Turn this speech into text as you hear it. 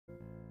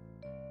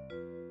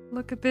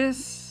Look at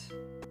this.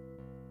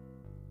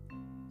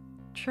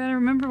 Trying to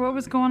remember what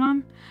was going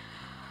on.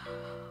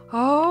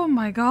 Oh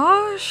my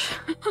gosh.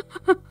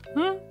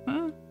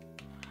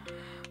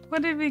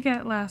 What did we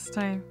get last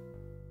time?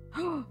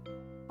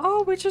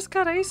 Oh, we just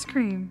got ice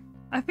cream.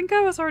 I think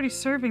I was already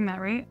serving that,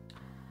 right?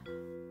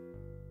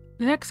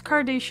 The next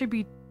card day should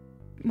be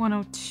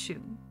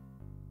 102.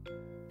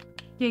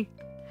 Yay.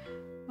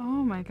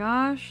 Oh my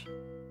gosh.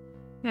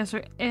 Yeah,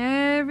 so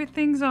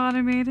everything's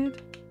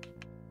automated.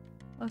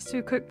 Let's do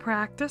a quick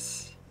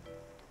practice.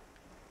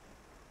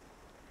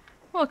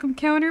 Welcome,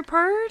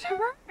 counterpart.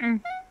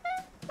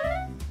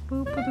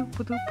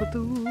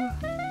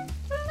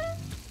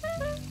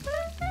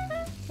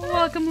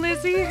 Welcome,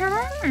 Lizzie.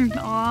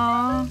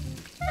 Aw,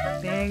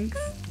 thanks.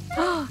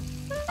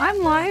 I'm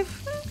live.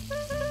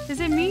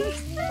 Is it me?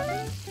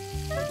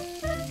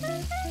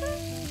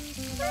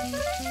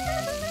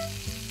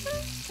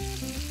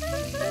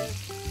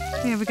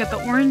 Yeah, we got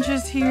the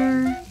oranges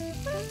here.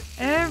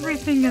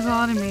 Everything is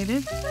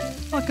automated.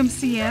 Welcome,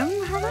 CM.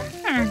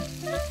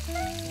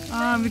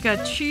 We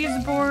got cheese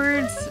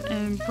boards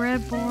and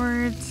bread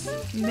boards.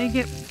 And they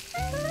get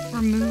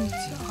removed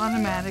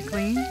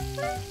automatically.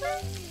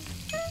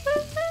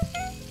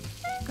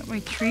 Got my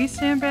tree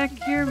stand back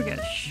here. We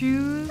got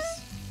shoes.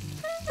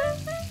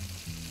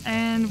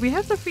 And we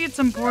have to feed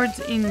some boards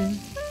in.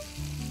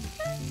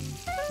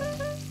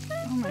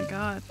 Oh my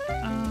god.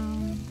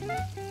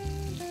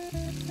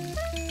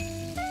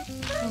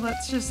 So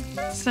let's just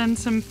send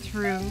some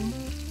through.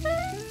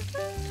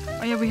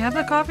 Oh yeah, we have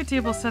the coffee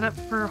table set up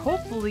for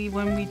hopefully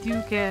when we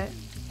do get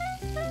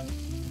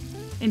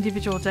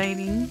individual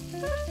dining.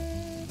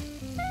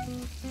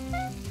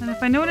 And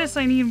if I notice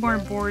I need more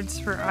boards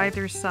for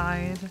either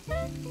side,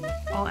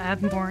 I'll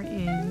add more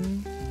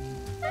in.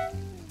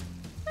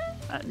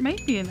 That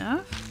might be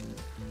enough.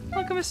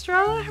 Welcome,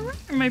 Estrella.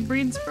 My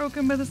brain's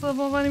broken by this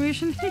level of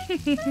animation.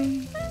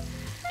 It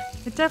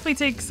definitely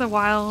takes a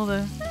while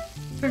to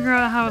figure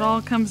out how it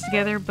all comes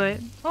together, but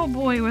oh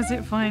boy, was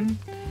it fun.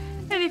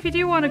 And if you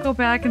do want to go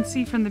back and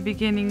see from the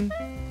beginning,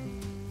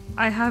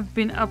 I have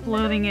been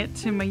uploading it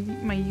to my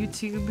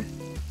YouTube.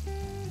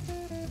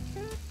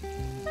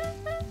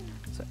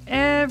 So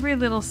every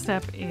little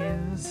step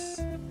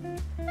is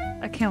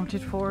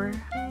accounted for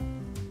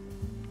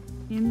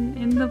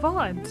in the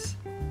VODs.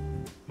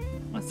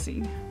 Let's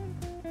see.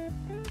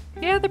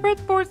 Yeah, the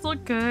breadboards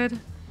look good.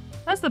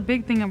 That's the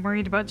big thing I'm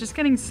worried about, just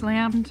getting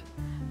slammed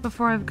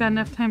before I've got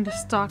enough time to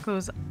stock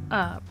those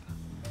up.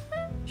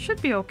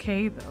 Should be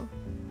okay though.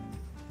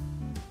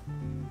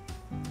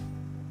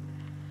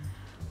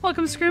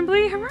 Welcome,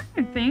 Scrimbly.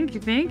 Thank you,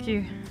 thank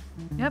you.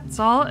 Yep, it's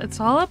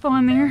all up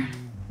on there.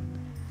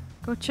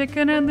 Go check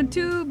it out on the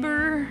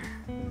tuber.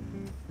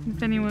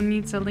 If anyone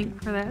needs a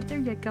link for that, there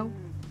you go.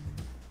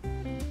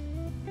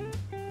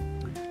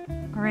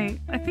 All right,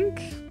 I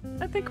think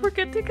we're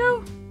good to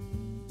go.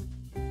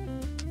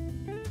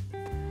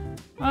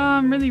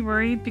 I'm really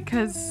worried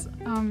because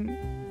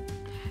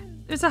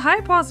there's a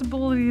high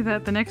possibility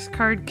that the next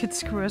card could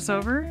screw us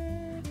over.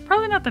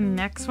 Probably not the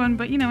next one,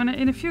 but you know,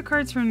 in a few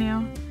cards from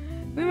now,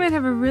 we might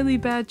have a really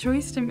bad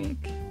choice to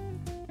make.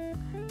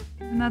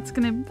 And that's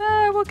gonna...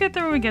 we'll get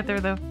there when we get there,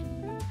 though.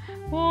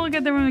 We'll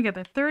get there when we get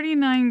there.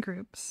 39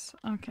 groups.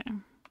 Okay.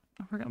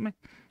 I forgot my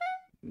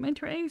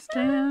tray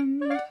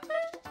stand.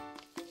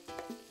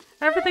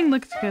 Everything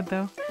looks good,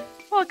 though.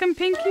 Welcome,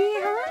 Pinky.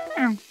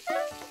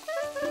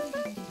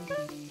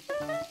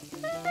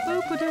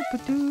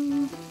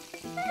 Boop-a-doop-a-doo.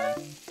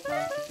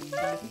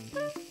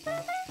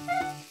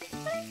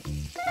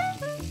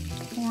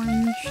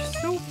 Orange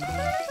soup.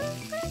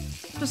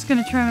 Just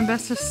gonna try my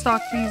best to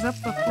stock these up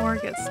before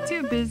it gets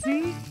too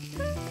busy.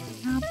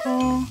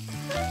 Apple.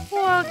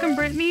 Welcome,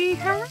 Brittany.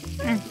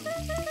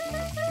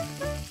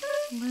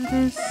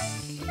 Lettuce.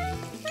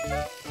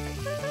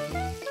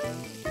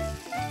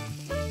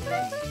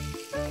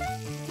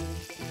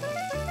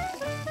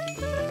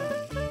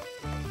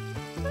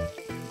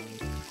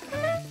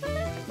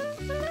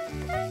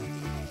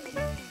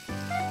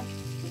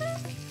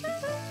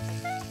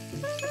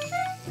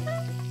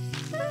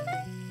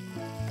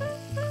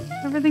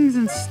 Everything's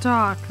in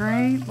stock,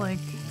 right? Like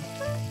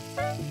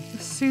the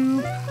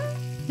soup.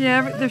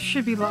 Yeah, there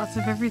should be lots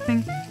of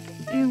everything.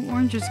 Ew,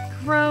 orange is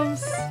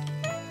gross.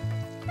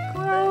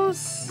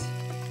 Gross.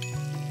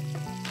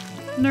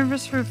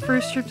 Nervous for the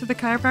first trip to the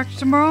chiropractor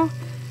tomorrow?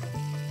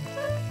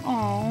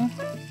 Aw.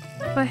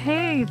 But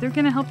hey, they're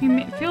gonna help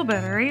you feel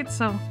better, right?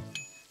 So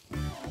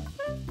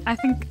I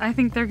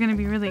think they're gonna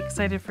be really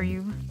excited for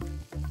you.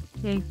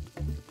 Yay.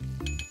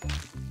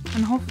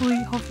 And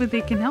hopefully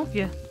they can help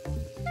you.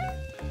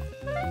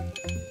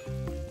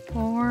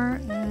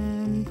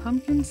 And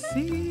pumpkin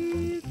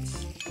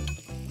seeds.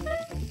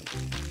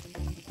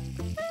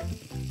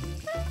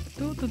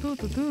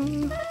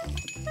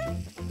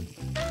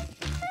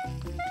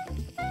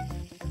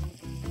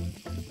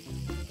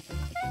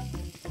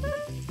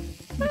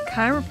 The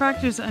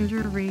chiropractor is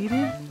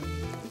underrated.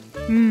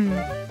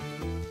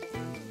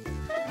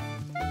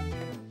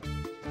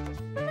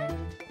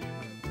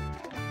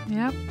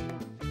 Yep.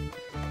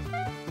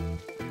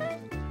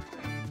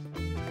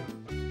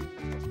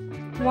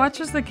 Watch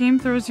as the game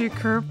throws you a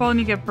curveball and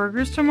you get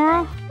burgers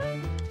tomorrow?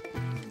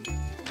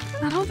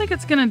 I don't think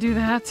it's gonna do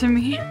that to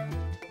me.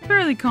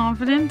 Fairly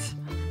confident.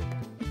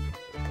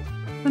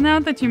 But now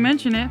that you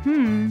mention it,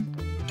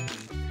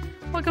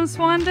 Welcome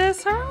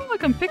Swandes, hello,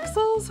 welcome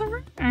Pixels, hello.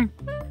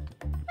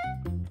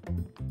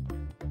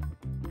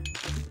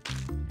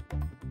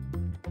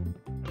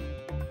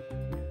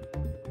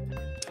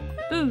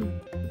 Ooh.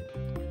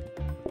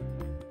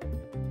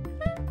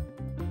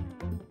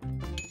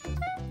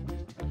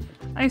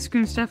 Ice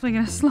cream's definitely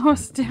gonna slow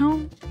us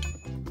down.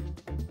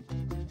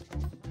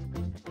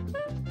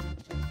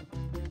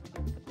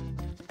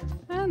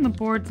 And the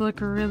boards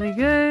look really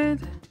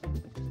good.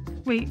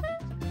 Wait.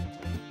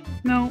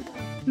 No.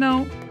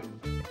 No.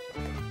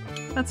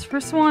 That's for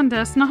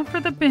Swandes, not for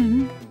the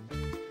bin.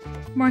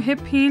 More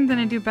hip pain than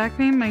I do back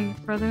pain. My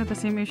brother had the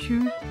same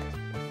issue.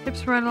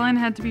 Hips right line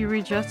had to be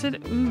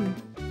readjusted. Ooh.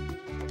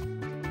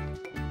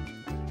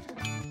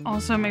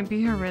 Also, it might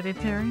be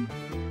hereditary.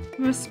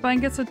 My spine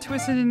gets so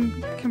twisted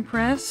and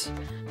compressed.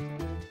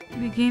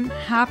 We gain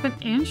half an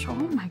inch. Oh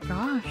my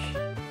gosh.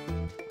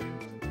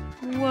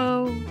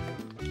 Whoa.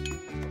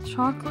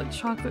 Chocolate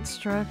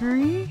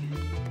strawberry.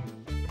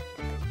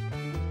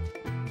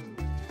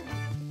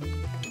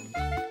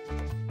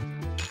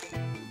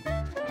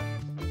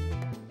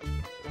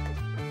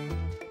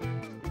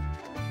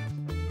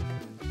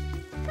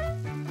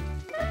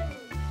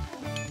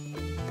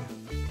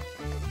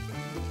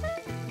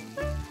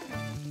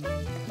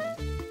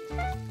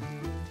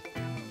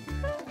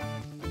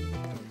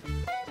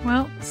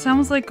 Well,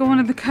 sounds like going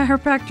to the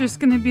chiropractor is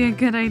going to be a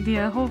good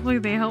idea. Hopefully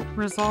they help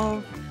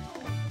resolve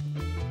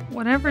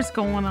whatever's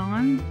going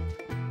on.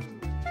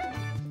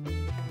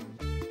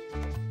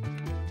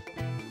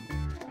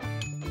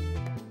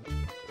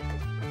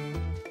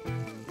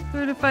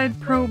 Certified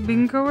Pro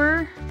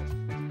Bingoer?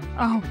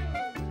 Oh,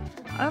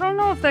 I don't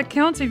know if that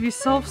counts if you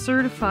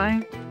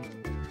self-certify.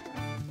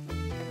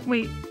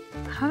 Wait,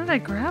 how did I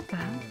grab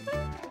that?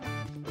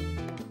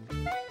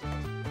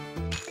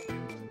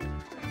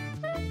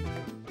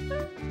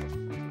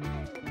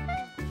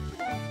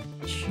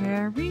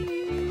 Cherry.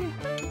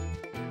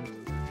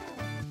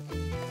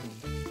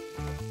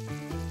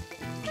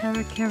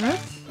 Carrot.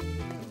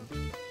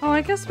 Oh,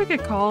 I guess we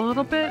could call a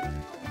little bit.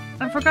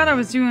 I forgot I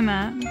was doing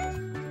that.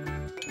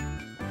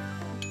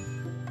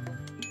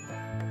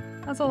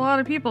 That's a lot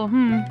of people,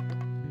 I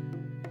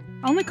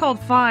only called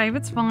 5,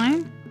 it's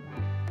fine.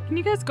 Can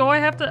you guys go? I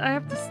have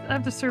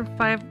to serve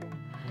 5.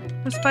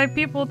 There's 5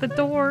 people at the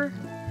door.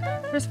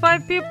 There's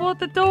 5 people at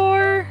the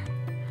door.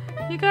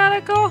 You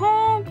gotta go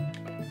home.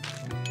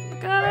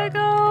 Gotta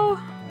go.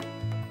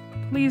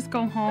 Please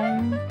go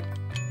home.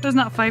 There's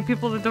not 5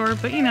 people at the door,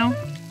 but you know.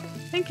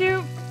 Thank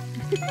you.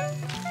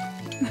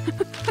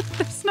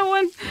 There's no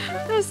one.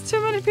 There's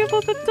too many people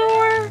at the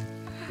door.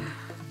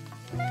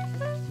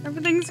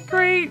 Everything's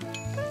great.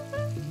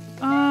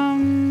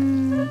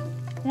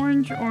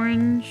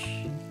 Orange.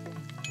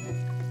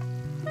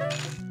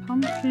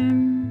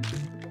 Pumpkin.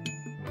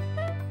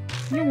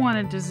 You want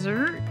a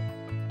dessert?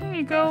 There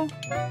you go.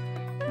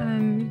 And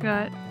then you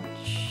got...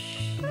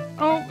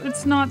 Oh,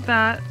 it's not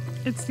that.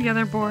 It's the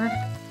other board.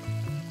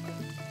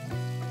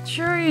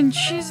 Cherry and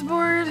cheese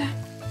board.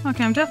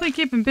 Okay, I'm definitely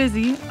keeping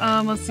busy.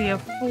 Let's see, a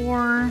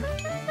 4.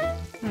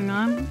 Hang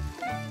on.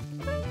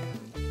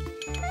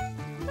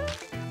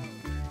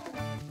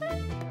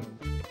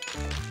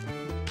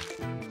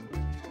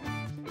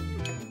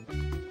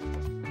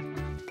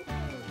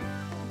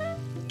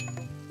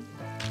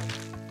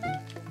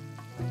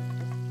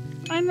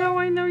 I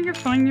know, you're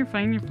fine. You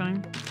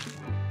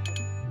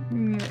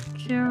need a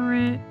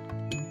carrot.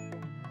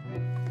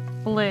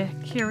 Bleh,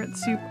 carrot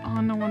soup.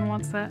 Oh, no one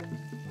wants that.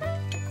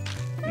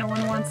 No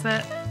one wants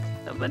that.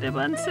 Nobody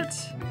wants it.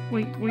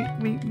 Wait.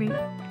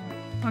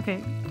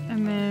 Okay,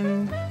 and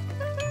then...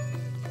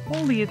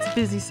 Holy, it's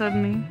busy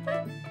suddenly.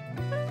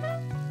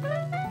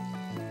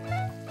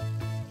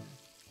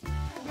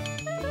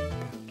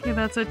 Okay,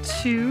 that's a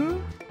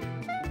 2.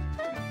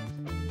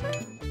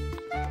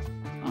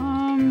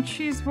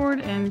 Cheese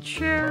board and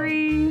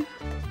cherry.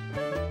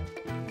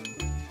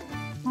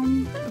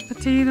 A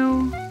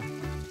potato.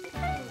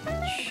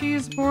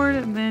 Cheese board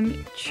and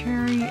then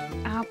cherry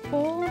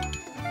apple.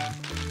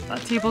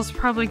 That table's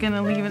probably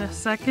gonna leave in a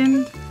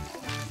second.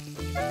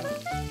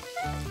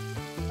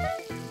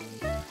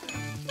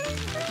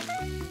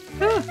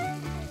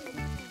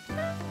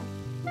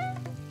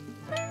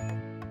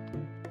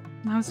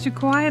 Now it's too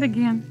quiet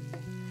again.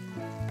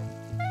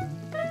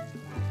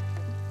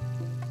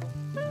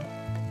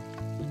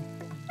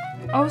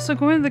 Oh, so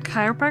going to the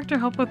chiropractor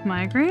help with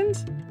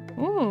migraines?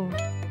 Ooh.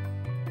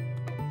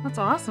 That's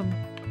awesome.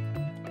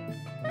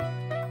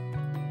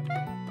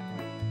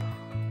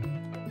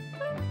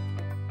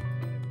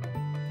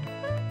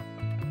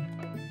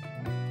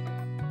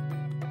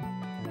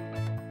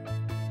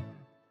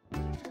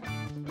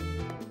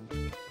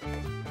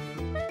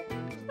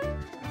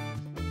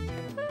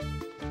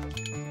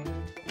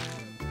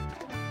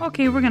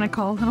 Okay, we're gonna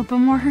call a little bit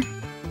more.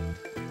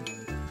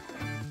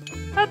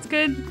 That's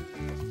good.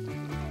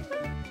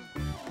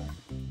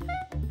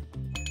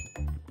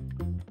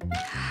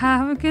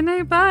 Have a good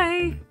night,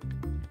 bye.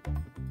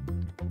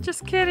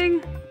 Just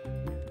kidding.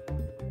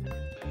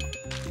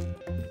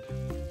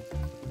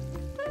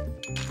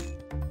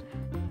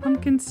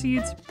 Pumpkin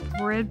seeds,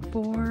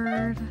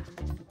 breadboard.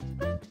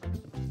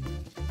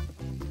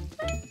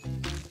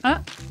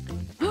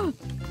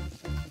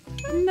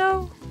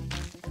 No.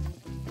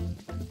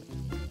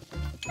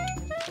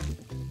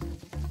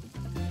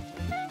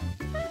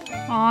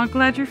 Aw,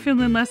 glad you're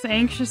feeling less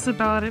anxious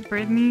about it,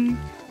 Brittany.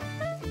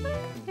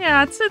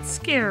 Yeah, it's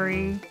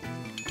scary.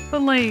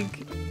 But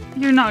like,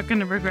 you're not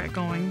gonna regret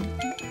going.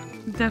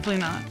 Definitely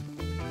not.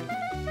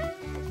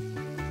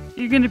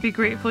 You're gonna be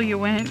grateful you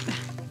went.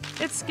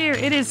 It's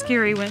scary. It is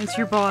scary when it's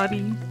your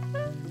body.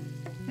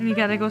 And you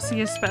gotta go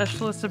see a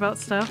specialist about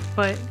stuff,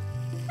 but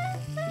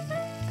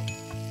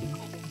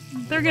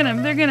they're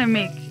gonna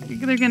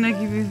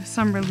give you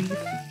some relief.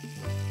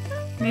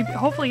 Maybe,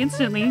 hopefully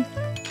instantly,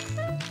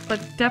 but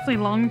definitely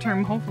long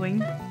term,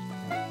 hopefully.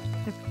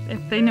 If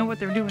they know what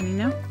they're doing, you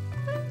know?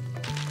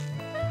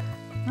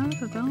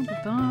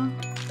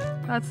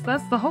 That's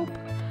the hope.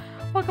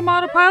 Welcome,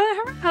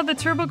 Autopilot. How'd the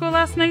turbo go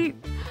last night?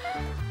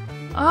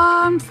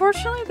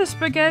 Unfortunately the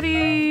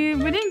spaghetti,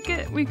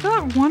 we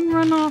got one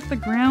run off the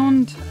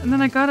ground, and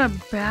then I got a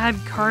bad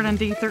card on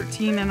day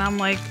 13, and I'm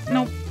like,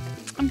 nope,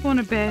 I'm going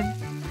to bed.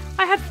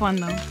 I had fun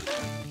though.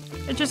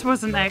 It just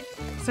wasn't that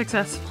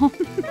successful.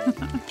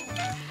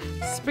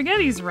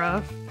 Spaghetti's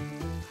rough.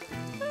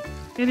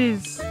 It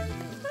is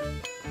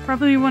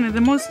probably one of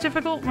the most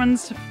difficult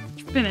runs to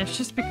finish,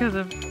 just because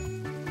of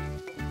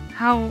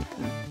how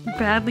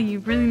badly you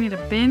really need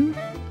a bin.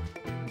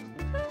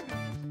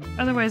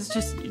 Otherwise,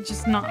 it's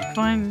just not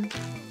fun.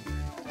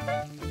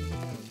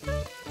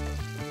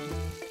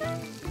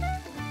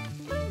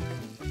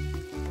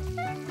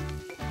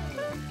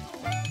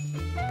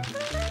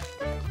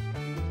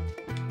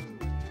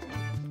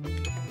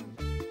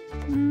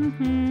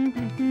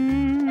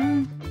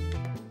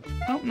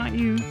 Oh, not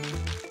you.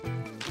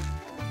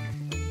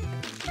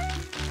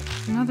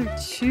 Another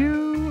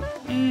 2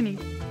 and a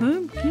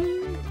pumpkin.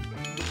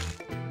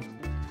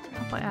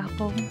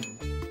 Apple.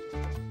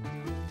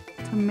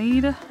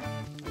 Tomato.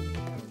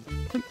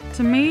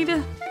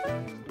 Tomato.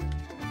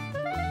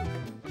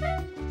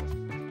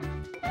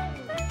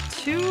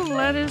 2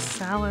 lettuce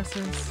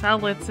salads.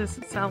 Lettuce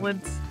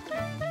salads.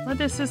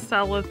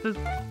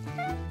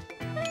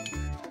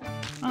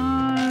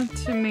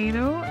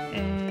 Tomato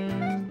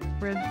and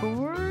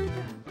breadboard.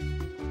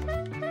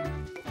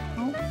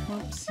 Oh,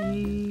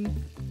 whoopsie.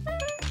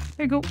 Here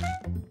you go.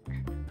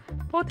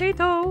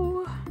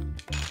 Potato.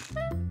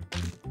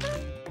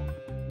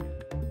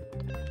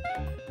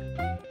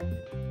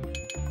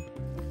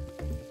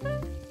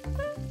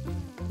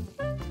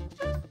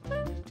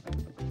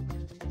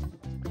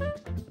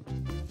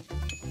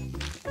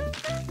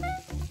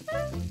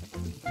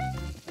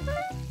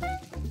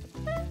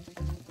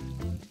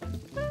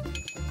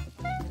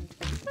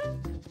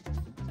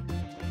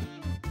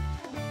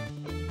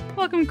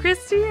 Welcome,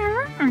 Christy.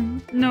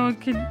 No, it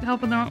could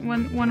help with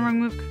one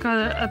wrong move could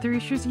cause other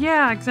issues.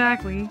 Yeah,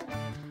 exactly.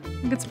 I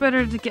think it's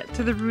better to get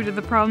to the root of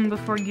the problem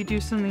before you do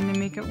something to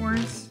make it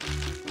worse.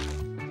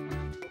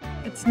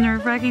 It's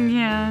nerve-wracking,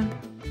 yeah.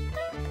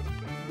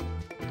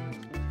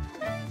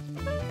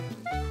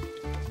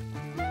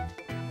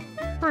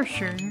 For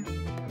sure.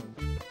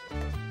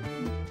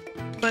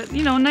 But,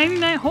 you know,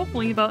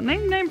 hopefully about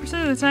 99%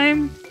 of the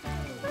time,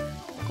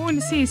 going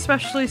to see a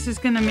specialist is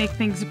gonna make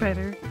things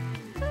better.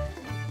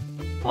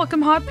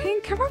 Welcome, Hot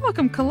Pink.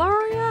 Welcome,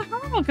 Calaria.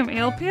 Welcome,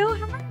 Ale Pale.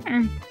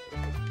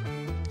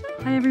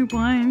 Hi,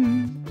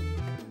 everyone.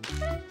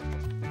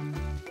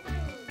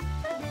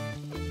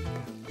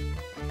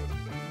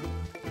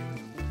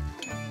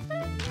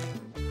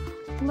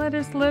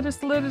 Lettuce, little.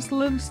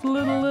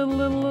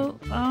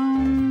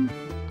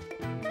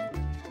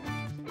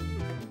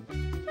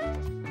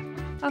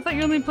 I thought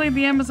you only played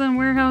the Amazon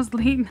warehouse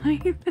late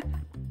night.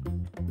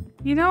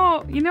 You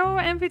know,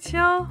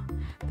 MVTL?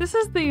 This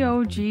is the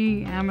OG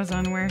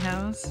Amazon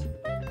warehouse.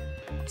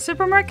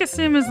 Supermarket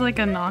Sim is like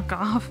a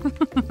knockoff.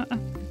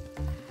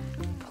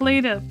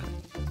 PlateUp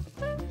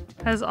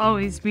has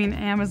always been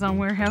an Amazon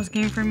warehouse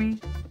game for me.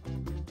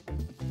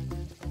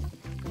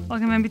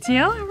 Welcome,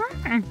 MBTL.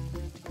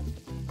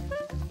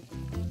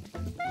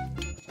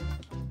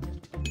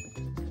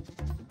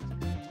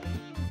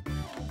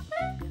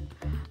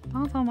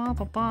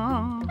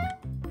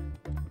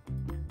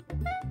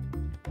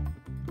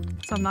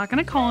 So I'm not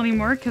gonna call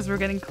anymore because we're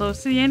getting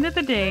close to the end of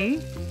the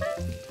day.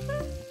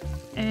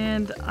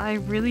 And I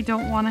really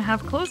don't want to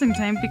have closing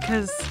time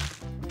because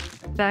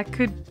that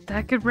could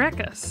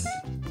wreck us.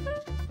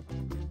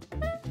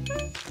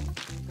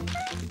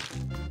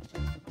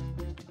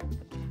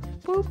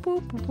 Boo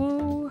boo boo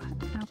boo.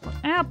 Apple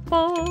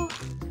apple.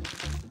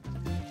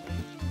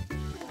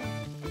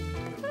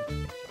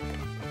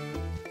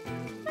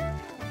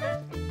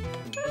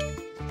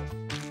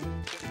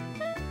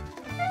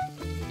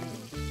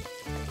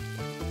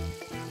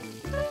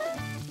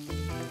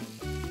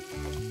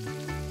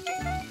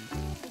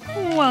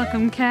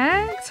 Welcome,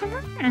 Cags.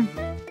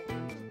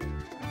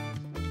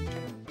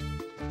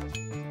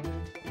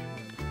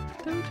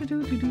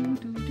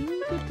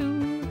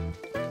 Do-do-do-do-do-do-do-do.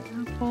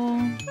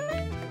 Apple.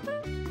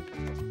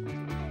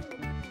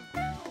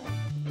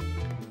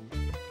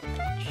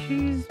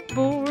 Cheese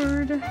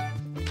board.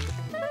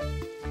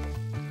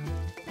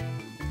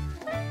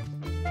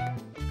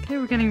 Okay,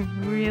 we're getting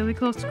really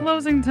close to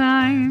closing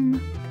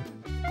time.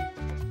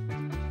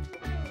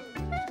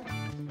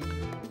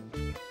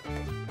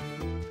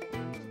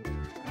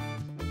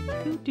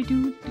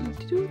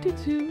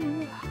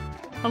 Do-do-do-do-do-do-do.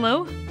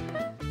 Hello?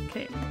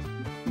 Okay.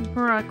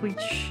 Broccoli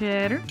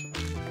cheddar.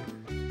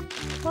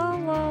 La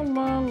la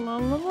la la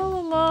la la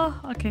la la.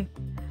 Okay.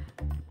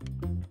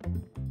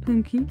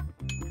 Punky.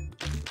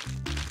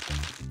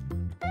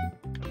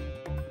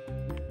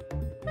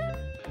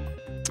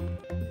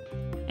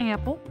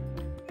 Apple.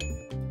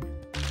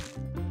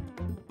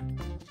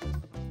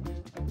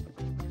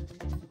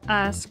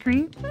 Ice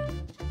cream.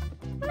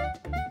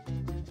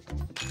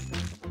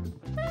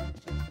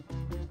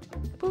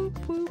 Boop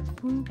boop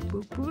boop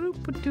boop boop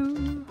boop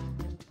doo.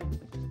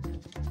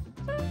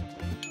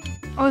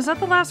 Oh, is that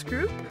the last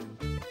group?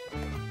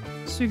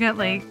 So we got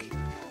like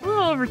a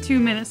little over 2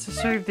 minutes to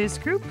serve this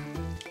group.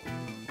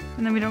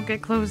 And then we don't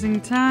get closing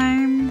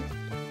time.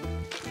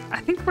 I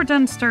think we're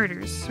done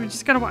starters. We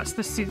just gotta watch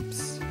the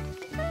soups.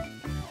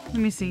 Let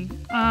me see.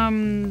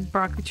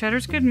 Broccoli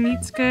cheddar's good,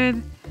 meat's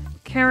good.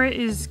 Carrot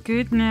is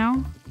good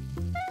now.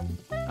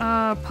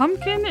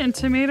 Pumpkin and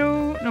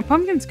tomato. No,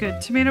 pumpkin's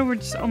good. Tomato, we're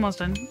just almost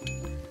done.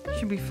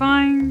 Should be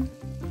fine.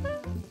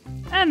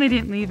 And they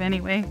didn't leave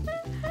anyway.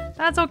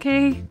 That's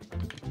okay.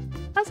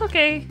 That's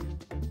okay.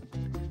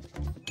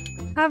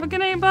 Have a good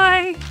night,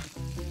 bye.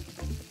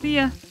 See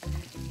ya.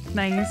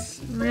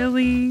 Nice.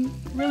 Really,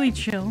 really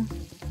chill.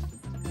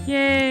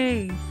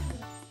 Yay.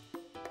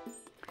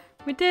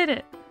 We did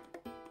it.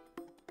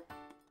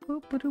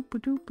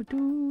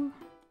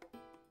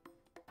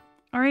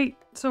 Alright,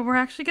 so we're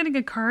actually getting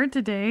a card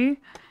today.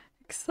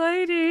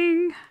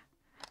 Exciting!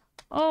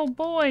 Oh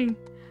boy!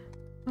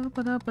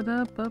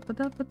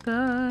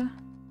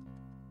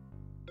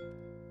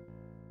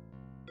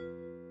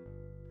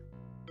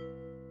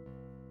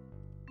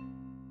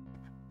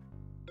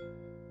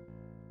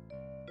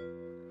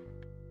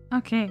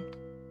 Okay.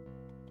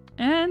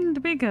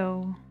 And we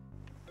go.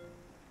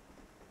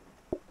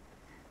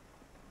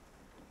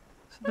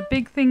 The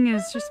big thing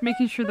is just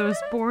making sure those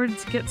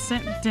boards get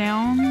sent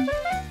down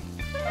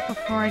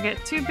before I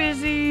get too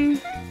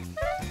busy.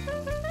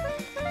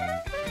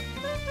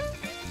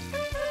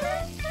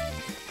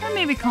 And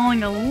maybe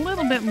calling a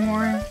little bit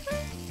more.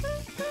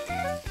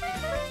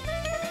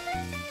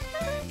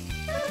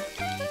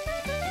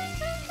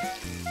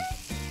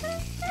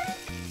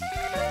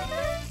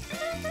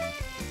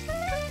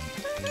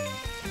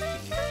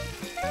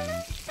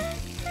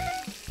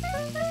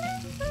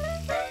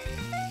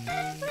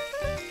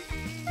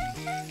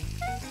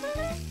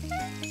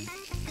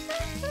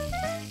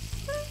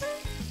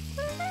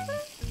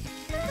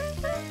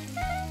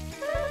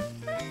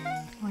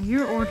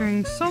 You're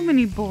ordering so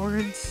many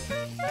boards.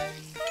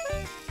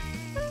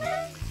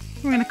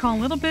 We're gonna call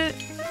a little bit.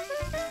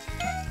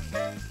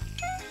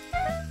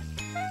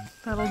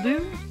 That'll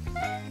do.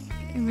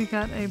 And we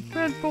got a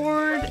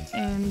breadboard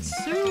and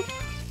soup.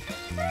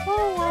 La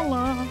la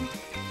la.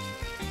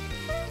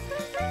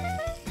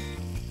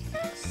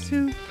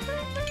 Soup.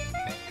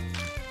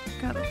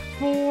 Got a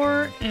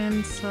 4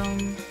 and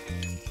some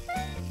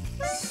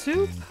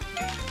soup.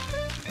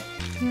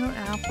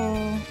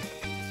 Apple.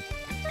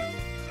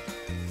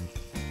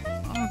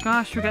 Oh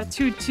gosh, we got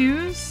 2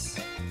 2s.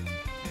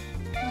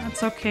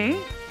 That's okay.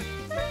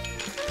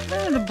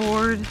 And a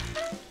board.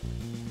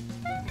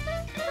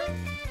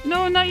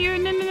 No, not you.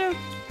 No, no, no.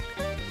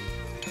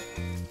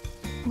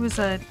 It was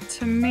a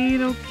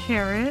tomato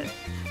carrot.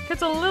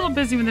 Gets a little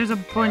busy when there's a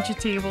bunch of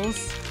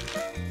tables.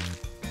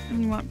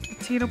 And you want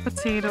potato,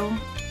 potato.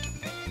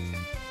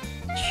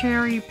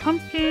 Cherry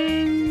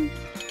pumpkin.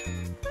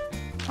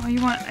 Oh,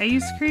 you want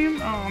ice cream?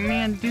 Oh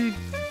man, dude.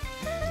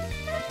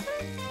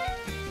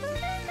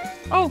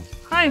 Oh,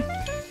 hi.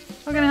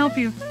 How can I help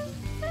you?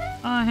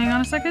 Hang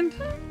on a second.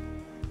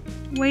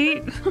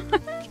 Wait.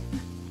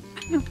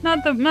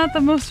 Not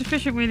the most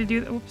efficient way to do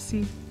that.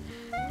 Oopsie.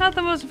 Not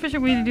the most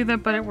efficient way to do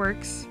that, but it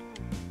works.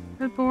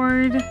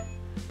 Breadboard.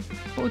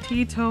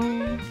 Potato.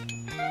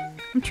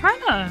 I'm trying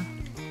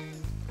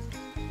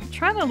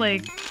to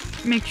like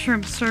make sure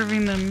I'm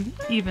serving them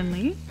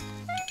evenly.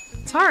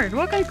 It's hard.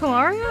 Welcome,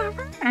 Kalaria.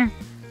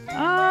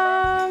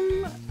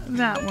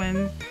 That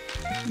one.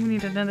 We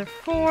need another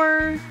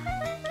 4.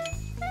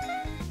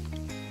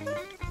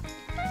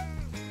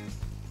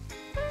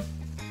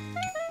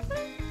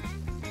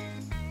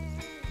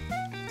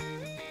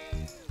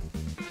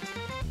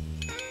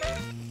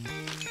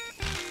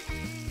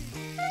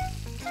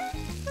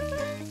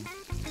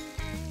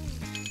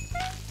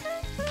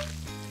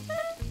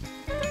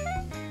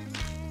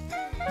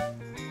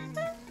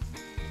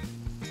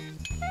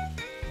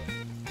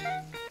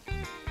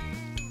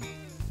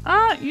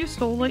 Ah, you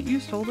stole it, you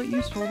stole it,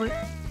 you stole it.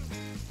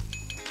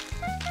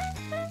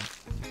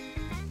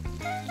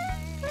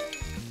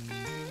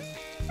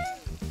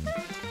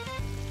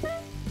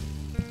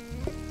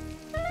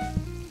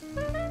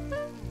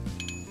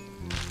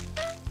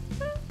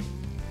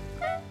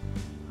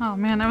 Oh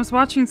man, I was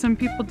watching some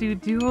people do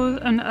duos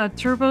and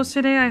turbos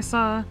today. I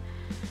saw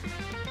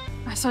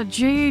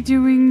Jay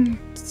doing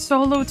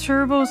solo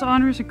turbos,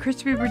 Honors and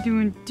Crispy were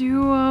doing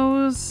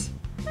duos.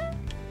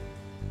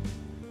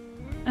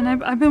 And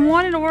I've been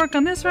wanting to work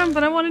on this one,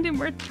 but I want to do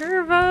more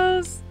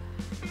turbos.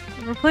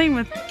 We're playing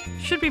with,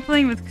 should be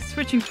playing with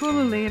Switch and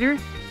Kula later.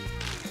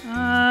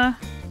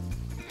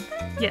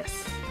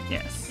 Yes.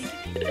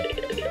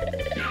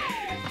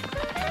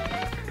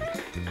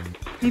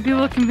 Maybe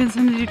we'll convince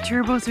him to do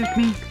turbos with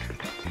me.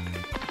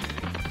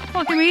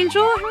 Welcome,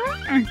 Angel.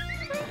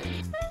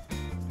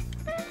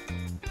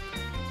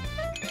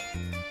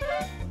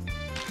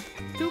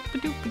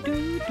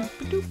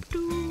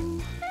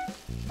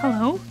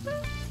 Hello.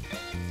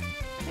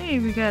 Hey,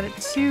 we got a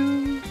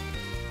 2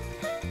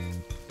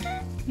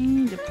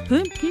 and a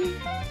pumpkin.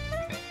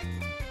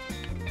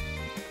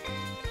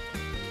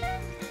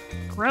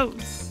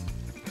 Gross.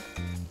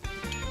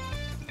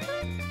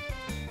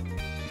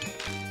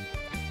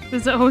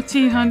 There's an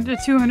OT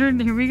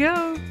 200. Here we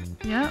go.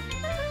 Yep.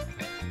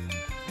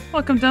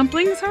 Welcome,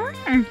 dumplings.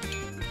 Hey,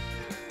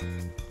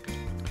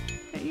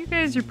 you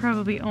guys are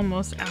probably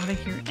almost out of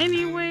here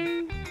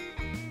anyway.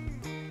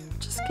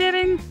 Just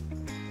kidding.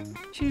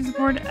 Cheese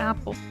board,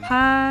 apple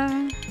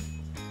pie,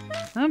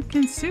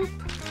 pumpkin soup.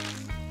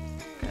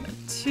 Got a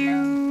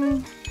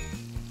 2,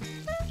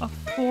 a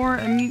 4,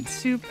 a meat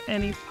soup,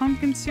 and a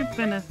pumpkin soup,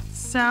 and a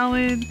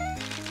salad.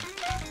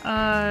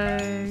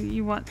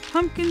 You want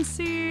pumpkin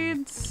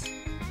seeds,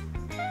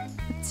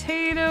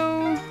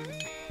 potato,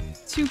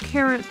 2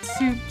 carrot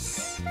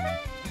soups,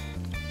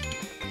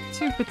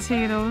 2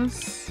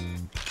 potatoes,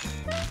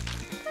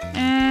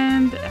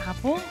 and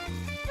apple.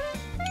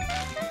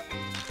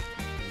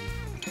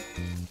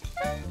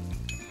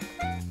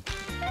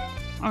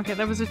 Okay,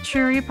 that was a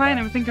cherry pie, and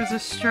I think it was a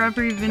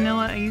strawberry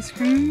vanilla ice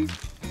cream.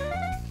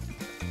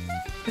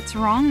 If it's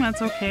wrong,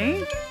 that's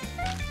okay.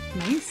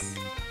 Nice.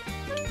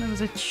 That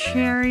was a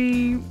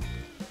cherry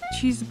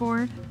cheese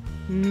board.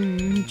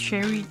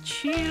 Cherry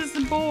cheese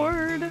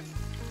board.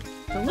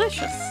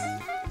 Delicious.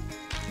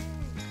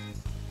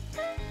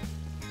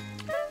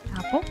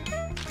 Apple.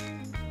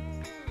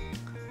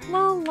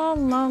 La la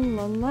la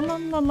la la la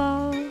la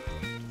la.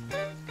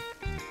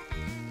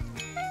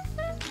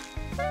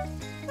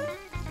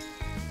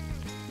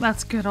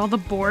 That's good. All the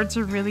boards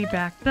are really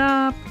backed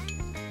up.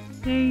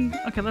 Yay.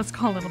 Okay, let's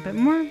call a little bit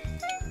more.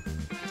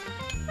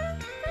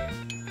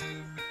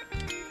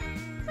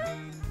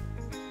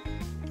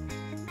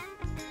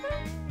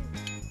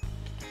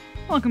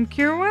 Welcome,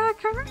 Kerouac.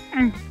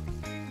 And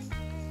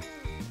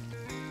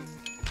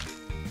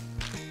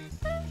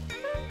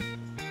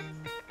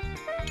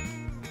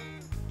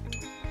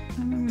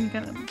then we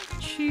got a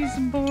cheese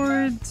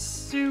board,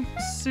 soup.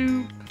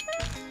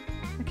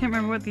 I can't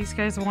remember what these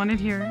guys wanted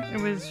here.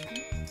 It was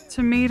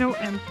tomato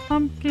and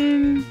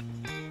pumpkin.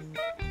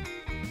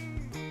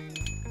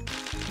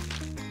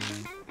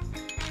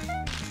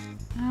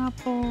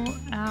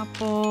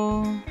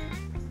 Apple.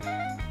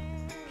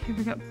 Okay,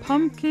 we got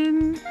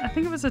pumpkin. I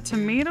think it was a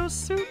tomato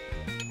soup.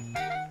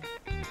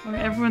 Okay,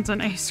 everyone's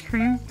on ice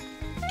cream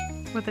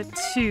with a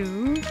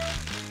 2.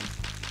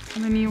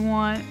 And then you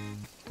want,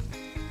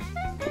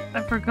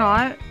 I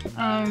forgot.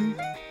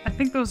 I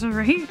think those are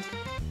right.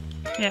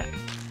 Yeah.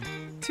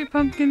 2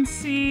 pumpkin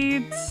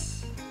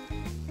seeds.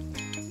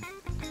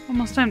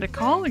 Almost time to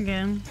call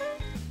again.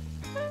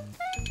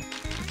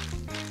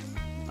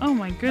 Oh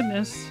my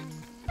goodness.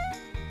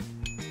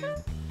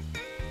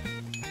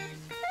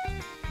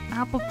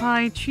 Apple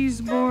pie,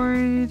 cheese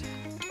board.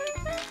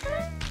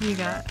 You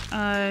got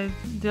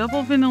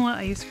double vanilla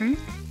ice cream.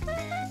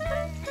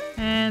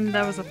 And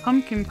that was a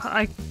pumpkin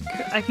pie.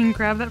 I can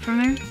grab that from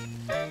there.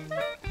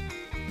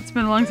 It's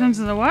been a long time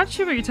since I watched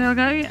you, but your title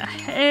got me.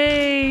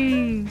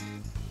 Hey!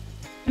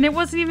 And it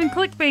wasn't even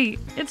clickbait.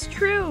 It's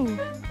true.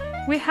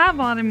 We have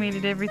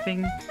automated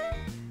everything.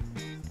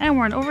 And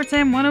we're on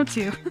overtime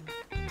 102.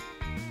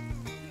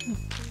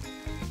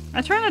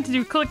 I try not to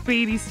do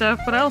clickbaity stuff,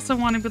 but I also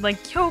want to be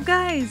like, yo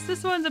guys,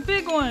 this one's a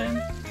big one.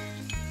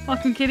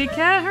 Welcome, kitty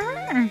cat.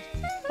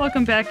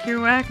 Welcome back,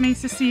 Kerouac.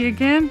 Nice to see you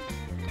again.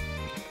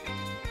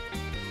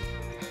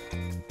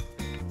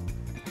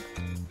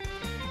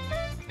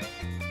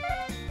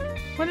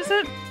 What is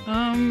it?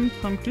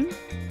 Pumpkin.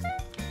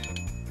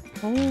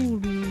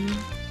 Holy.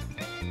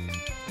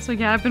 So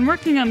yeah, I've been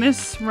working on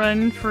this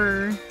run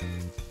for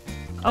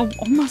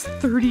almost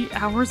 30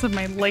 hours of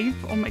my life.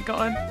 Oh my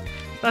god.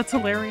 That's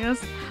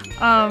hilarious.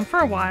 For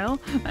a while.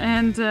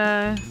 And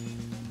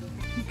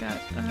we got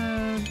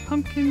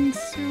pumpkin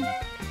soup.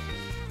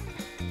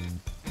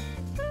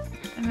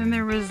 And then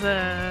there was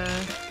a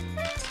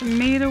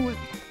tomato with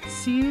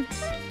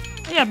seeds.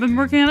 Yeah, I've been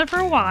working on it for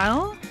a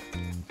while.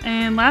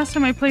 And last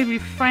time I played, we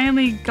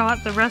finally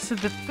got the rest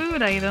of the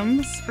food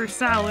items for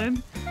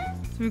salad.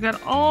 So we've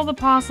got all the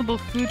possible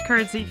food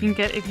cards that you can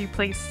get if you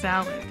play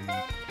salad.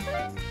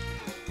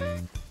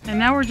 And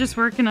now we're just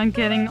working on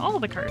getting all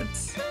the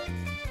cards.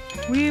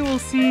 We will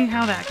see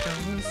how that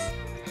goes.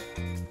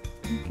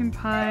 Pumpkin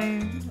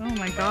pie. Oh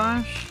my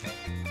gosh.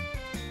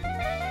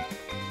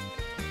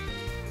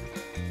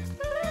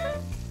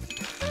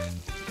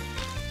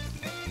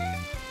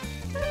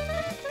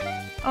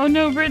 Oh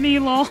no, Brittany,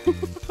 lol.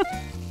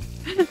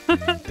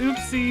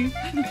 Oopsie.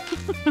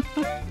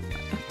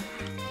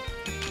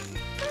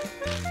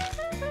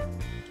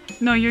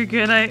 No, you're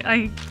good.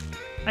 I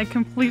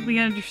completely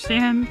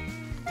understand.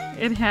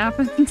 It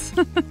happens.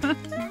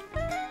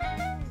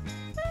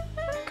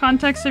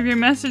 Context of your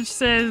message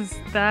says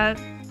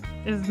that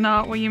is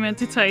not what you meant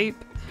to type.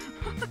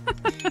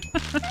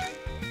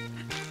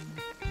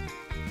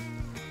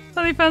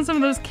 Thought they found some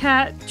of those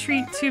cat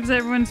treat tubes that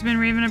everyone's been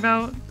raving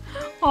about.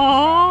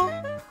 Aww!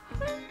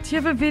 Do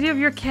you have a video of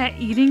your cat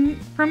eating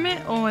from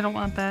it? Oh, I don't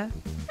want that.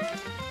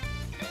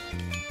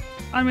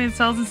 Automated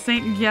cells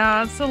insane.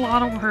 Yeah, it's a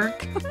lot of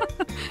work.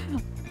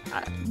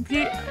 I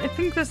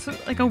think this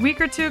was like a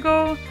week or two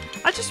ago.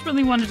 I just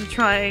really wanted to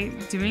try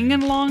doing a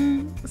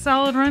long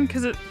salad run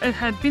because it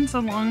had been so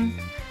long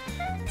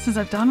since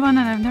I've done one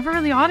and I've never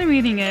really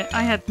automating it.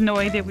 I had no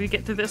idea we'd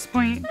get to this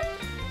point.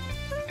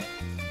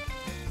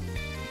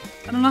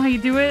 I don't know how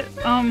you do it.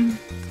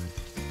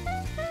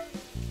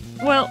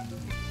 Well,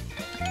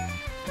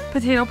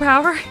 potato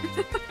power.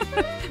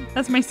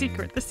 That's my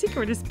secret. The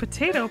secret is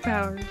potato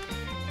power.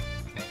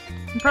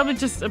 And probably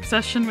just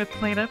obsession with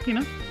PlateUp, you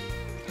know?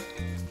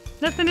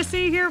 Nothing to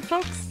see here,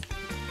 folks.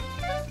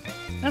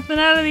 Nothing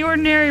out of the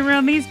ordinary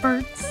around these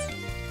parts.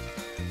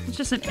 It's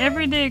just an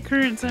everyday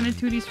occurrence on a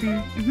 2D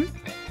screen.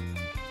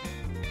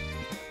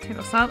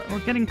 Potato salad. We're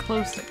getting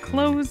close to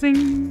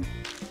closing.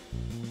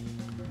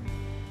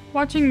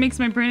 Watching makes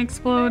my brain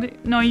explode.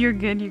 No, you're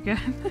good, you're good.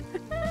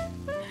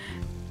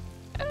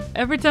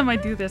 Every time I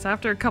do this,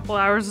 after a couple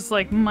hours, it's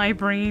like my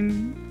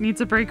brain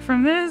needs a break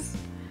from this.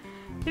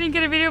 Didn't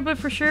get a video, but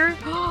for sure.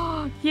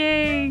 Oh,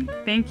 yay!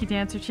 Thank you,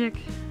 Dancer Chick.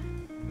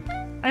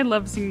 I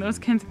love seeing those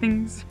kinds of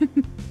things.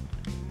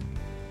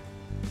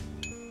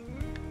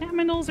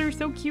 Aminals are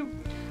so cute.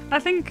 I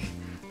think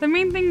the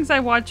main things I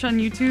watch on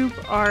YouTube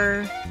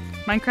are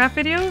Minecraft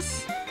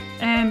videos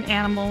and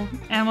animal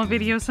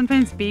videos,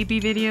 sometimes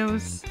baby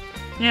videos.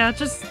 Yeah,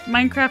 just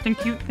Minecraft and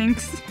cute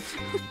things.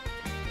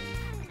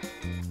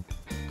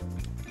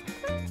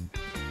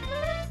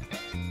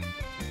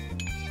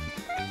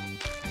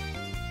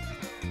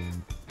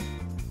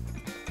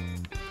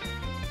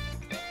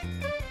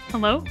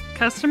 Hello?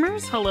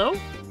 Customers? Hello?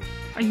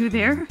 Are you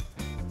there?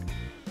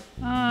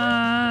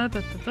 Share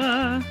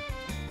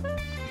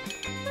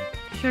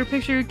a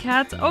picture of your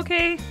cats.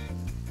 Okay.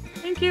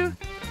 Thank you.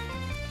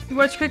 You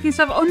watch cooking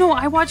stuff? Oh no,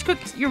 I watch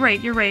cooking. You're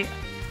right, you're right.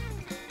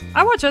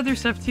 I watch other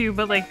stuff too,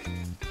 but like,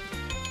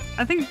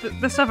 I think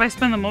the stuff I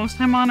spend the most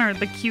time on are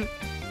the cute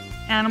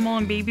animal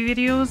and baby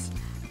videos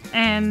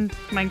and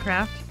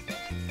Minecraft.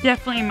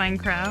 Definitely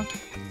Minecraft.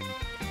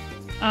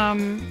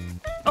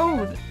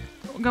 Oh,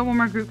 got one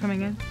more group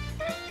coming in.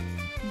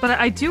 But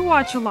I do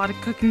watch a lot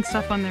of cooking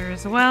stuff on there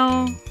as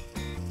well.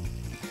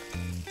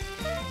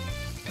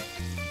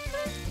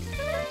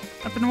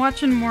 I've been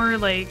watching more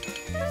like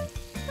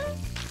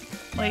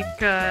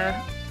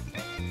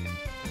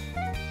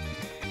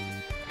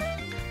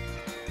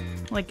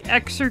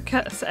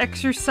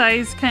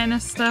exercise kind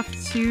of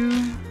stuff too.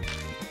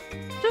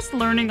 Just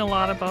learning a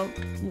lot about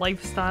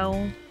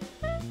lifestyle.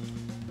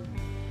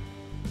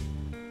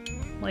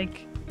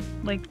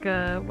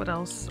 What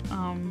else?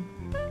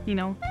 You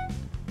know,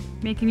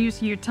 making use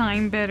of your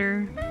time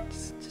better.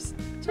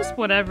 Just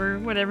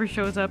whatever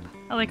shows up.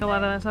 I like a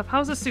lot of that stuff.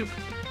 How's the soup?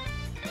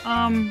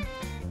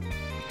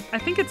 I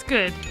think it's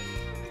good.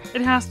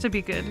 It has to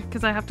be good,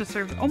 because I have to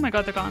serve. Oh my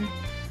god, they're gone.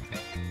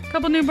 A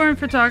couple newborn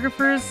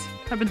photographers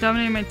have been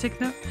dominating my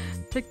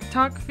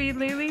TikTok feed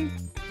lately.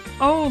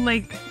 Oh,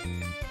 like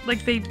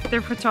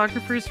they're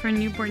photographers for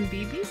newborn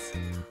babies?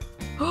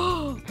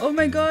 Oh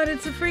my god,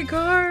 it's a free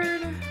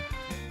card!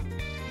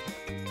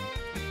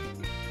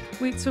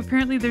 Wait, so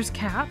apparently there's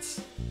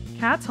cats?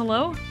 Cats,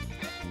 hello?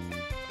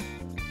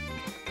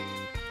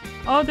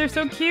 Oh, they're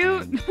so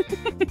cute!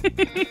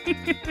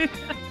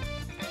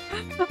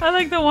 I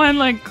like the one,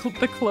 like,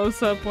 the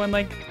close-up one,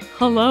 like,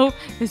 hello?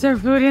 Is there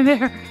food in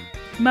there?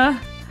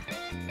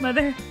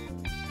 Mother?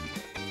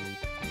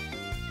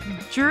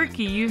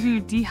 Jerky using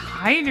a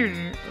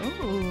dehydrator.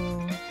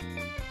 Oh.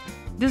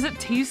 Does it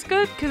taste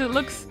good? Because it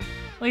looks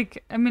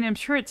like, I mean, I'm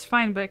sure it's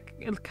fine, but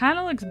it kind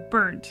of looks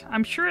burnt.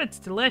 I'm sure it's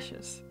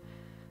delicious.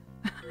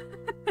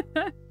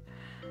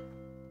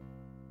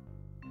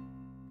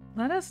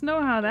 Let us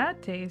know how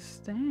that tastes.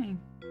 Dang.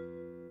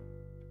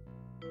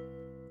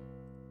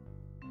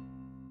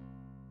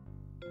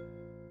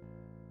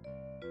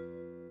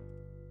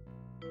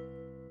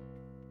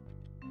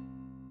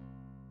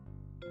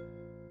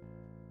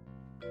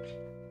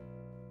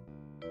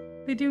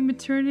 They do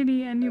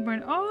maternity and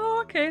newborn.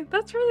 Oh, okay.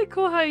 That's really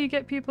cool how you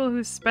get people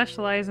who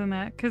specialize in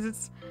that, because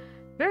it's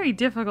very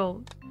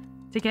difficult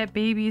to get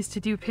babies to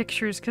do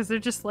pictures because they're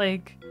just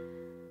like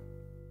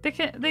they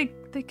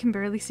can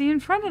barely see in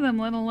front of them,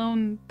 let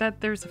alone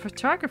that there's a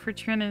photographer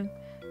trying to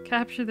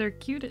capture their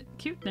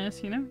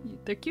cuteness, you know,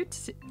 their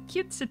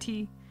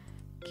cuticity,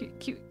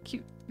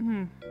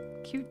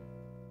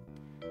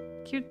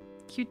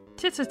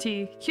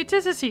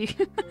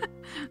 cuticity.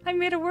 I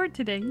made a word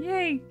today.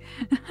 Yay!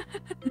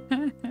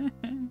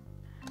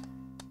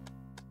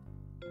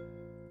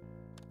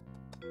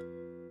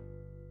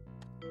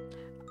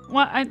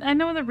 Well, I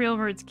know the real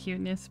word's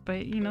cuteness,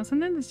 but you know,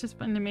 sometimes it's just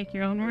fun to make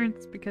your own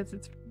words because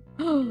it's...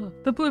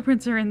 the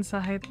blueprints are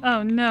inside.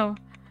 Oh no.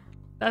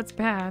 That's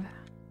bad.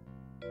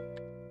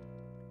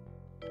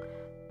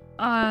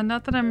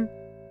 Not that I'm...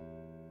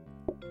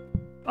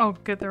 Oh,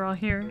 good, they're all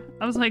here.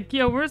 I was like,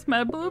 yo, where's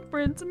my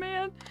blueprints,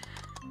 man?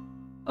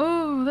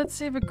 Oh, let's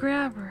save a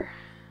grabber.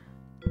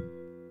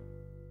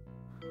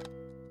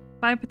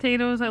 Bye,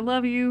 potatoes. I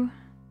love you.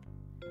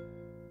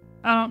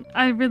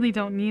 I really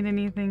don't need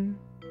anything.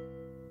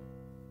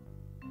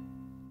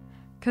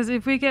 Because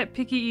if we get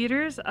picky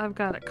eaters, I've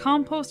got a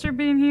composter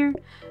bin here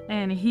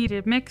and a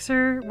heated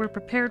mixer. We're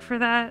prepared for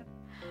that.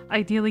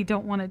 Ideally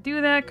don't want to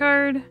do that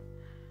card.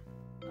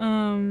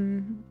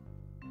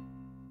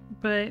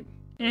 But,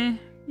 you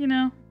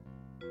know.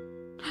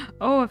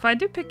 Oh, if I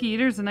do picky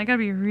eaters, then I gotta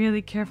be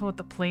really careful with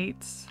the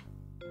plates.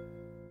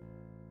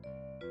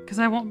 Because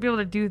I won't be able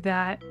to do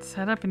that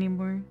setup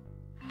anymore.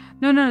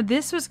 No,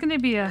 this was gonna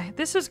be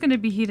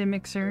heated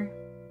mixer.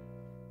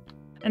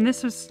 And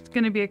this was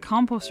gonna be a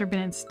composter bin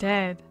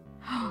instead.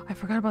 I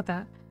forgot about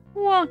that.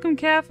 Welcome,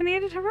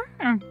 caffeinated.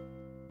 Hurrah!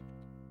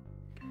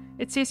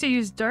 It says to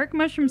use dark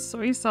mushroom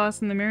soy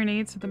sauce in the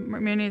marinade, so the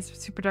marinade's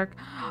super dark.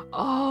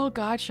 Oh,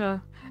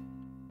 gotcha.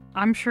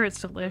 I'm sure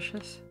it's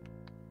delicious.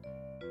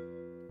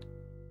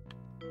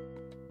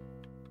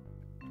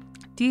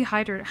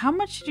 Dehydrator. How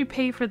much did you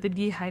pay for the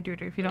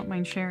dehydrator, if you don't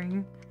mind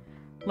sharing?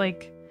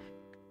 Like,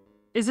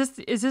 is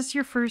this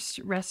your first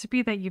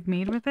recipe that you've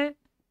made with it?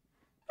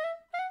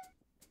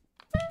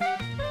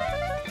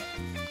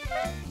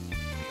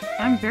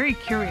 I'm very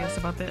curious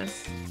about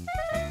this.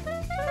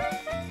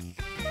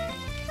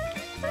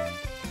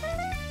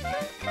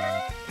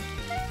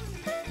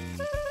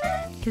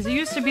 Because it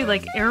used to be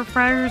like air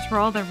fryers were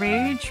all the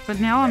rage, but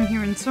now I'm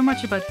hearing so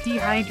much about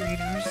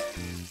dehydrators.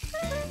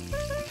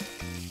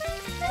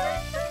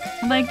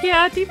 I'm like,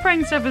 yeah, deep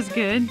frying stuff is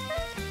good.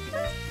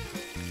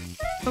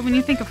 But when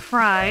you think of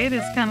fried,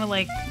 it's kind of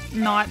like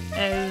not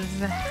as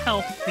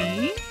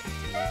healthy.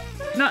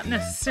 Not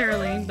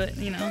necessarily, but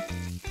you know.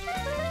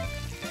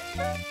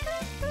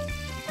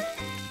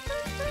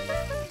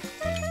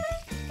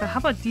 But how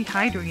about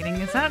dehydrating?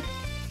 Is that...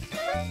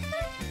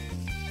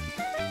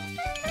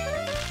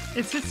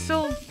 It's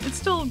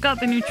still got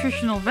the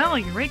nutritional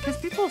value, right? Because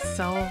people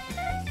sell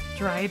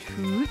dried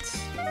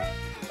foods.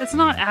 It's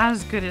not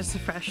as good as the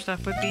fresh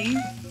stuff would be.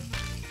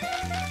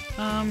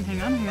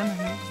 Hang on.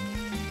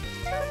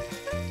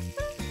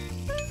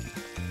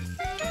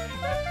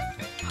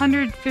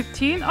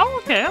 115?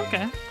 Oh,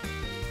 okay.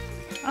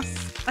 I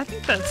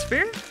think that's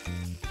fair.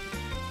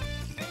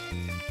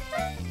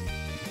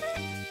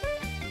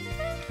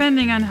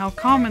 Depending on how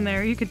common they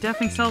are, you could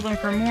definitely sell them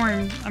for more,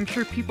 and I'm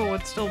sure people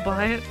would still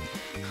buy it.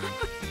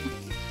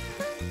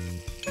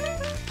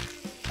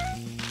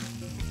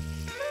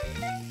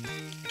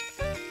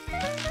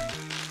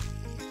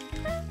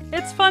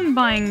 It's fun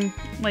buying,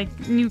 like,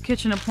 new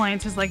kitchen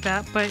appliances like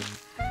that, but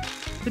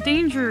the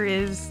danger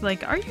is,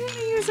 like, are you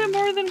gonna use it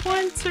more than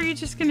once, or are you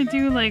just gonna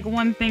do, like,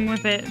 one thing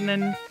with it and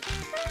then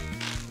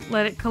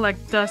let it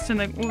collect dust in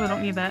the... Oh, I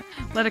don't need that.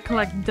 Let it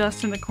collect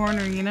dust in the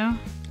corner, you know?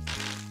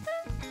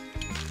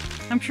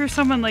 I'm sure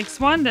someone like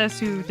Swandes,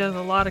 who does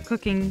a lot of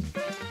cooking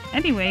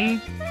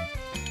anyway,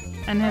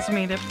 and has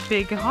made a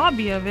big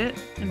hobby of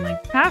it, and,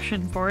 like,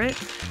 passion for it,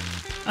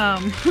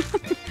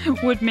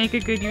 would make a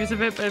good use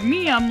of it, but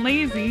me, I'm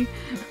lazy.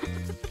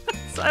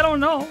 So I don't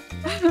know.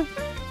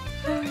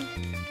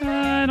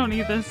 I don't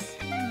need this.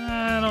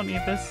 I don't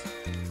need this.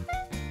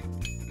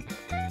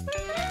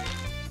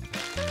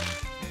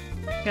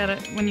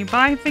 When you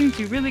buy things,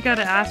 you really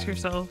gotta ask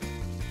yourself,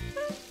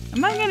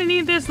 am I gonna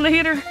need this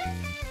later?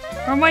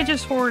 Or am I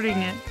just hoarding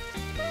it?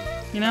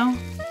 You know?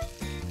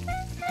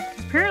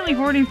 Apparently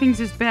hoarding things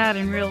is bad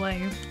in real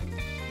life.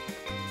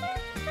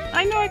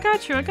 I know, I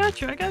got you.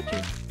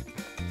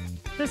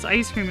 This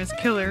ice cream is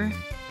killer.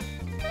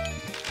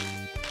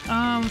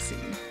 Let's see.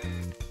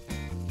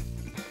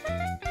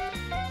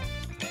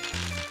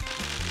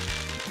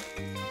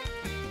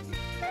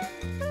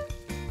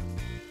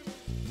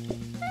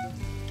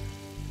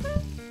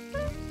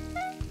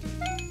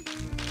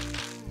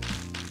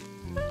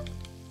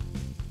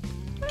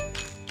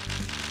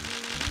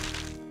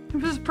 It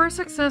was the first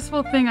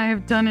successful thing I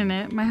have done in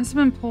it. My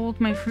husband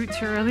pulled my fruit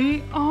too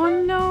early. Oh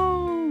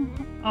no!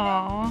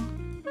 Aw.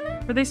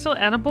 Were they still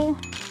edible?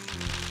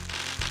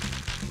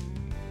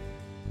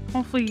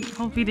 Hopefully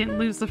he didn't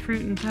lose the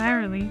fruit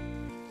entirely.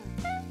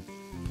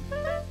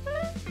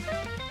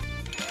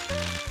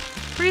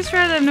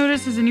 Freeze-dried, I've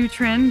noticed, is a new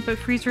trend, but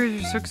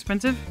freeze-dried are so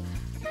expensive.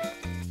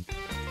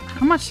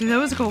 How much do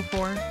those go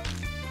for?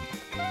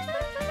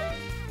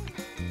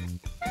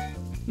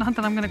 Not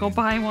that I'm gonna go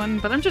buy one,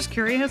 but I'm just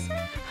curious.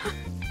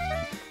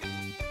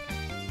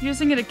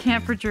 Using it at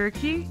camp for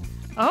jerky?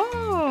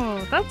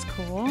 Oh, that's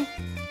cool.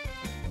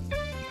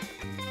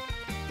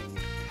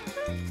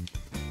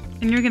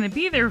 And you're gonna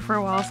be there for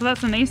a while, so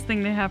that's a nice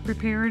thing to have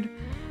prepared.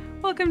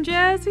 Welcome,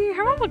 Jazzy.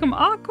 Welcome,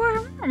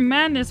 Aqua.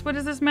 Madness. What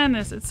is this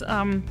madness? It's,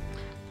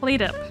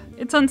 PlateUp.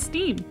 It's on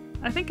Steam.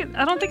 I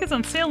don't think it's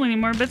on sale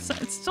anymore, but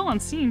it's still on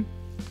Steam.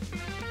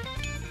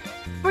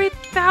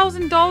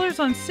 $3,000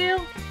 on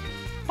sale?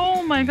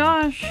 Oh my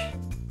gosh.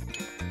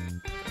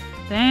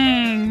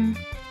 Dang.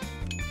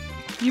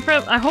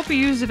 I hope you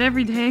use it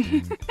every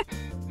day.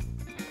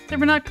 They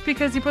were not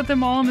because you put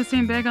them all in the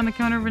same bag on the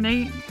counter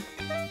overnight.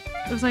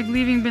 It was like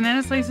leaving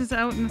banana slices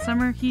out in the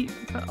summer heat.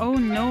 But oh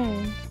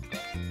no.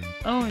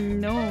 Oh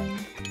no.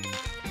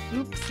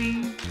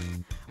 Oopsie.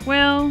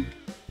 Well,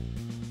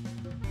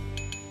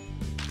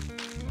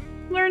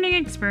 learning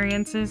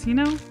experiences, you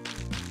know?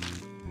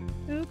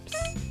 Oops.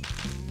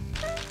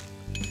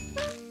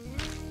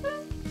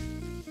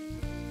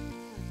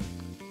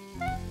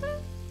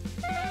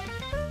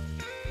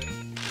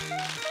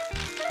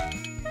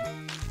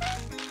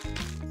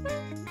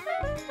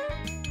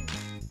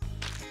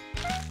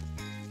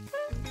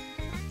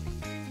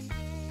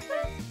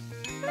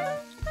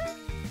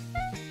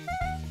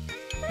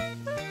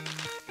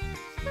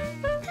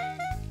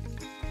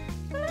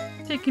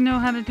 You know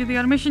how to do the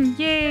automation.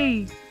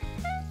 Yay!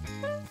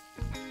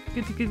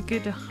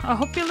 Good. I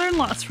hope you learn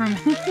lots from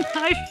it.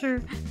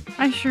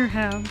 I sure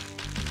have.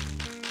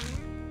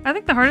 I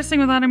think the hardest thing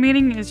with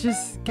automating is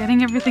just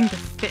getting everything to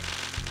fit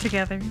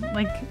together.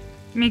 Like,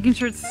 making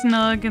sure it's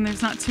snug and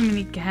there's not too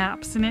many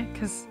gaps in it,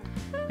 because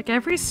like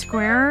every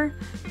square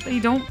that you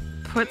don't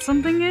put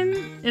something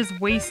in is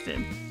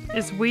wasted.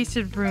 It's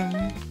wasted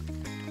room.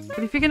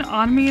 But if you can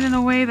automate in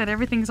a way that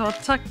everything's all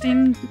tucked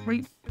in,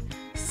 right,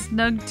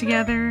 snug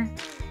together,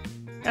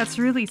 that's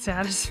really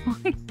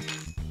satisfying.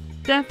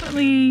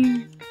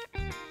 Definitely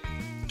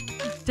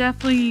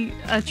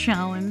a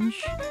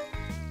challenge.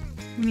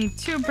 We need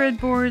 2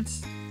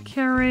 breadboards,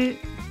 carrot,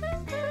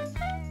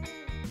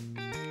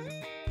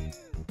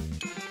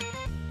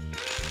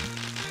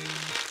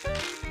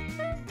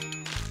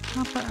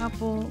 Papa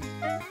apple.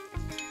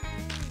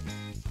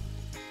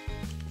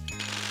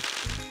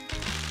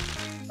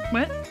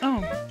 What?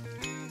 Oh.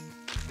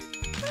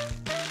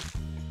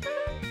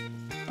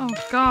 Oh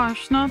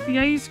gosh, not the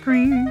ice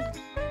cream.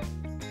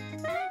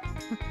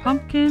 The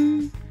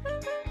pumpkin.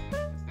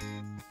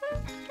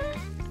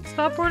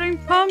 Stop ordering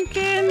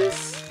pumpkins!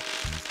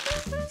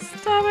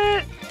 Stop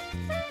it!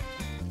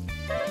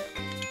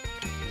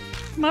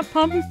 My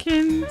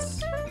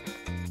pumpkins.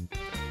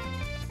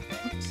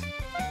 Oops.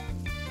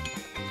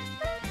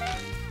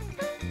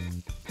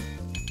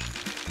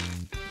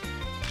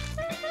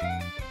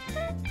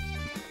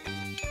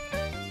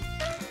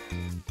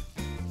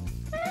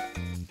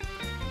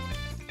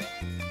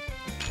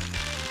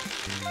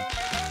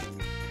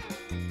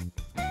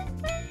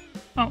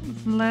 Oh,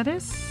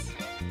 lettuce.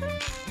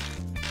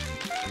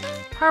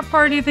 How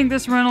far do you think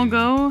this run will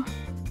go?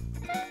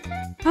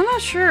 I'm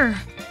not sure.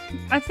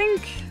 I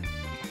think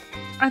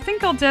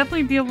I'll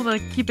definitely be able to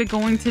keep it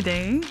going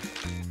today.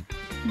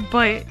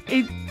 But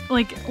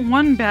like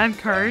one bad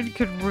card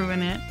could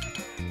ruin it.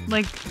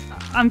 Like,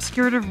 I'm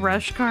scared of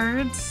rush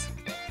cards.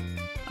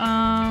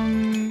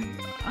 I'm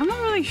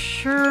not really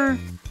sure.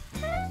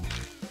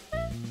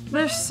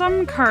 There's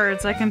some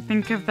cards I can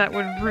think of that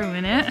would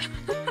ruin it.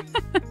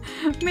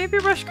 Maybe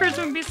rush cards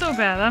wouldn't be so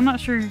bad, I'm not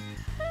sure.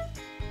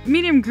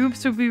 Medium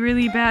groups would be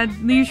really bad.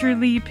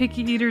 Leisurely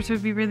picky eaters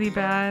would be really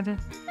bad.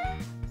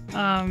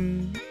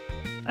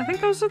 I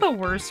think those are the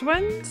worst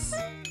ones.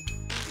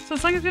 So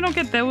as long as we don't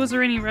get those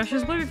or any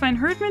rushes, we'll be fine.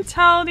 Herd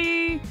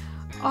mentality.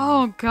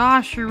 Oh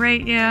gosh, you're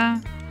right,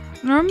 yeah.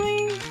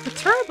 Normally, the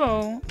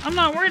turbo, I'm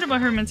not worried about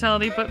herd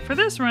mentality, but for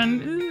this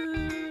run,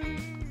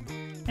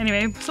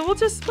 anyway, so we'll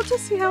just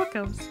see how it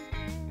goes.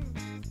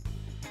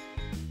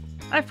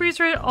 I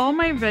freeze-dried all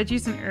my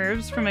veggies and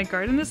herbs from my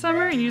garden this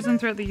summer and use them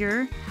throughout the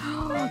year.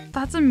 Oh,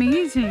 that's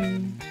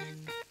amazing.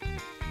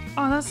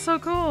 Oh, that's so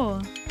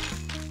cool.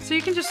 So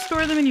you can just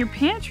store them in your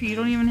pantry. You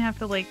don't even have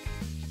to, like,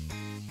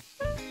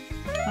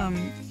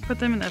 put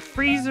them in the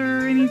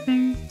freezer or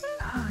anything.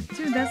 Oh,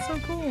 dude, that's so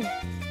cool.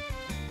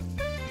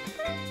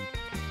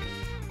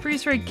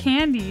 Freeze-dried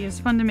candy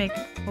is fun to make.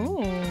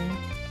 Oh.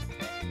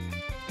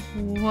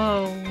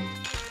 Whoa.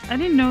 I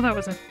didn't know that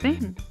was a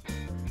thing.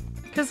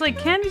 Because, like,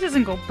 candy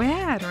doesn't go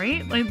bad,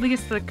 right? Like, at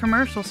least the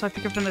commercial stuff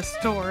you get from the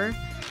store.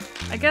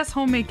 I guess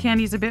homemade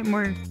candy is a bit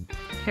more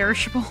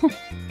perishable.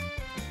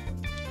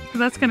 So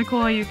that's kind of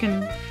cool how you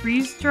can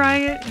freeze-dry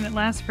it and it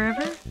lasts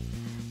forever.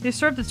 They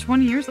store up to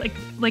 20 years,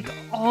 like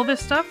all this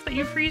stuff that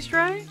you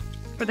freeze-dry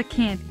for the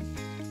candy.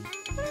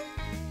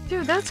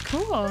 Dude, that's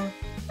cool.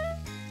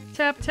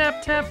 Tap,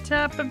 tap, tap,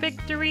 tap, a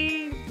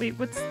victory. Wait,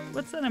 what's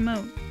that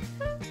emote?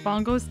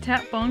 Bongos,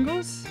 tap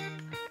bongos?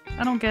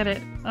 I don't get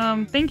it.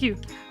 Thank you.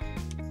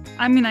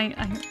 I mean,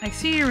 I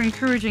see you're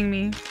encouraging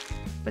me,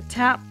 but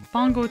tap,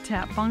 bongo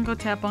tap, bongo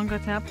tap, bongo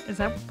tap. Is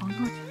that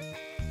bongo tap?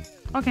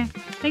 Okay,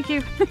 thank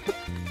you.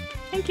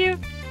 Thank you.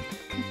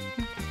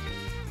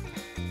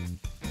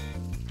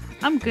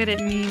 I'm good at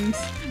memes.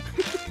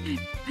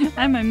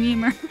 I'm a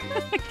memer.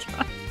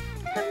 God,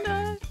 I'm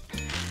not.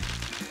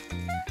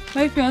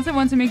 My fiance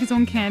wants to make his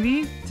own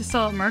candy to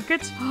sell at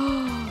markets.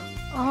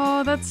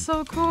 Oh, that's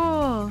so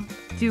cool.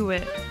 Do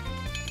it.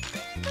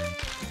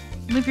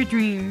 Live your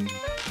dream.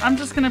 I'm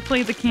just gonna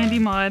play the candy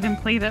mod and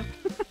play that.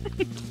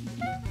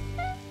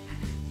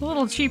 A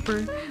little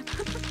cheaper.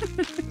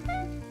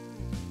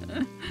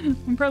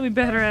 I'm probably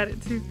better at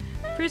it too.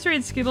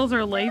 Freeze-dried Skittles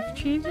are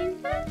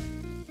life-changing.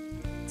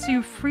 So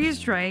you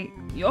freeze-dry it.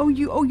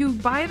 You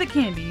buy the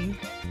candy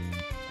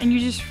and you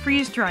just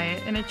freeze-dry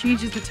it and it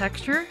changes the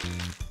texture.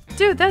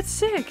 Dude, that's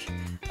sick.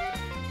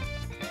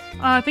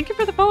 Thank you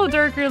for the follow,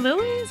 Darker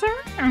Lily,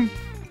 sir.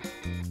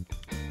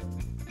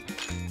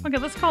 Okay,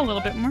 let's call a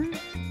little bit more.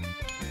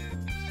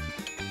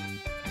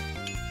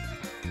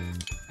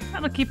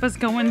 That'll keep us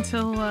going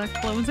till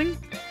closing.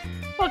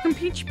 Welcome,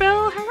 Peach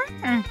Bell.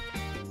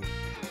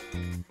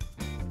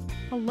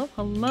 Hello,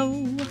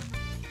 hello.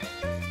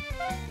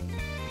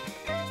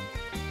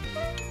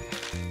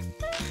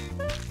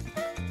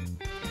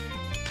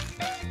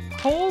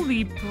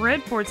 Holy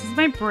breadboards. Is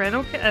my bread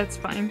okay? That's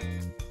fine.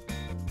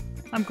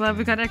 I'm glad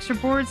we got extra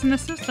boards in the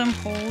system.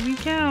 Holy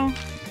cow.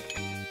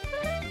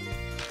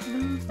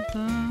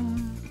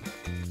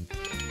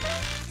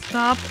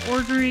 Stop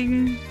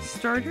ordering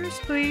starters,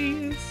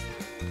 please.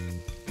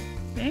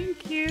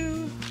 Thank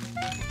you.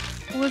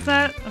 What was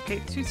that?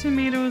 Okay, 2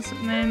 tomatoes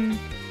and then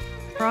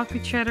broccoli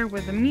cheddar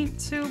with a meat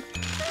soup.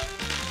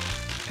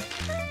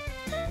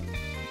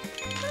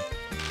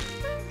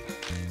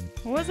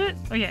 What was it?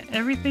 Oh yeah,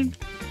 everything.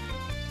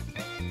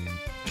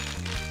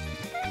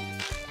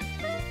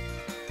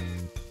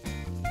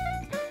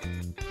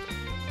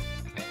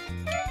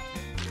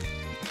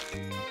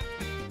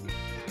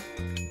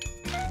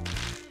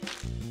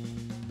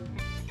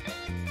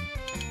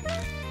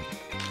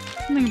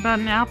 Something about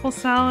an apple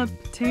salad,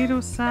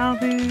 potato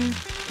salad.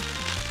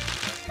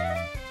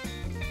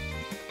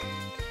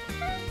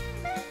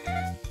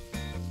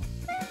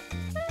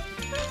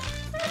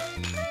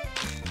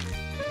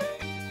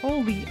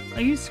 Holy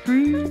ice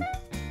cream.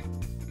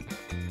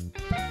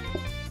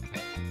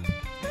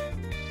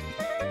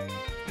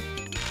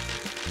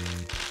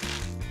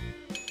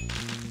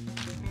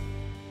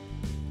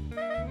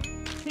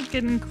 Okay,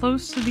 getting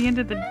close to the end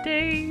of the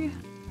day.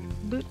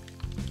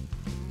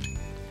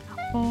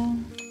 Apple.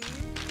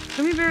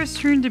 Gummy bears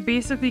turned to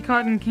basically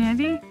cotton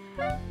candy?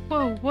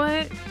 Whoa,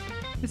 what?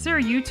 Is there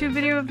a YouTube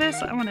video of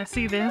this? I want to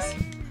see this.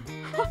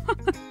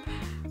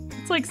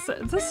 It's like,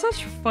 this is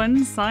such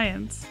fun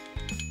science.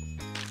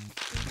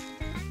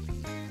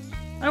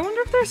 I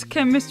wonder if there's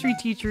chemistry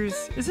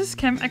teachers. Is this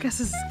I guess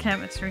this is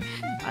chemistry.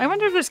 I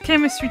wonder if there's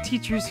chemistry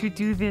teachers who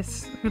do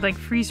this, who like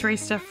freeze-dry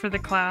stuff for the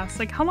class.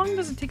 Like, how long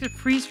does it take to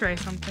freeze-dry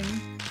something?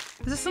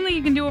 Is this something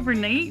you can do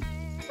overnight?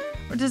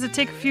 Or does it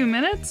take a few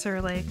minutes?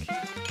 Or like,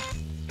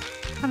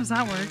 how does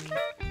that work?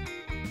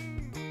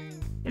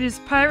 It is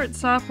pirate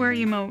software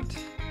emote.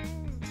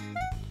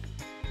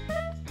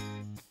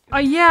 Oh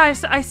yeah,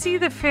 I see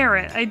the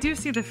ferret. I do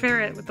see the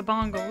ferret with the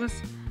bongos.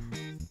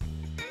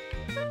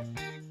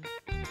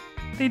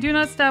 They do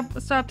not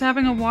stop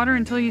tapping on water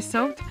until he's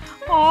soaked.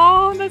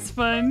 Oh, that's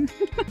fun.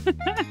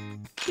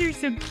 You're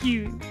so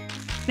cute.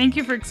 Thank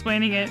you for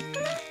explaining it.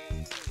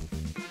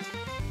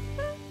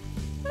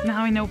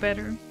 Now I know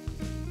better.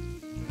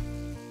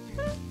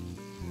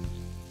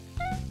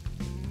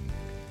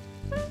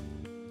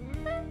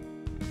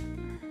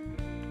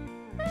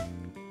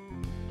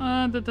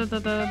 The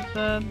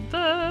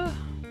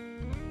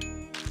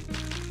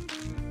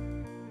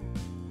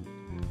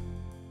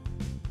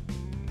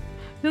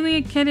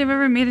only candy I've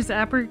ever made is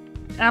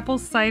apple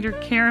cider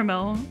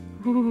caramel.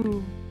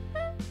 Ooh,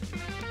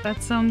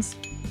 that sounds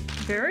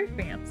very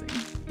fancy.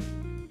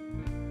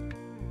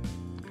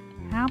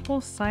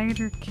 Apple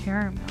cider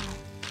caramel.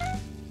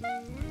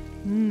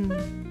 I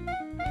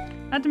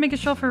had to make a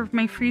shelf for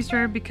my freeze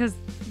dryer because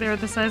they're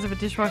the size of a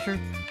dishwasher.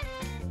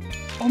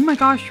 Oh my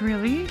gosh,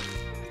 really?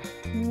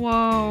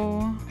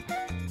 Whoa.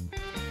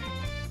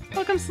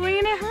 Welcome,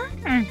 Selena.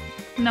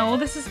 No,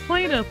 this is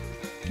PlateUp.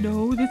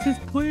 No, this is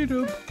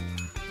PlateUp.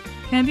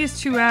 Candy is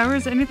 2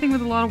 hours. Anything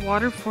with a lot of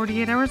water,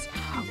 48 hours.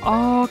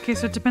 Oh, okay,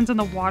 so it depends on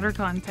the water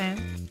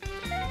content.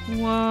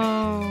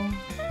 Whoa.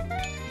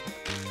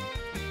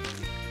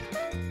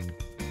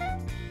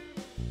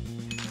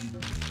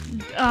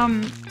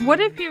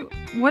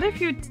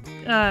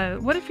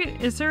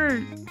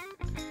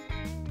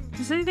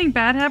 Does anything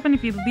bad happen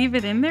if you leave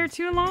it in there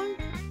too long?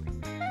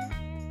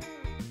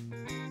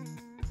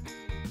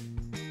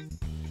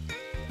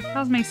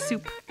 How's my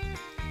soup?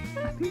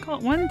 I think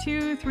 1,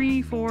 2,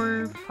 3,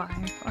 4, 5.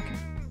 Okay.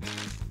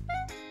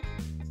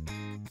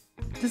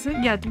 Does it?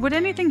 Yeah. Would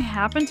anything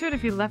happen to it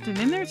if you left it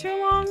in there too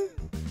long?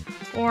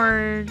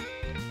 Or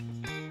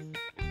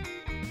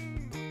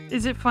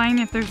is it fine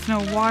if there's no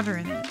water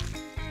in it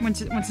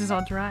once it's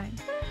all dry?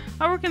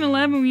 I work in a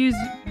lab and we use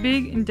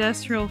big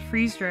industrial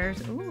freeze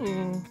dryers.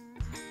 Ooh,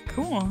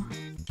 cool.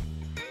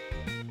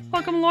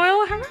 Welcome,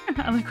 Loyal.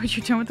 I like what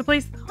you're doing with the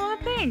place. Oh,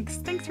 thanks.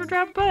 Thanks for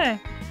dropping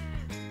by.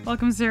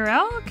 Welcome,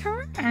 Zerel.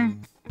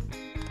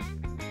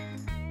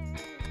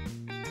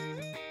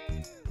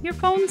 Your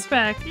phone's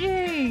back.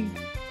 Yay.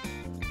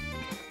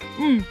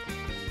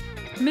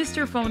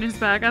 Mr. Phone is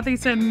back. I think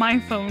he said my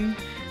phone.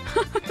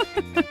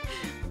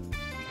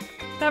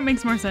 That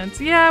makes more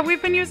sense. Yeah,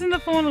 we've been using the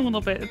phone a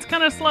little bit. It's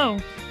kind of slow.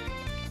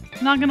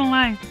 Not gonna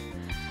lie.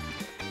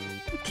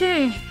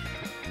 Okay.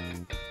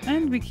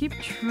 And we keep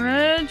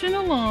trudging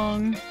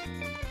along.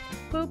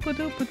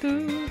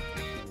 Boop-a-doop-a-doo.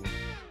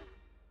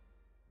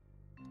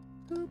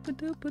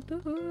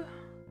 Boop-a-doop-a-doo.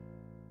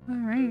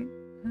 Alright.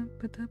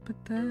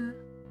 Boop-a-doop-a-doo.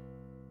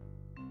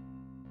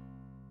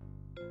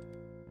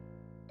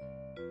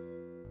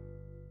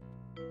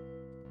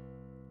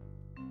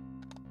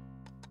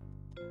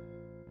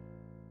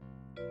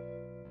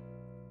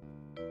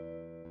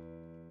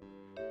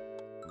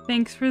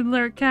 Thanks for the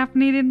alert,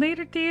 caffeinated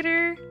later,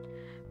 Gator.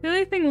 The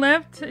only thing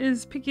left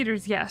is picky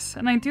eaters, yes,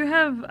 and I do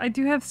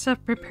have stuff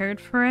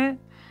prepared for it.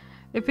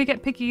 If we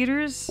get picky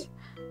eaters,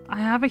 I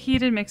have a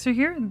heated mixer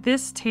here.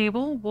 This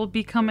table will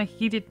become a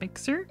heated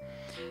mixer,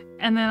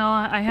 and then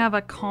I have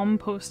a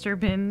composter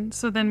bin.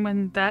 So then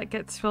when that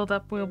gets filled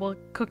up, we'll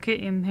cook it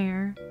in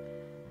there.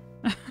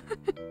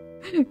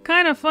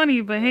 Kind of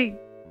funny, but hey,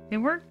 it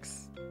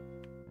works.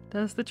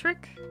 Does the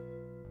trick.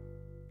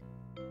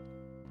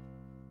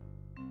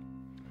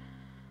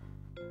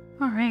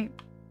 Alright.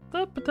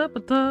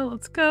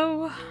 Let's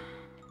go.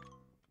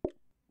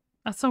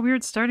 That's so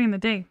weird starting the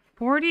day.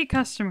 40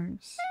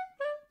 customers.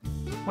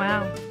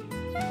 Wow.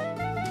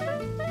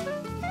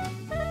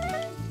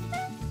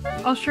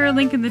 I'll share a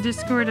link in the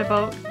Discord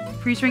about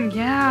freeze drying.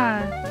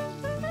 Yeah.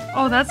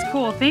 Oh, that's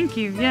cool. Thank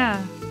you.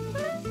 Yeah.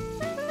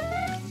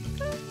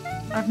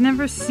 I've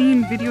never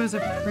seen videos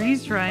of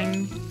freeze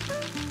drying.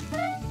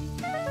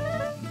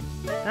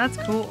 That's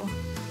cool.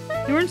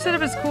 The orange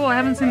setup is cool. I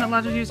haven't seen that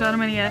Logic use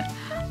Ottoman yet.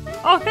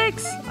 Oh,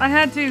 thanks! I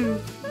had to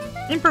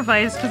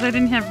improvise because I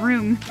didn't have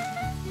room.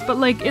 But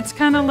like, it's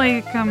kind of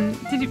like, do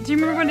you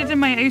remember when I did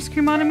my ice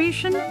cream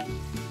automation? You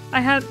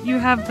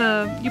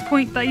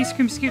point the ice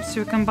cream scoops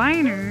to a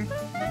combiner,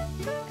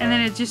 and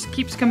then it just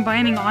keeps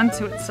combining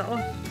onto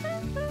itself.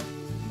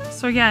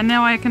 So yeah,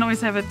 now I can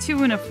always have a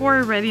 2 and a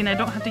 4 ready, and I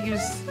don't have to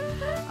use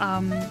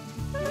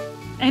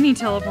any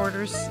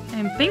teleporters.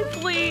 And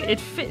thankfully, it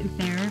fit in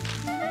there.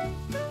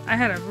 I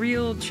had a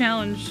real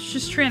challenge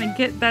just trying to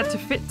get that to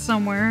fit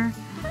somewhere.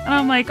 And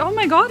I'm like, oh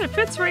my god, it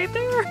fits right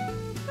there!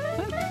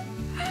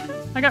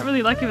 I got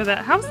really lucky with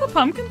that. How's the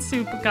pumpkin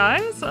soup,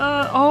 guys?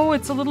 Oh,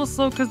 it's a little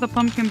slow because the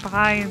pumpkin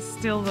pie is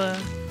still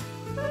the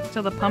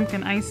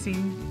pumpkin icy.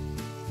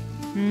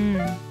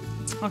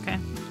 Okay.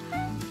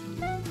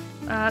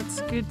 That's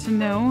good to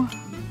know.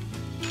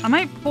 I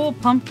might pull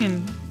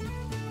pumpkin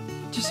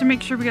just to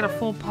make sure we get a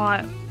full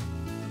pot.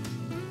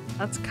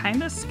 That's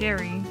kind of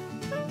scary.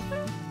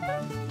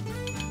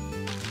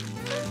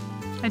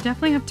 I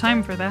definitely have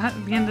time for that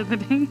at the end of the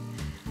day,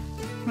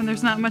 when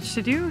there's not much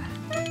to do.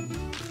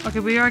 Okay,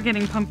 we are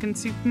getting pumpkin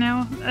soup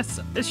now.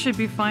 It should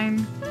be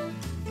fine,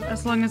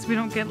 as long as we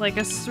don't get like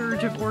a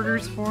surge of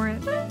orders for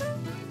it.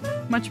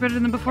 Much better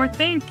than before.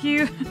 Thank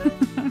you!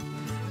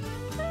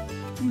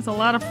 It was a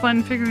lot of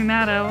fun figuring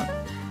that out.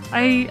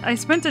 I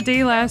spent a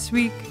day last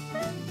week,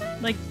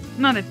 like,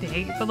 not a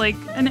day, but like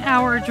an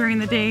hour during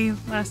the day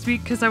last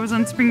week because I was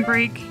on spring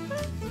break.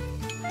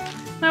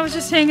 I was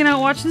just hanging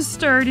out watching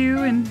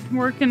Stardew and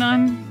working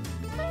on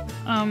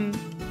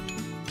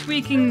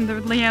tweaking the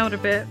layout a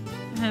bit,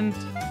 and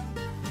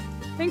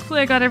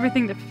thankfully I got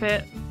everything to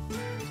fit.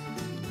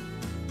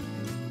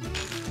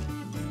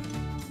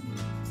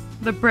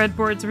 The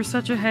breadboards were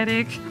such a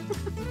headache.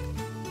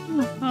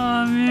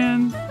 Oh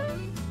man.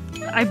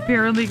 I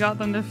barely got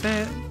them to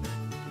fit.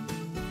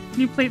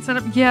 New plate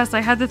setup? Yes, I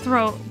had to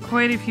throw out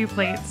quite a few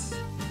plates.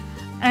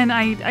 And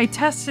I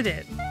tested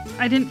it.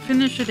 I didn't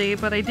finish a day,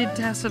 but I did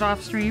test it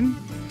off stream.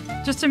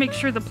 Just to make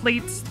sure the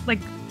plates, like,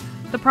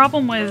 the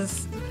problem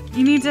was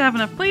you need to have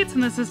enough plates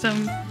in the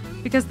system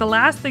because the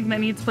last thing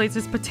that needs plates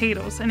is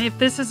potatoes. And if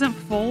this isn't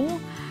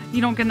full, you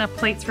don't get enough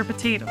plates for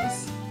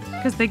potatoes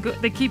because they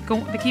keep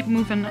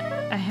moving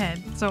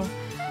ahead. So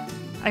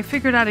I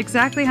figured out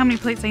exactly how many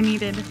plates I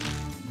needed,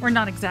 or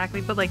not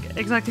exactly, but like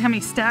exactly how many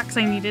stacks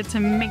I needed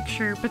to make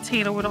sure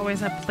potato would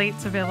always have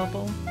plates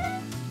available.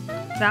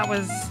 That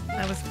was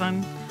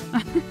fun.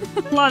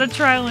 A lot of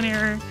trial and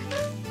error.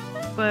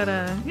 But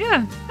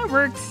yeah, that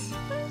works.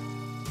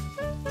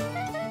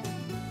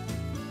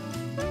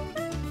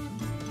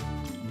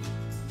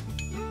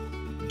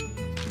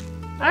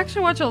 I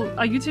actually watch a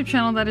YouTube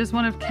channel that is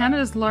one of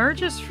Canada's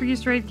largest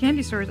freeze-dried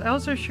candy stores. I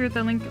also shared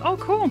the link. Oh,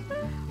 cool.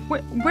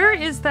 Where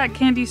is that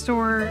candy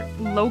store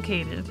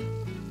located?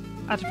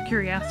 Out of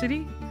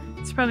curiosity.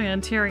 It's probably in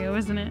Ontario,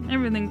 isn't it?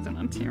 Everything's in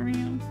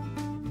Ontario.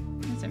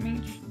 Isn't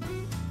me?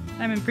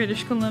 I'm in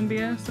British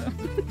Columbia, so...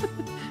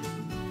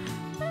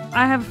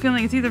 I have a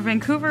feeling it's either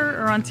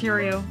Vancouver or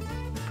Ontario.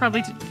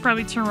 Probably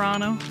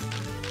Toronto.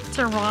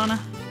 Toronto.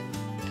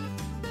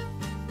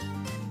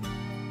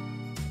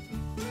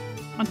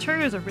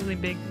 Ontario is a really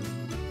big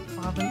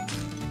province.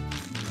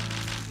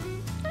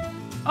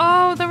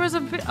 Oh, there was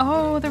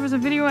a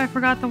video I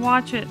forgot to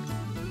watch it.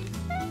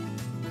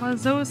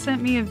 Zoe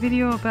sent me a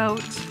video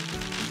about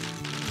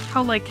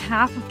how like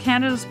half of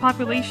Canada's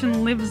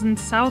population lives in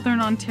southern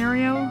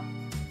Ontario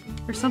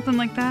or something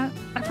like that.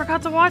 I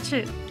forgot to watch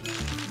it.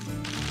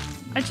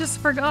 I just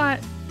forgot.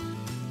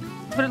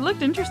 but it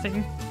looked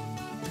interesting.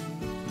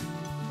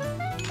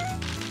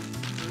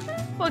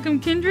 Welcome,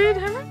 Kindred.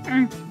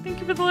 Thank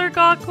you for the lurk,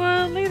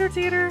 Aqua. Later,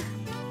 Tater.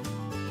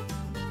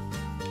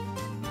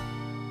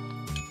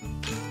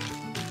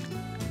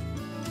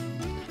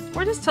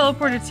 Where does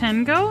Teleporter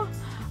 10 go?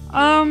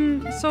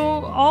 So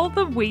all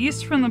the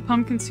waste from the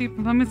pumpkin soup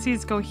and pumpkin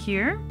seeds go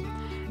here,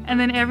 and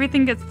then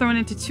everything gets thrown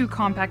into 2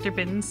 compactor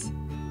bins.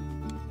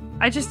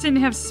 I just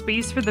didn't have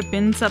space for the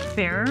bins up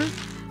there,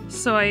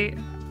 so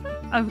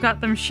I've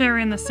got them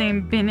sharing the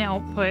same bin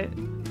output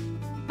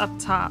up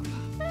top.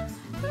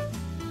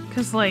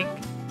 Cause like,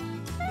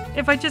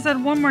 if I just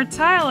had one more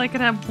tile, I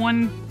could have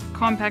 1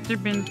 compactor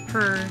bin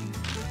per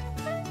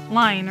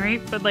line,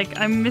 right? But like,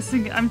 I'm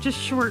just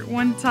short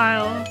 1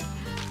 tile,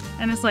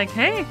 and it's like,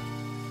 hey,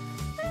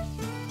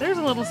 there's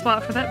a little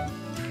spot for that.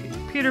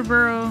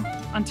 Peterborough,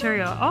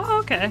 Ontario. Oh,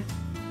 okay.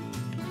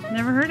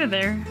 Never heard of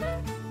there.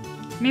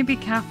 Maybe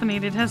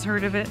Caffeinated has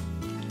heard of it.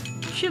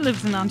 She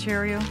lives in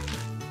Ontario.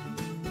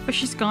 But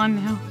she's gone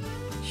now.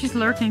 She's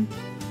lurking.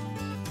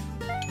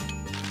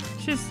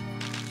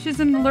 She's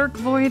in the lurk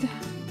void.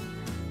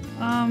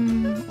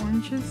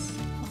 Oranges.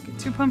 I'll get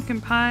 2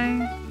 pumpkin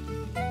pie.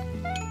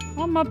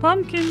 All my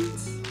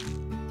pumpkins.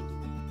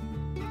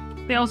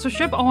 They also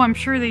ship? Oh, I'm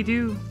sure they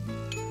do.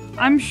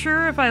 I'm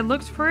sure if I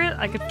looked for it,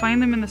 I could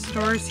find them in the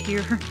stores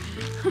here.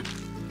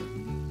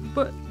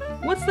 But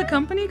what's the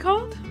company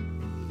called?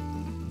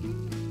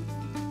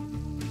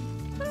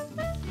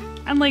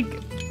 And like,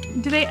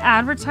 do they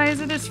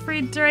advertise it as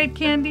free dried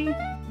candy?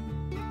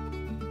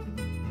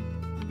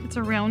 It's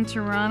around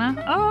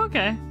Tirana. Oh,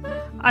 okay.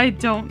 I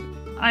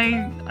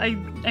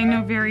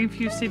know very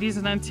few cities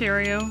in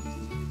Ontario.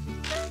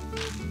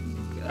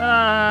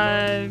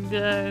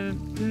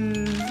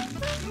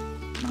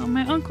 Oh,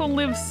 my uncle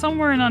lives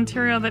somewhere in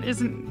Ontario that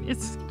isn't.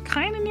 It's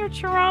kind of near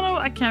Toronto.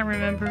 I can't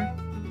remember.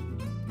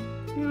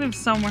 He lives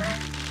somewhere.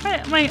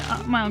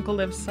 My uncle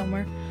lives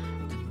somewhere.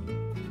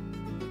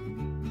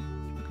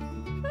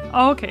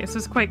 Oh, okay, so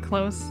it's quite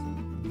close.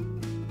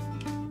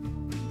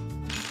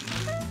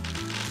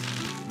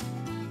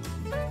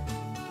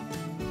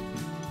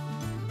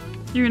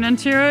 You're in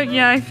Ontario?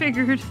 Yeah, I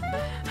figured.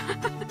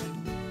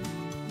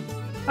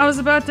 I was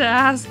about to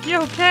ask,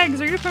 yo,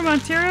 Kegs, are you from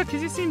Ontario?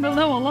 Because you seem to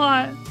know a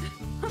lot.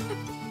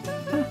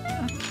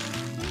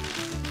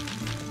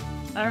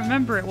 I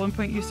remember at one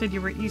point you said you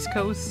were East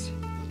Coast.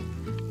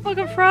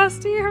 Welcome,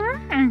 Frosty.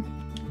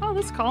 Oh,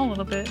 let's call a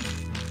little bit.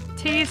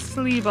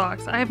 Tastely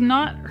Box. I have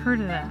not heard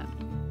of that.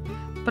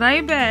 But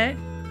I bet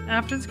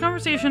after this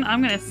conversation,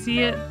 I'm going to see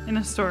it in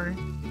a store.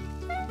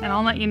 And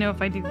I'll let you know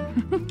if I do.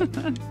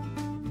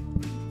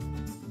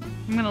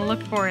 I'm going to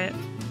look for it.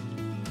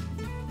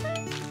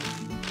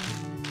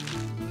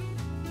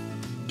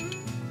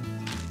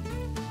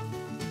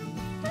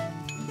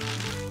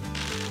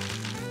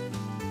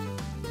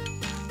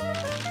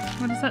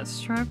 What is that?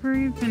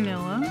 Strawberry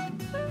vanilla?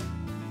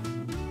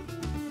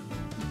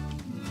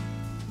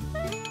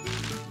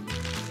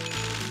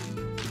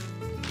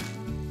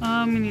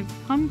 We need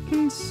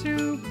pumpkin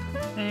soup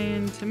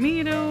and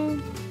tomato.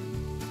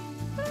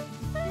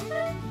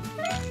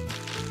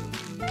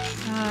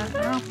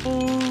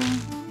 Apple,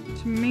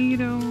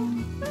 tomato,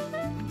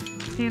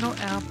 potato,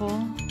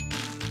 apple.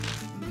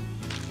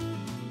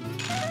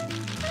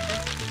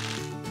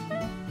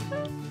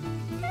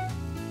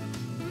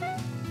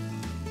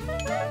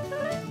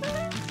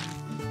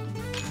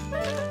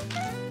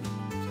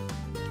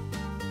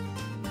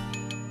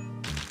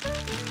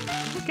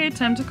 Okay,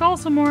 time to call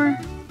some more.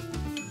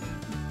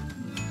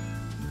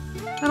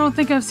 I don't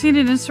think I've seen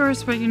it in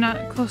stores, but you're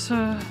not close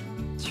to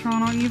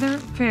Toronto either.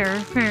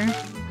 Fair, fair.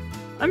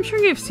 I'm sure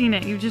you've seen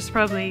it, you just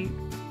probably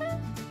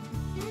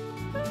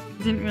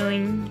didn't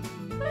really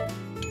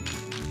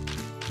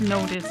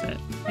notice it,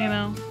 you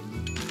know?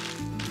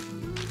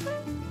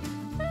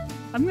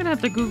 I'm gonna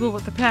have to Google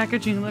what the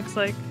packaging looks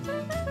like.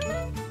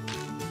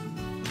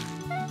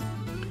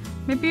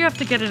 Maybe you have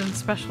to get it in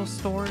special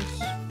stores.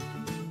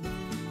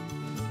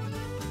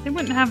 They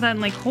wouldn't have that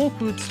in like Whole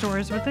Foods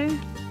stores, would they?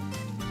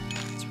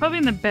 It's probably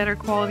in the better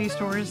quality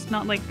stores,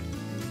 not like...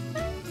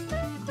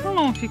 I don't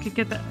know if you could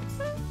get that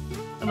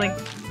at like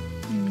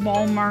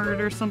Walmart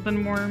or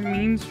something more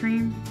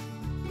mainstream.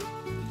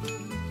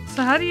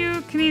 So how do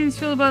you Canadians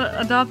feel about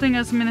adopting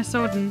us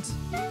Minnesotans?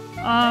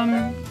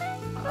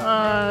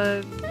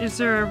 Is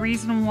there a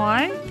reason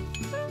why?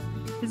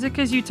 Is it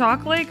because you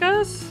talk like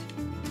us?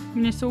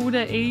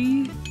 Minnesota,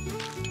 eh?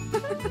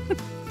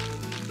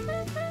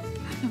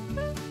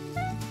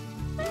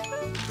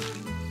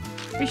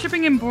 Are you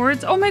shipping in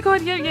boards? Oh my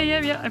god,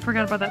 yeah. I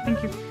forgot about that,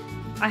 thank you.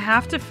 I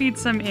have to feed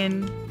some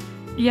in.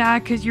 Yeah,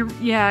 because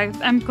yeah,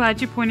 I'm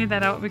glad you pointed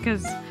that out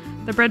because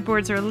the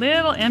breadboards are a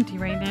little empty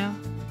right now.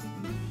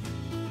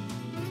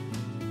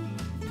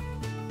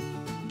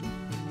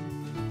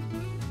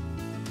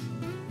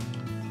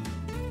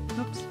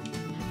 Oops.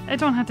 I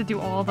don't have to do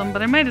all of them,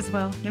 but I might as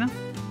well, you know?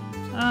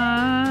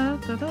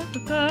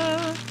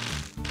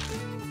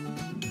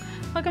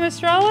 Welcome,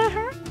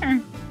 Estrella.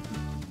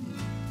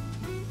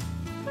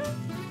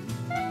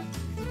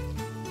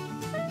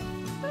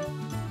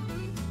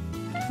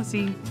 Let's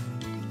see.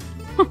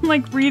 I'm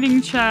like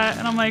reading chat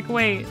and I'm like,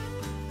 wait,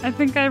 I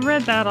think I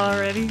read that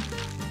already.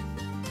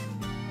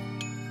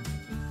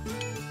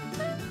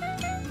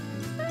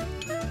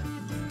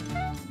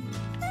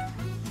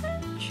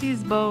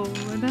 Cheese board.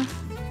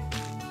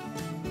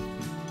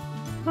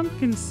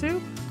 Pumpkin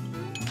soup.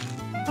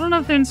 I don't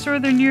know if they're in store,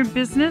 they're near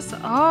business.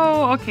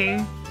 Oh,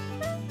 okay.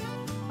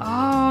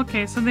 Oh,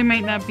 okay, so they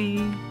might not be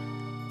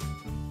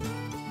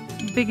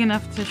big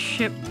enough to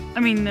ship. I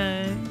mean,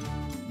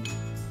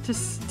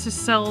 to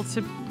sell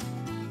to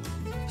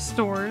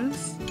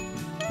stores.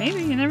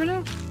 Maybe, you never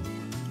know.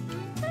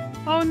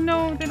 Oh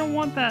no, they don't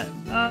want that.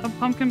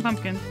 Pumpkin.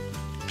 Pumpkin.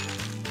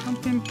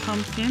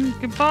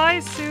 Goodbye,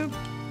 soup.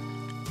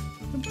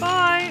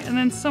 Goodbye. And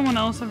then someone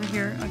else over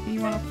here. Okay,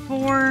 you want a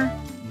 4.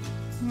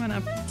 You want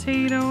a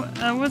potato.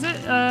 Was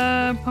it?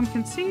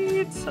 Pumpkin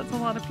seeds. That's a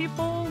lot of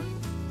people.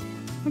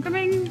 I'm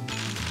coming.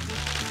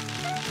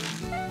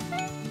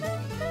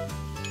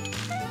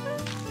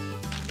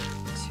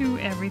 To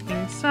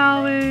everything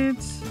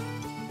salads.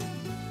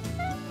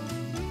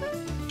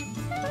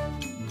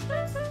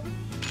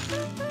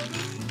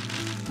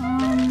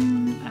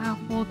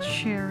 Apple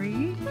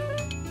cherry.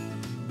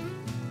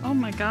 Oh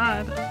my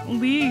god.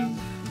 Leave.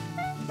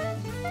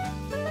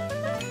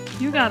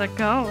 You gotta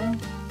go.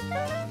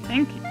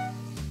 Thank you.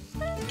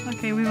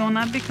 Okay, we will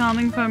not be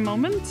calling for a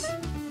moment.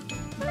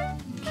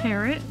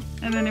 Carrot.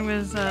 And then it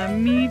was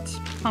meat,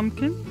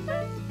 pumpkin.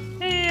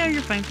 Yeah,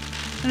 you're fine.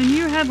 And then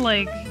you had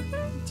like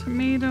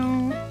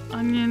tomato,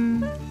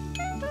 onion,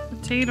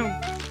 potato,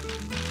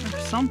 or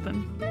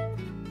something.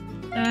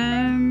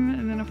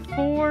 And then a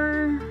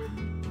 4.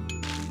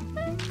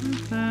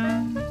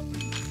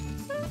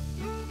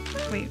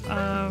 Wait,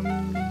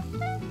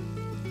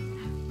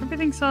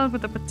 everything solid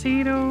with a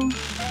potato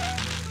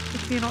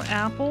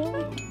apple.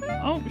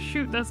 Oh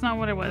shoot, that's not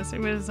what it was. It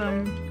was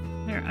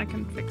here, I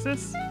can fix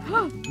this.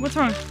 What's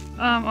wrong?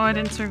 Oh, I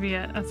didn't serve it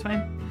yet. That's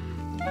fine.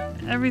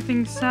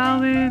 Everything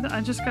salad.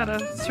 I just gotta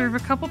serve a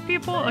couple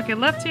people. Okay,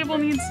 left table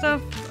needs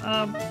stuff.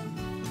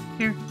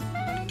 Here.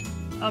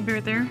 I'll be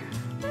right there.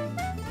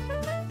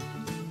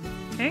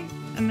 Okay,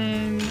 and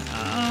then,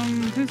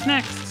 who's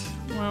next?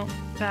 Well,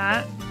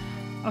 that.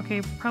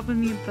 Okay, probably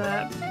need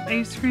that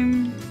ice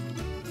cream.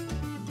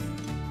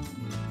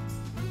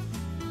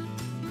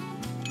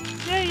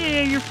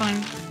 Yeah, you're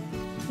fine.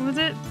 What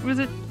was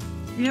it?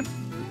 Yep.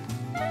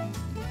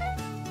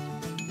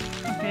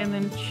 Okay, and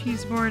then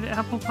cheese board,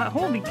 apple pie.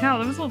 Holy cow,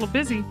 that was a little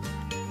busy.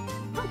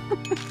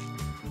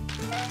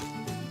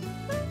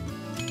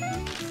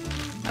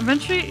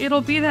 Eventually,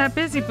 it'll be that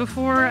busy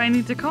before I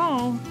need to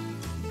call.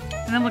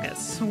 And then we'll get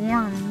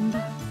swarmed.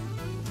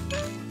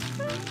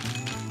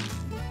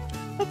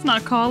 Let's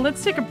not call,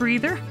 let's take a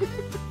breather.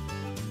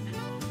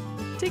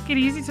 Take it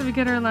easy till we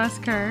get our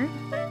last card.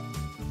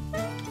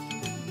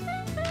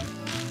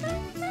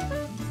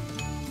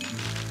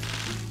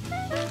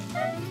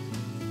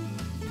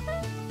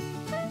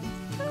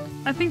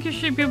 I think you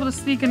should be able to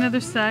sneak another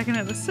stack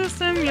into the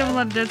system. You have a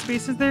lot of dead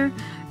spaces there.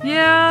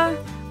 Yeah,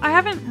 I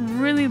haven't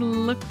really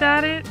looked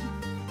at it.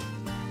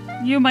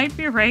 You might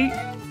be right.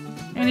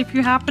 And if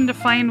you happen to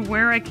find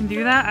where I can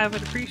do that, I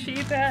would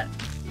appreciate that.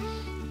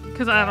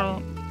 Because I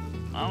don't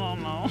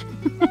know.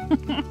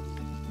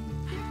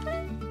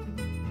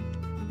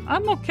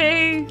 I'm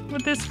okay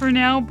with this for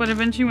now, but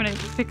eventually when it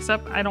picks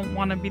up, I don't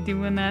want to be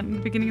doing that in the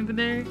beginning of the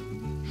day.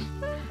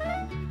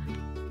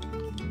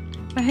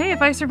 But hey,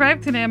 if I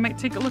survive today, I might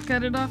take a look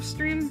at it off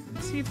stream,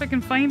 see if I can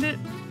find it.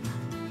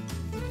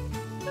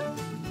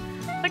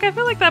 Like, I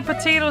feel like that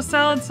potato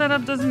salad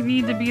setup doesn't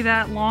need to be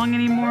that long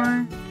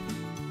anymore.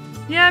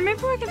 Yeah,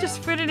 maybe we can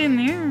just fit it in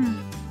there.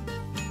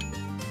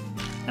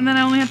 And then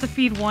I only have to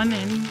feed one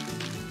in.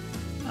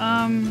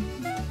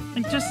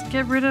 And just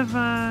get rid of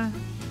that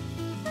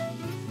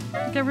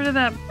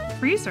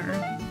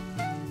freezer.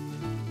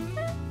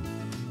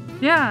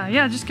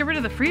 Yeah, just get rid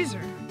of the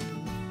freezer.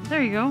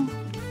 There you go.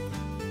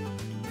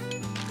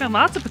 Got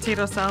lots of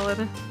potato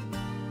salad.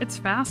 It's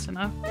fast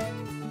enough.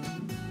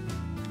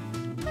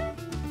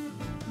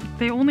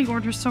 They only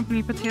order so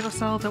many potato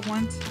salads at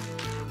once.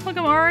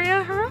 Welcome,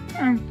 Aria.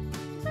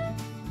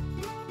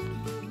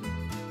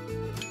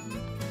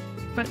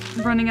 But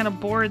running out of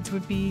boards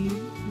would be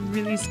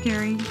really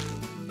scary.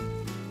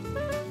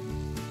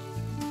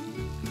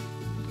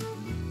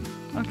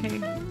 Okay,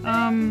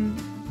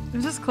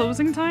 is this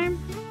closing time?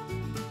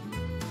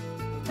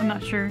 I'm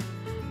not sure.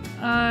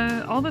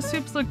 All the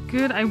soups look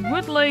good. I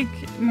would like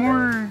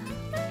more.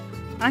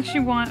 I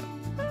want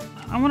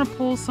to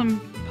pull some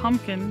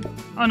pumpkin.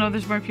 Oh no,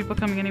 there's more people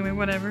coming anyway,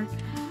 whatever.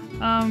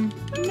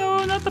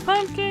 No, not the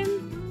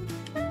pumpkin.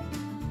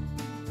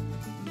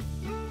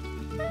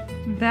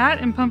 That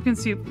and pumpkin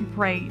soup,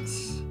 right.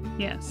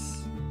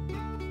 Yes.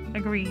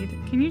 Agreed.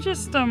 Can you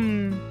just,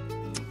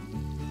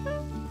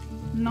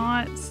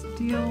 not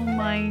steal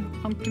my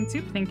pumpkin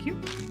soup? Thank you.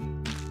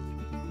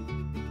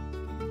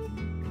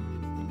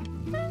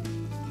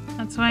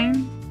 That's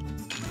fine.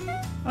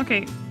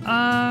 Okay,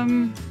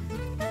 I'm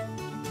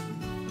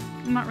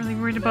not really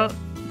worried about...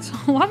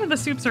 A lot of the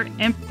soups are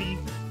empty.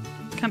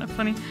 Kind of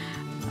funny.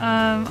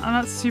 I'm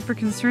not super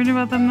concerned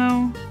about them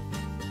though.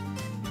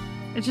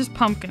 It's just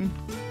pumpkin.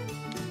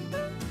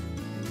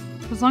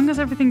 As long as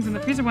everything's in the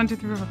freezer, 1, 2,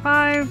 3, 4,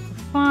 5, we're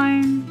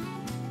fine.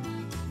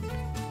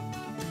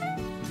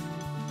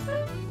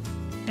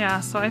 Yeah,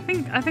 so I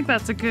think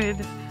that's a good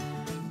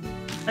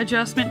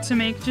adjustment to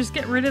make. Just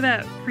get rid of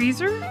that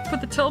freezer, put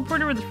the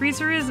teleporter where the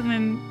freezer is, and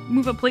then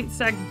move a plate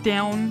stack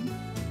down.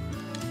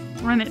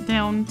 Run it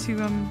down to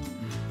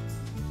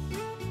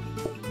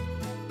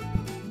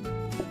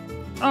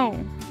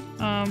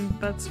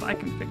that's I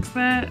can fix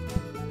that,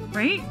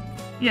 right?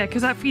 Yeah,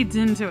 because that feeds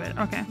into it.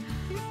 Okay.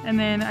 And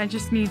then I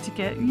just need to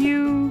get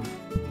you,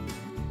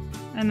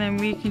 and then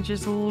we can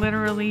just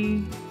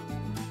literally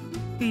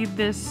feed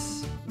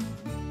this.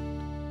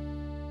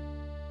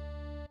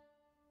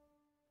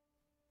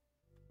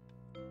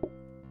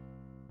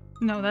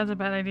 No, that's a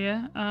bad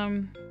idea.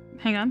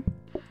 Hang on.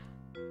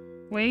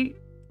 Wait.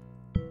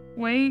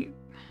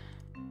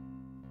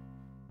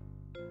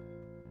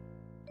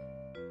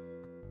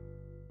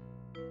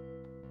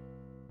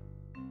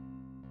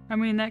 I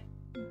mean, that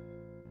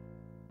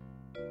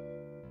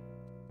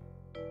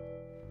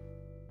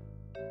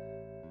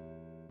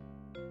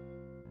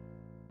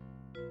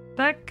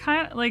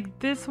kind of, like,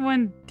 this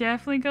one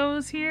definitely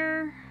goes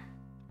here.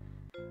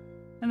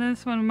 And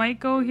this one might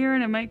go here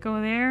and it might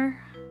go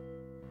there.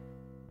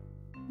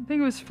 I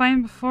think it was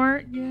fine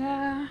before.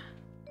 Yeah.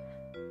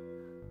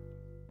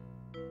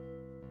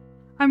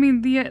 I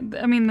mean,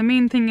 the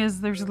main thing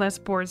is there's less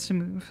boards to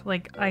move.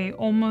 Like, I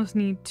almost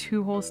need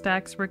 2 whole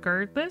stacks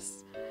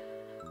regardless.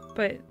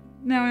 But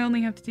now I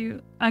only have to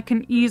do... I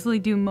can easily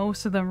do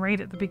most of them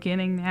right at the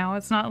beginning now.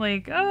 It's not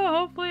like, oh,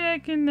 hopefully I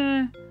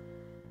can...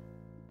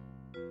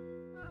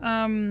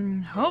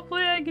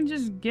 hopefully I can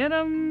just get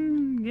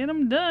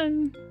them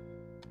done.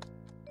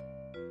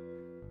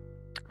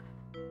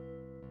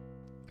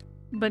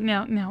 But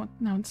now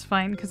it's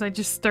fine because I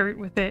just start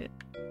with it.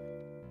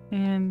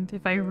 And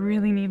if I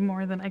really need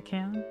more, then I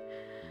can.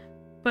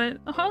 But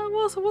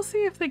we'll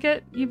see if they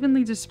get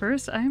evenly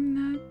dispersed.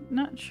 I'm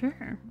not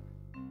sure.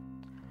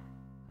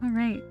 All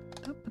right.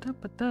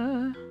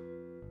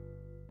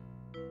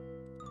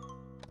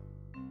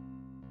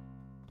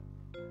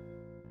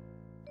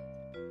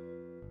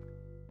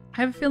 I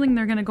have a feeling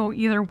they're gonna go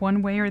either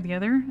one way or the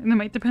other, and it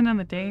might depend on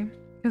the day,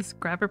 because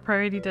grabber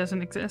priority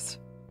doesn't exist.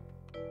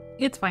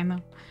 It's fine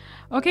though.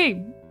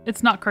 Okay,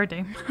 it's not card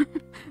day.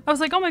 I was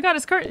like, oh my god,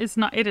 it's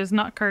not. It is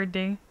not card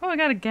day. Oh, I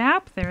got a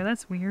gap there.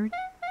 That's weird.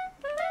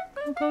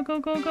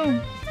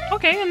 Go.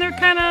 Okay, and they're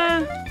kind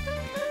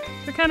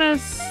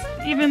of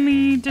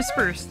evenly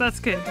dispersed. That's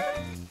good.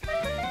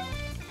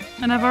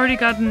 And I've already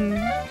gotten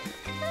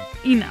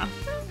enough.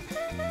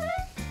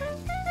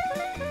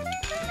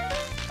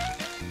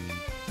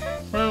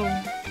 Whoa.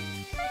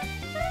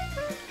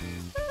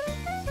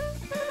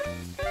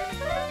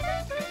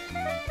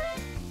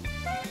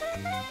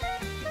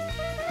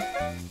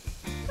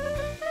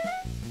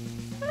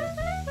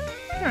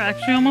 They're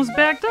actually almost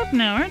backed up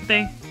now, aren't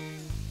they?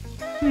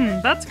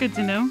 That's good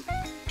to know.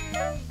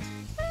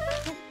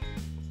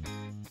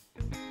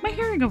 Am I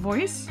hearing a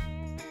voice?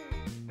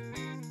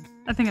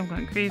 I think I'm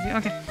going crazy.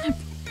 Okay.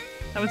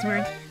 That was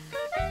weird.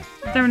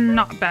 They're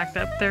not backed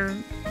up. They're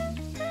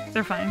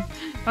fine.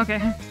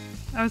 Okay.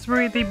 I was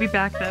worried they'd be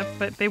backed up,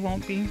 but they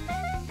won't be.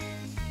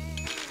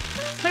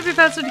 Might be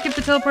faster to keep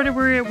the teleporter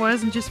where it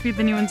was and just feed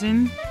the new ones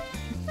in.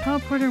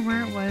 Teleporter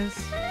where it was.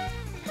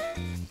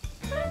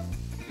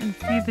 And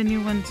feed the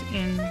new ones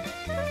in.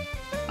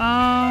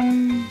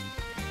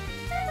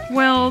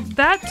 Well,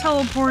 that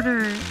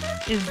teleporter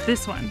is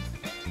this one.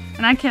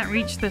 And I can't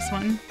reach this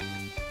one.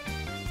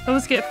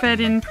 Those get fed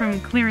in from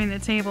clearing the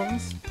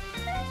tables.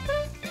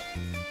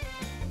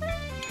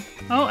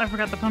 Oh, I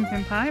forgot the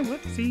pumpkin pie.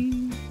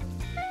 Whoopsie.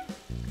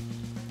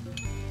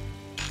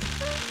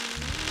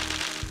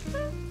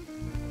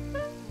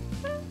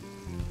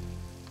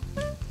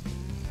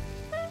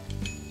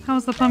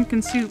 How's the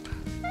pumpkin soup?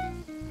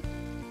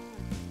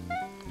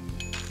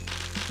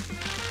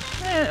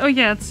 Oh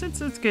yeah,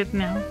 it's good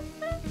now.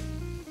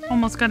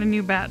 Almost got a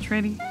new batch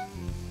ready.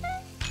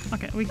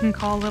 Okay, we can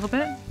call a little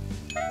bit.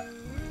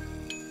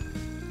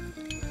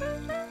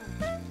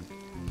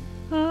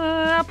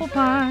 Apple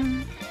pie.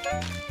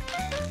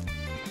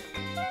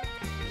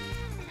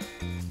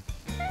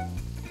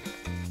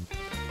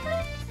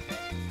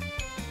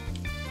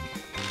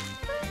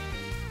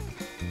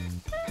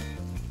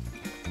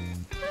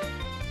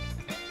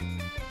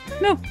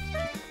 No.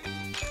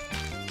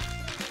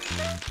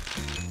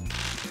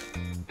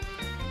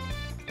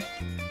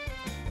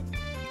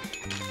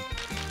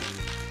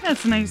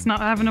 That's nice not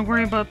having to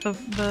worry about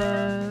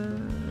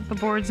the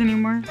boards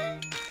anymore.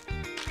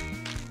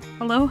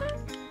 Hello?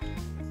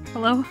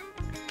 Hello?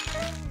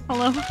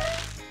 Hello?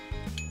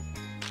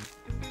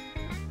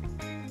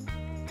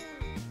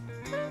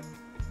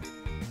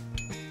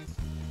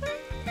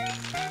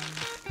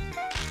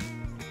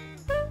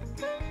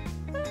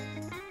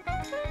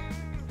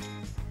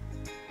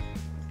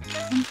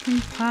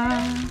 Pumpkin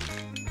pie.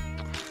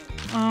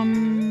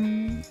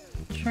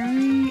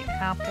 Cherry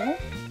apple.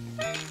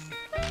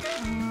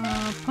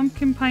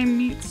 Pumpkin pie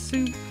meat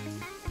soup.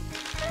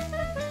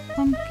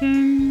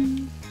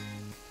 Pumpkin.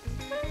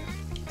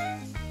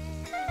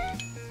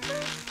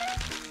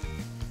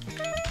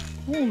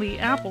 Holy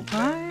apple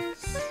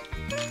pies.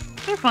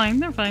 They're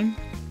fine, they're fine.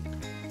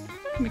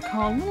 Let me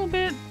call a little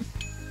bit.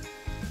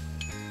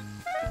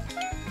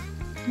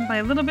 And by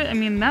a little bit, I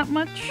mean that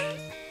much.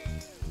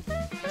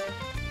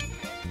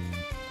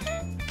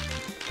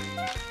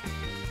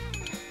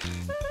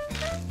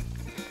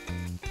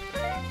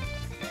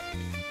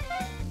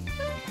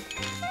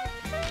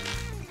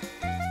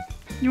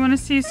 You want to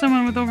see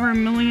someone with over $1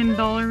 million in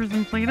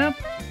PlateUp?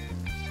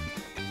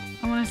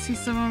 I want to see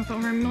someone with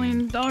over $1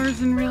 million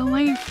in real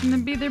life and to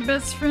be their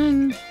best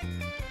friend.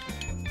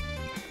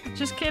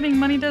 Just kidding,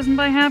 money doesn't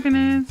buy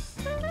happiness.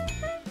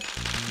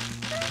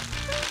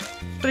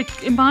 But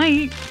it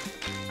might.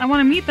 I want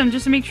to meet them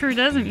just to make sure it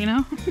doesn't, you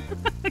know?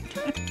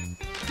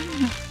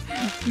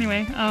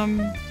 Anyway,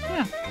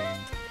 yeah.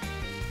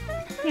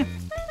 Yeah.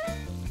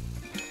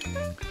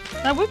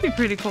 That would be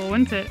pretty cool,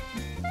 wouldn't it?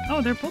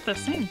 Oh, they're both the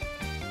same.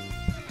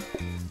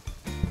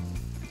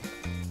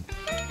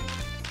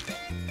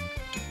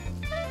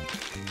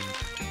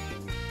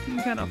 We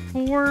got a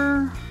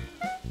 4.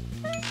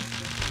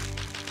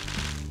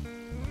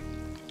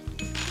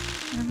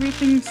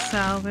 Everything's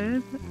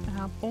salad.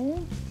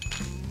 Apple.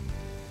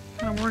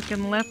 Kind of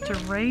working left to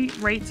right,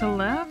 right to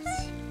left.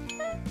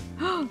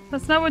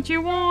 That's not what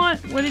you want.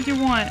 What did you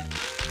want?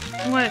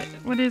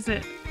 What is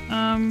it?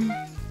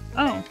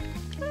 Oh.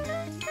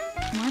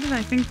 Why did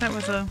I think that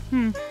was a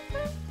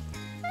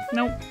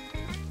Nope.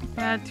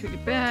 Bad, too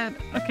bad.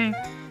 Okay.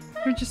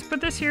 Here, just put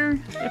this here.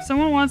 If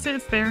someone wants it,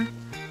 it's there.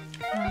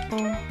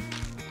 Apple.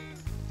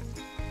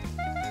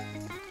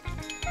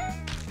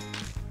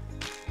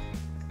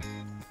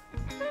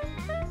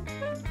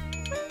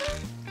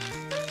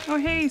 Oh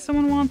hey,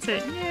 someone wants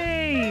it.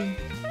 Yay!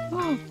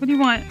 Oh, what do you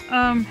want?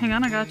 Hang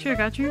on, I got you,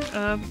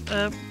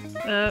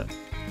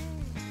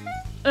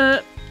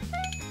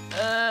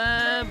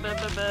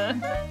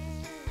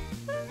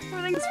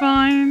 Everything's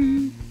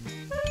fine.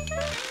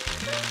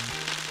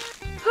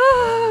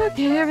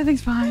 Okay,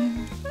 everything's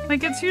fine.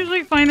 Like, it's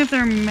usually fine if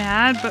they're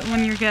mad, but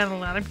when you get a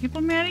lot of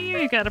people mad at you,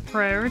 you gotta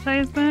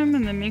prioritize them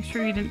and then make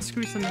sure you didn't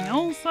screw something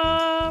else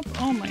up.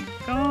 Oh my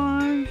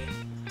gosh.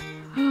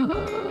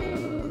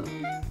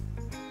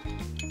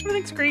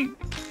 Everything's great.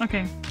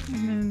 Okay.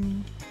 And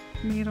then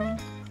tomato.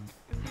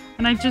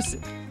 And I just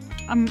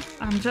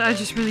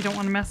really don't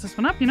want to mess this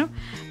one up, you know?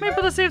 I'm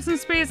able to save some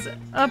space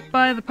up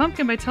by the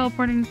pumpkin by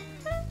teleporting.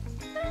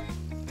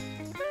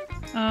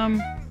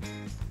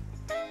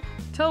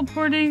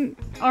 Teleporting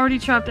already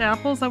chopped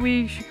apples. That way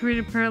you should create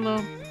a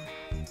parallel.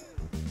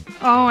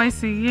 Oh, I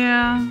see.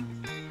 Yeah.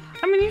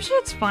 I mean, usually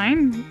it's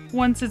fine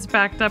once it's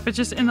backed up. It's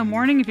just in the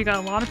morning, if you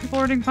got a lot of people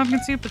ordering pumpkin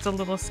soup, it's a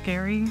little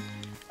scary.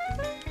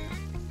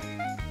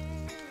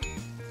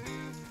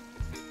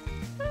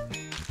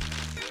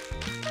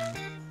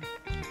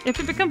 If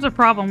it becomes a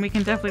problem, we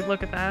can definitely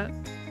look at that.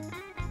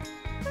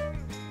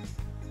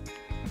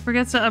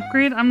 Forgets to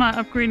upgrade? I'm not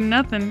upgrading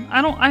nothing.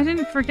 I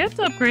didn't forget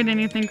to upgrade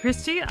anything,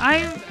 Christy.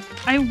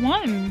 I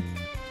won.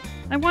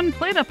 I won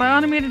PlateUp. I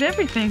automated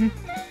everything.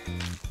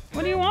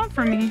 What do you want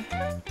from me?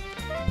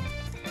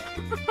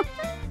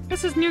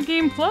 This is New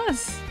Game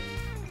Plus.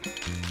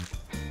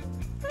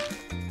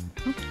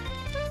 Oh.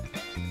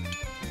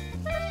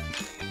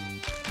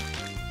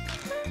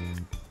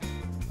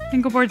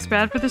 Fingerboard's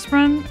bad for this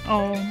run?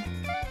 Oh.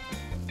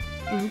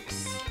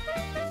 Oops.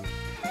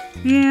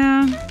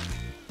 Yeah.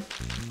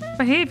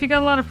 But hey, if you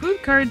got a lot of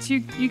food cards, you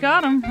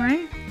got them,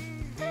 right?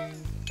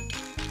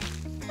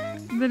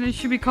 Then it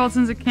should be called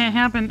since it can't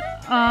happen.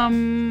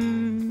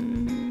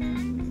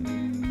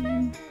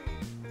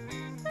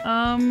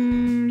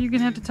 You're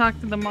gonna have to talk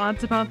to the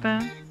mods about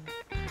that.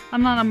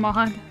 I'm not a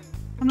mod.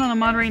 I'm not a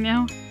mod right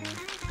now.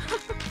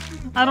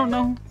 I don't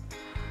know.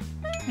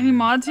 Any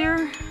mods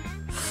here?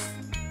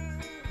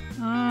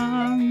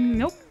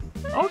 Nope.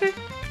 Okay.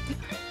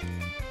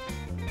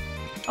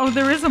 Oh,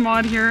 there is a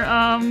mod here.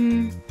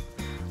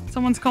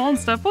 Someone's calling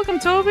stuff. Welcome,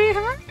 Toby.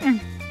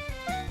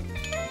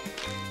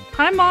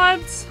 Hi,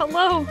 mods.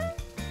 Hello.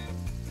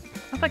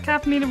 I thought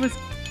Caffeinated was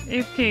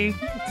AFK.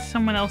 It's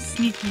someone else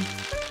sneaky.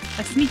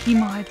 A sneaky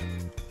mod.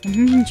 A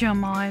ninja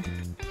mod.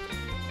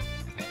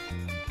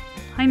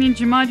 Hi,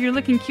 ninja mod. You're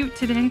looking cute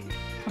today.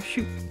 Oh,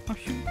 shoot. Oh,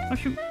 shoot. Oh,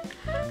 shoot.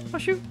 Oh,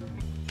 shoot.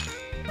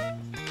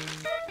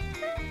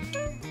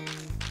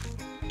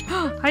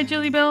 Hi,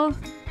 Jilly Bell.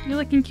 You're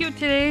looking cute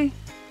today.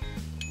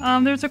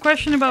 There's a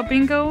question about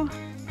bingo.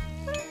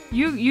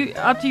 You,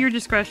 up to your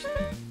discretion.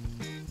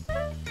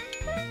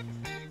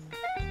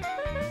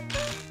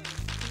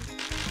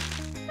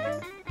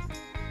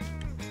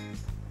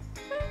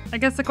 I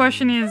guess the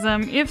question is,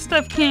 if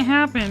stuff can't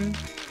happen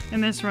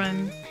in this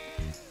run,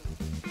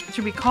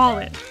 should we call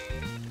it?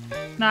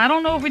 Now, I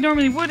don't know if we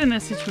normally would in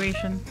this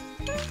situation.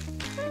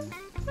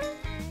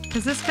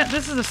 Because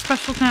this is a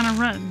special kind of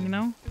run, you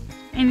know?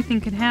 Anything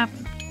could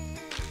happen.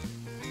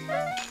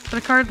 But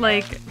a card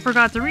like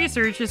Forgot to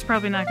Research is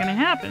probably not going to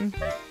happen.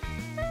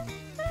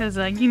 Because,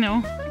 you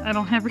know, I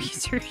don't have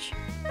research.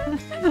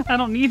 I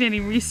don't need any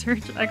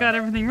research. I got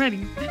everything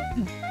ready.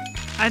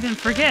 I didn't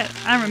forget.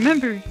 I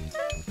remembered.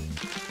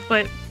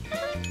 But...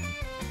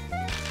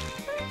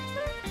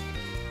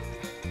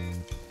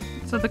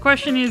 So the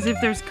question is, if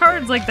there's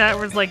cards like that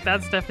where it's like,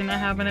 that's definitely not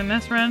happening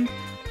this run,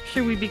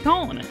 should we be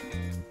calling it?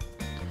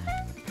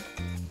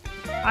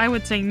 I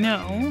would say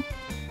no.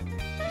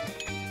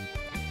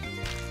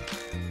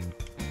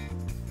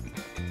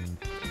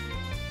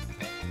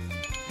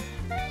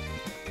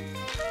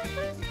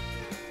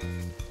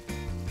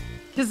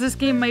 Because this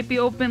game might be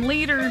open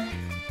later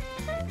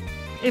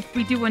if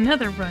we do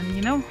another run,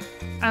 you know?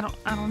 I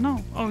don't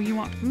know. Oh, you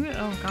want...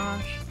 Oh,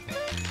 gosh.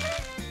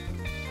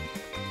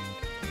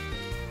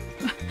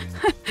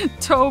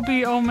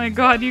 Toby, oh my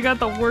god, you got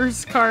the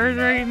worst card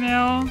right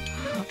now.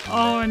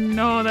 Oh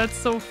no, that's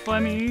so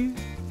funny.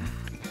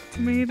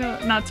 Tomato...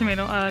 Not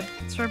tomato,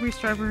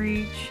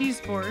 strawberry cheese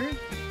board.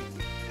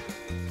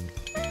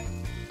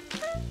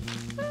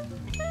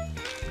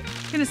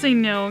 I'm gonna say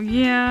no.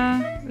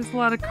 Yeah, there's a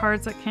lot of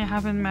cards that can't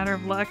happen in a matter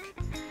of luck.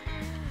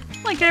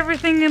 Like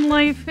everything in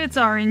life, it's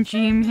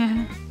RNG,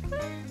 man.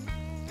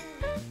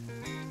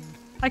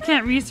 I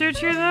can't research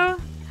here though.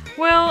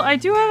 Well, I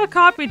do have a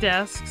copy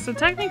desk, so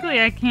technically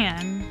I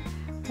can.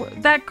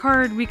 That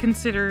card we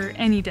consider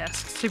any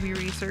desks to be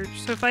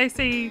researched. So if I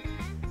say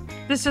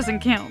this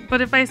doesn't count,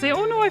 but if I say,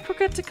 oh no, I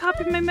forgot to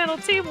copy my metal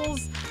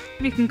tables,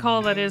 we can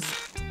call that as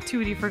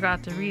Tootie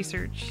forgot to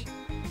research.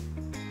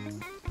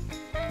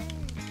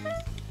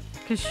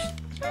 Because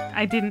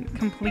I didn't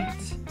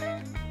complete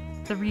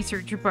the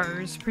research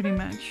bars, pretty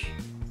much.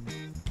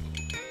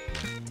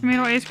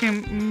 Tomato ice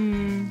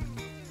cream,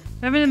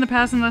 I haven't in the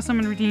past unless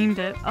someone redeemed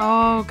it.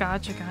 Oh,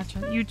 gotcha,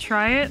 gotcha. You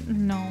try it?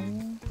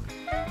 No.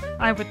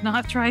 I would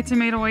not try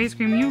tomato ice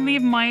cream. You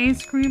leave my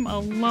ice cream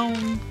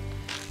alone.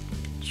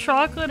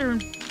 Chocolate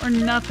or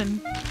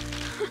nothing.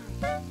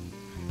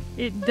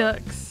 It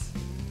ducks.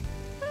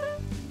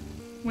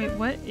 Wait,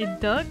 what?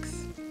 It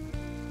ducks?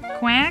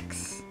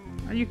 Quacks?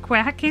 Are you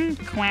quacking?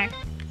 Quack.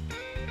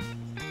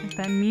 Like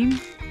that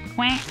meme?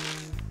 Quack.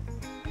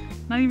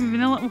 Not even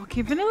vanilla.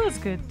 Okay, vanilla's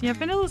good. Yeah,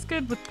 vanilla's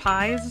good with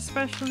pies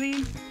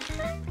especially.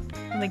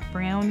 Like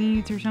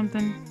brownies or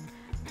something.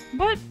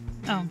 But,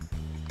 oh.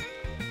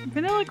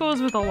 Vanilla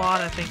goes with a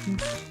lot of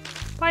things.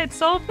 By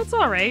itself, it's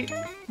alright.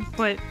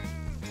 But,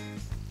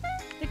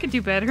 it could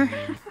do better.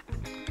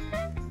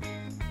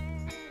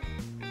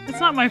 It's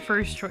not my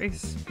first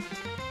choice.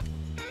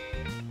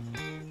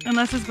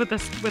 Unless it's with a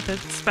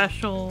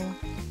special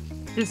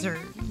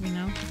dessert, you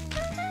know?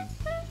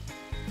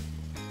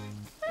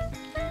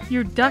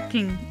 You're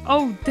ducking.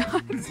 Oh,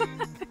 ducks!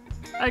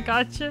 I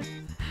gotcha.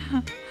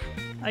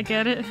 I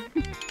get it.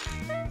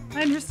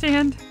 I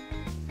understand.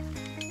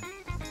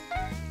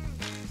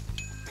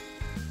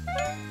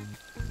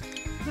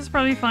 This is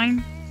probably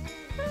fine.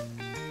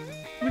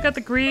 We got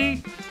the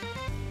great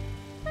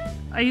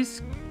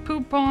ice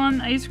poop on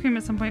ice cream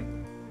at some point.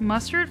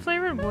 Mustard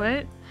flavored?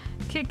 What?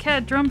 Kit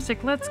Kat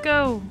drumstick, let's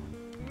go!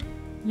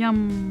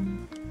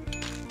 Yum.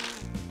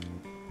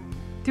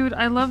 Dude,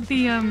 I love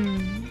the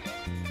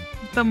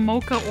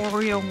mocha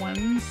Oreo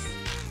ones.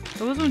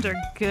 Those ones are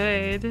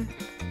good.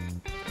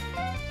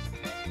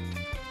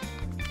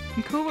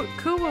 And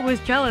Kuba was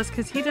jealous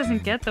because he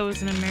doesn't get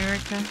those in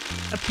America,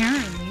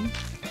 apparently.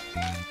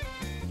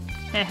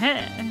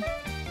 Heh.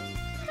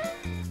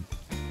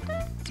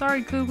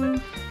 Sorry,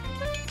 Kubu.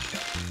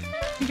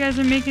 You guys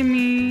are making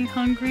me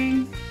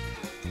hungry.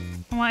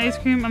 I want ice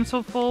cream. I'm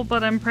so full,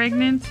 but I'm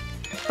pregnant.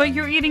 But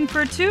you're eating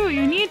for two.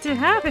 You need to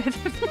have it.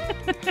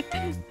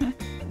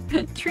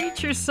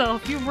 Treat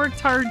yourself. You worked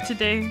hard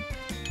today.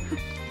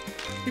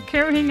 You're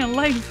carrying a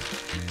life.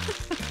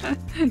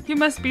 You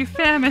must be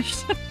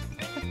famished.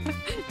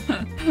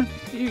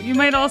 You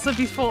might also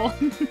be full.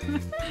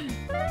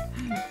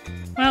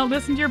 Well,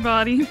 listen to your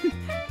body.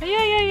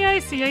 Yeah, I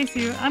see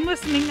you. I'm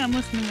listening.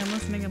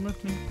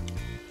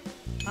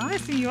 I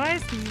see you.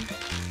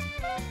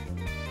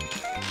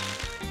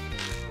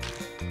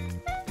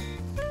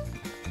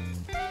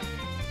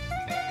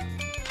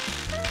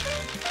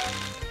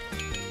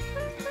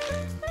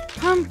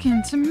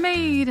 Pumpkin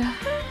tomato.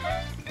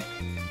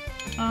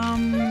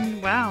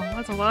 Wow,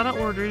 that's a lot of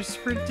orders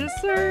for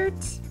dessert.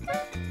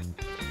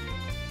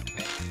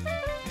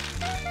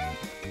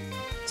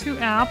 2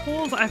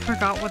 apples. I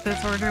forgot what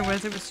this order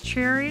was. It was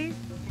cherry.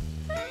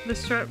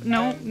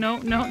 No.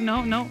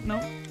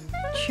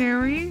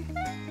 Cherry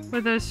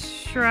with a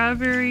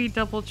strawberry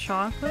double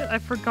chocolate. I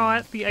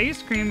forgot the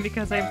ice cream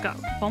because I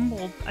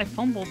fumbled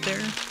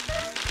there.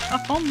 I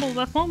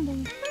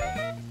fumbled.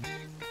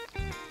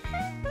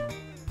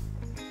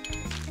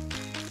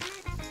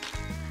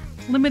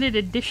 Limited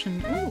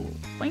edition. Ooh,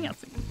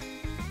 fancy.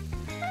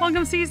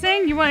 Welcome,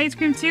 C-Sang. You want ice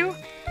cream too?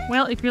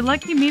 Well, if you're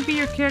lucky, maybe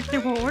your character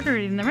will order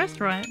it in the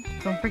restaurant.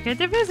 Don't forget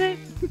to visit.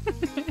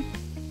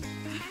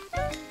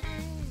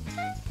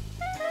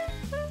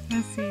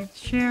 Let's see.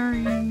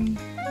 Cherry.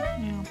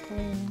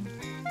 Apple.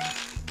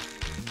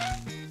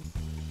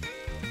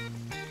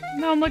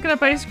 No, I'm looking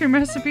up ice cream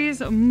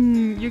recipes.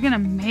 You're gonna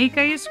make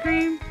ice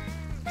cream?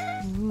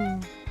 Ooh.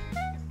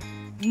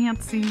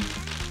 fancy.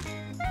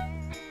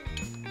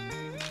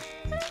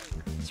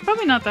 It's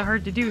probably not that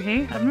hard to do,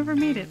 hey? I've never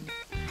made it.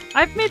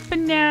 I've made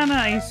banana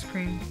ice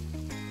cream.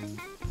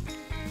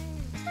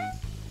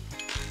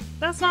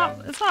 It's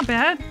not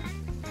bad.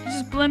 You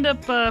just blend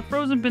up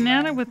frozen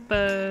banana with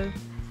the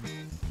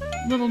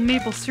little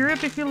maple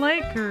syrup if you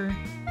like, or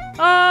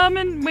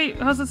and wait,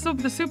 how's the soup?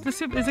 The soup,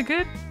 is it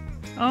good?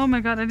 Oh my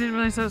god, I didn't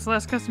realize that was the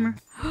last customer.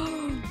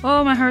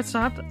 Oh, my heart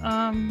stopped.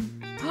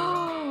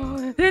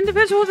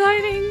 Individual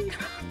dining!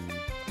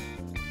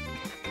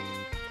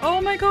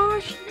 Oh my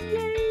gosh,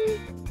 yay!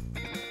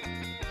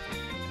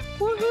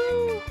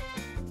 Woohoo!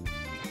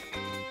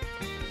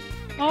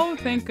 Oh,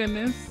 thank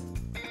goodness.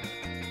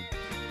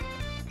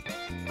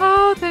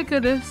 Oh, thank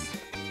goodness.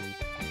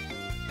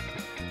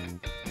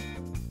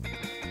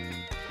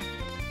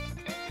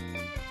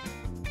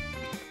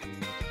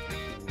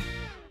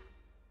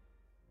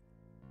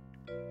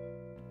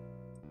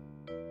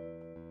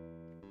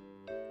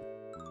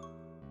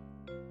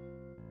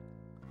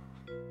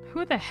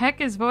 Who the heck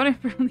is voting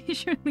for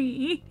leisurely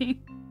eating?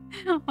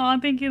 Oh,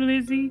 thank you,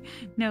 Lizzie.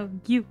 No,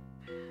 you.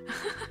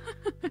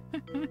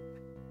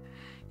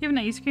 You have an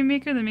ice cream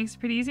maker that makes it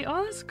pretty easy.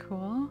 Oh, that's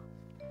cool.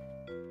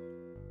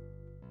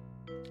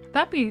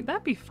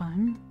 That'd be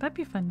fun. That'd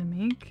be fun to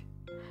make.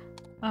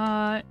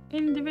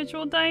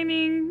 Individual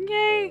dining.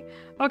 Yay!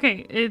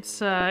 Okay,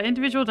 it's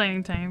individual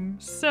dining time.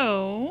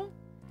 So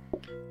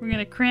we're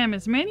gonna cram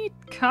as many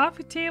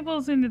coffee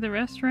tables into the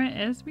restaurant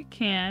as we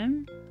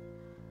can.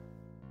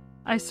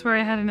 I swear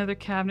I had another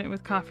cabinet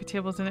with coffee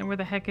tables in it. Where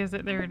the heck is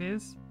it? There it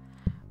is.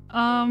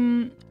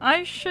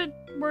 I should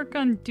work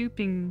on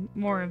duping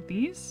more of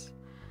these.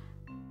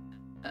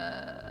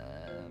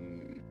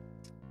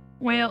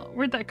 Well,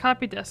 where'd that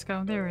copy desk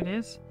go? There it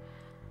is.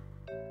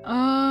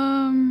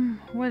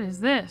 What is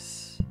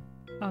this?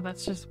 Oh,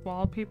 that's just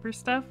wallpaper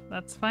stuff.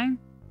 That's fine.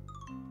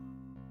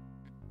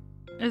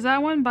 Is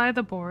that one by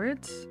the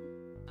boards?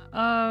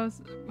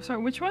 Sorry,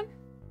 which one?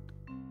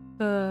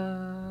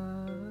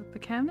 The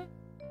cabinet?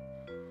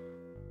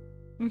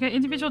 We got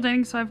individual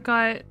dining, so I've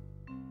got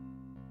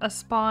a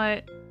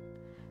spot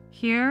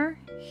here,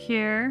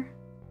 here,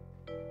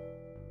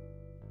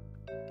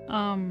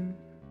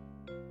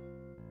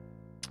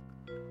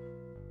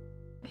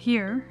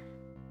 here.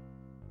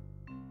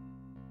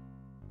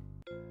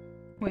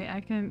 Wait,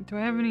 do I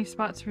have any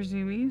spots for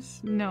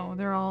zoomies? No,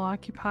 they're all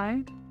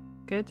occupied.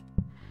 Good.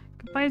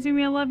 Goodbye,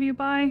 Zoomie, I love you,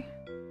 bye.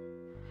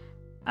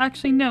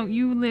 Actually, no,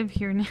 you live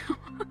here now.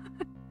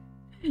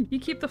 You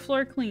keep the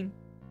floor clean.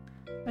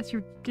 That's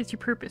your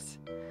purpose.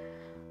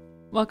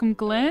 Welcome,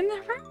 Glenn.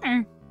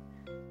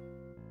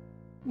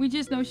 We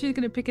just know she's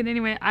gonna pick it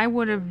anyway. I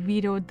would have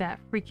vetoed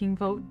that freaking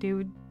vote,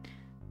 dude.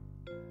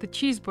 The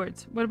cheese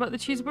boards. What about the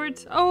cheese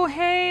boards? Oh,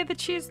 hey, the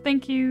cheese.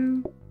 Thank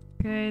you.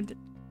 Good.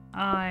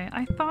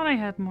 I thought I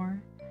had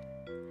more.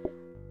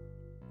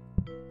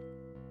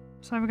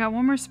 So I've got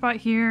one more spot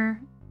here.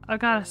 I've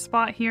got a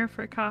spot here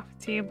for a coffee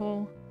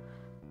table.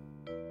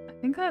 I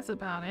think that's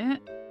about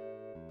it.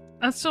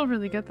 That's still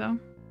really good, though.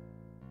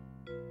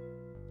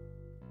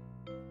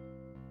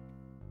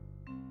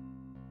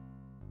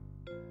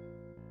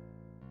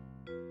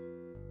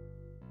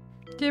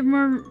 Do you have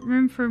more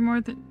room for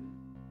more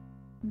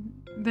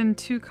than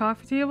 2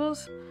 coffee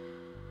tables?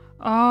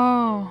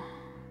 Oh,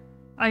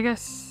 I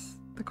guess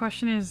the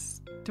question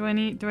is, do I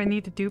need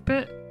to dupe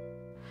it?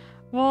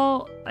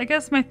 Well, I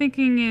guess my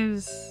thinking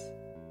is,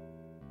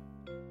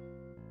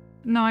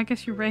 no, I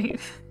guess you're right.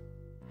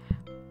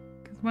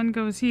 Because one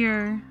goes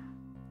here,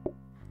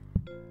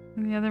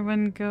 and the other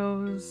one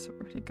goes,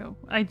 where'd it go?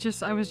 I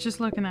was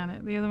just looking at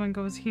it. The other one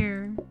goes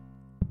here.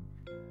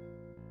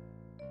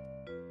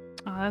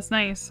 Oh, that's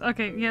nice.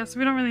 Okay, yeah, so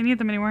we don't really need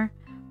them anymore.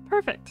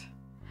 Perfect.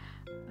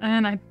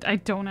 And I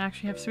don't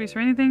actually have space for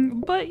anything,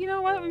 but you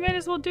know what? We might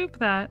as well dupe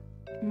that.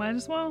 Might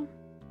as well.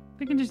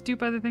 We can just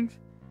dupe other things.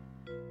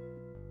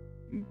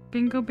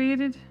 Bingo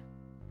baited?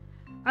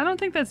 I don't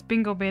think that's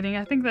bingo baiting.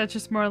 I think that's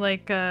just more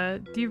like,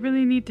 do you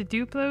really need to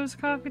dupe those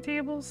coffee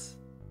tables?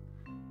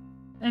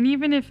 And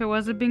even if it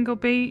was a bingo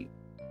bait,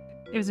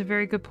 it was a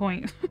very good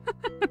point.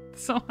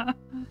 So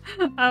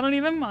I don't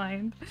even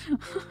mind.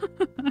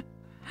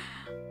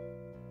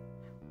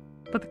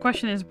 But the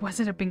question is, was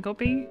it a bingo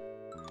bait?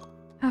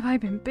 Have I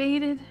been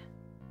baited?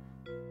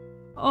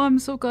 Oh, I'm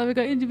so glad we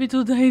got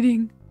individual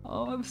dining.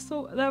 Oh, I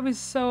was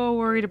so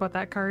worried about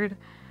that card.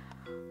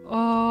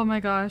 Oh my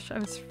gosh, I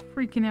was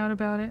freaking out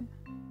about it.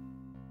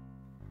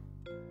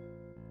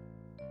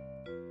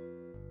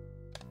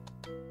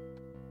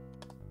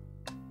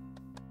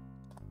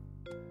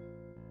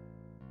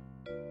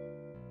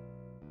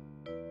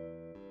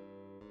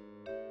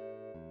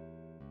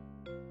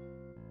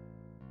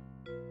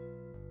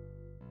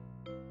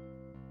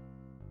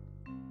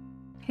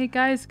 Hey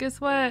guys,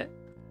 guess what?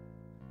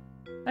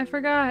 I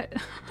forgot.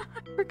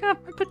 I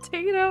forgot my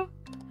potato.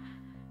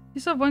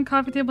 You still have one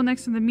coffee table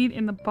next to the meat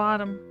in the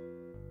bottom.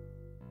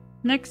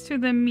 Next to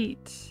the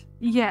meat.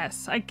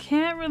 Yes, I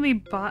can't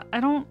really I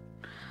don't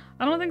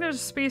think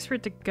there's space for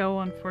it to go,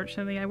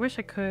 unfortunately. I wish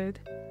I could.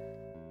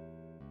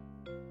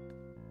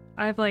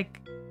 I have like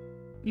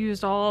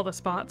used all the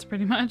spots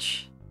pretty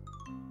much.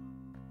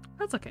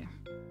 That's okay.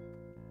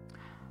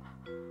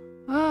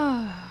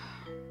 Ah.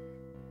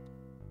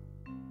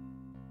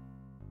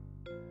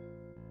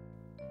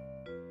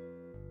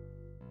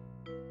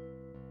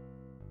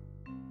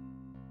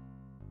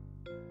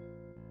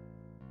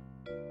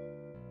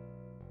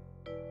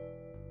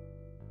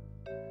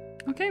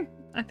 Okay,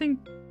 I think,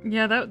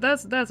 yeah,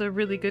 that's a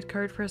really good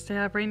card for us to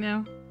have right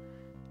now.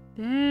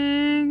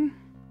 Dang.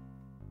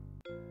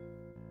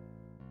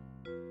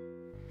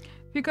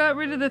 If you got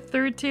rid of the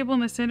third table in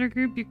the center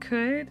group, you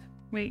could.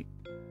 Wait.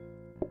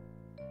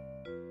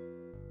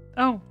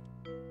 Oh.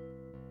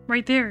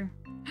 Right there.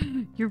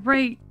 You're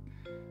right.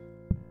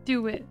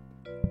 Do it.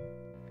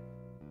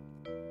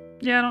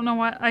 Yeah, I don't know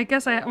why. I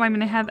guess I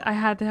mean, I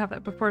had to have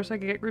that before so I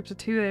could get groups of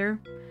 2 there.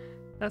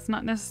 That's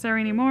not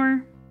necessary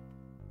anymore.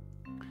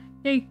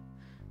 Yay.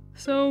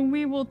 So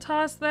we will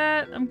toss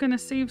that. I'm gonna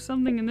save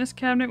something in this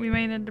cabinet. We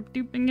might end up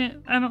duping it.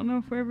 I don't know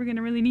if we're ever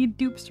gonna really need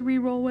dupes to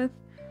reroll with.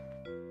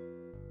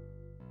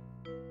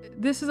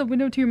 This is a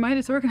window to your mind.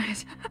 It's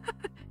organized.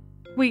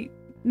 Wait,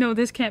 no,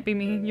 this can't be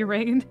me. You're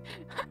right.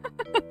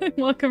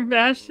 Welcome,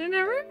 Bastion.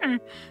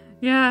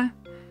 Yeah,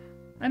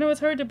 I know it's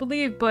hard to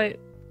believe, but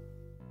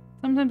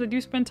sometimes I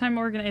do spend time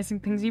organizing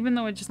things, even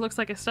though it just looks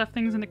like I stuff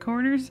things in the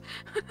corners.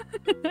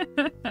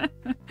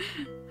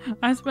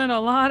 I spent a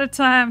lot of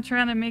time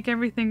trying to make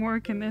everything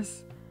work in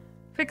this.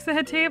 Fix the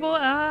head table.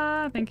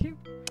 Ah, thank you.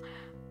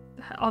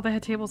 All the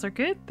head tables are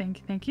good. Thank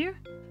you, thank you.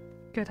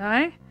 Good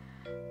eye.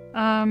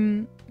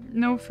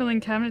 No filling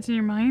cabinets in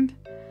your mind.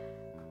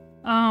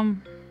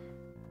 Am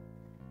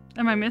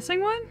I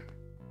missing one?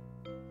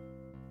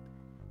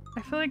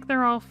 I feel like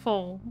they're all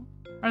full.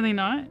 Are they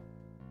not?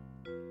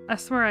 I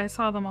swear I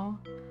saw them all.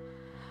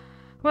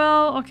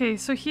 Well, okay,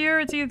 so here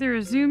it's either a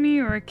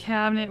Zoomy or a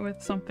cabinet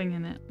with something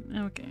in it.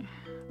 Okay.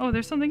 Oh,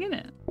 there's something in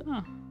it.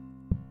 Oh.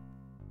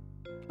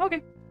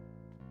 Okay.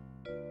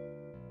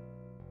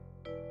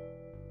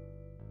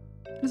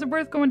 Is it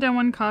worth going down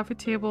one coffee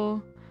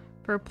table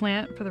for a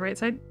plant for the right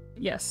side?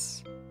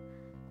 Yes.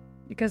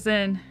 Because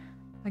then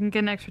I can get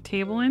an extra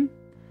table in.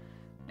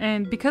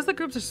 And because the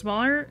groups are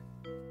smaller,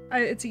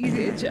 it's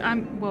easy.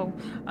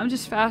 I'm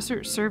just faster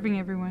at serving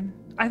everyone.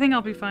 I think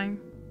I'll be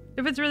fine.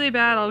 If it's really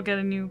bad, I'll get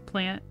a new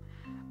plant.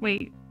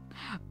 Wait.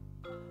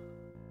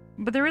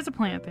 But there is a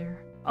plant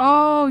there.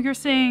 Oh, you're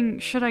saying,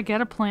 should I get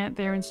a plant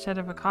there instead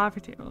of a coffee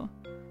table?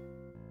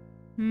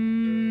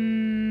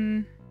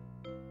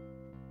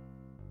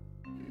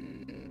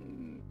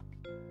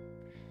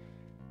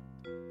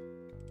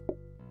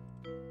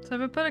 So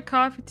if I put a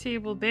coffee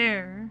table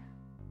there,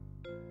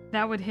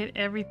 that would hit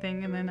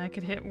everything, and then I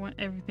could hit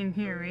everything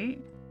here,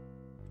 right?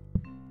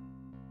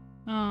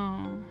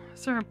 Oh,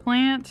 is there a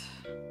plant?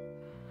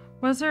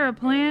 Was there a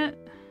plant?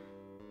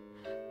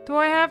 Do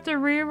I have to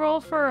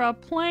reroll for a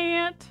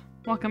plant?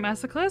 Welcome,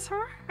 Esiclus.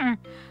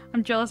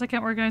 I'm jealous I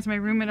can't organize my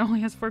room. It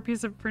only has 4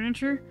 pieces of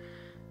furniture.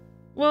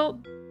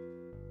 Well,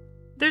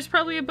 there's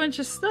probably a bunch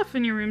of stuff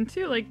in your room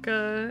too, like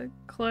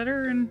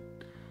clutter and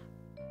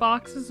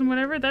boxes and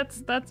whatever.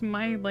 That's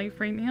my life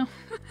right now.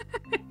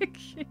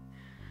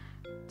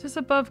 Just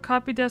above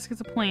copy desk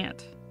is a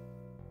plant.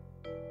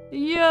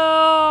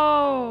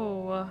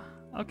 Yo!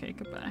 Okay,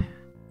 goodbye.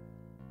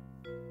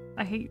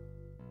 I hate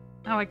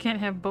how I can't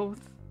have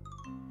both.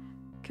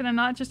 Can I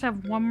not just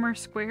have one more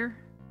square?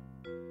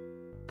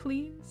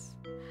 Please?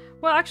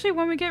 Well, actually,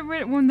 when we get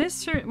rid, when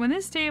this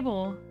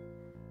table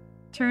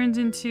turns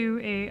into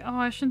a, oh,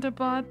 I shouldn't have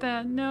bought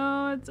that.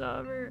 No, it's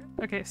over.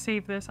 Okay,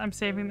 save this. I'm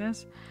saving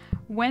this.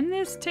 When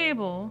this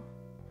table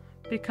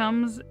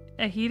becomes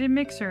a heated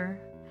mixer,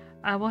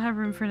 I will have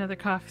room for another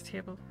coffee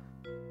table.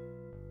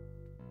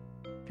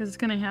 Because it's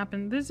gonna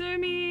happen. The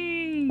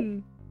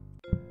Zoomy!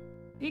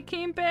 It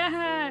came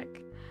back!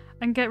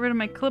 I can get rid of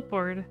my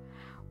clipboard.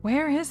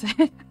 Where is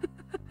it?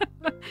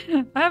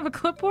 I have a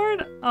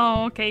clipboard?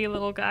 Oh, okay,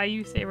 little guy.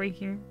 You stay right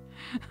here.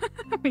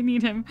 We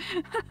need him.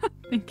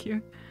 Thank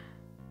you.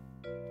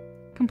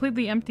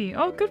 Completely empty.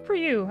 Oh, good for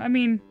you. I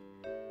mean,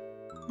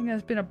 I think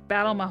that's been a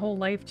battle my whole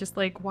life. Just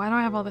like, why do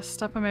I have all this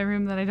stuff in my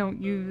room that I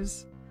don't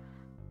use?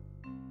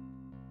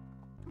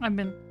 I've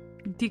been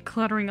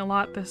decluttering a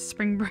lot this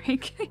spring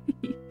break.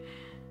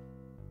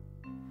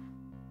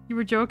 You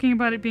were joking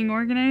about it being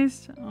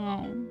organized?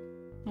 Oh,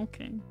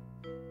 okay.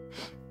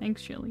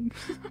 Thanks, Shelly.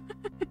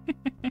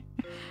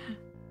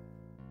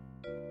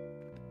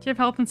 Do you have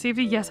health and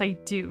safety? Yes, I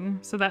do.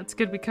 So that's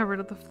good. We covered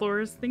up the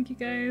floors. Thank you,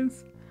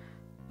 guys.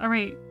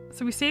 Alright,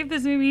 so we saved the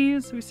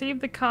Zoomies. We saved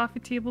the coffee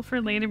table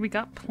for later. We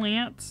got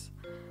plants.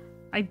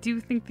 I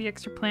do think the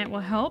extra plant will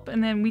help.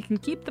 And then we can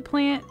keep the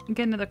plant and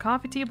get another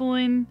coffee table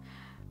in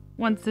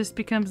once this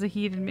becomes a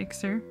heated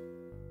mixer.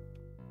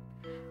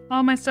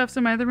 All my stuff's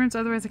in my other rooms,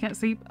 otherwise I can't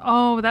sleep.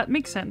 Oh, that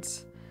makes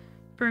sense.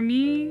 For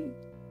me,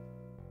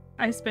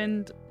 I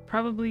spend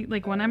probably,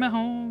 like, when I'm at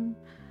home,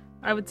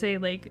 I would say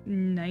like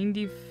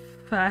 95%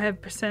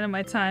 of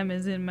my time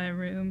is in my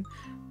room.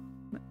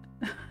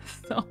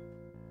 So,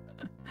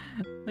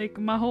 like,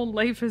 my whole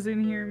life is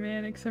in here,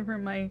 man, except for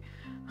my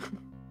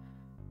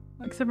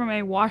Except for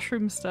my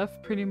washroom stuff,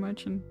 pretty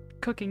much, and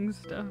cooking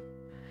stuff.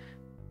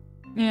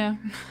 Yeah.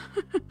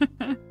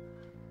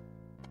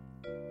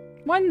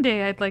 One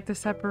day I'd like to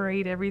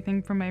separate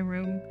everything from my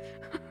room.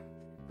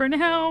 For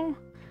now,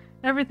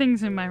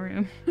 everything's in my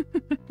room.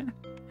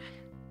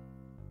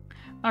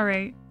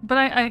 Alright. But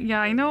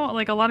I know,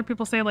 like, a lot of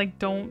people say, like,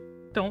 don't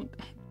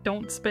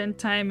spend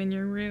time in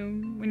your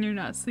room when you're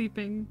not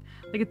sleeping.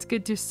 Like, it's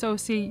good to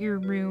associate your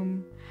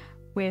room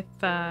with,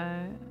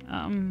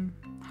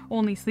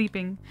 only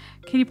sleeping.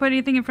 Can you put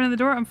anything in front of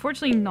the door?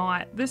 Unfortunately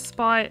not. This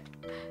spot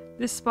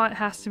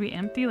has to be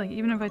empty. Like,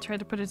 even if I tried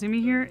to put a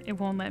zoomie here, it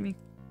won't let me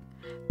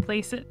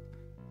place it.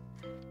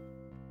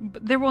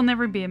 But there will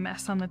never be a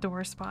mess on the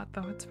door spot,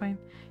 though. It's fine.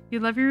 You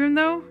love your room,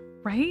 though?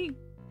 Right?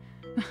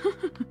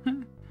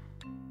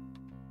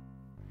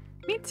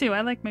 Me too.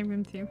 I like my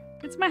room, too.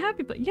 It's my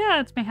happy place.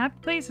 Yeah, it's my happy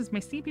place. It's my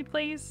sleepy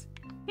place.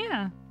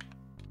 Yeah.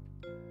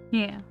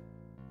 Yeah.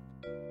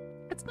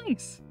 It's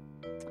nice.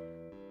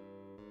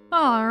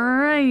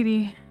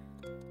 Alrighty.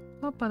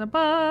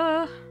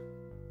 Ba-ba-da-ba.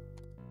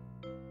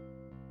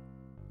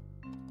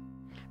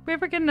 If we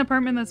ever get an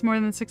apartment that's more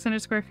than 600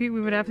 square feet,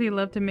 we would absolutely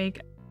love to make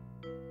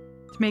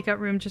out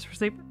room just for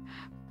sleep.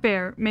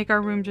 Fair. Make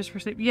our room just for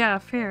sleep. Yeah,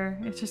 fair.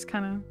 It's just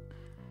kind of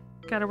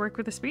gotta work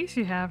with the space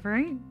you have,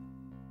 right?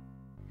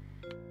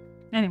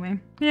 Anyway,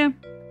 yeah.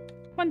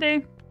 One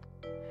day.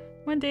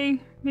 One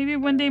day. Maybe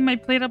one day my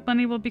PlateUp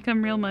money will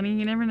become real money.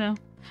 You never know.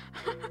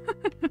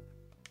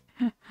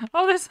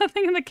 Oh, there's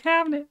something in the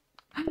cabinet.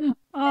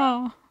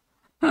 Oh.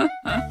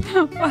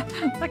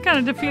 That kind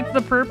of defeats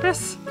the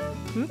purpose.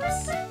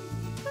 Oops.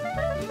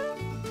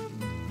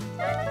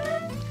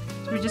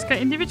 So we just got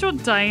individual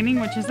dining,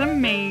 which is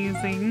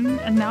amazing.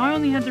 And now I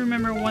only had to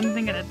remember one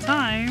thing at a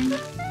time,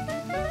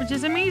 which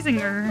is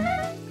amazinger.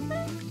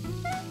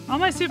 All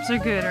my soups are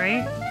good,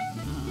 right?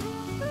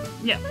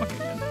 Yeah, okay,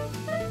 good.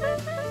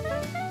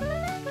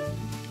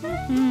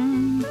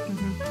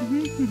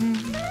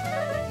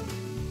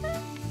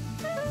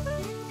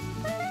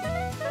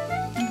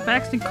 The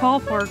Baxton call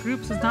for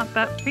groups is not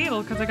that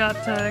fatal because I got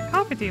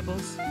coffee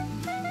tables.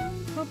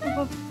 Ba, ba,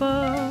 ba,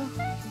 ba.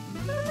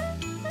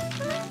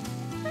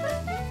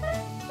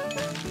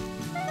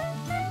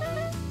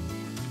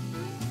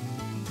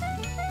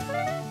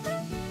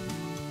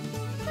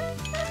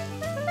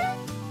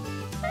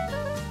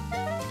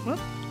 Whoop.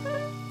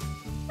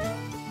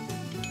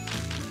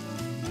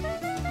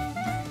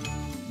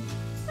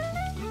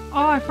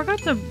 Oh, I forgot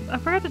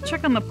to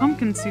check on the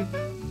pumpkin soup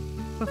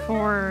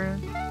before.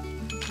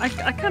 I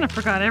kind of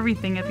forgot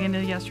everything at the end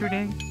of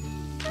yesterday.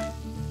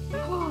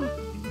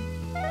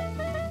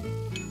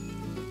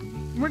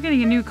 We're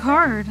getting a new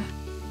card.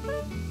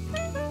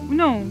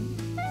 No.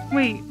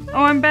 Wait.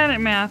 Oh, I'm bad at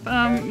math.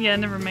 Yeah,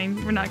 never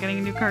mind. We're not getting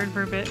a new card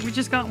for a bit. We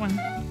just got one.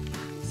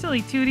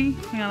 Silly Tootie.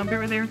 Hang on, I'll be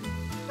right there.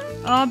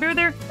 I'll be right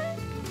there.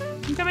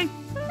 I'm coming.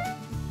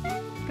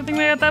 Good thing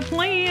we got that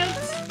plant.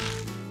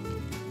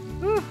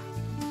 Ooh.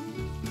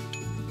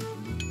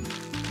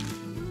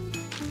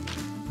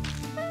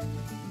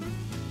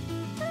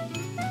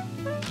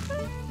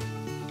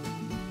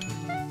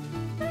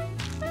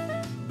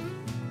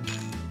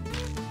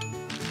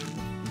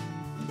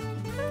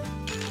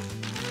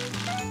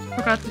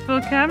 Forgot to fill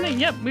a cabinet?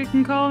 Yep, we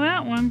can call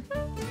that one.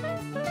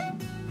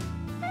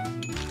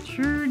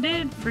 Sure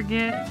did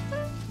forget.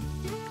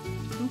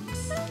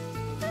 Oops.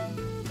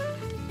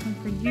 One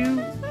for you.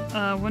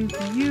 One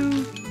for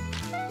you.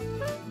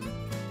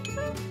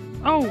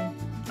 Oh,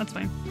 that's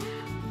fine.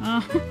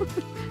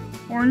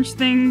 Orange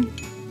thing.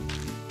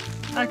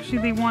 Actually,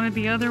 they wanted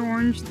the other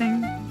orange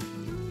thing.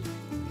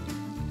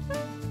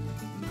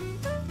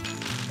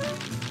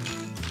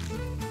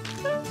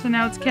 So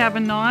now it's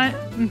Cabinot.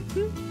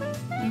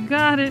 You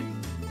got it.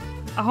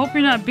 I hope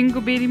you're not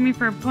bingo baiting me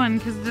for a pun,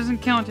 because it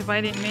doesn't count if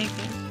I didn't make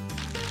it.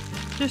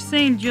 Just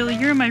saying, Jilly,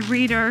 you're my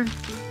radar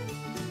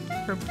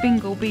for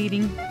bingo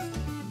baiting.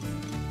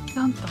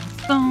 Dun dun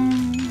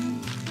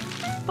dun.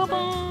 Ba-ba.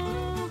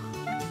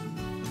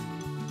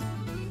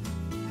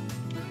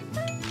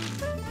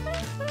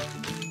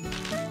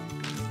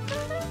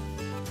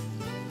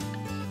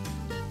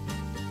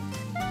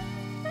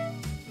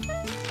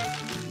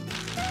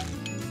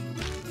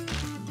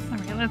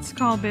 Alright, let's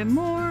call a bit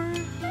more.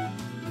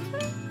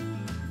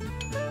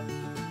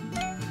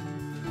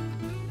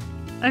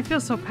 I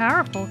feel so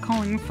powerful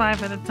calling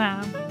 5 at a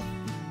time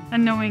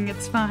and knowing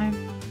it's fine.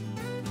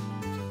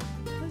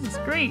 This is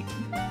great.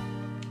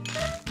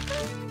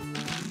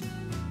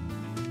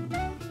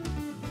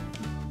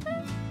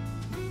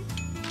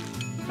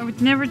 I would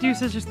never do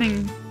such a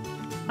thing.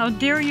 How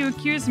dare you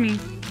accuse me?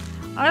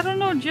 I don't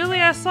know,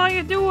 Jilly, I saw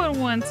you do it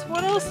once.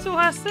 What else do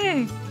I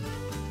say?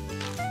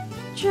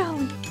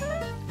 Jilly.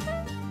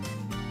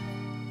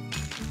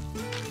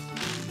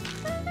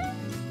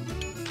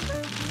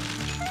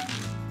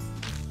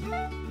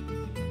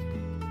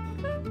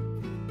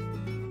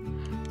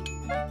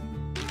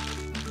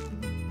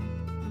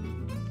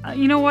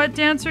 You know what,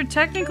 Dancer?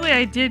 Technically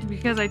I did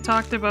because I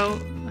talked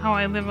about how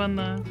I live on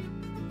the...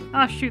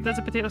 Ah, shoot, that's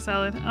a potato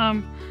salad.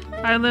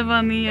 I live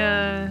on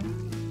the,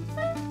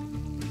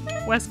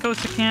 West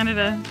coast of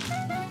Canada.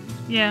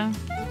 Yeah.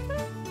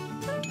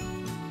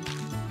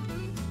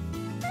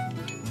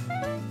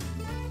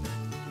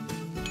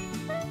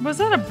 Was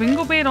that a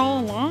bingo bait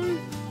all along?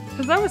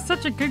 Because that was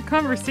such a good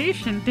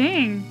conversation.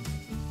 Dang.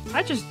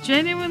 I just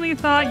genuinely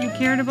thought you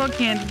cared about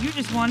candy. You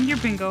just wanted your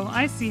bingo.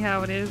 I see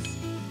how it is.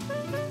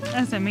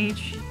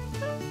 SMH.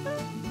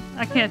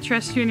 I can't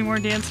trust you anymore,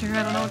 Dancer.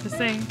 I don't know what to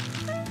say.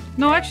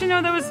 No, actually,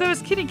 no, that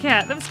was Kitty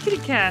Cat. That was Kitty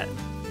Cat.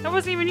 That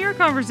wasn't even your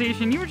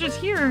conversation. You were just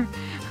here.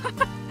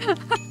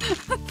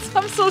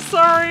 I'm so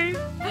sorry.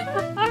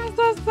 I'm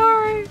so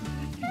sorry.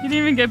 You didn't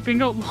even get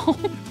bingo.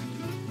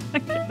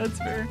 Okay, that's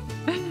fair.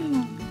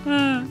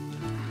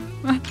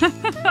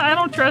 I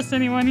don't trust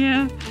anyone,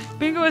 yeah.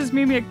 Bingo has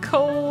made me a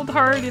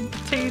cold-hearted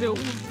potato.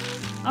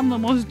 I'm the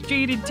most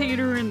jaded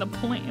tater in the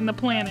planet. In the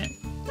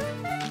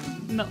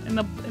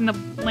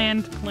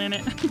land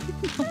planet.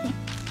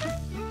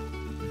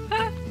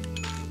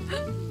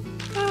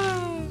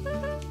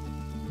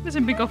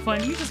 Isn't bingo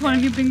fun? You just want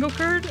a new bingo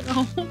card?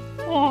 Oh,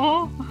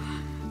 aw.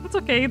 That's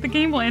okay. The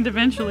game will end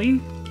eventually.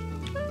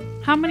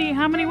 How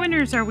many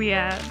winners are we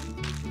at?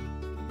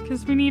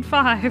 Because we need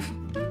 5.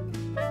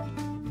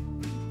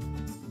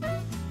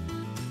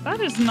 That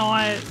is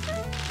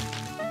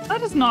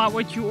not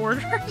what you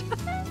ordered.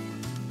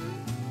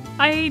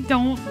 I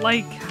don't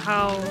like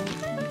how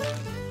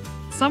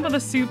some of the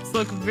soups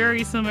look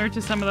very similar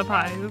to some of the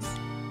pies.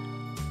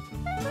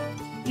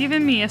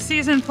 Even me, a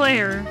seasoned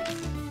player,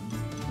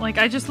 like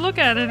I just look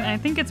at it and I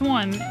think it's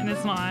one and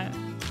it's not.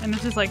 And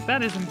it's just like,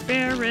 that is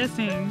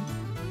embarrassing.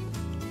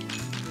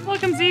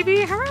 Welcome,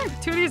 ZB.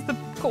 Tootie's the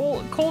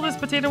coldest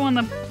potato on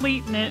the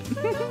plate knit.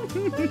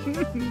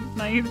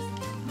 Nice.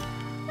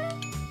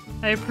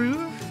 I approve.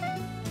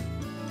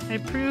 I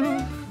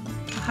approve.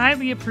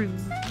 Highly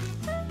approve.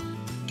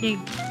 Okay.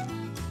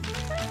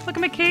 Look at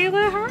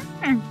Michaela.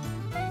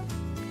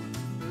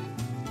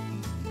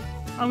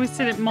 Always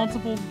sit at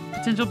multiple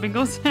potential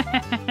bingos.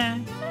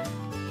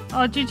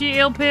 Oh, GG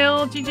Ale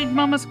Pale. GG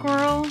Mama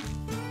Squirrel.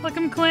 Look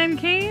at Clan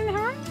Kane.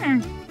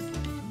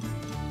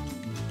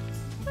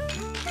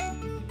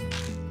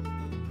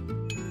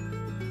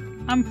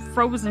 I'm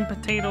frozen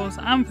potatoes.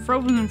 I'm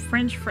frozen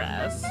French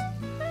fries.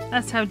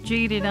 That's how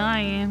jaded I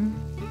am.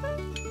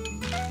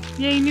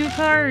 Yay, new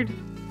card!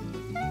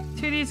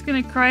 Tootie's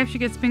gonna cry if she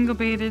gets bingo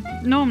baited.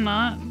 No, I'm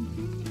not.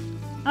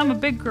 I'm a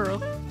big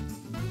girl.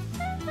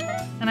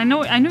 And I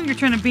know you're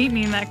trying to bait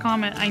me in that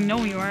comment. I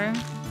know you are.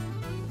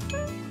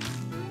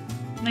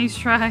 Nice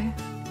try.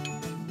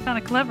 Kinda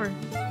clever.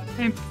 I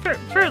mean,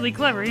 fairly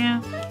clever,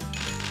 yeah.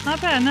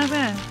 Not bad, not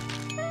bad.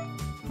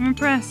 I'm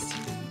impressed.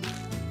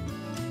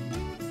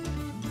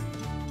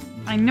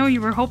 I know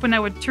you were hoping I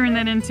would turn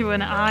that into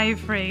an I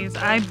phrase.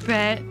 I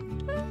bet.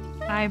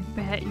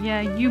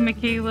 Yeah, you,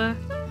 Michaela.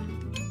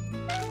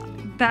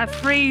 That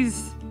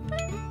phrase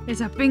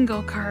is a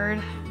bingo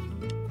card.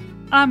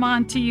 I'm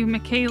on to you,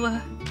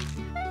 Michaela.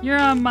 You're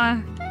on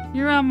my,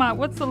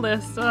 what's the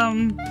list?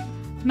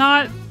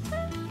 Not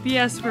the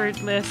S-word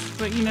list,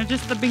 but you know,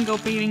 just the bingo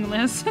baiting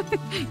list.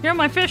 You're on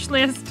my fish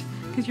list,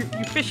 because you're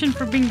fishing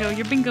for bingo.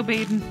 You're bingo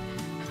baiting.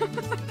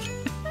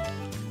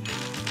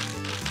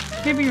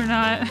 Maybe you're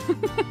not.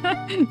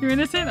 You're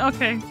innocent?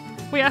 Okay.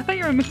 Wait, I thought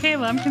you were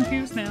Michaela. I'm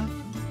confused now.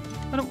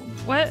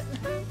 What?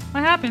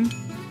 What happened?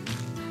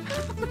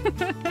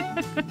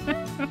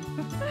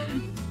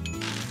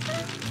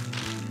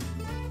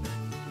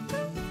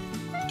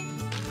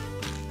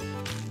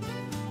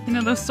 You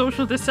know, those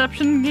social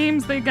deception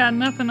games, they got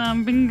nothing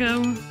on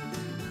bingo.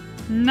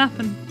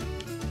 Nothing.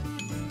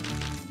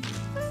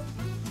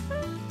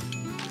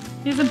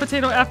 Here's some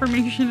potato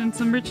affirmation and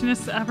some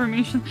richness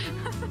affirmation.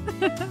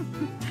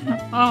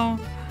 Oh,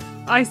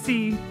 I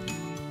see.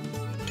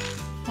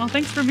 Well,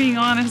 thanks for being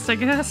honest, I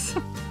guess.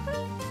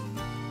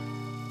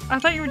 I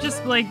thought you were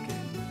just like,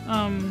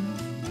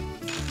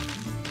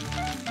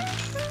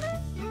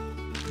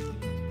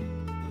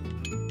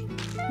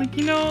 like,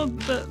 you know,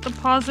 the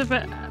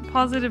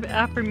positive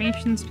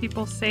affirmations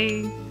people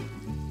say,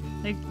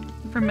 like,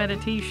 for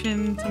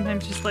meditation,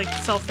 sometimes just like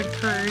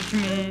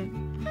self-encouragement.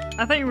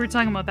 I thought you were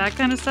talking about that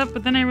kind of stuff,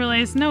 but then I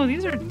realized, no,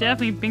 these are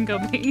definitely bingo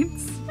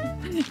baits.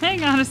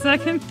 Hang on a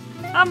second.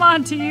 I'm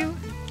on to you.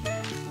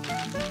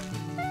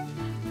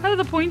 How do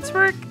the points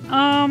work?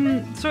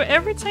 So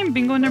every time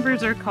bingo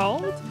numbers are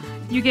called,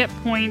 you get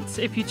points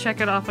if you check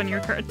it off on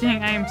your card.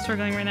 Dang, I am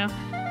struggling right now.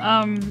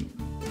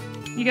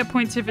 You get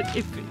points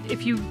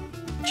if you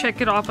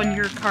check it off on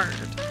your card.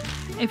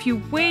 If you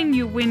win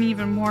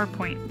even more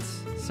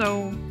points.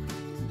 So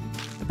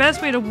the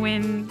best way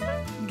to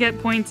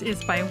get points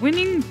is by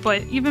winning,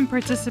 but even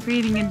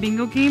participating in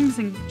bingo games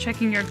and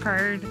checking your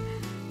card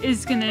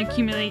is gonna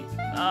accumulate,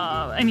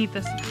 I need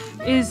this,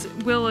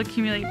 will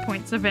accumulate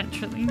points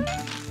eventually.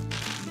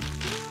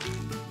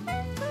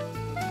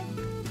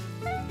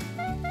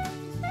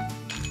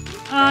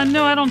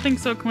 No, I don't think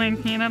so, Clan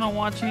Kane. I don't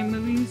watch any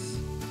movies.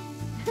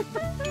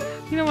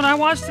 You know what I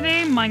watched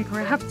today?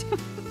 Minecraft.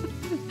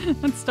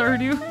 And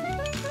Stardew.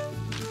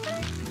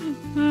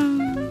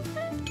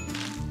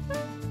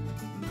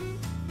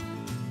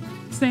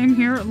 Same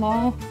here,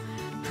 lol.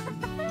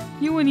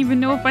 You wouldn't even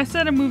know if I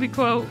said a movie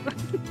quote.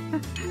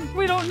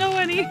 We don't know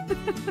any.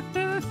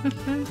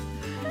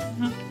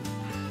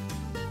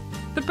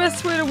 The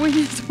best way to win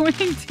is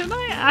winning. Did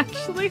I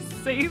actually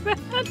say that?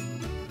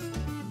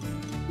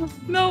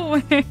 No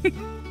way.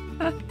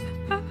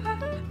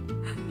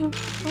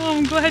 Oh,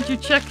 I'm glad you're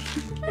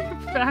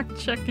fact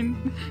checking.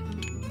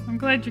 I'm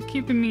glad you're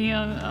keeping me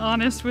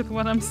honest with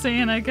what I'm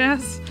saying, I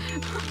guess.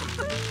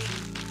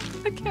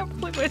 I can't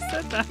believe I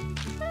said that.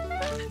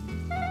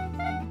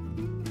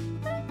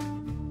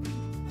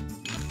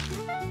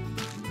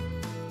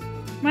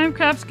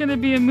 Minecraft's gonna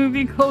be a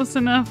movie close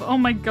enough. Oh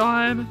my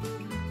god.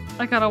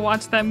 I gotta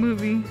watch that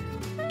movie.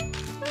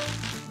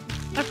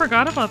 I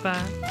forgot about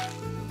that.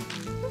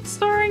 Who's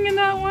starring in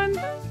that one?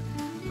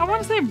 I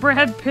want to say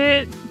Brad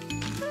Pitt.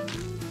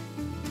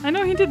 I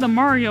know he did the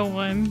Mario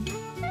one.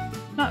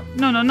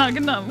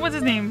 No, what's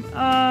his name?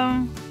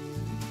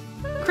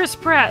 Chris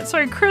Pratt.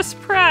 Sorry, Chris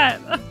Pratt.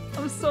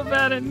 I'm so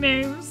bad at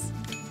names.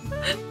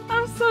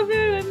 I'm so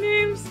bad at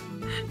names.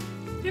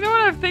 You know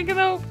what I'm thinking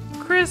of?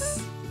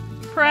 Chris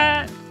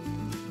Pratt,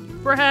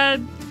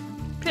 Brad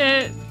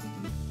Pitt.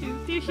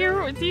 Do you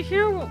hear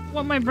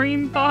what my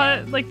brain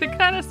thought? Like, they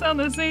kind of sound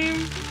the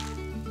same.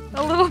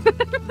 A little bit.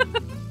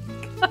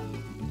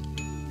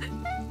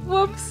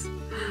 Whoops.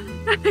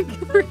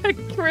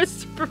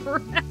 Chris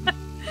Pratt.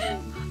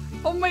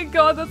 Oh my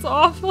god, that's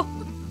awful.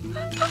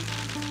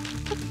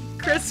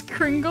 Chris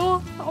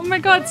Kringle. Oh my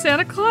god,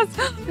 Santa Claus.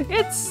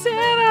 It's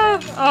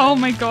Santa. Oh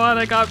my god,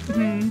 I got...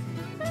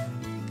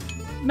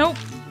 Nope.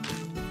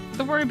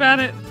 Don't worry about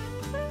it.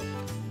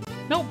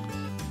 Nope.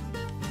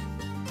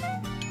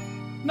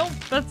 Nope,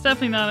 that's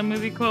definitely not a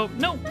movie quote.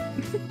 Nope.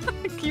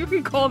 You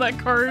can call that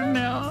card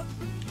now.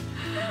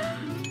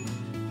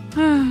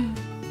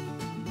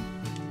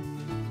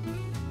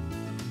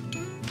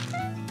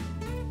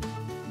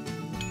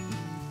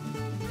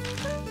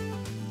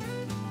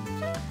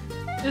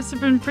 This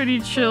has been pretty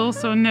chill,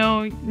 so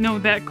no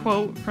that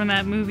quote from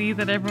that movie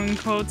that everyone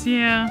quotes.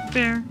 Yeah,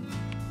 fair.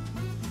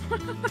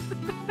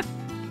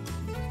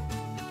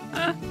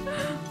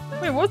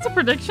 Wait, what's the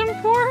prediction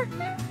for?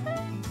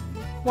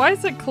 Why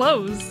is it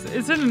closed?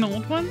 Is it an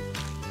old one?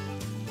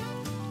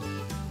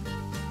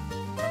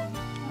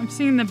 I'm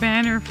seeing the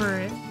banner for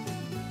it.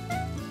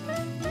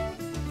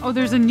 Oh,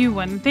 there's a new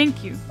one.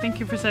 Thank you. Thank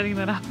you for setting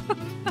that up.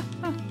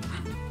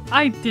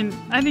 I didn't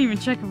even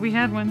check if we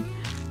had one.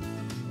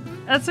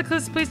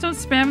 Etsiclus, please don't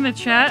spam in the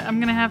chat.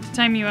 I'm gonna have to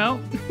time you out.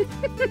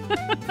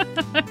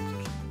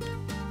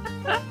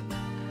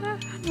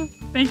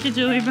 Thank you,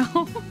 Julie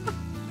Bell.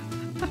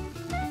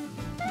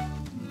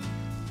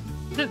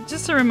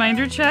 Just a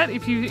reminder, chat.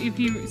 If you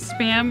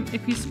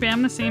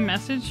spam the same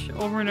message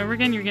over and over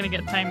again, you're gonna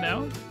get timed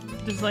out.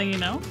 Just letting you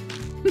know.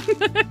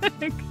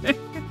 Okay.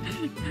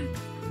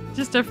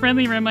 Just a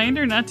friendly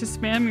reminder not to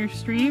spam your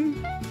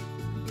stream.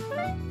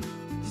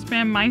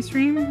 Spam my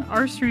stream,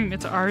 our stream.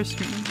 It's our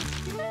stream.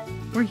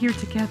 We're here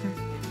together.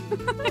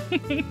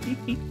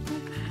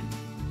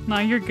 No,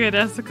 you're good,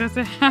 Essica.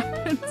 It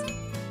happens.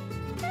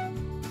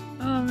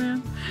 Oh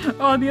man.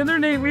 Oh, the other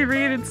night we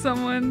raided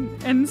someone,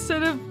 and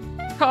instead of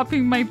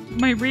copying my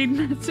raid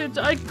message,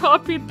 I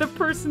copied the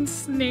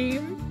person's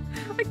name.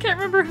 I can't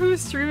remember whose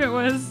stream it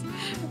was.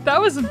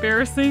 That was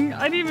embarrassing.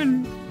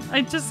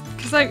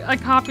 Because I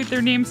copied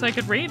their name so I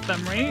could raid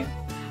them, right?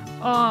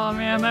 Oh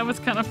man, that was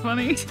kind of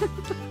funny.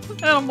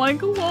 And I'm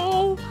like,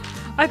 lol.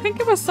 I think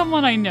it was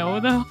someone I know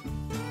though.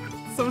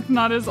 So it's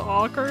not as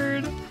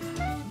awkward.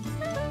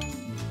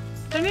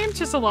 Their name's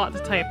just a lot to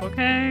type,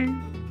 okay?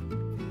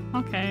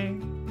 Okay.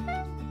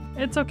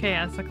 It's okay,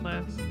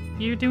 Essica.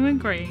 You're doing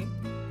great.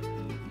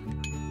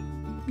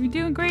 You're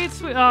doing great,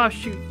 sweet. Oh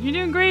shoot. You're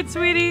doing great,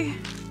 sweetie.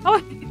 Oh,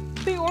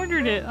 they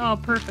ordered it. Oh,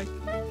 perfect.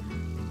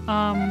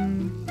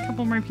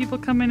 Couple more people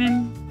coming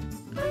in.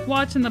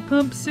 Watching the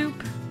pump soup.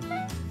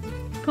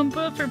 Pump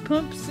up for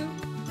pump soup.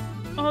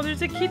 Oh,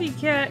 there's a kitty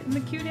cat in the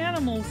cute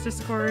animals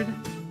Discord.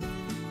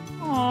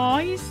 Aw,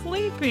 he's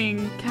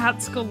sleeping.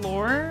 Cats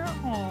galore.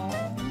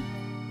 Aw.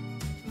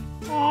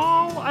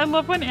 Aw, I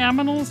love when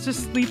aminals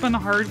just sleep on the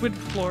hardwood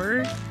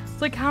floor.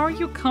 It's like, how are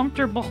you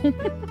comfortable?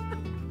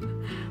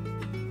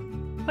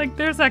 Like,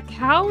 there's a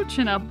couch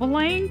and a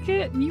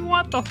blanket, and you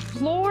want the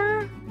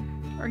floor?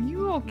 Are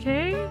you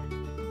okay?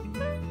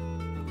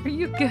 Are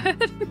you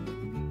good?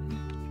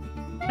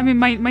 I mean,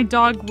 my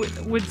dog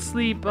would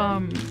sleep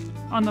on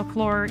the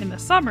floor in the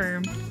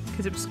summer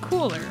because it was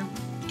cooler.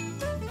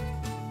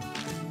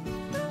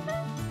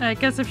 I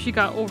guess if she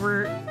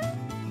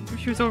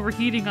was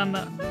overheating on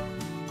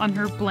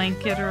her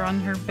blanket or on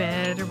her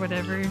bed or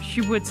whatever,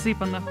 she would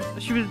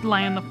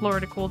lie on the floor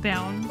to cool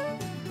down.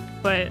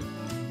 But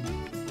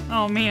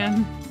oh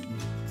man,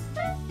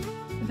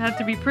 it had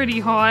to be pretty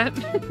hot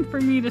for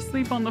me to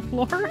sleep on the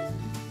floor.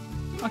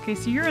 Okay,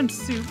 so you're in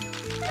soup.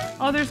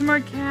 Oh, there's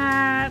more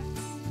cats.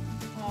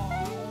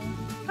 Oh,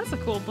 that's a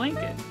cool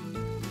blanket.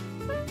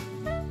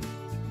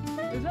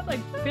 Is that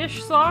like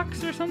fish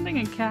socks or something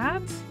and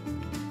cats?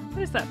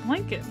 What is that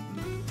blanket?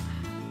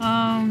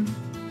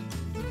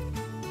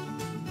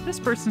 This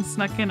person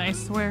snuck in, I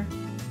swear.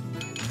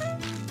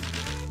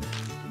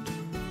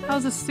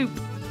 How's the soup?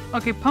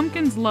 Okay,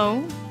 pumpkin's low.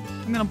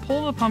 I'm gonna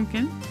pull the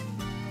pumpkin.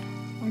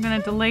 I'm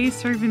gonna delay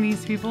serving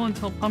these people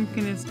until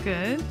pumpkin is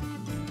good.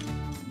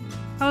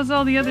 How's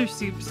all the other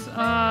soups?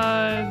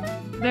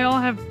 They all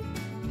have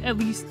at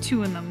least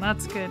 2 in them.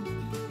 That's good.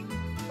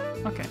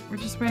 Okay, we're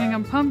just waiting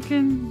on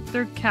pumpkin.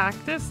 They're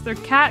cactus. They're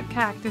cat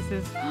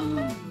cactuses.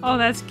 Oh,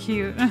 that's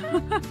cute.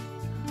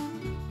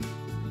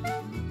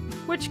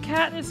 Which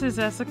cat is this,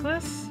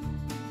 Esiclus?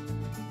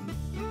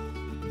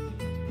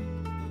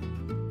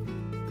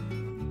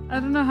 I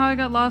don't know how I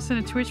got lost in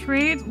a Twitch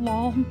raid.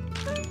 Lol.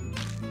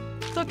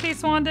 It's okay,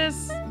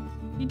 Swandus.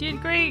 You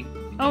did great.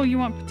 Oh, you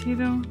want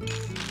potato?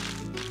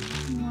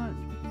 You want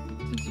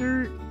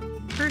dessert?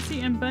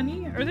 Percy and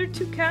Bunny? Are there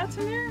 2 cats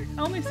in there?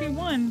 I only see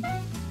 1.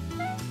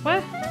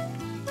 What?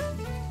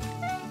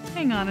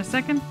 Hang on a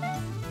second.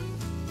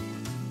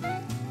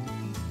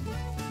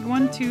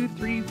 1, 2,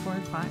 3, 4,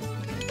 5.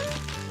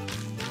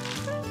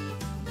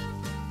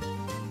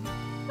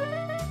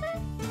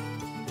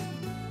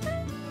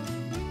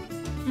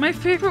 My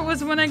favorite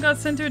was when I got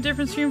sent to a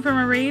different stream from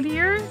a raid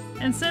here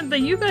and said that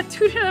you got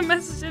tweeted a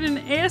message in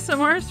an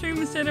ASMR stream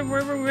instead of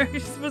wherever we were actually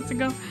supposed to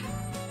go.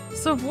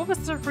 So what was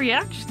the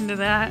reaction to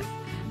that?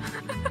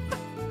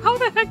 How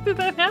the heck did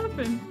that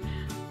happen?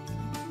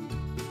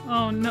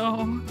 Oh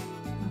no.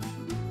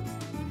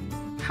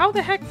 How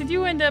the heck did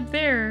you end up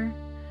there?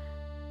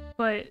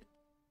 But,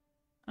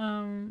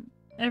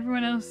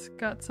 everyone else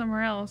got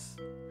somewhere else.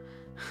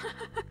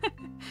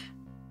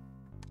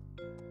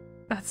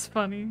 That's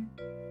funny.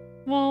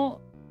 Well,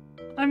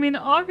 I mean,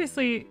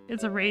 obviously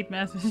it's a raid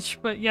message,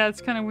 but yeah,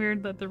 it's kind of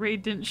weird that the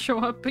raid didn't show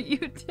up, but you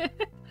did.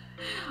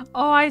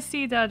 Oh, I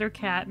see the other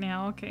cat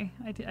now. Okay,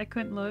 I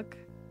couldn't look.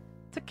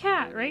 It's a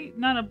cat, right?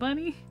 Not a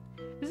bunny?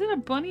 Is it a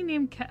bunny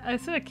named cat?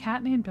 Is it a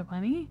cat named a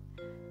bunny?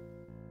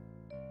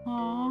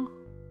 Aww.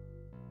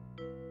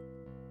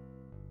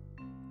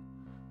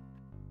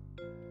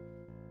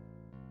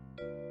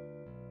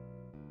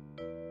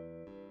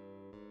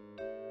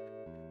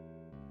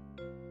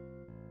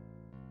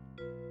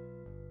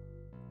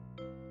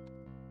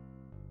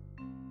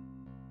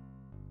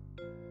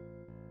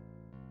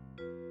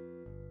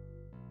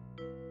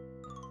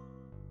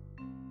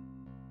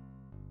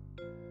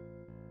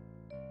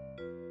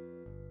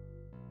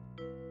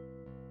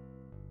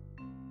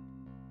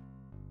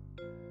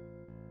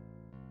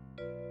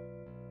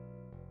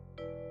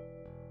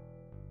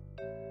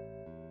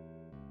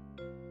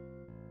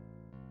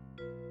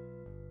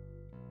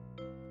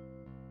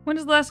 When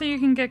is the last time you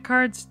can get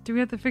cards? Do we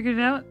have to figure it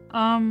out?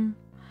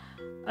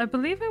 I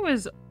believe it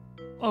was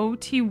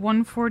OT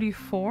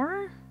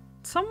 144?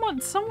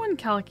 Someone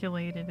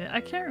calculated it.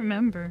 I can't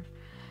remember.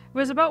 It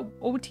was about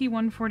OT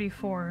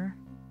 144.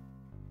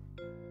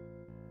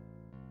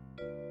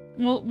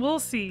 We'll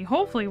see.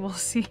 Hopefully we'll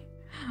see.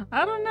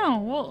 I don't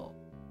know.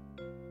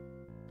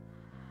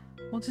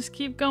 We'll just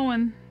keep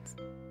going.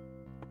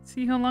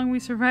 See how long we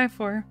survive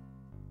for.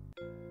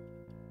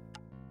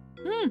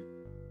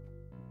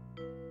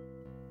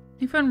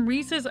 You found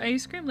Reese's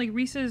ice cream? Like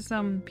Reese's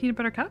peanut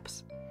butter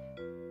cups?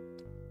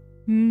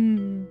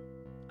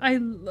 I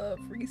love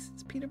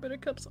Reese's peanut butter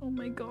cups. Oh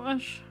my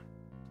gosh.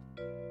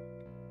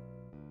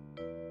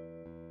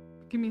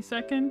 Give me a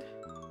second.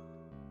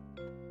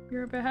 Be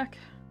right back.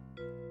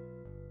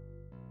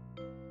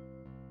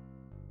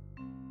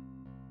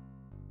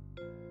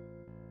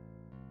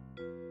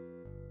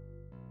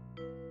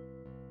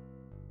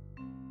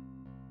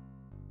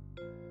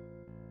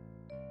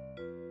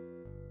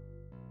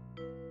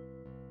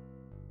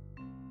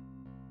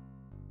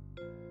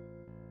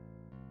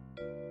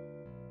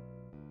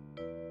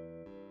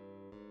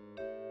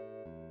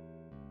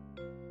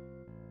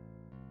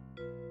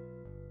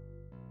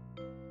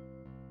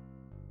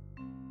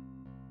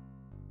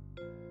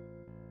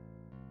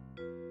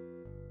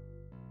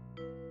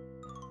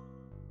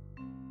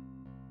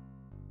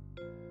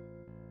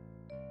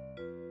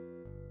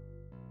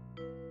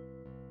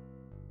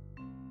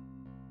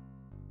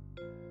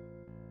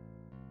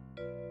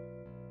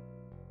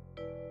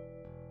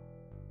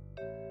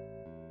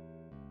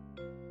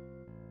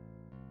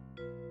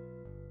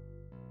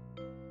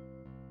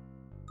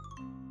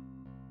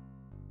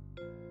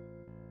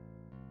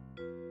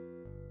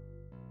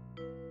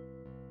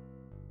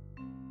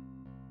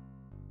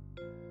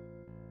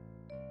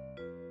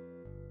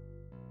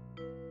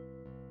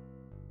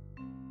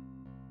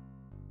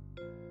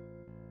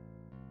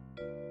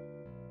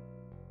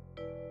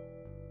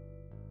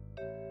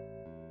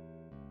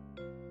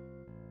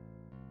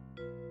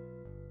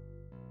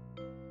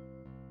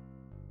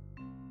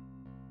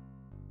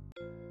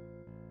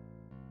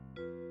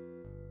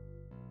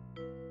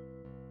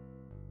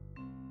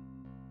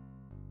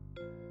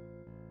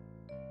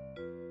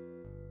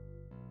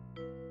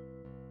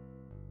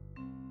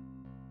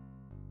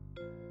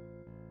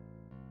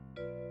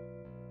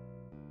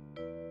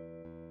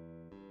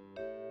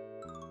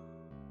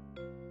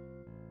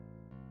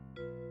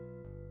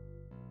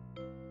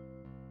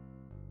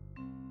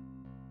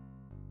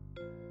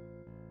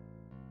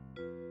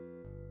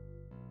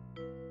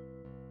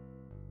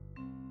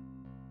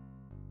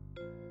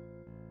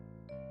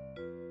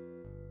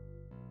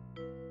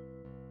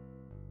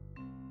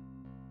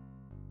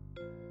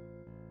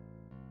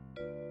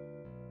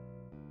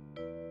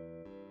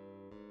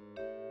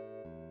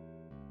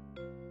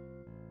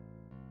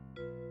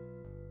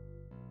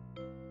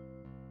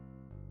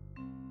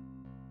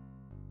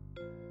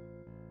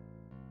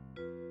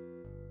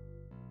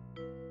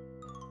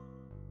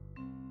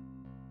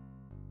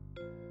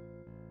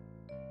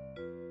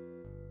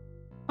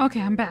 Okay,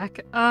 I'm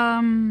back.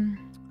 Welcome,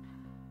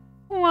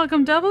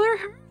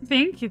 Doubler.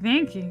 Thank you,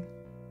 thank you.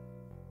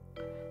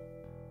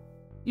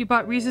 You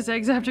bought Reese's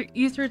eggs after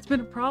Easter? It's been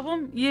a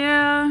problem?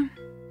 Yeah.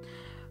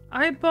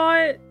 I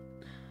bought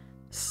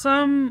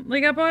some,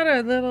 like, I bought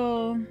a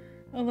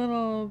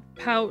little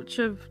pouch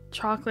of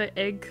chocolate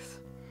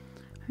eggs.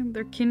 I think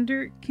they're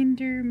Kinder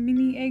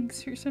mini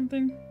eggs or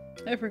something.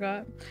 I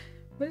forgot.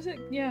 What is it?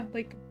 Yeah,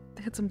 like,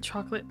 they had some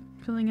chocolate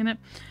filling in it.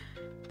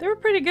 They were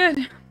pretty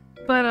good,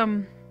 but,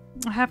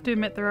 I have to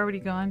admit they're already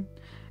gone.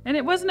 And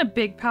it wasn't a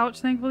big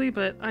pouch, thankfully,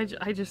 but I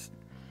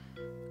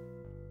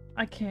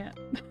can't.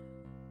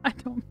 I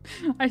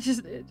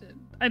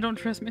don't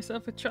trust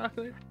myself with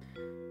chocolate.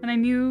 And I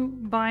knew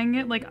buying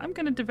it, like, I'm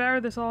gonna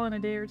devour this all in a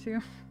day or two.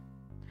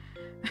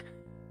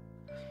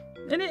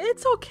 And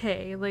it's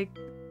okay. Like,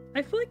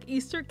 I feel like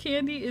Easter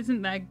candy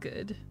isn't that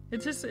good.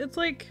 It's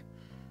like,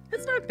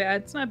 it's not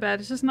bad. It's not bad.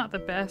 It's just not the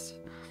best.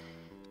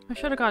 I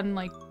should have gotten,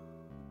 like,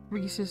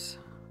 Reese's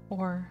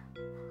or...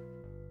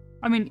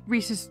 I mean,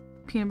 Reese's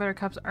peanut butter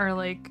cups are,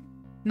 like,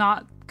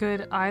 not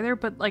good either,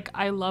 but, like,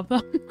 I love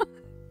them.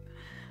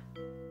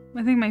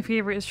 I think my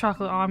favorite is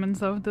chocolate almonds,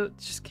 though.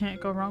 Just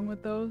can't go wrong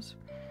with those.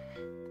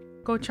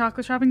 Go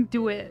chocolate shopping?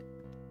 Do it.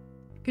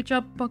 Good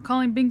job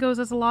calling bingos.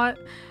 That's a lot.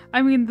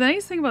 I mean, the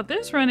nice thing about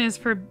this run is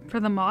for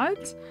the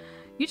mods,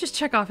 you just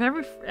check off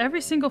every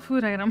single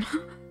food item.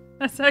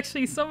 That's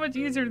actually so much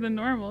easier than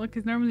normal,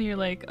 because normally you're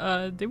like,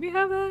 did we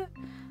have that?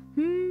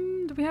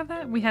 Do we have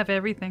that? We have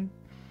everything.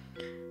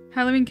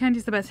 Halloween candy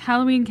is the best.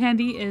 Halloween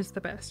candy is the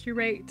best. You're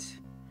right.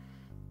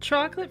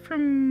 Chocolate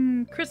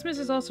from Christmas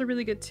is also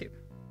really good too.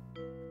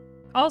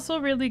 Also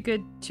really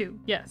good too.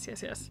 Yes,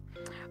 yes, yes.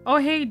 Oh,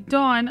 hey,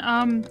 Dawn.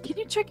 Can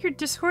you check your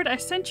Discord? I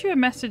sent you a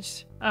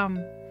message,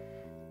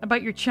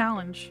 about your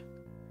challenge.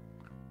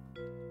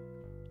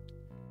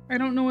 I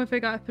don't know if it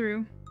got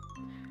through.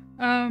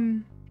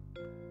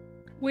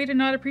 Way to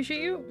not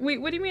appreciate you? Wait,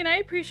 what do you mean I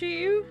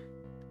appreciate you?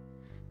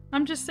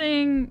 I'm just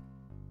saying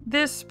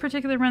this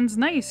particular run's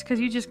nice because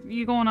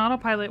you go on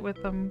autopilot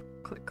with them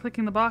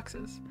clicking the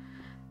boxes.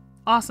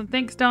 Awesome.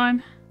 Thanks,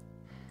 Dawn.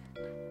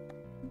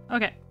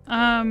 Okay.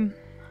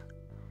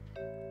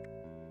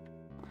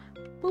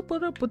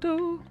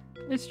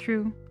 It's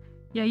true.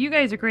 Yeah, you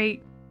guys are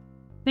great.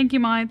 Thank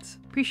you, mods.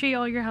 Appreciate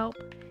all your help.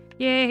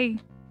 Yay.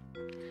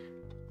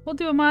 We'll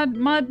do a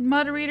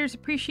moderator's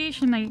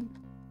appreciation night.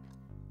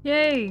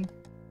 Yay.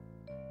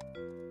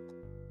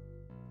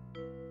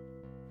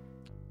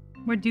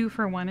 We're due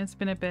for one. It's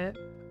been a bit.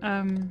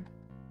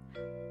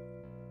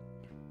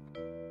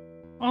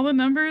 All the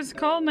numbers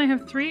called and I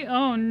have 3?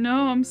 Oh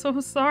no, I'm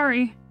so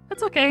sorry.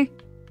 That's okay.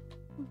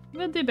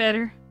 We'll do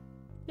better.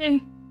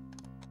 Yay.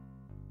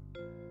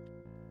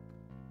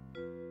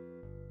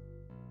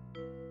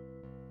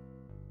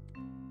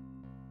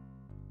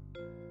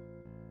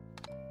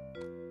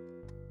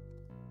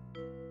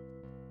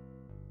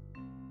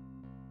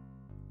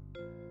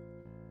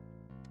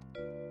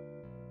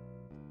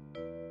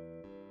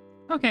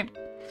 Okay.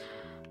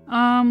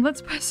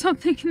 Let's put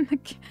something in the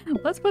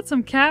let's put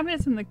some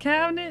cabinets in the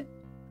cabinet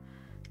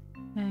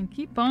and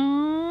keep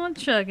on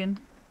chugging.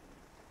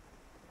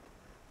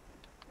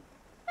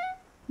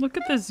 Look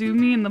at the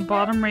Zoomy in the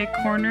bottom right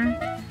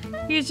corner.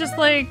 He's just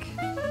like,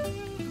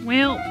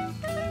 well,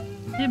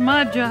 did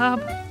my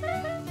job.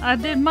 I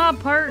did my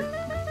part.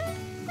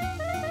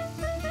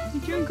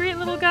 You're doing great,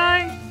 little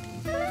guy.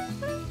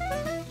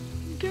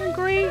 You're doing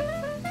great.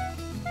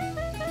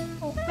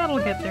 Oh, that'll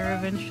get there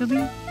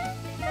eventually.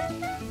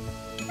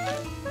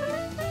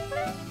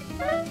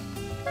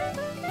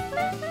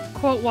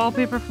 Quote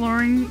wallpaper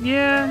flooring.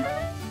 Yeah.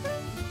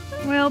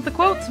 Well, the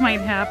quotes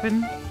might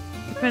happen,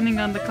 depending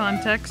on the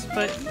context,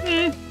 but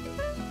eh.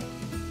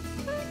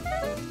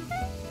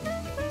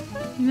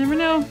 You never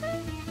know.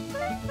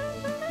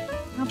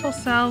 Apple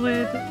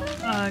salad,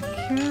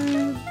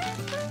 carrot.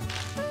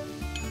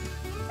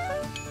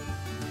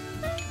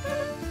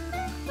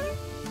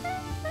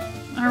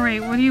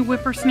 Alright, what do you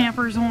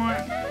whippersnappers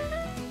want?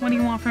 What do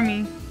you want from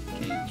me?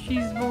 Okay,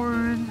 cheese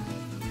board.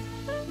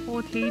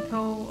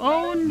 Potato.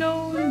 Oh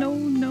no, no,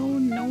 no,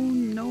 no,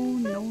 no,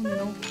 no,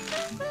 no.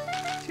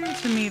 2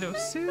 tomato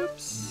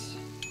soups.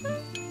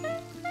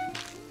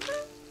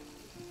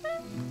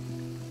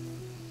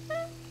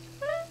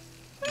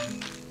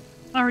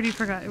 I already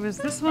forgot. It was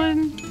this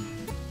one.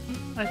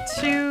 A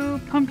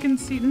 2 pumpkin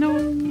seed. No,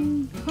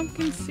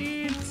 pumpkin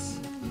seeds.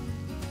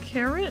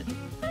 Carrot.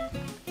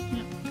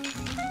 Yep.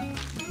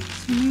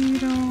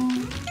 Tomato.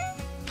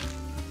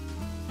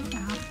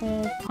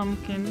 Apple.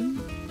 Pumpkin.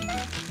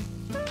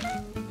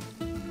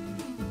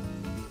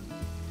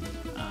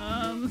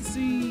 Let's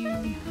see.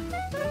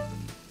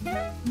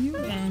 You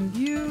and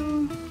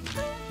you.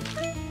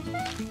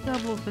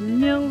 Double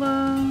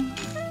vanilla.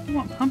 You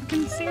want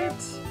pumpkin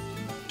seeds?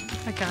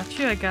 I got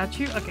you, I got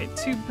you. Okay,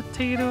 2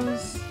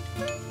 potatoes.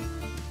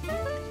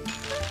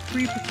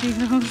 3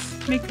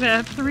 potatoes. Make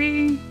that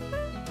 3.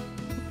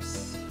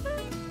 Oops.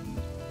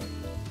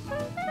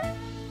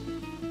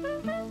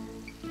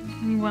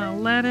 And you want a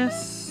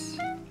lettuce.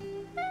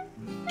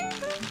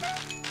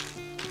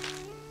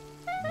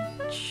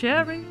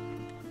 cherry.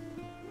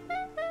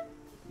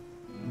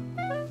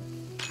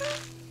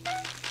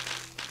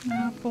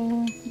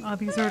 Apple. Oh,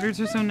 these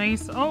orders are so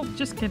nice. Oh,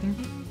 just kidding.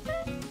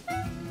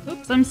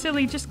 Oops, I'm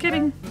silly. Just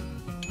kidding.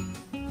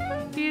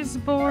 Cheese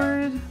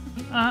board.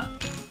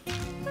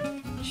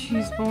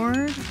 Cheese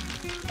board.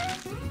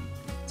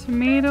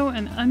 Tomato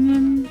and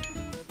onion.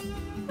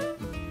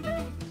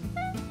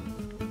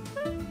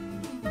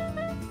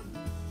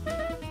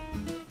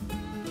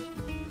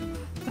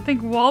 I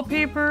think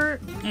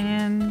wallpaper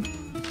and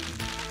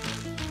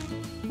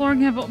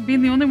flooring have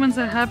been the only ones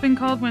that have been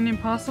called when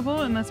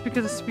impossible, and that's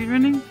because of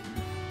speedrunning.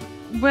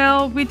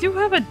 Well, we do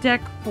have a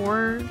deck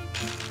for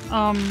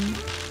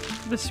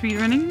the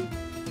speedrunning.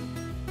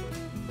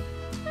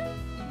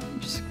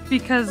 Just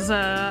because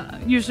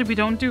usually we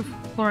don't do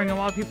flooring and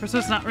wallpaper, so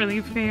it's not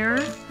really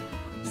fair.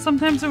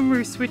 Sometimes when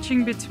we're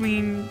switching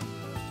between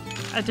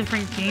a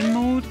different game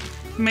mode,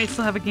 we might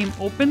still have a game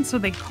open, so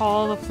they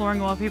call the flooring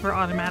and wallpaper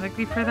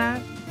automatically for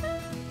that.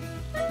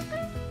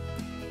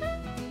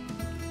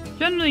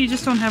 Generally, you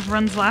just don't have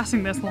runs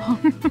lasting this long.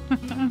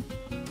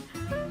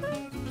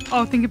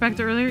 Oh, thinking back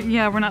to earlier?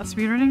 Yeah, we're not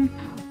speedrunning?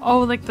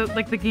 Oh, like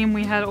the game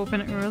we had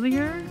open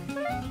earlier?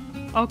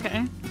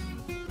 Okay.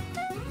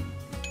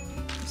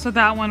 So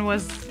that one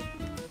was...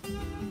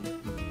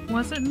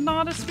 Was it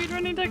not a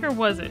speedrunning deck, or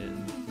was it?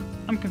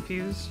 I'm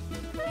confused.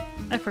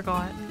 I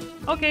forgot.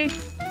 Okay.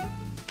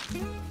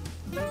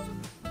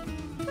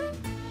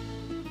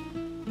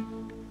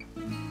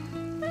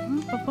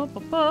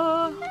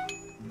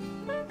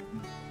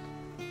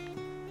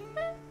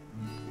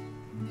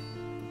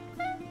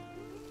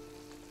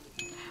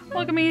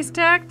 Welcome, Ace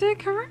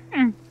Tactic.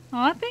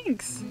 Aw,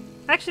 thanks.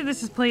 Actually,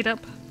 this is PlateUp.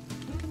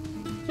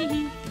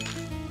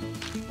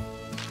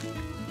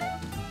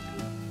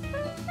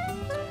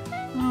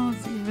 Oh,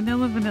 let's see.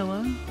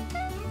 Vanilla.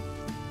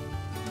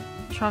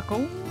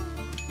 Choco.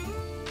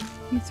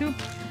 YouTube.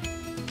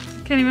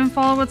 Can't even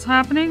follow what's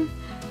happening?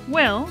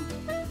 Well,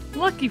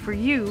 lucky for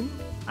you,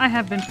 I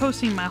have been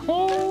posting my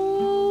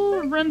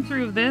whole run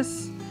through of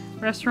this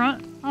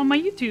restaurant on my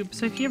YouTube.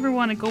 So if you ever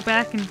want to go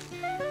back and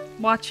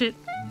watch it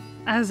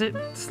as it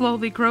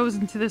slowly grows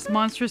into this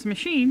monstrous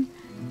machine,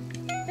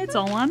 it's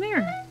all on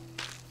there.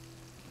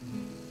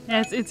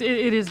 Yeah, it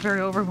is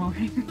very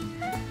overwhelming.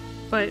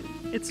 But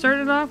it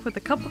started off with a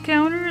couple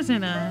counters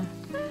and a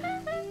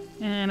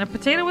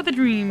potato with a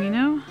dream, you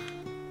know?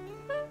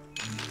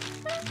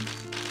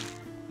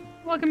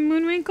 Welcome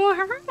Moonwinkle,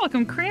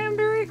 welcome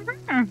Cranberry.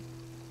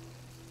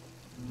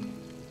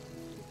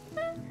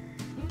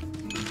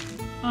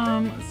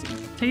 Let's see,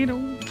 potato.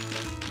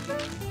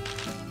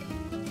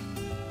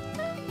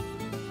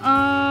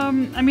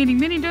 I'm eating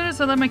mini donuts.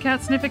 I let my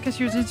cat sniff it because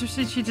she was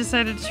interested. She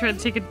decided to try to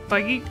take a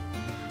bite.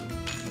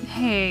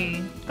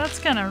 Hey, that's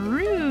kind of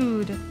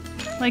rude.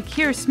 Like,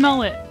 here,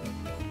 smell it.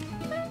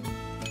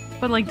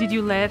 But, like, did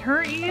you let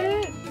her eat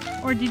it?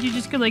 Or did you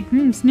just go like,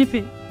 sniff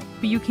it,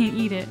 but you can't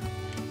eat it?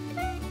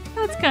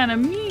 That's kind of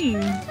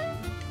mean.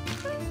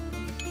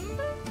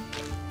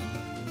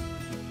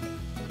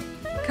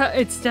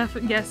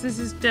 Yes, this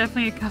is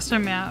definitely a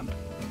custom map.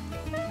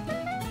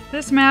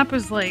 This map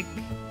is like,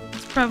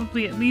 it's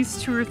probably at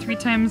least 2 or 3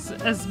 times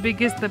as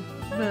big as the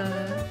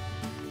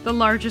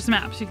largest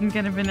maps you can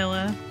get in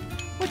vanilla,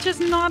 which is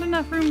not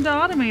enough room to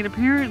automate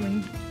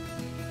apparently.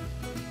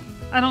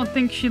 I don't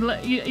think you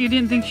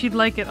didn't think she'd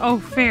like it. Oh,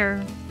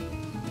 fair.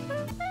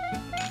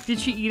 Did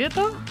she eat it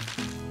though?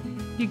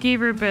 You gave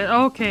her a bit.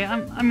 Okay,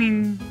 I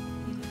mean,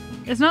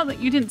 it's not that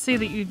you didn't say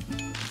that you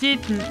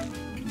didn't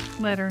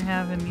let her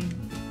have any.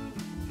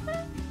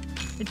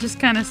 It just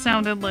kind of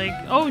sounded like,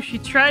 oh, she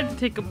tried to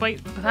take a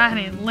bite, but I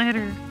didn't let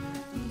her.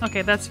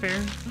 Okay, that's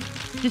fair.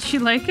 Did she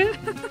like it?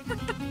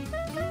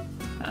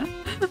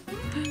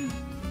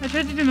 I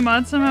tried to do the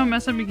mod somehow,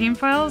 mess up your game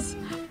files.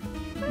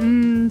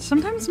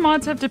 Sometimes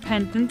mods have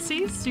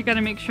dependencies, so you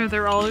gotta make sure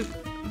they're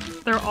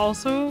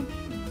also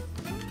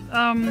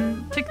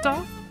ticked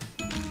off.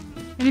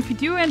 And if you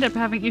do end up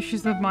having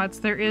issues with mods,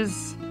 there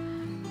is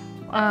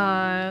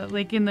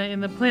like in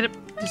the PlateUp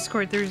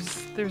Discord,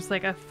 there's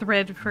like a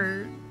thread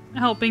for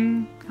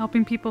helping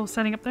people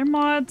setting up their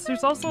mods.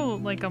 There's also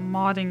like a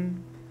PlateUp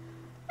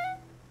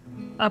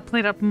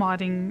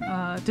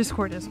modding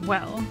Discord as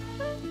well.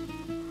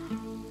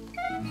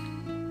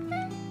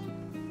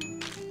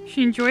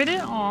 She enjoyed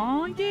it?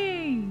 Aw,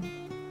 yay!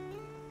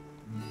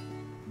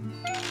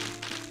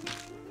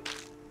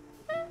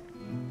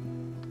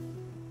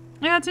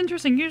 Yeah, it's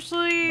interesting.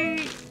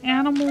 Usually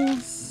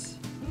animals,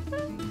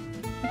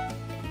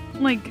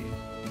 like,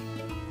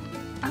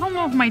 I don't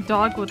know if my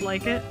dog would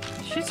like it.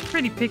 She's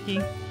pretty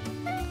picky.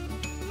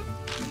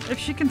 If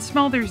she can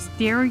smell there's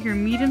dairy or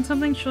meat in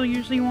something, she'll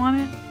usually want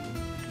it.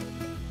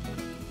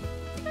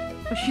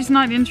 But she's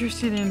not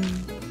interested in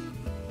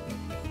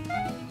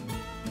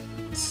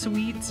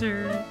sweets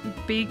or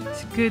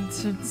baked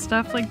goods and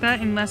stuff like that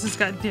unless it's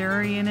got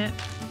dairy in it.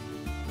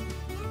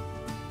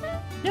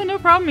 Yeah, no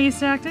problem, Ace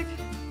Tactic.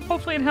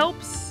 Hopefully it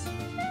helps.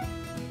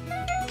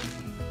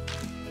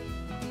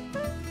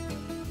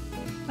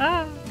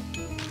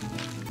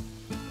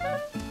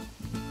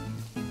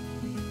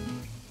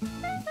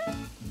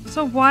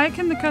 So why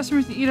can the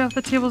customers eat off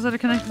the tables that are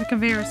connected to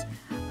conveyors?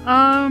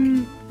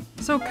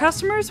 So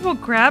customers will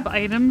grab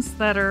items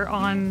that are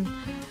on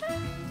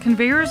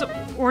conveyors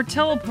or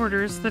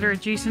teleporters that are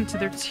adjacent to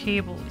their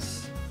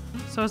tables.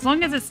 So as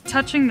long as it's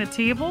touching the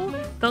table,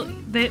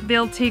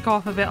 they'll take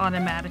off of it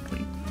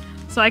automatically.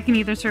 So I can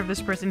either serve this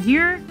person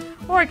here,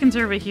 or I can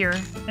serve it here,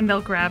 and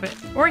they'll grab it.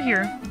 Or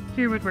here.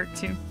 Here would work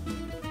too.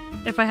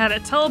 If I had a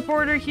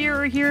teleporter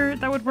here or here,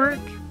 that would work.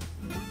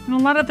 And a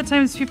lot of the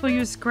times people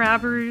use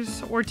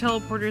grabbers or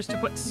teleporters to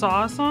put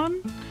sauce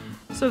on.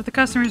 So if the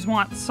customers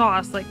want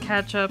sauce, like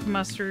ketchup,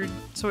 mustard,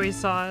 soy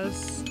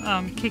sauce,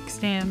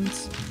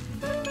 kickstands,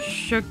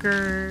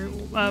 sugar,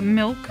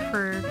 milk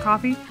for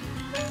coffee,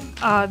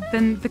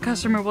 then the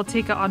customer will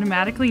take it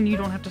automatically and you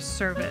don't have to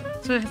serve it.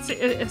 So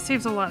it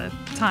saves a lot of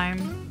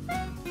time.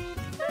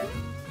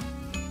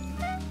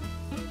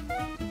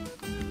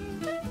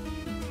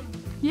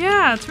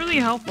 Yeah, it's really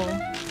helpful.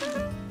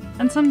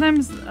 And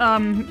sometimes,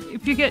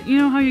 if you get, you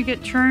know how you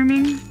get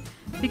charming?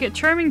 If you get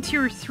charming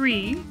tier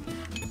 3,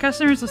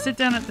 customers will sit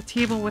down at the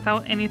table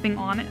without anything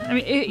on it. I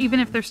mean, even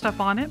if there's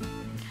stuff on it.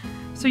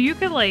 So you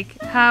could like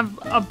have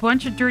a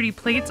bunch of dirty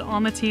plates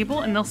on the table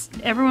and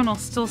everyone will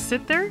still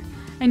sit there.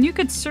 And you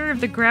could serve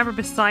the grabber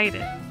beside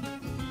it.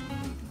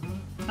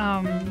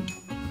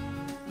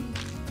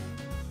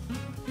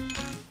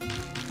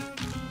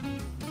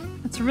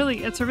 It's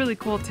a really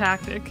cool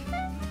tactic.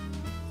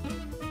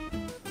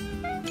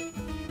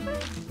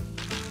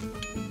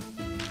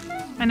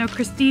 I know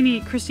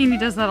Christine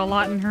does that a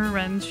lot in her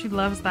runs. She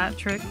loves that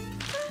trick.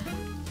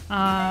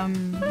 I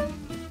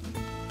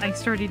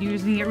started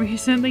using it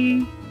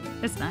recently.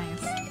 It's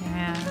nice.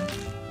 Yeah.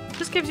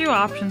 Just gives you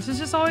options. It's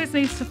just always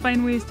nice to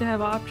find ways to have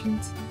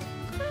options.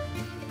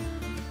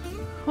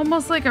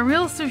 Almost like a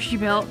real sushi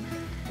belt.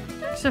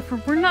 Except for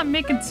we're not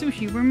making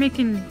sushi. We're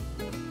making,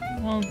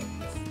 well,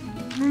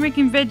 we're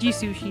making veggie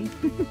sushi.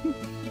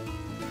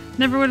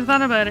 Never would have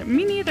thought about it.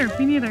 Me neither.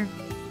 Me neither.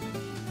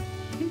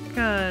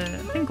 I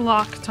think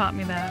Locke taught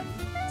me that.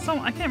 So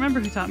I can't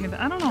remember who taught me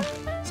that. I don't know.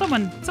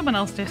 Someone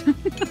else did.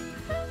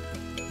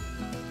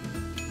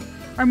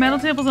 Are metal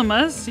tables a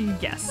must?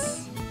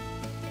 Yes.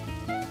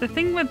 The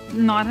thing with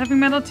not having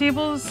metal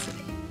tables,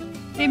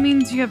 it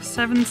means you have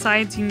 7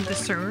 sides you need to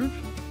serve.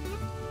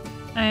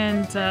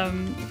 And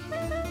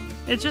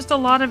it's just a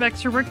lot of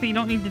extra work that you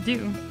don't need to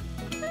do.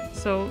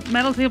 So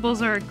metal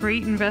tables are a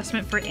great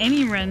investment for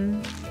any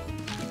run.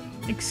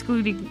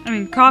 Excluding, I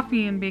mean,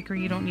 coffee and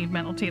bakery, you don't need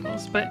metal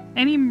tables, but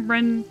any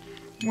run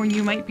where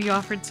you might be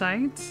offered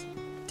sides,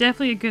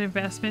 definitely a good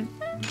investment.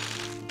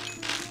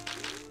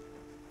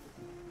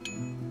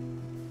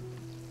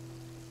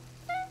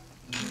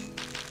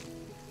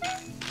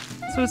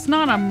 So it's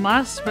not a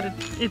must, but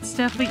it's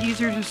definitely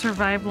easier to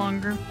survive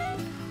longer.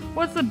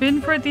 What's the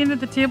bin for at the end of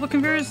the table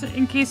conveyors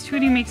in case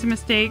Tootie makes a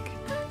mistake?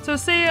 So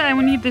say I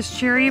would need this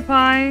cherry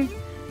pie,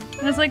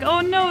 and it's like,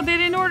 oh no, they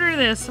didn't order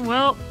this.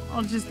 Well,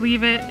 I'll just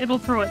leave it. It'll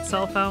throw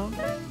itself out.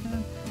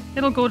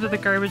 It'll go to the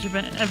garbage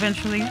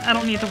eventually. I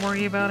don't need to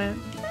worry about it.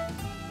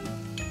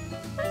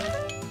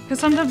 Because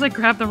sometimes I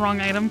grab the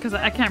wrong item because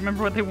I can't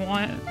remember what they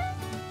want.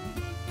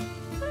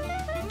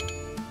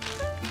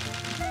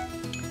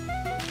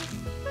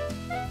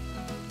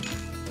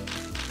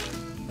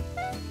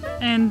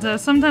 And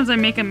sometimes I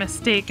make a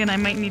mistake and I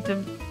might need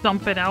to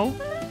dump it out.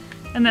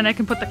 And then I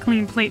can put the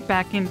clean plate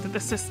back into the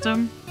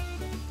system.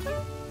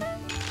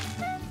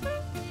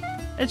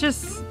 It's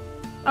just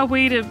a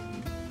way to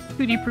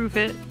Tootie-proof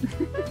it.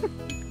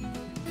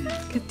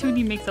 Because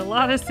Tootie makes a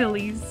lot of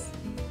sillies.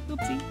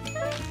 Oopsie.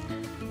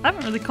 I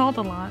haven't really called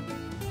a lot.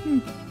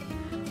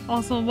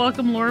 Also,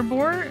 welcome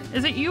Lorebor.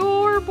 Is it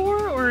your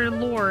Bor or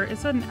Lore?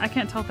 Is that I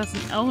can't tell if that's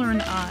an L or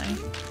an I.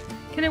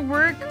 Can it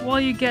work while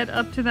you get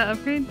up to that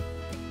upgrade?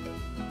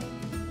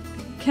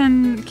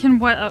 Can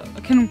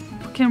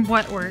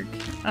what work?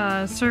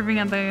 Serving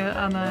on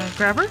the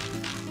grabber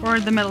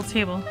or the metal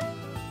table?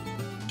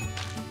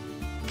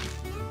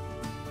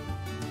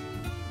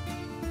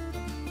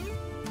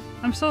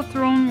 I'm so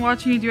thrown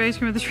watching you do ice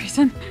cream with the trees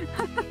in.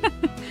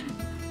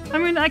 I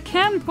mean, I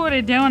can put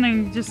it down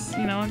and just,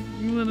 you know,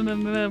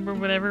 or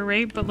whatever,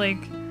 right? But like,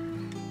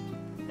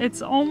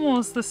 it's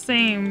almost the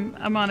same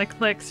amount of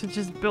clicks to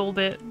just build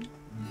it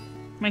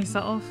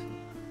myself.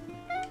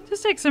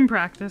 Just take some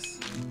practice.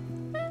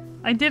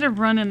 I did a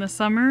run in the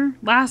summer,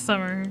 last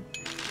summer.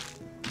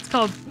 It's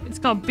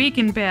called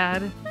Bacon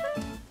Bad.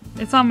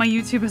 It's on my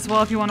YouTube as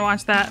well if you want to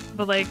watch that.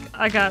 But like,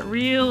 I got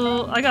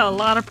a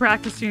lot of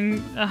practice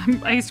doing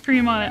ice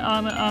cream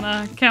on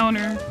a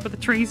counter with a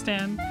tray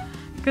stand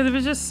because it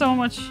was just so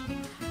much.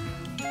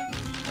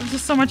 It was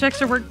just so much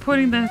extra work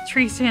putting the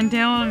tray stand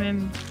down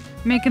and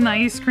making the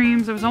ice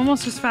creams. It was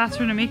almost just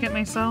faster to make it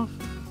myself.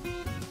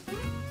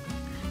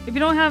 If you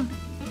don't have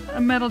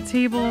metal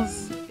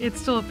tables, it's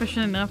still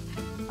efficient enough.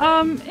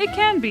 It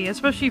can be,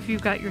 especially if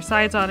you've got your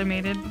sides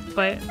automated,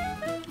 but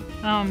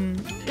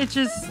it's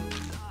just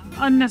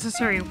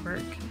unnecessary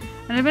work.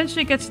 And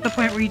eventually it gets to the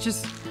point where you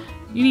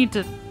need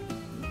to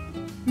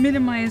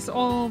minimize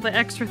all the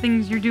extra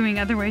things you're doing,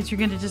 otherwise you're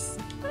gonna just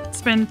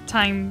spend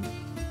time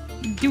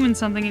doing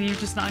something and you're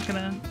just not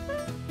gonna,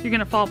 you're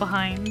gonna fall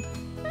behind.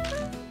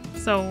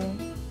 So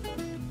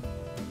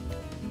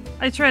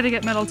I try to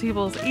get metal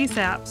tables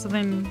ASAP so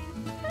then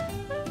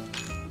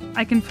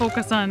I can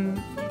focus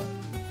on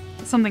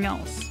something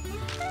else.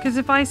 Because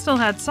if I still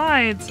had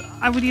sides,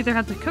 I would either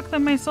have to cook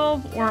them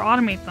myself or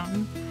automate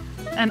them.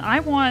 And I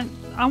want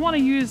to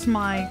use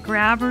my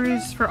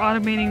grabbers for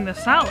automating the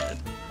salad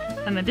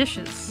and the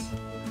dishes.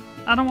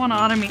 I don't want to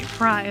automate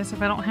fries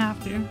if I don't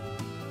have to.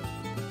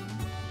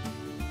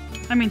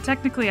 I mean,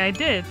 technically I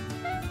did.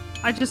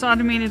 I just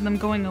automated them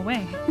going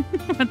away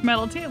with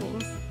metal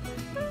tables.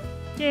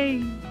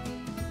 Yay.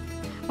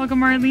 Welcome,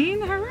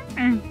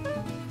 Marlene.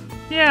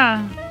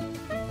 Yeah.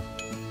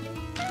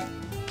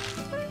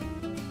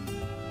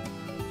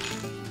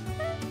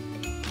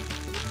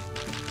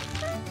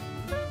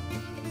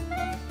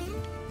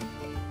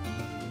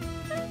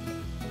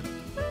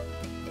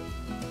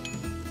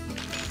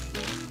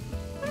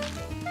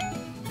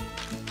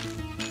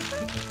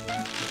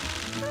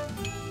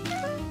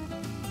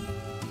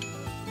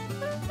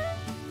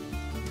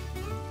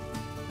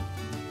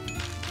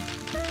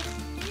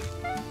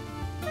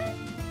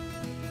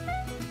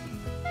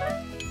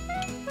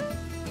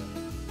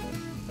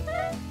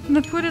 And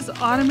the food is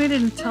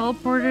automated and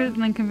teleported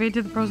and then conveyed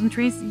to the frozen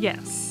trays?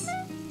 Yes.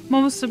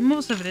 Most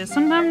of it is.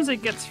 Sometimes it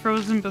gets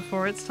frozen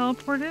before it's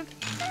teleported.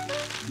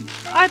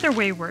 Either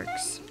way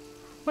works.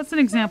 What's an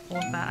example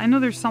of that? I know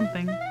there's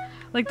something.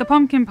 Like the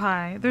pumpkin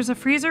pie. There's a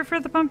freezer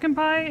for the pumpkin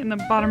pie in the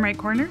bottom right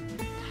corner.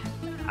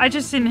 I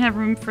just didn't have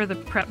room for the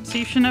prep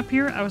station up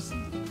here.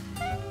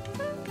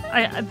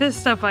 This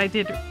stuff I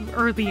did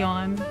early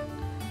on.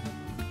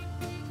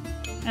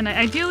 And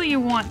ideally you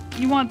want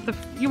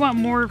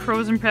more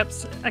frozen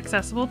preps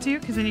accessible to you,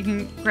 because then you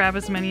can grab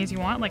as many as you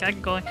want. Like I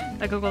could go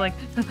like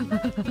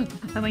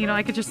and you know,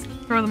 I could just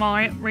throw them all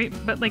right.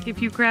 But like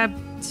if you grab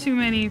too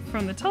many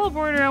from the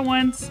teleporter at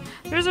once,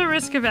 there's a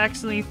risk of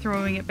actually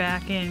throwing it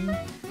back in.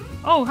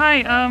 Oh hi,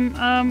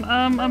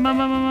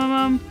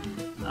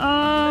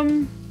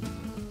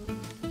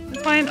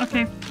 it's fine.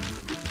 Okay.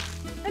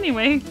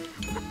 Anyway.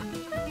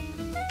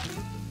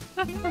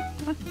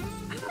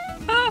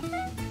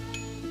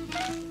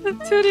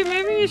 Tootie,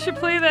 maybe you should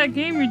play that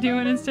game you're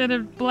doing instead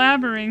of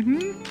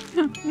blabbering,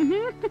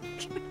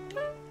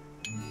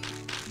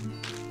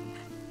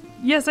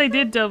 Yes, I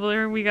did,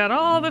 Doubler. We got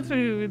all the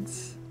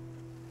foods.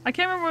 I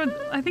can't remember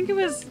what, I think it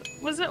was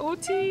it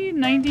OT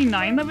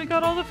 99 that we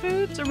got all the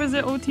foods? Or was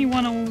it OT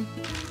 10? I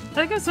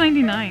think it was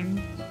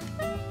 99.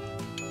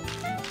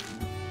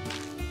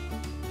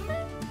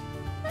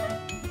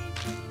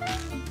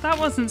 That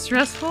wasn't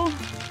stressful.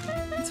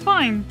 It's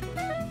fine.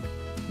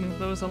 Move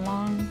those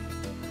along.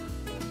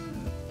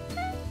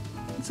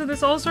 So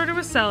this all started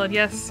with salad,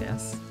 yes.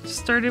 Just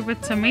started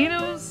with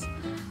tomatoes,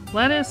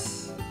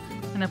 lettuce,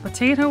 and a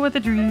potato with a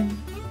dream.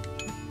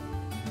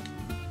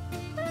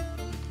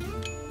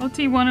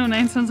 OT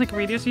 109 sounds like a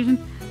radio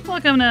station.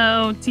 Welcome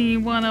to OT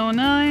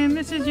 109.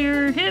 This is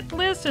your hit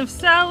list of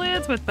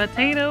salads with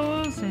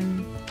potatoes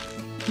and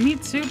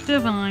meat soup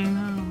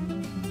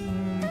divine.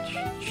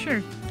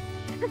 Sure.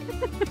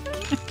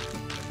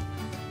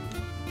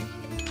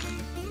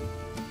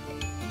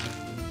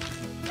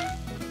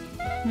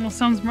 Almost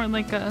sounds more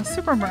like a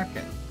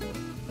supermarket.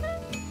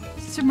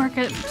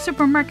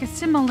 Supermarket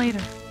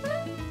simulator.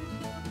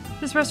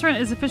 This restaurant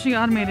is officially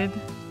automated.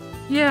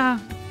 Yeah.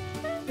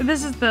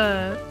 This is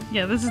the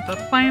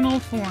final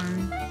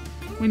form.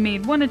 We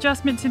made one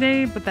adjustment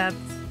today, but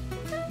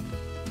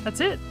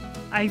that's it.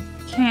 I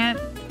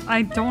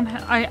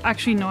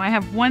actually no, I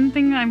have one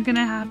thing I'm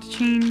gonna have to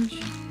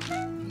change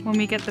when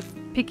we get the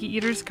Picky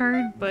Eaters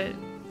card, but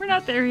we're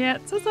not there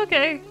yet, so it's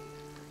okay.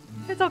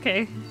 It's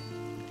okay.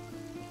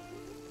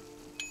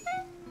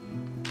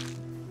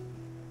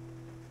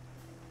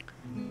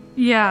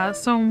 Yeah,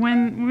 so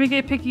when we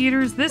get Picky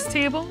Eaters, this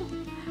table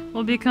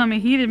will become a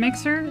heated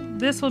mixer,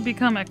 this will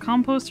become a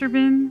composter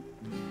bin,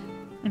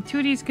 and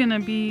Tootie's gonna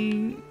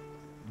be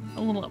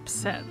a little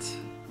upset.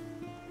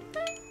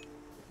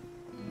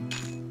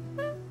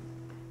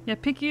 Yeah,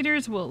 Picky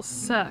Eaters will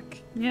suck.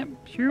 Yep,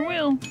 sure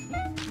will.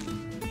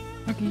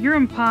 Okay, you're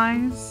on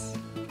pies.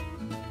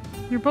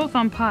 You're both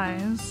on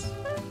pies.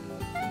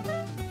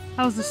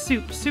 How's the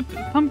soup?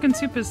 Pumpkin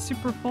soup is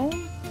super full.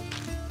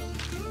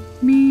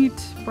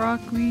 Meat,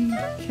 broccoli,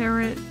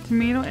 carrot,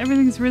 tomato,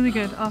 everything's really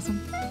good.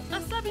 Awesome.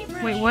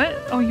 Wait, what?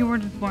 Oh, you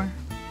ordered more.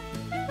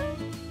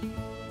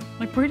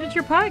 Like, where did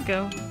your pie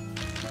go?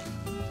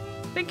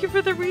 Thank you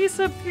for the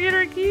resub,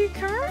 Theater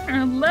Geeker.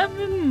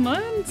 11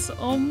 months,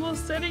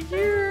 almost at a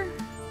year.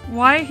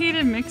 Why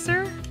heated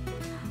mixer?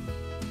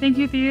 Thank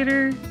you,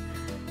 Theater.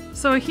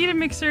 So a heated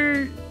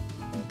mixer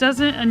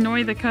doesn't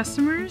annoy the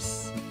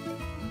customers?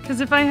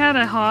 Because if I had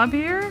a hob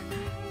here,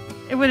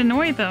 it would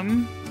annoy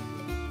them.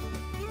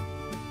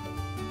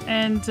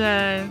 And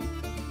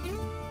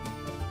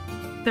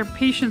their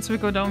patience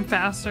would go down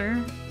faster.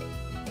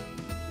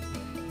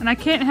 And I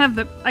can't have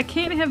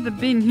the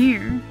bin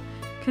here,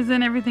 because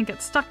then everything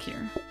gets stuck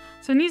here.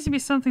 So it needs to be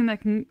something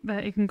that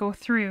it can go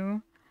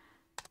through.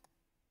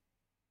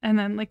 And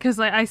then, like, because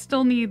I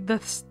still need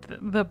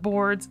the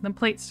boards and the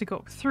plates to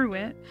go through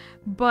it.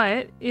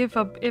 But if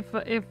a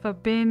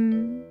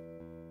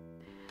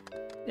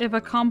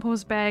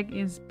compost bag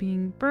is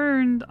being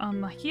burned on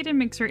the heated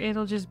mixer,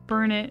 it'll just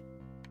burn it.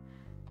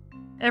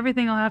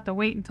 Everything will have to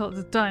wait until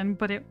it's done,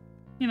 but it,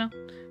 you know,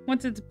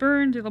 once it's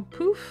burned, it'll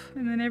poof,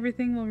 and then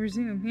everything will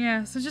resume.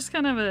 Yeah, so just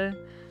kind of a...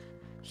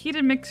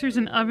 Heated mixers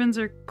and ovens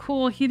are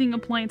cool heating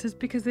appliances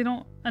because they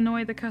don't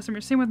annoy the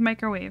customer. Same with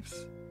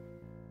microwaves.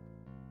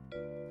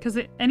 Because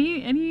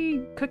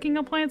any cooking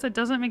appliance that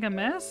doesn't make a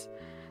mess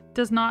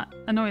does not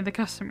annoy the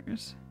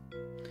customers.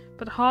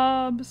 But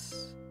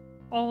hobs,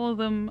 all of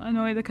them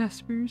annoy the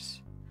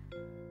customers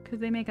because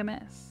they make a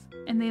mess.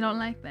 And they don't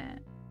like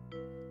that.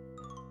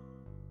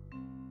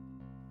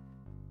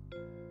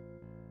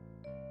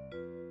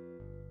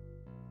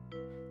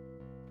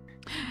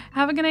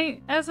 Have a good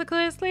night,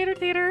 Esiclus. Later,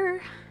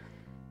 Theater.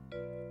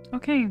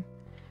 Okay.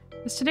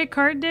 Is today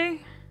card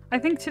day? I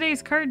think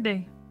today's card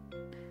day.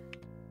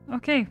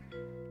 Okay.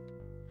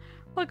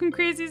 Welcome,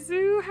 Crazy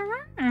Zoo.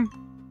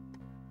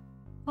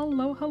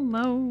 Hello,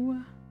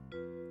 hello.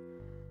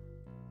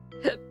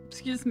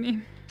 Excuse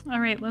me.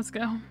 Alright, let's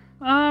go.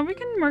 We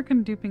can work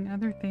on duping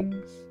other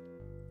things.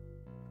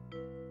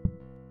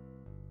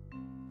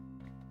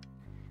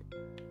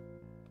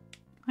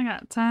 I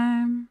got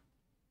time.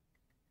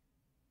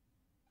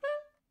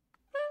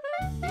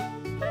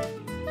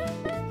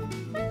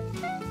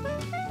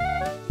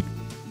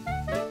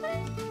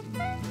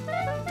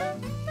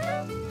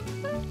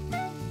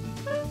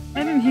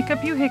 I didn't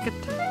hiccup, you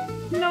hiccuped.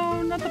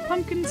 No, not the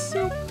pumpkin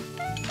soup.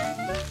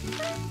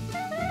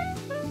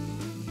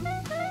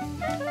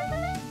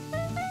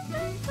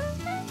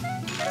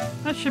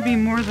 That should be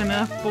more than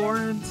enough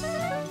boards.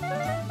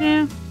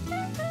 Yeah.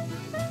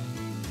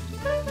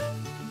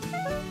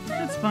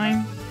 That's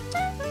fine.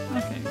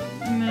 Okay,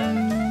 and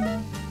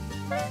then...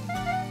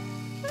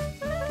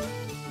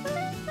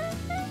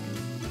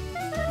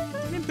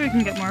 maybe we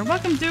can get more.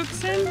 Welcome,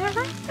 Dukes, in.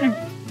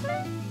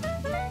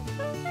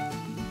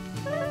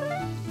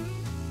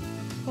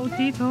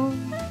 Potato.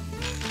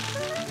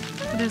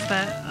 What is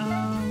that?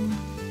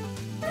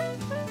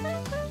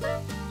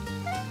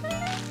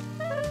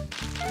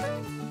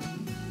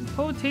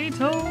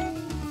 Potato.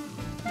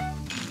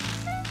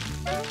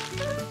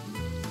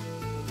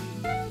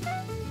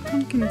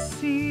 Pumpkin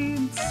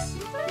seeds.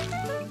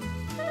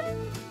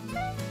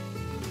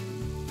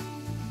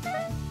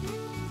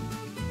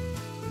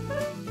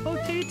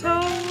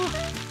 Potato.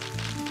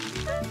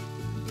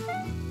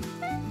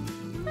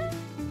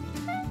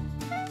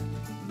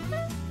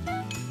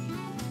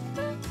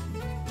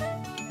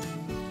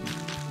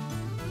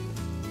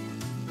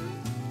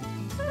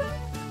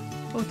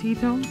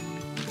 Potato.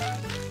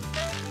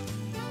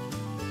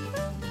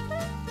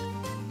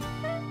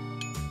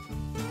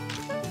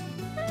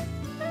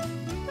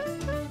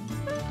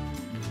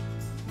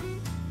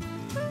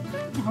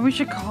 Oh, we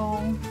should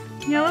call.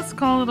 Yeah, let's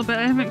call a little bit.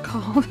 I haven't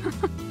called.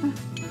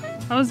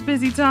 I was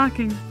busy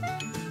talking.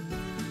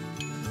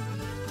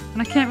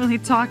 And I can't really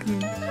talk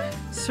and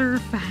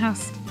serve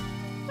fast.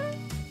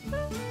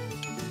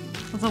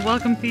 Also,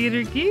 welcome,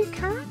 Theater Geek.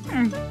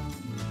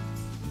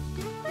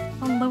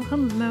 Hello,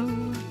 hello.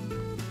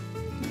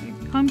 Okay,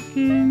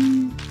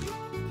 pumpkin.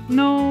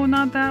 No,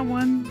 not that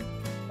one.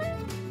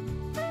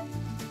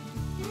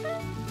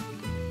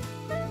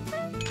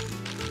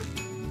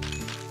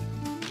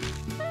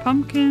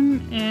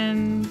 Pumpkin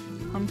and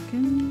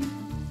pumpkin.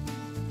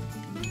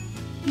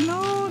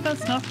 No,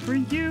 that's not for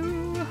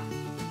you.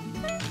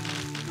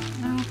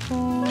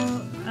 Apple,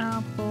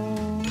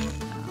 apple,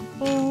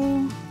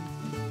 apple.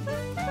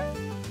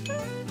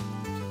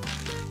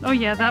 Oh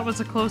yeah, that was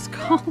a close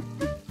call.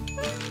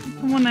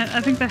 The one that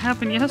I think that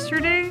happened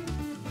yesterday.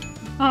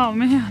 Oh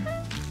man.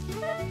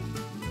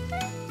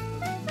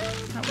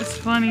 That was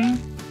funny.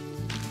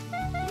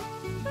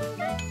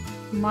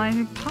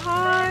 My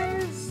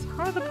pies.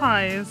 How are the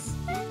pies?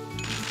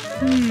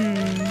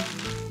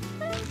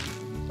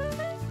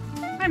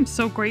 I'm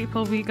so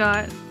grateful we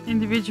got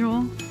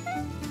individual.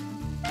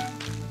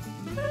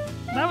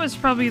 That was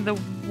probably the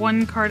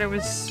one card I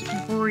was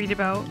worried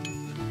about.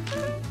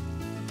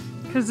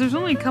 Because there's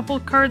only a couple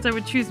cards I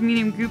would choose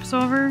medium groups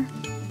over.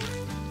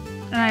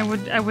 And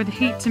I would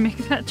hate to make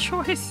that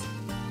choice.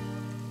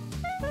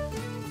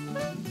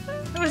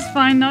 It was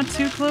fine, not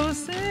too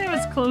close. It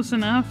was close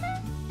enough.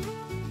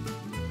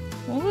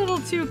 A little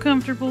too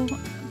comfortable.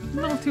 A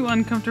little too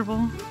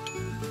uncomfortable.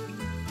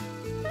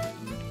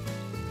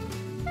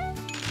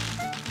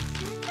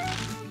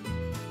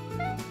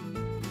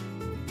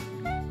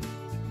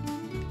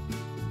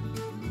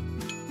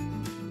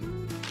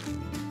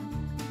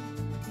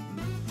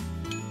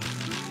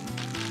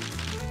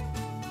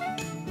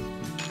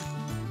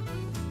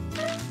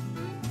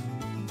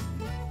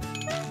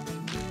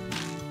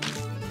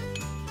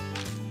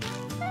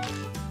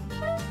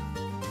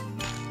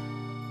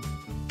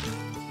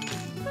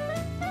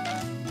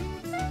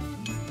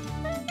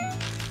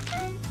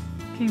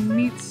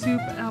 Meat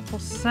soup, apple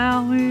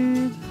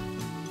salad,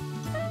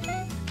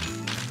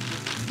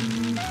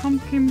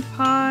 pumpkin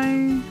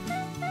pie.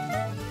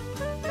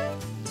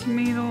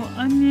 Tomato,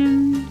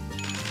 onion.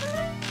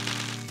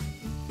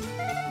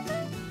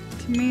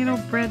 Tomato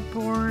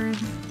breadboard.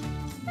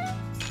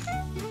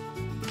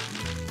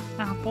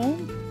 Apple.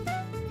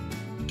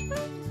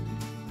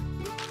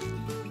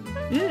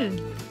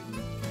 Ew.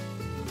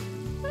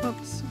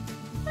 Oops.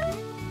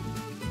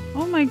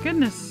 Oh my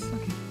goodness.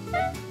 Okay.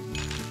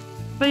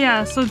 But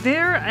yeah, so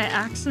there I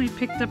actually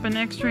picked up an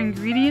extra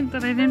ingredient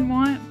that I didn't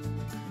want.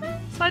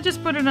 So I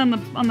just put it on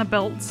the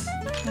belts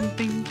and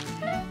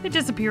they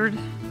disappeared.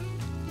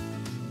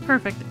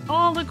 Perfect.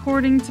 All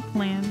according to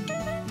plan.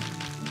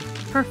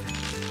 Perfect.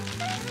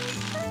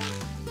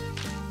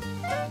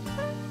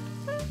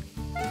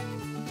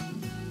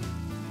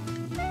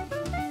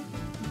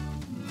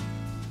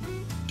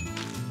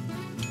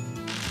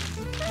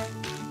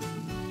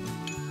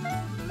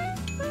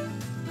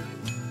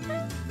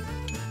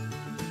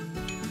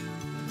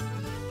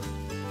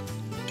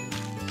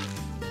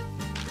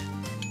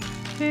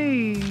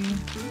 Okay,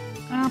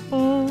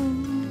 apple.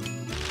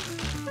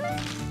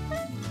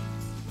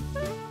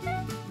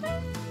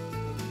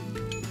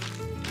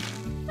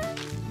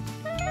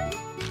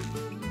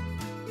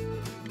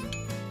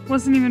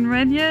 Wasn't even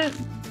red yet.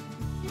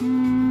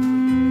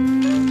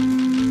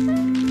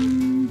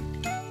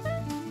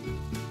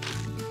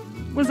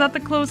 Was that the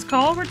close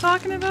call we're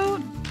talking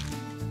about?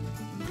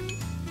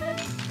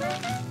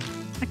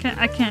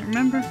 I can't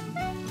remember.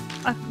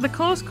 The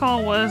close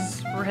call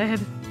was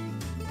red.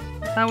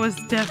 That was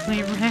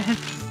definitely red.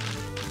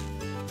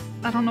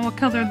 I don't know what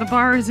color the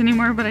bar is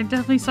anymore, but I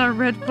definitely saw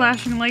red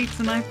flashing lights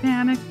and I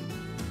panicked.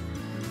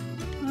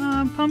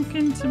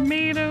 Pumpkin,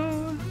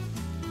 tomato.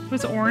 It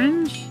was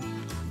orange.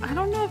 I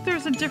don't know if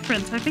there's a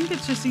difference. I think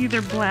it's just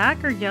either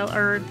black or yellow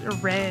or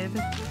red.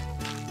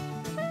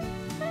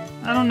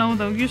 I don't know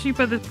though. Usually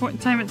by the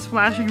time it's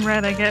flashing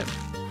red, I get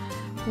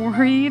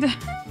worried.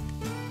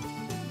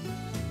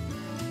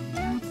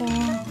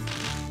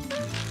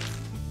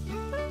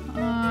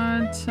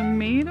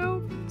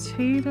 Tomato,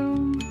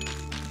 potato,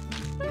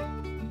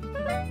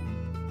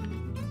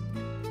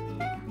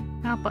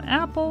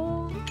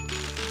 apple,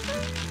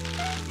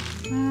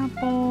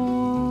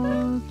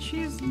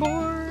 cheese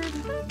board.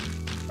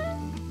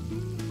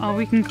 Oh,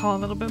 we can call a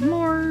little bit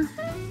more.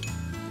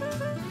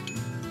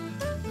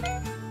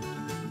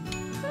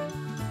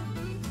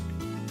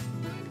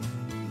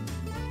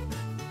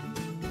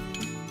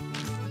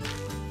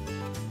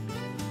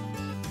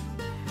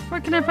 Where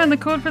can I find the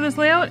code for this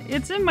layout?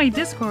 It's in my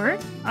Discord.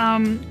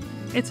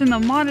 It's in the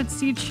modded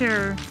seed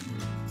share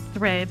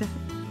thread.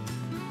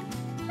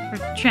 Or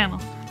channel.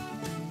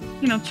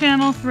 You know,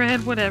 channel,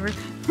 thread, whatever.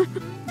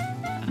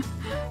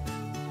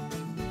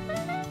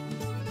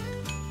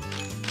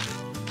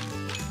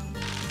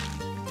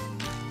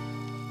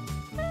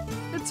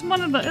 It's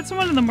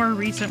one of the more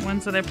recent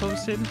ones that I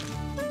posted.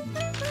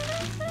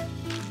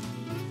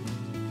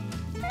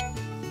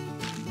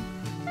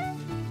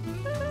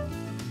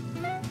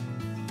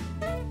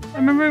 I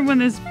remember when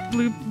this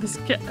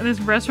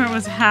restaurant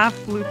was half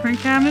blueprint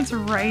cabinets,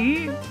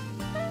 right?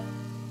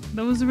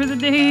 Those were the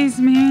days,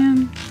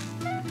 man.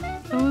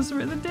 Those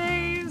were the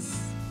days.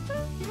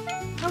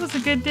 That was a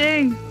good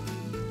day.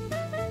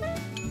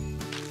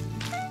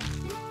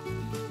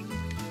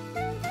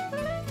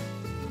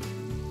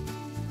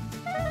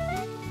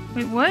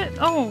 Wait, what?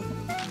 Oh.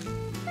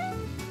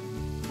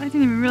 I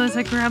didn't even realize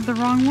I grabbed the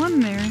wrong one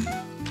there.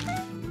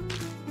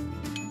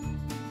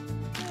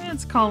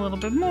 Let's call a little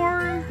bit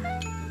more.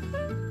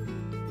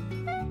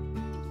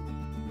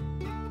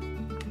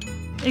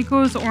 It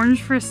goes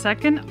orange for a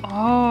second?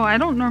 Oh, I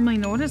don't normally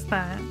notice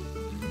that.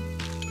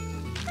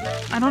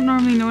 I don't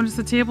normally notice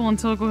the table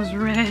until it goes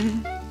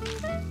red.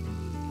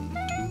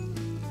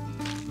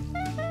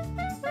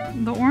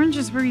 The orange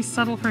is very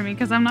subtle for me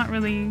because I'm not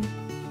really...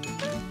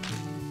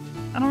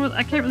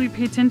 I can't really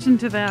pay attention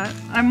to that.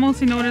 I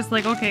mostly notice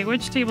like, okay,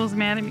 which table's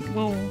mad at me?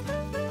 Whoa.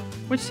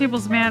 Which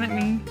table's mad at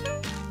me?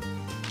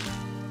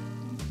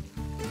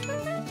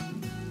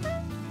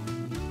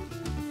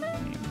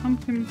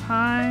 Pumpkin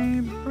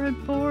pie,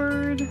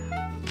 breadboard.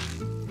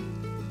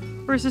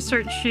 First to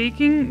start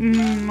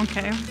shaking?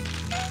 Okay.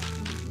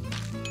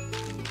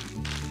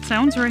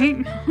 Sounds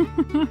right.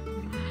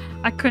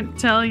 I couldn't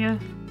tell you.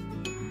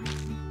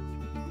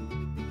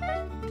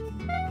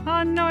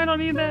 Oh no, I don't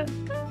need that.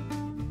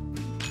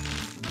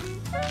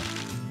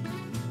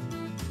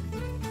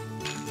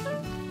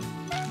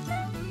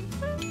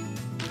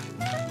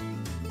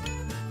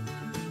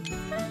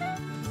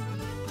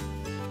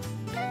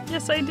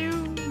 Yes, I do.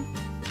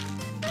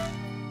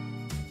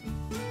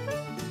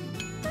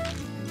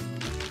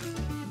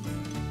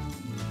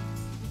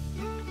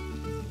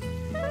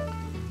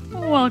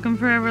 Welcome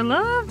forever,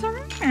 love.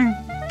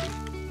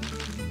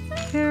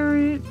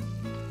 Carrot,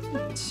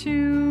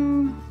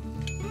 2,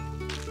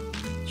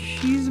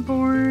 cheese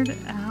board,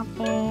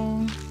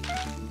 apple,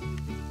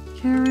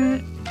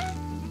 carrot,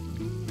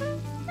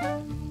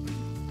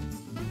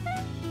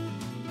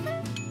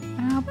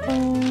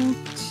 apple,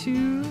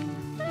 2.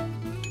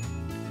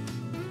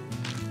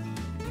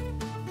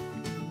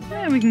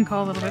 And we can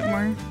call a little bit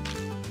more.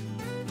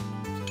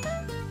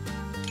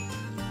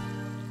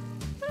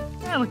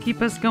 That'll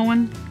keep us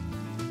going.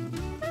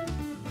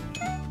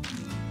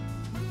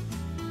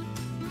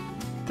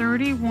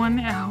 31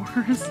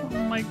 hours.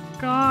 Oh my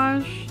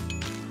gosh.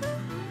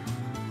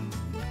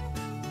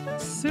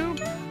 Soup.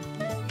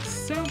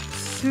 Soup.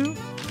 Soup.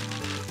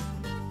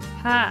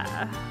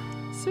 Ha.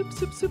 Soup.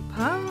 Soup. Soup.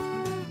 Ha.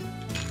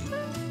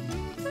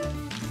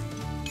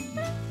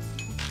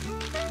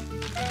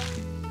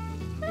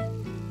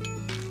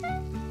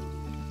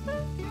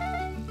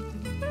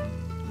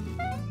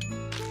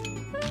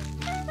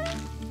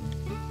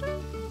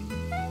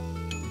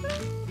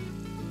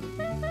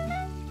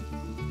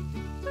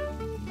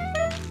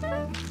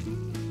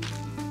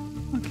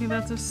 Okay,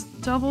 that's a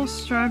double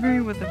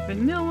strawberry with a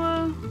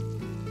vanilla.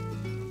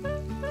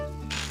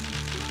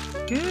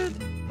 Good.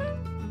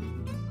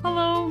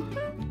 Hello.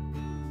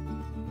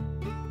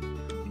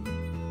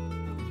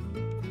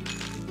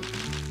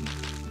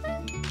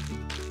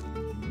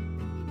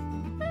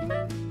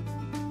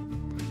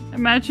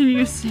 Imagine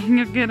you saying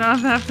a get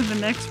off after the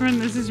next run.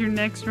 This is your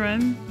next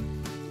run.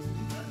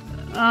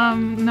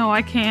 No,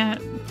 I can't.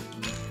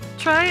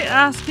 Try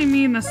asking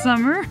me in the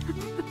summer.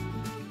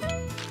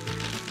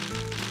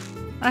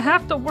 I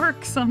have to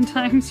work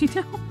sometimes, you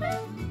know?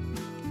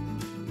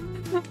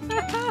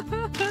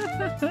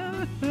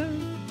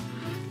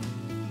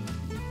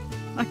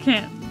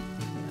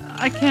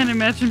 I can't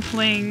imagine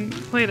playing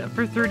PlateUp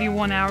for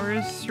 31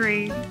 hours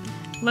straight,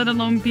 let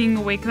alone being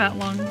awake that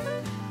long.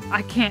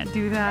 I can't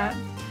do that.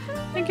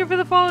 Thank you for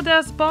the follow,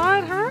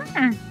 Despot.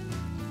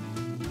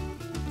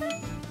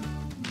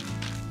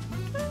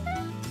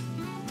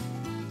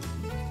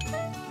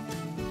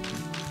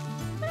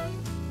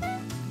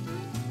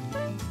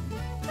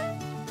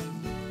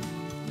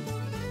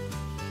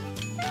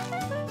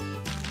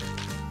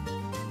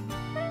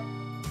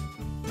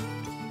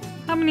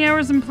 How many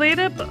hours in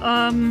PlateUp?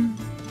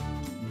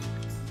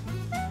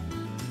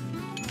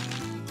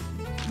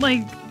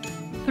 Like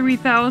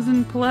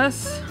 3,000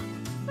 plus.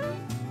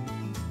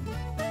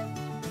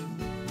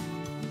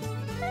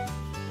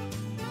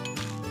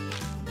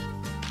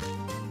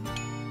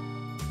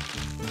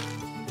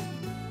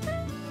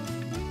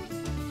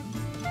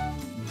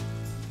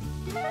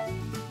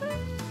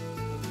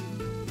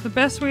 The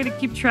best way to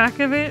keep track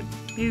of it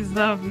is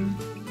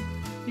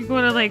you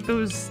go to like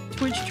those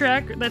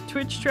that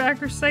Twitch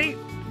tracker site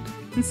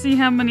and see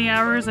how many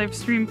hours I've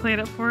streamed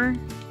PlateUp for,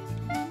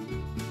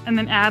 and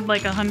then add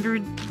like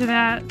 100 to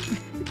that.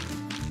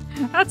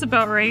 That's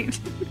about right.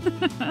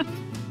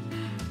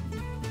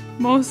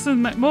 most of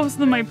my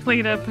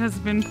PlateUp has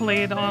been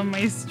played on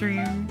my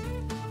stream.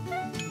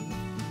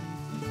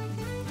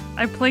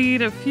 I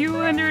played a few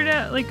hundred,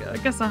 like I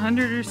guess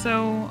 100 or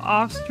so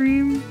off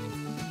stream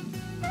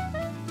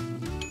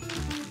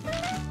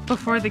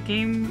before the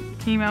game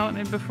came out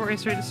and before I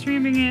started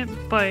streaming it,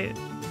 but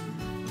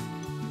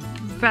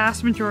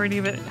vast majority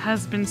of it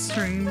has been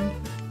streamed.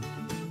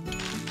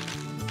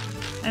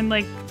 And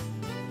like,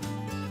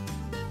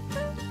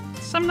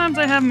 sometimes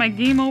I have my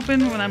game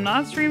open when I'm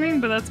not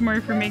streaming, but that's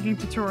more for making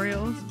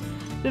tutorials.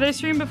 Did I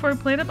stream before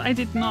PlateUp? I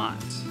did not.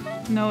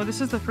 No, this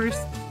is the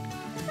first.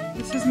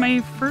 This is my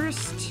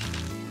first.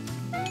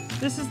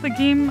 This is the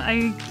game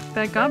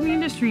that got me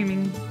into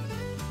streaming.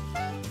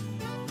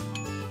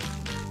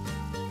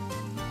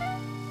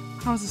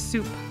 How's the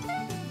soup?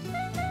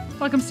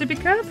 Welcome, Sippy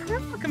Crab.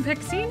 Welcome,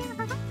 Pexine.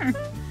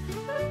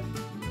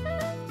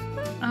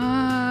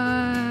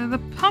 The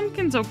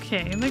pumpkin's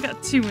okay. They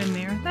got 2 in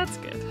there. That's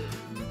good.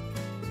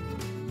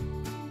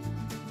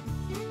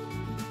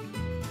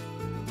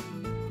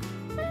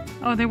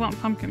 Oh, they want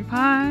pumpkin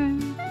pie.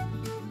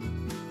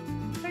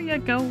 There you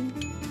go.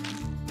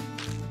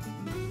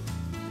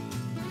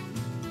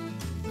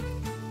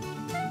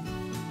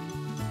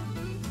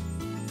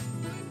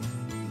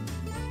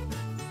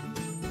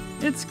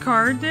 It's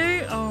card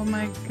day? Oh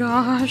my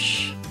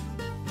gosh.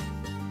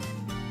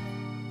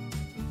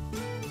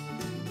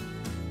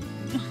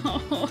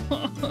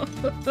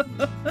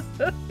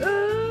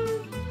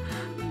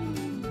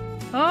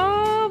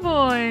 Oh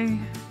boy.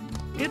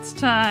 It's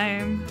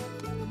time.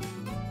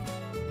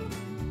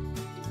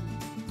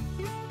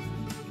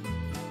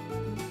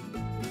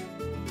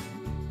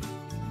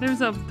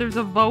 There's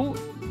a vote.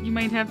 You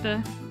might have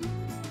to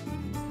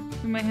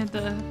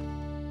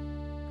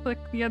click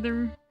the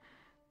other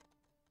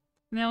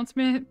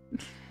announcement,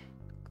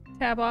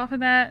 tab off of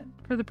that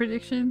for the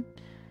prediction.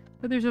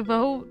 But there's a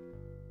vote.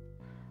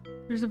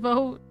 There's a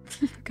vote,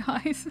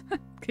 guys.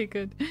 Okay,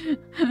 good.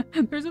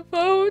 There's a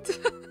vote.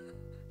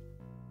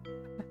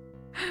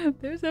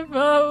 There's a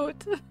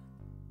vote.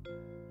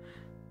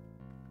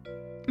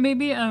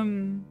 Maybe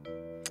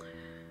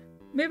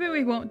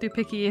we won't do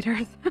Picky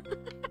Eaters.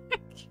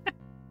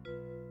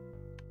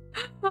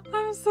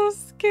 I'm so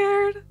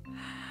scared.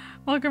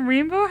 Welcome,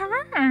 Rainbow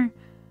Hammer.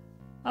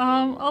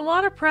 A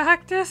lot of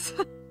practice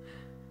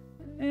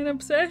and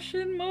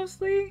obsession,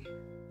 mostly.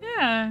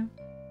 Yeah.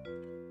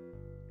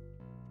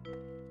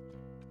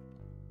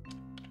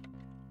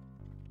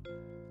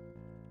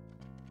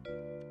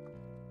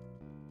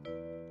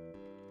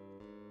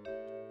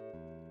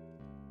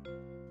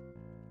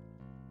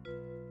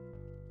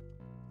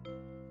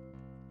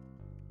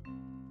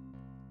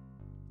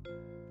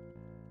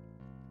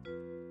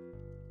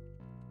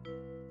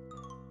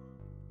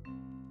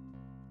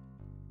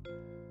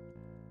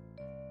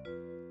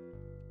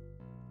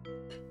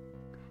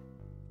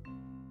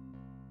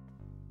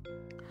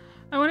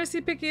 I want to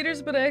see pick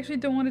eaters, but I actually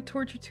don't want to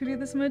torture Tootie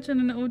this much on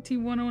an OT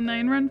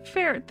 109 run.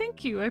 Fair,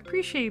 thank you. I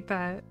appreciate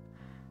that.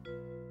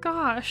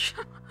 Gosh.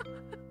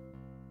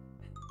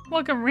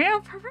 Welcome,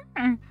 ramp.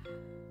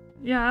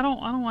 Yeah, I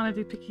don't want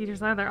to do pick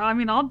eaters either. I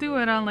mean, I'll do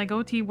it on like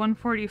OT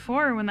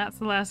 144 when that's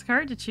the last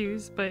card to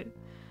choose, but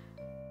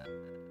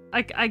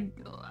I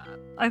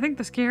think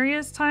the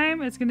scariest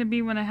time is going to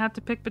be when I have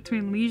to pick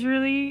between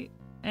leisurely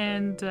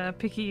and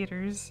picky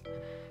eaters,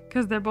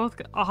 because they're both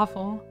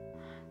awful.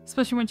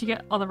 Especially once you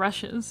get all the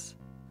rushes.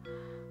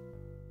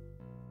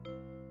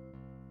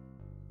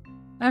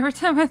 Every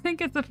time I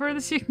think it's the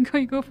furthest you can go,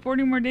 you go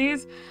 40 more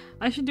days.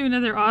 I should do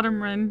another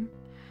autumn run.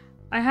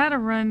 I had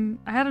an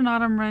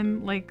autumn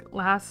run like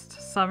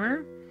last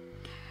summer.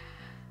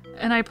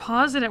 And I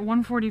paused it at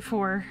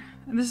 144.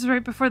 And this is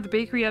right before the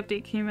bakery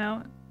update came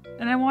out.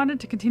 And I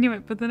wanted to continue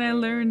it, but then I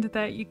learned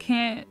that you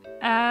can't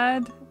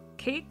add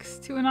cakes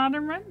to an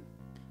autumn run.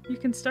 You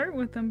can start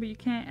with them, but you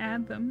can't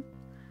add them.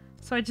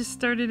 So I just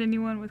started a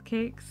new one with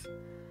cakes.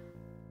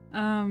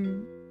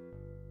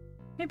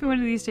 Maybe one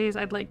of these days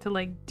I'd like to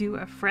like do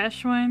a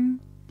fresh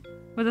one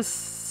with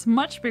a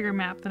much bigger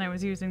map than I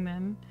was using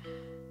then.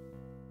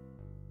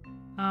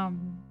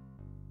 And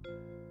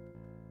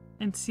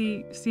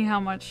see how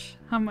much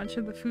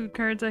of the food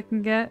cards I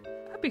can get.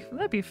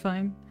 That'd be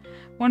fun.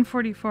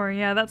 144,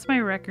 yeah, that's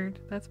my record.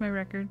 That's my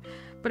record.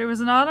 But it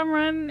was an autumn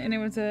run and it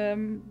was a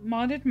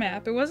modded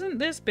map. It wasn't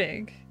this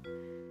big.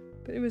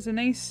 But it was a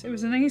nice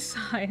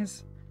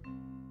size.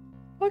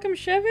 Welcome,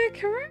 Shevik.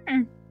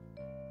 Hooray!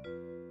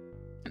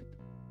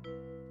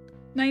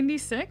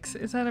 96?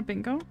 Is that a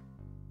bingo?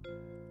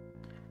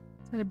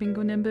 Is that a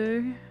bingo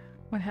number?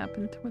 What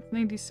happened with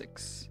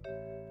 96?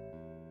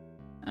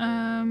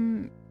 Yeah.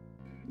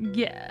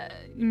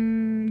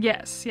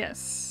 Yes.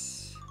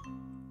 Yes.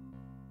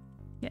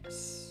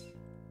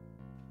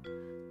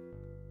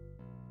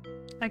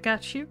 I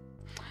got you.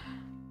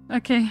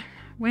 Okay.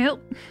 Well.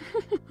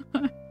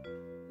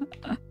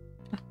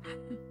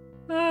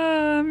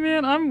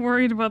 Man, I'm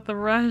worried about the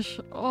rush.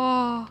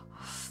 Oh,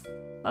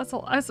 that's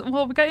all.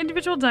 Well, we got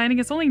individual dining.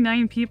 It's only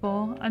 9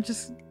 people. I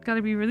just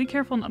gotta be really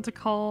careful not to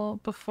call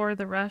before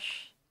the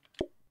rush.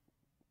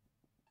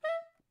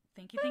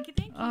 Thank you.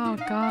 Oh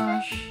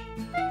gosh,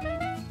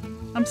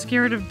 I'm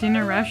scared of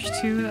dinner rush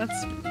too.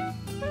 That's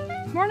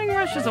morning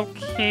rush is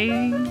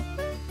okay.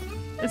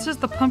 It's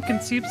just the pumpkin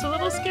soup's a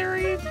little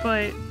scary,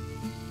 but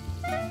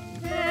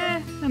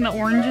and the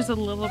orange is a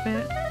little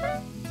bit.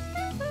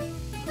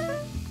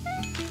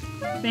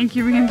 Thank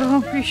you, Rainbow.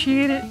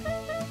 Appreciate it.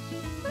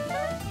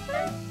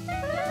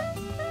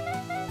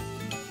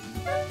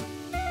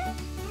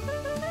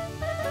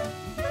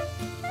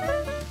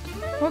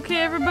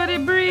 Okay, everybody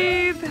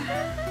breathe.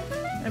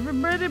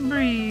 Everybody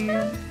breathe.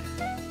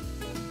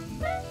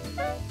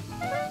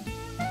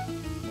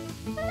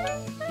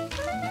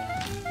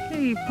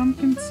 Okay,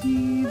 pumpkin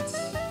seeds.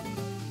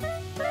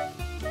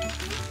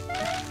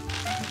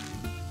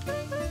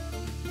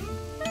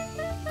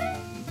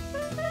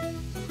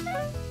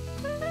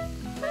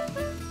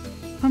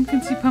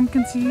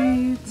 Pumpkin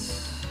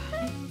seeds.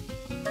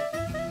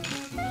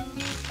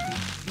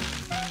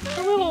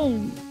 A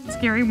little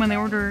scary when they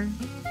order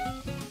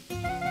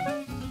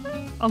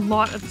a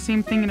lot of the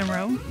same thing in a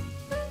row.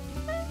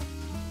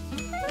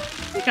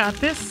 We got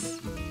this.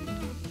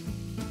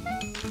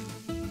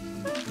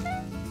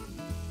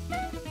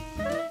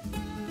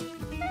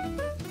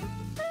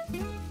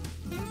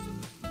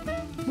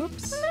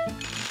 Whoops.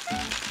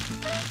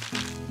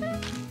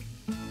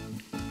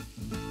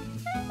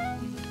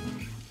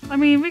 I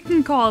mean, we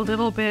can call a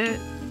little bit.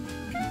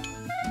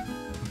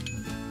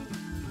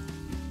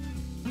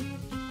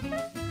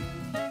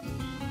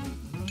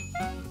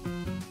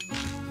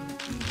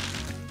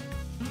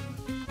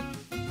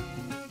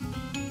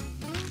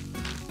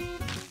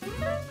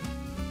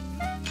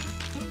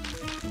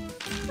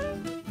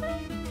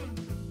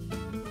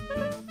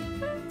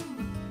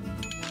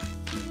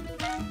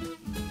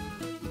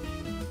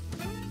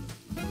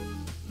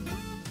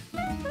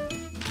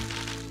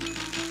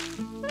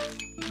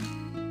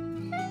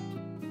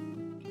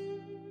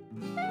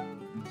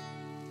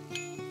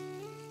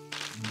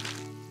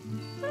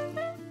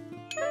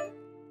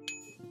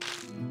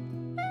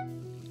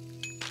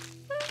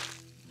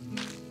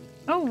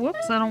 Oh,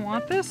 whoops, I don't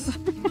want this.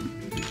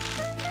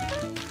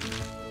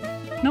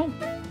 Nope.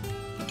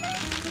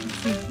 Let's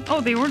see.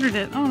 Oh, they ordered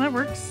it. Oh, that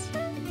works.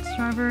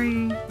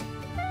 Strawberry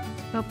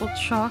double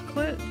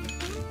chocolate.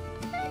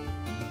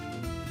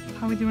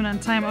 How are we doing on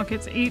time? Okay,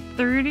 it's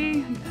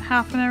 8:30.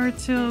 Half an hour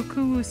till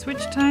Kulu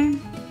switch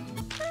time.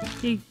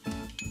 Okay.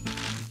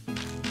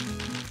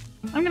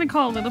 I'm gonna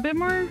call a little bit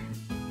more.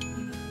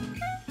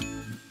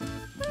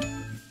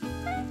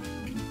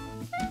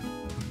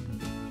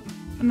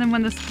 And then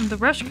when the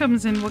rush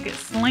comes in, we'll get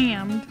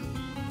slammed.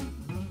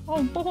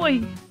 Oh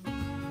boy!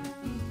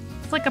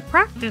 It's like a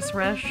practice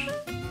rush.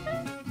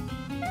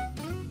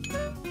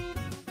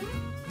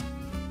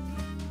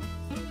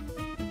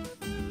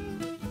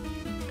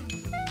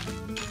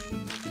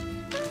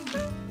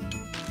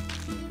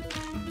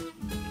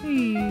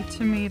 Okay,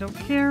 tomato,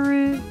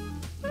 carrot.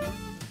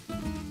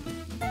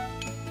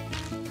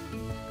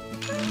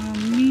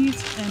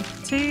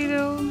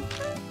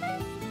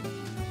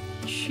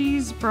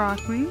 cheese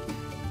broccoli.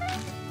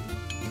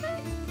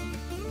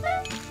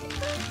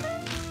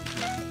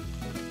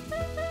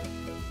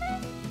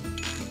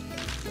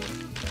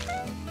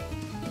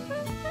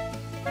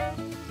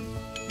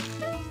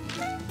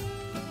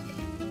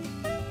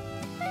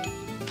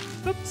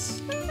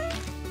 Oops.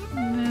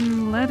 And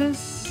then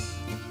lettuce.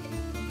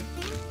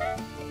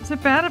 Is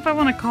it bad if I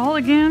want to call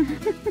again?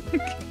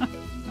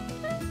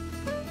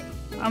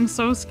 I'm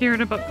so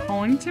scared about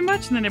calling too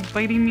much and then it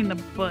biting me in the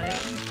butt.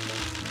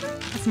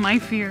 That's my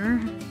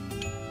fear.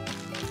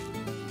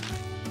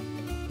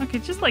 Okay,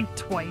 just like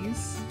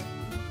twice.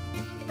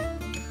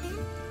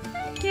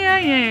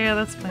 Yeah,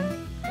 that's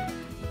fine.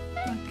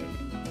 Okay.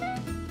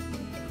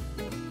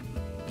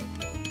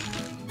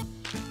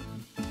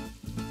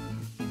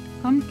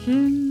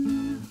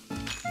 Pumpkin.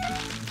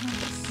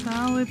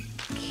 Salad,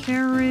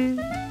 carrot.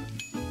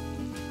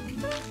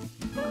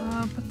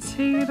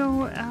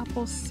 Potato,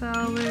 apple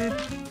salad.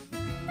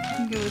 I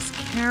think it was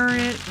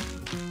carrot.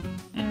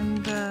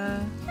 And,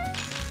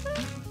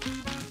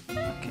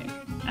 okay.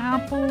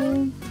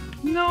 Apple.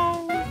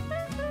 No.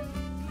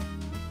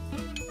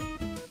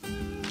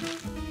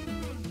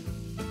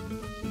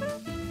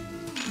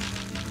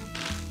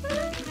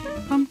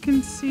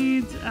 Pumpkin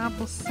seeds,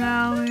 apple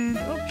salad.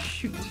 Oh,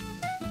 shoot.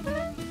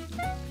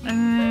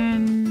 And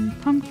then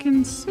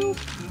pumpkin soup.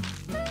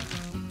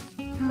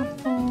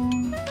 Apple.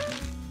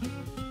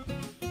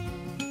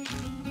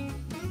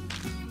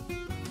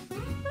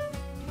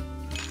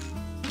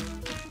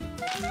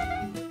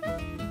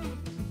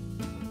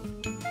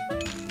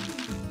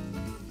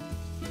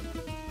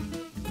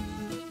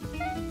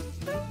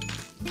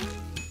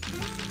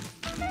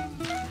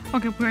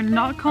 Okay, we're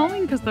not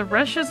calling because the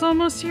rush is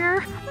almost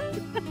here.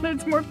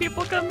 There's more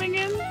people coming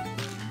in.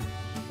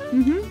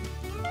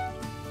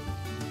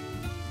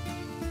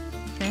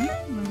 Okay,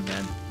 I'm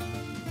good.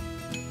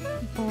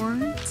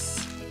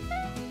 Boards.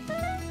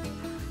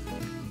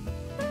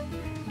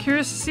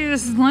 Curious to see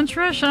this lunch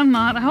rush? I'm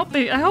not. I hope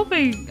they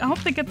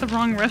get the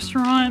wrong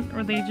restaurant,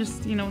 or they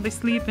just, you know, they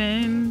sleep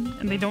in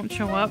and they don't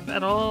show up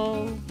at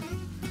all.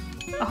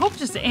 I hope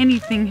just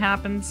anything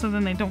happens so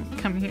then they don't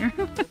come here.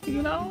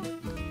 You know?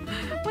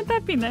 Wouldn't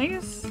that be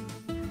nice?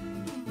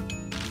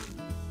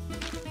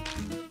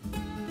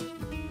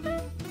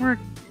 We're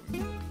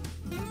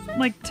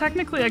like,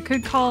 technically I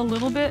could call a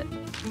little bit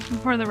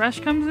before the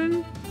rush comes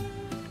in,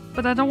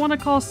 but I don't want to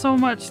call so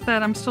much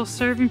that I'm still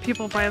serving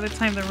people by the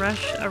time the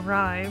rush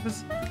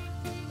arrives,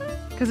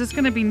 because it's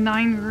going to be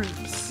 9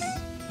 groups.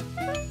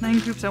 9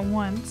 groups at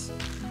once.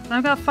 And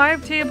I've got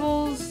 5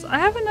 tables. I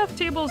have enough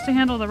tables to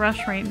handle the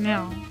rush right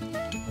now.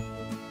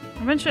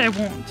 Eventually I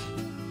won't.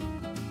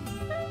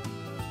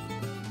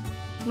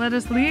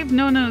 Lettuce leave?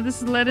 No,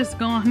 this is lettuce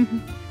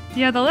gone.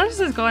 Yeah, the lettuce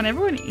is gone.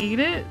 Everyone ate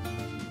it.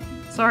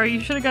 Sorry, you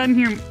should have gotten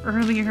here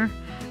earlier.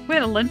 We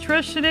had a lunch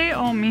rush today?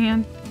 Oh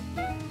man.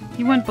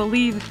 You wouldn't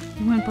believe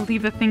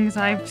the things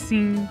I've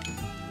seen.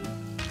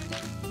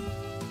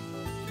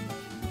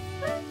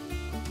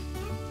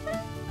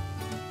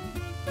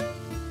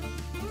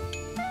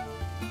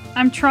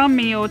 I'm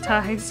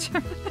traumatized.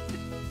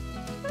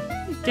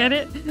 Get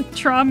it?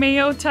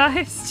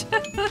 Traumatized.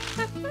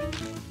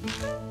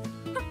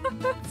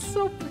 That's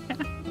so bad.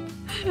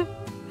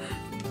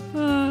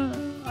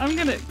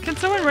 Can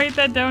someone write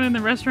that down in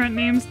the restaurant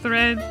names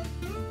thread?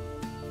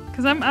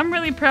 Because I'm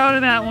really proud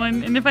of that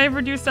one. And if I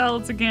ever do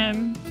salads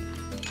again,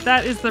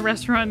 that is the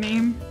restaurant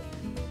name.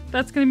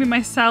 That's gonna be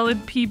my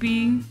salad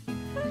PB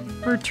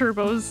for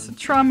turbos.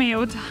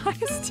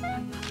 Traumatized.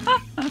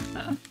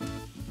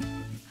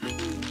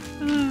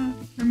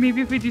 Or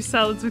maybe if we do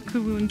salads with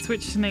Kulu and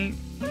switch tonight.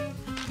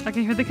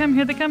 Okay, here they come,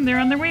 They're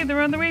on their way.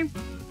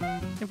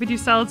 If we do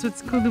salads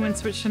with Kulu and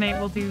switch tonight,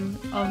 we'll do,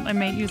 I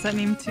might use that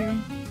name too.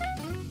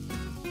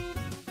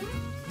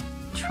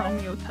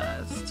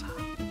 Traumatized.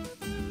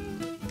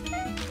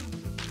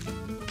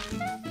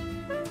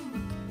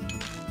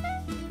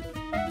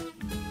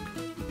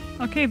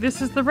 Okay,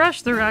 this is the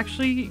rush. They're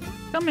actually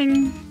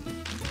coming.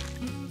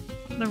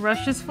 The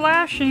rush is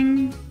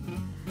flashing.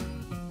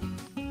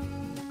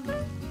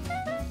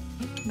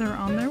 They're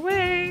on their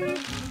way.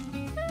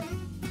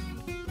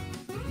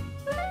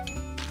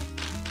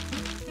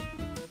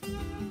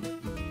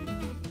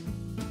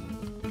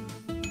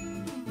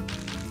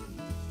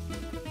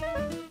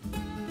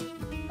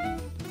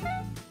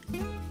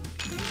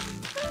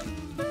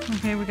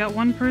 Okay, we got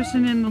one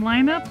person in the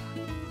lineup.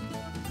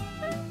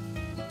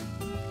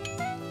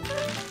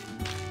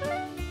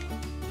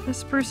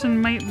 This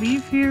person might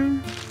leave here.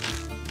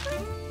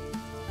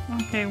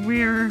 Okay,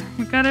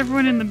 we got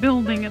everyone in the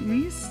building at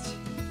least.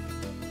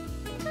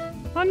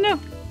 Oh no!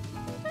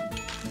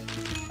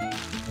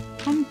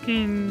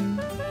 Pumpkin.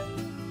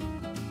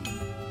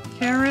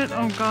 Carrot.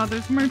 Oh god,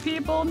 there's more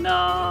people.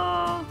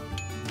 No!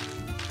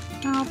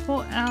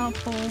 Apple,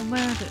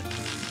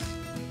 lettuce.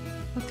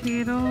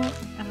 Potato,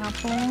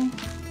 apple.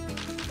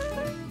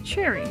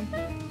 Cherry.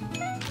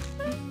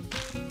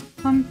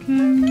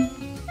 Pumpkin.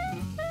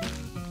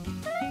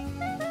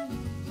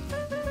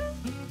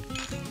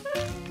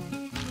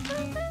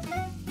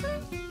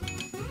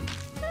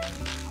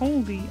 Holy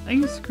Holy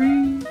ice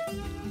cream.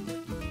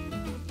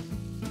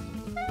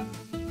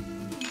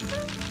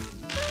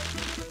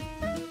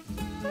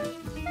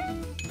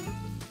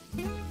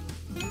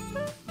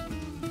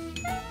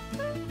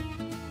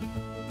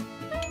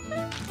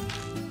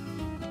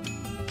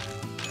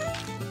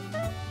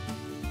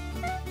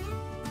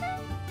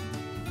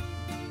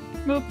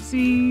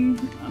 Whoopsie,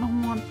 I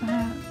don't want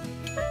that.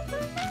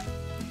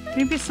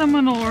 Maybe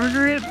someone will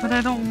order it, but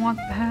I don't want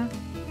that.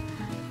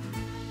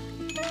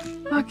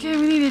 Okay,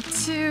 we needed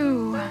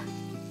 2.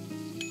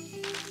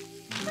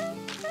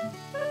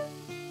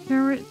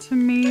 Carrot,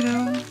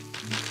 tomato,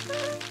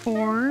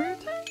 board,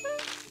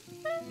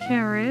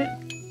 carrot,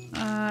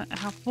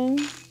 apple.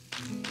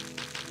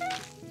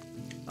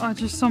 Oh,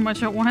 just so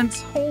much at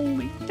once.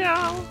 Holy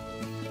cow.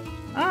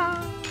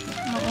 Ah,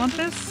 I don't want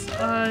this.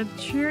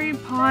 Cherry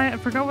pie. I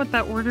forgot what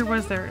that order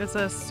was there. It's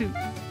a soup.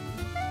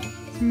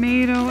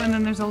 Tomato, and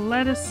then there's a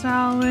lettuce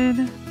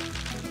salad.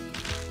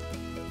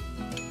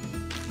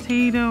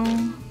 Potato.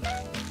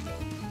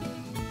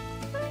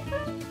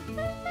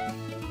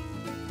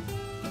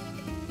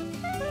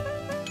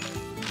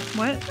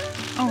 What?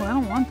 Oh, I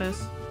don't want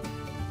this.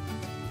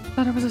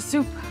 Thought it was a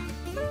soup.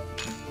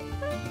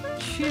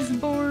 Cheese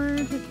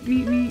board.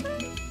 Meat.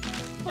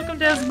 Welcome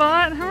to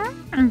Desbot, huh?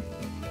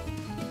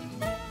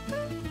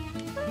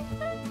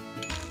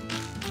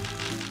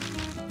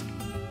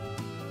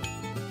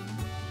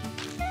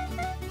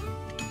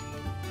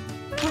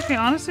 Okay,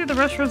 honestly, the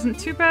rush wasn't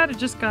too bad. It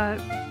just got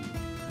a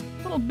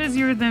little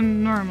busier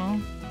than normal.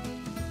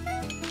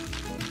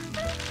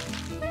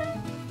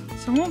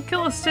 So it won't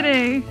kill us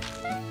today,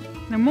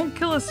 and it won't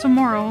kill us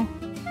tomorrow.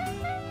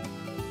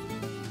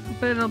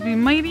 But it'll be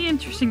mighty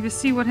interesting to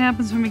see what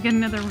happens when we get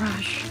another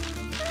rush.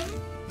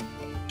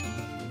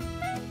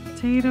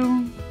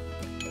 Potato.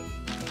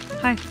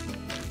 Hi,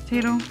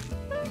 potato.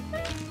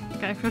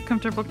 Okay, I feel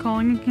comfortable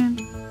calling again.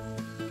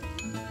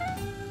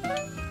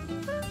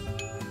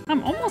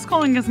 I'm almost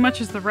calling as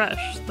much as the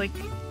rush, like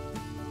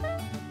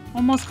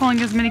almost calling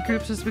as many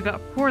groups as we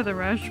got for the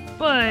rush,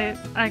 but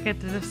I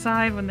get to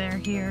decide when they're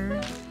here.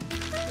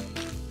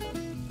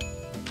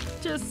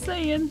 Just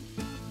saying.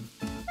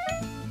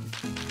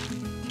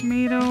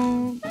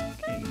 Tomato,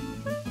 okay,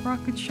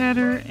 rocket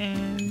cheddar,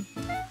 and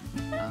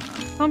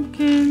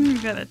pumpkin. We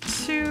got a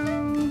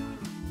 2.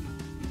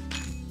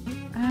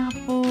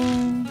 Apple.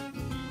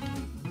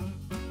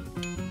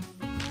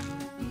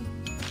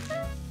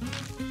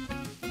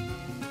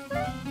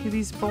 Do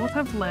these both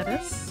have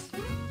lettuce?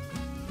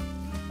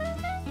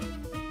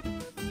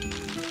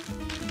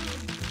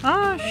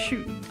 Ah,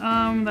 shoot.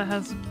 That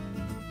has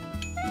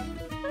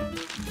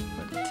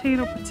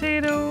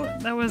potato.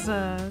 That was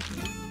a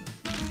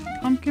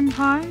pumpkin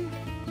pie.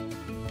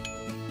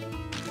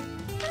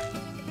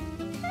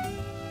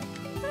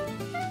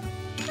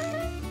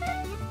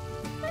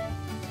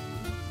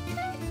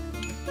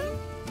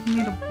 We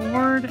need a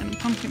board and a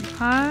pumpkin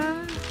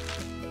pie.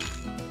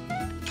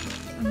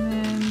 And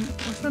then,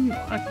 was that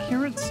a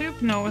carrot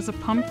soup? No, it was a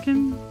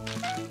pumpkin.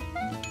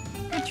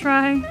 Good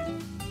try.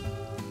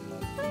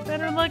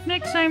 Better luck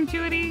next time,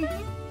 Tootie.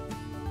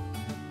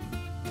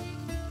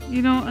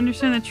 You don't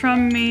understand the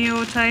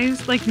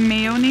traumatized, like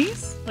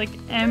mayonnaise? Like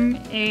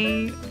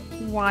M-A-Y-O.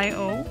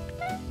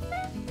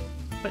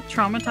 But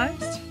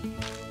traumatized?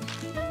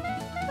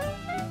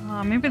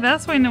 Maybe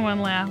that's why no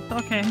one laughed.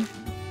 Okay.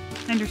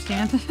 I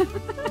understand.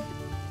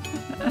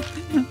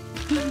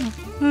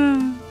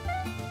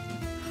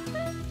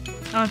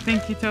 Oh,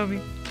 thank you, Toby.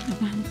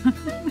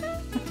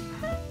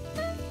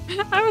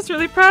 I was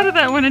really proud of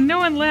that one and no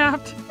one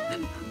laughed.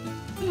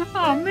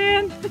 Oh,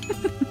 man.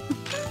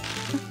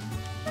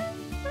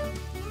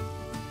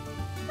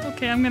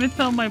 Okay, I'm gonna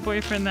tell my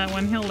boyfriend that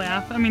one. He'll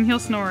laugh. I mean, he'll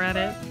snore at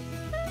it.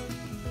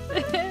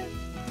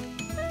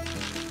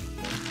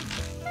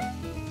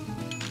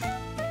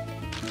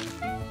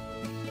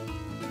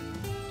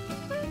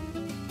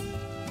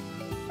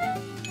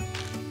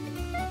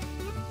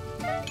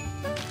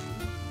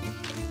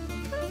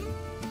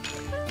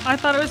 I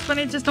thought it was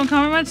funny, just don't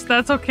comment much.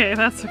 That's okay,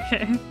 that's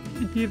okay.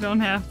 You don't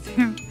have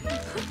to.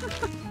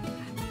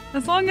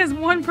 As long as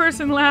one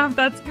person laughed,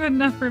 that's good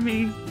enough for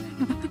me.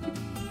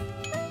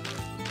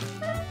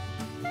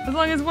 As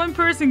long as one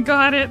person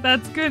got it,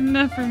 that's good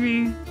enough for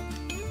me.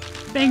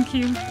 Thank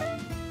you.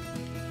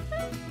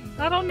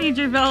 I don't need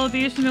your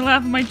validation to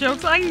laugh at my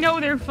jokes. I know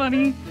they're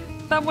funny.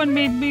 That one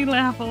made me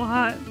laugh a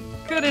lot.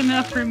 Good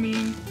enough for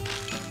me.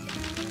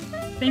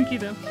 Thank you,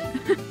 though.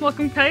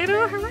 Welcome,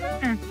 Kaido.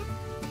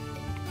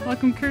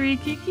 Welcome, Curry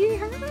Kiki.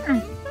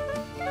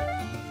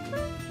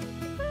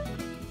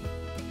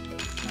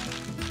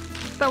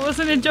 That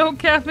wasn't a joke,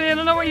 Cafe. I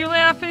don't know why you're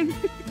laughing.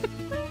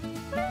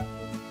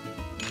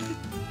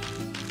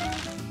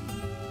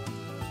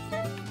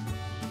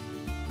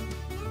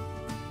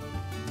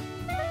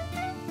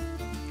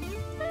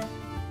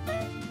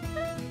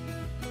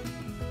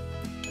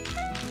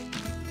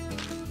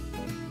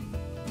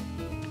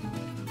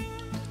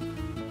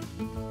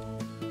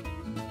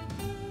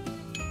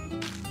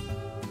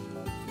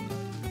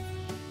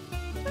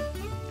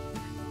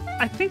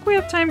 I think we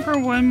have time for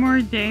one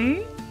more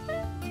day.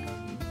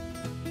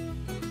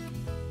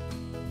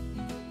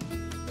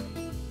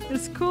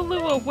 Is Kulu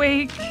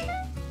awake?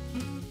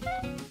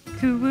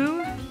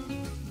 Kulu?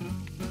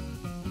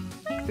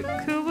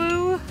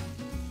 Kulu?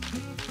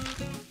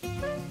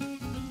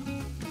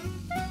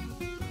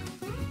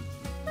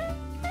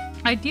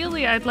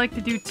 Ideally, I'd like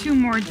to do 2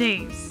 more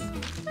days.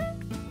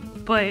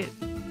 But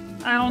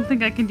I don't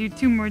think I can do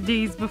 2 more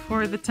days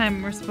before the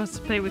time we're supposed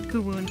to play with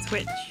Kulu and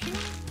Switch.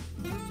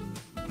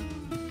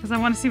 Because I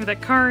want to see what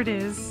that card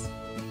is.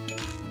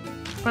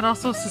 But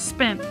also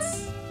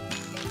suspense.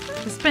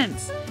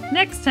 Suspense.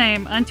 Next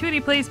time on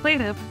Tootie Plays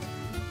PlateUp,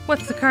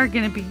 what's the card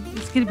gonna be?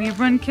 Is it gonna be a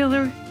run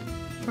killer?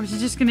 Or is it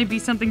just gonna be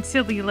something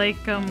silly like,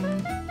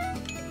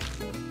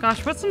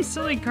 gosh, what's some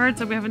silly cards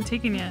that we haven't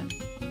taken yet?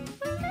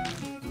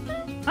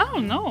 I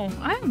don't know.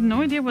 I have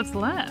no idea what's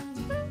left.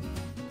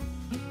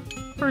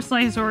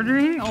 Personalized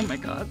ordering? Oh my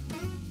god.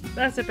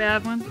 That's a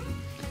bad one.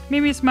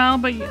 Made me smile,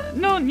 but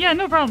no, yeah,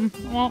 no problem.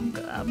 Well,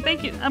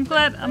 thank you. I'm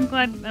glad.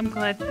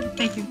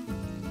 Thank you.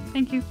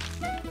 Thank you.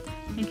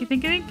 Thank you,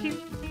 thank you, thank you.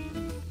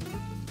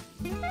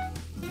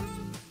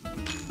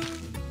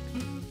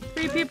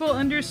 3 people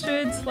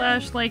understood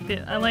 / liked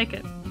it. I like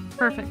it.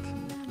 Perfect.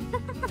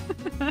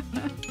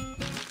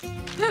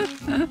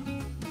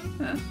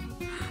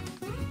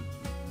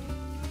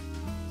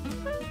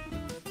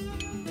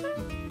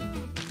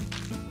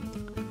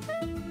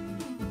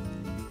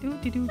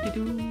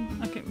 Do.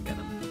 Okay, we got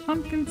a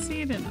pumpkin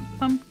seed and a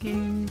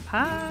pumpkin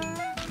pie.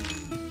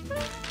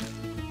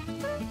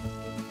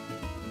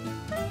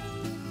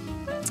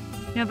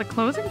 Yeah, the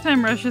closing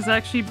time rush is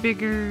actually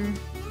bigger.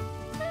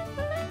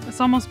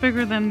 It's almost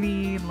bigger than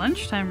the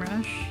lunchtime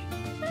rush.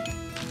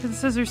 Because it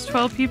says there's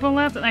 12 people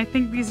left, and I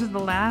think these are the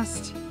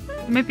last.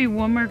 There might be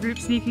one more group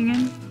sneaking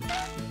in.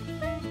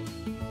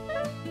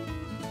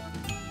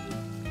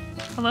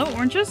 Hello,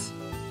 oranges?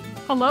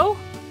 Hello?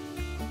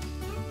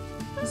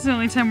 This is the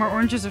only time where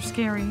oranges are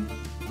scary.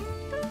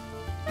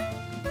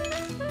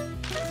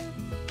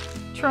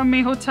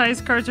 Traumeho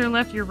Tai's cards are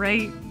left. You're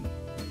right.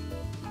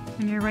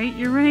 And you're right,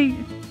 you're right.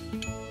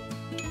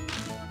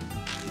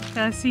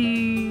 I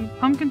see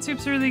pumpkin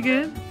soup's really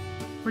good.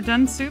 We're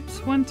done soups.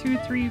 1, 2,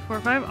 3, 4,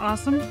 5.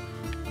 Awesome.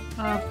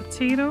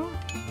 Potato.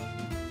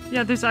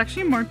 Yeah, there's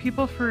actually more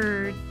people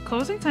for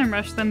closing time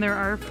rush than there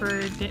are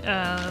for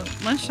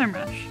lunchtime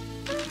rush.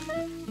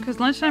 Because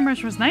lunchtime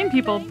rush was 9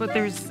 people, but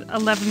there's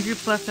 11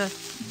 groups left to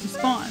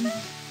spawn.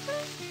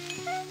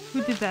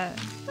 Who did that?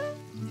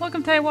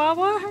 Welcome,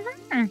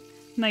 Taiwawa.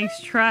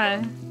 Nice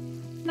try.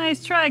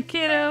 Nice try,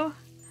 kiddo.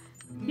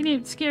 You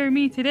didn't scare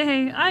me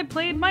today. I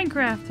played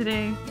Minecraft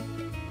today.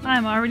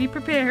 I'm already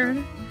prepared.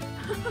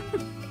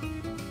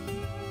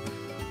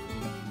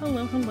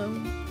 Hello, hello.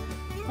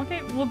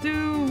 Okay,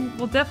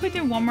 we'll definitely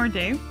do 1 more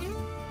day.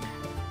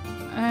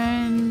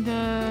 And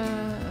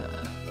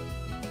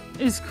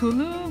is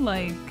Kulu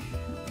like...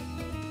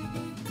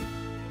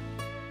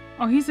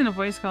 Oh, he's in a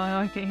voice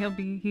call. Okay,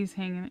 he's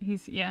hanging.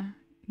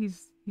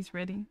 He's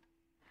ready.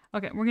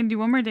 Okay, we're gonna do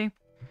 1 more day.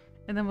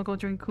 And then we'll go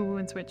join Kulu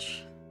and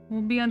Switch.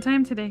 We'll be on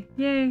time today.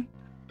 Yay!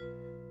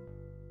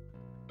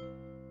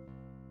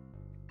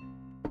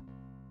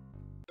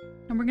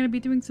 And we're gonna be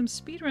doing some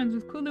speedruns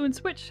with Kulu and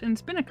Switch, and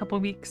it's been a couple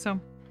weeks, so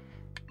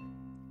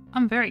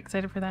I'm very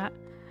excited for that.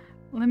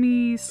 Let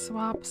me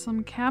swap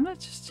some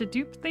cabinets just to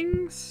dupe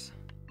things.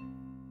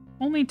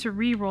 Only to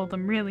re-roll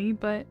them, really,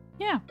 but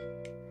yeah.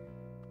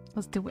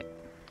 Let's do it.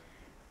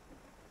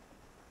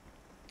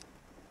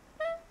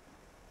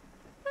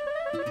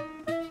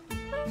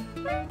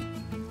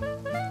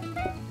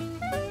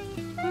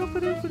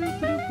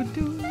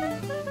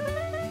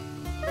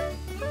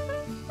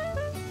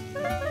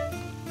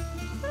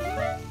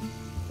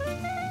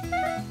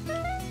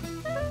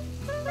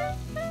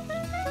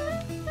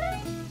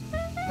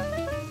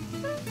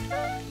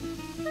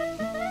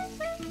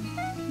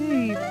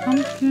 Hey,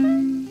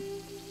 pumpkin.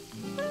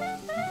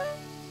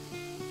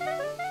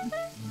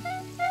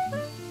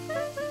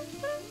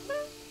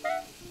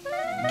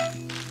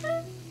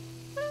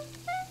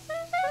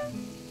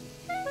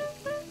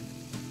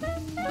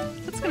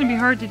 It's gonna be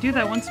hard to do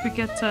that once we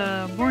get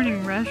to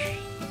morning rush.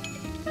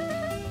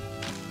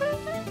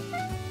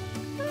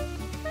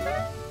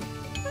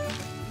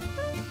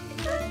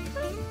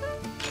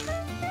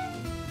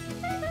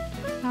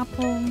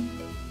 Apple,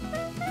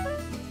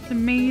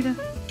 tomato,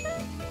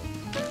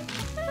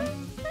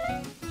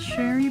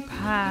 cherry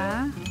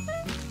pie,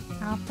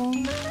 apple.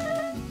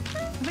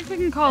 I think we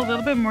can call a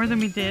little bit more than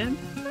we did.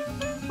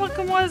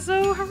 Welcome,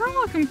 Wazoo. Hurrah,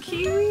 welcome,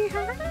 Kiwi.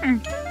 Hurrah.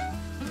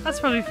 That's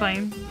probably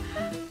fine.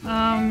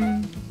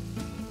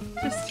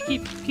 Just to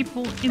keep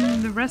people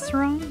in the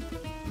restaurant.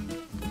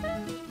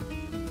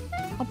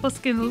 Help us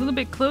get a little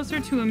bit closer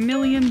to $1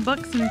 million in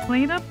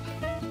PlateUp.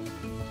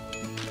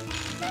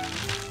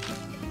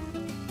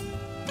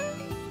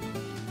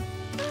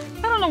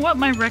 I don't know what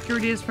my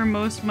record is for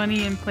most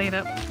money in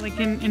PlateUp, like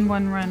in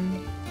one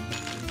run.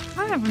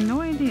 I have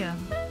no idea.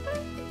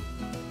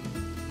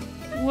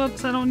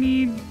 Whoops, I don't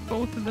need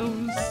both of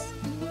those.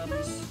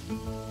 Whoops.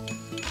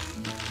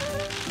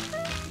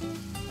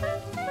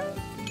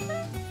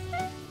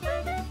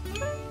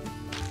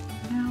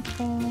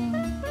 Apple.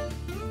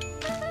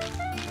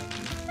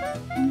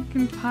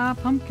 Pumpkin pie,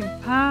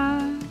 pumpkin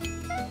pie.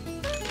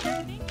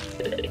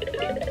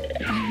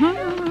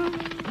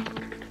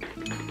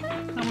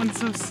 That one's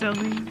so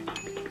silly.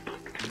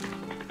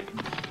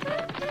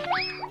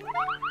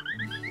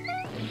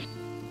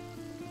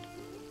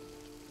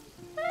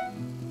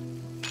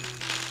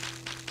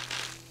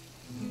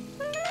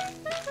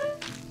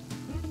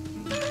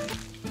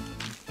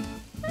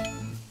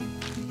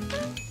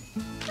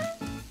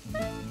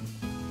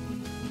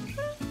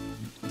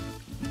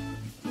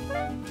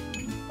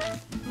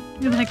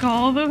 You like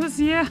all those?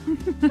 Yeah.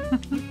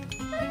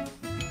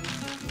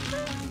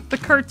 The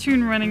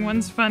cartoon running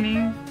one's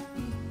funny.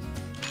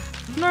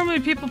 Normally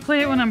people play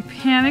it when I'm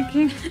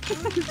panicking.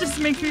 It just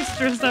makes me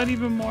stressed out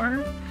even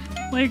more.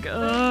 Like,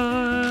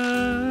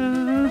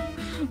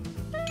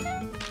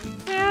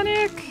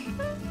 panic!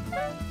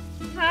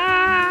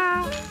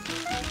 Ah!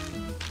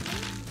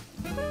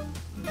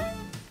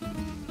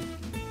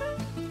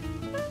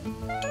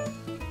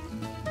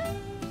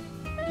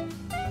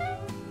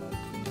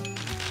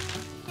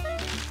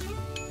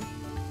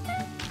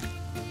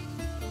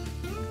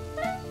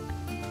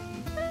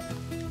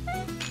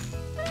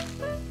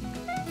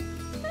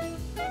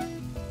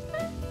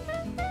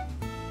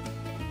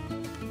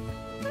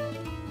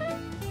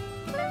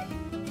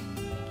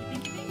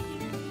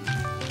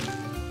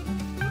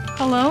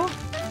 Hello?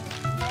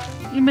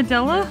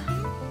 Imadella?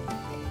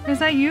 Is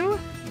that you?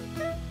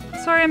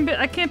 Sorry,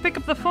 I can't pick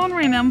up the phone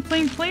right now. I'm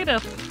playing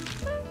PlateUp.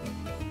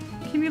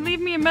 Can you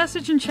leave me a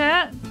message in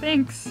chat?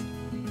 Thanks.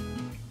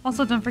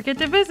 Also, don't forget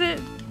to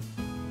visit.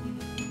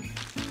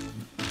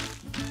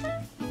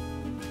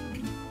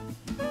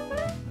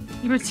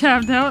 You were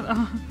tabbed out?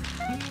 Oh.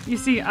 You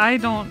see, I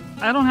don't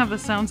have the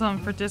sounds on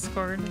for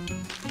Discord.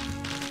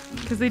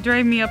 Because they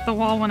drive me up the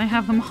wall when I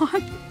have them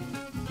on.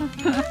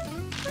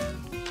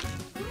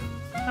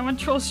 I'm on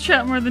Trolls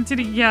chat more than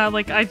today. Yeah,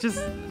 like I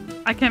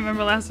can't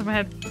remember last time I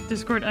had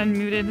Discord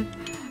unmuted.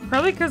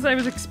 Probably because I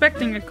was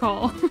expecting a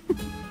call.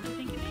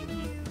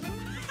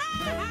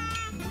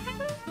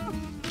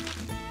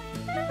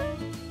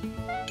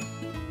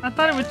 I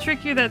thought it would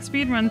trick you that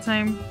speedrun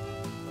time.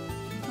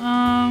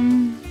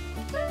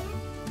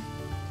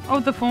 Oh,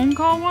 the phone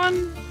call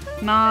one?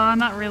 Nah,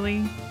 not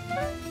really.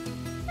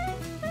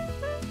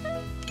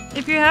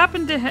 If you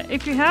happen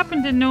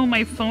to know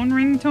my phone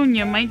ringtone,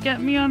 you might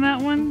get me on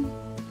that one.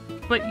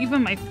 But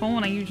even my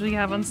phone I usually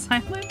have on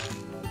silent.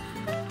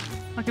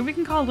 Okay, we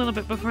can call a little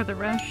bit before the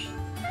rush.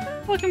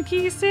 Welcome,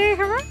 Kise.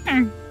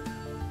 Hooray!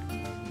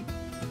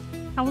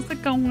 How's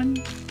it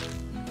going?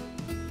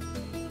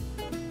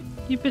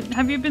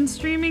 Have you been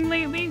streaming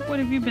lately? What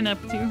have you been up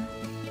to?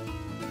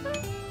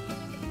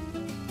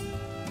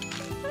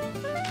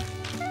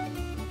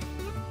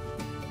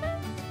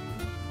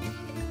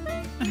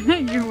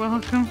 You're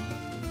welcome.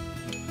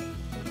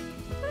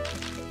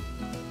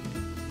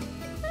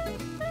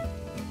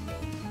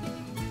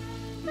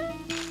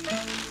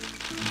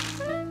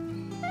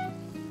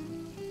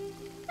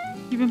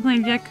 You've been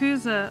playing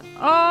Yakuza.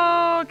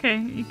 Oh, okay.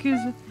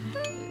 Yakuza.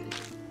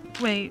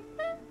 Wait.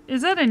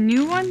 Is that a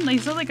new one?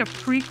 Is that like a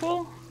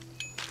prequel?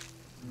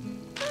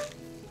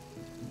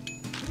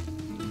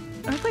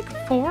 There's like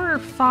 4 or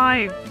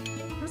 5.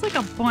 There's like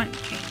a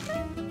bunch.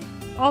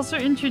 Also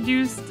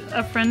introduced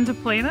a friend to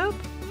PlateUp?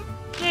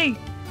 Yay!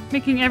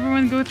 Making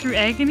everyone go through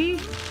agony?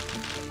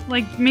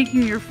 Like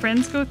making your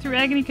friends go through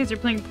agony because you're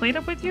playing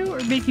PlateUp with you? Or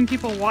making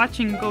people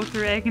watching go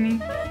through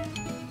agony?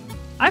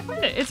 I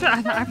find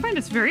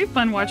it's very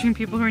fun watching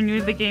people who are new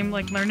to the game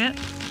like learn it.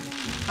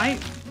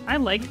 I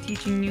like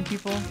teaching new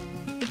people.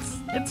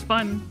 It's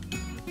fun.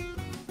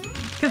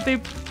 Because they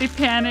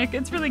panic.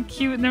 It's really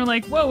cute and they're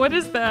like, whoa, what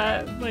is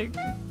that? Like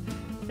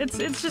it's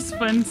just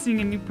fun seeing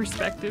a new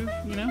perspective,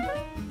 you know?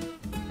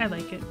 I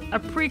like it. A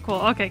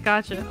prequel. Okay,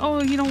 gotcha.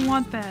 Oh, you don't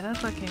want that.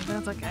 That's okay.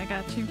 That's okay. I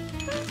got you.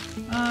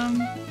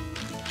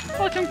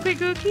 Welcome,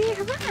 Quigookie.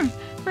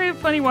 Very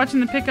funny watching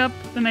the pickup,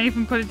 then I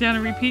even put it down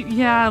and repeat.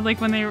 Yeah, like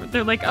when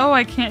they're like, oh,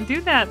 I can't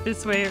do that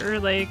this way, or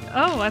like,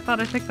 oh, I thought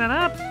I picked that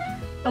up.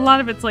 A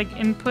lot of it's like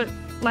input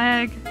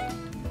lag,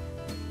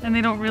 and they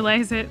don't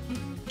realize it.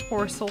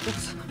 Poor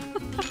souls.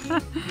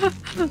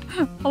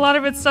 A lot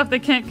of it's stuff they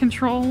can't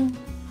control.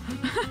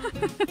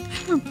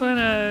 But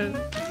a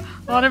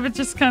lot of it's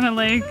just kind of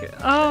like,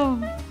 oh,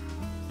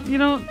 you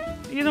don't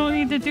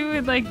need to do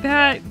it like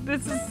that.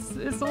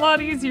 It's a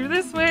lot easier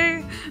this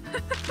way.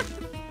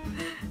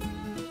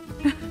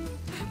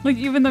 Like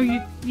even though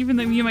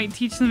you might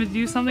teach them to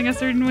do something a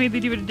certain way, they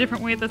do it a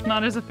different way that's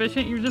not as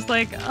efficient. You're just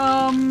like,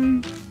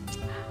 and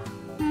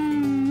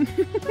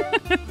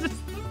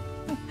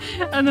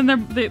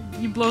then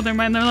you blow their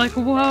mind. They're like,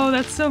 whoa,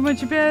 that's so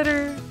much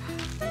better.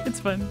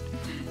 It's fun.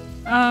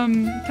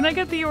 Can I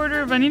get the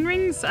order of onion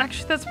rings?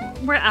 Actually,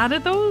 we're out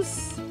of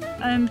those.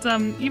 And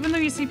even though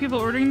you see people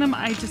ordering them,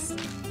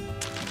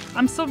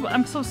 I'm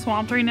so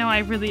swamped right now. I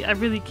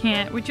really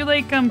can't. Would you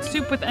like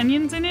soup with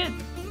onions in it?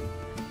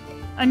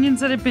 Onions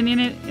that have been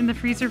in the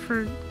freezer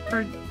for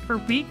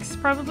weeks,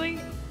 probably.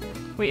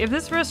 Wait, if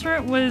this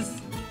restaurant was...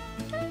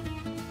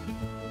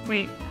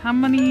 Wait, how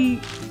many...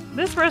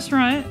 This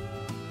restaurant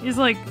is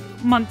like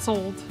months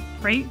old,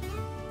 right?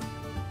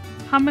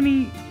 How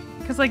many?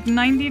 Because like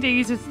 90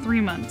 days is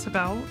 3 months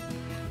about.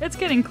 It's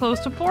getting close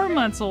to 4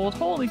 months old.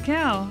 Holy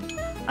cow.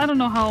 I don't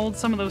know how old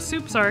some of those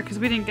soups are because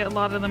we didn't get a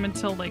lot of them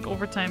until like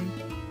overtime.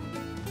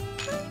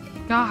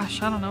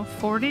 Gosh, I don't know,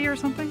 40 or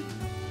something?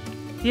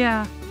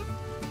 Yeah.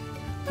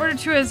 Order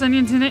 2 has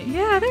onions in it.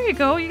 Yeah, there you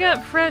go. You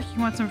got fresh.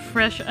 You want some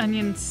fresh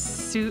onion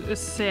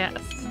salad?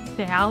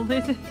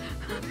 God.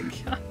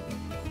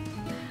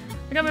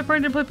 I got my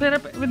partner to play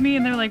PlateUp with me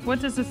and they're like,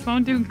 what does this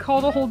phone do?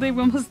 Call the whole day,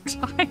 we almost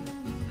died.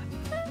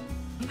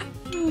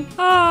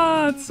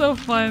 Ah, it's so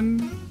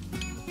fun.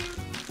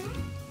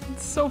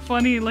 It's so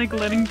funny, like,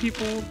 letting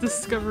people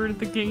discover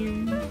the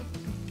game.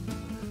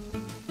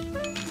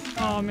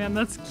 Oh man,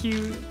 that's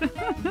cute.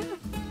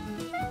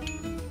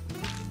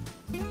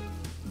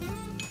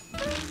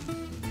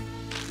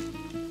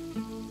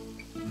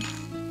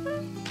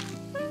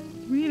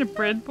 We need a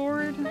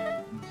breadboard.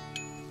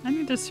 I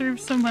need to serve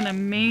someone a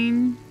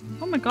main.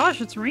 Oh my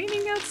gosh, it's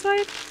raining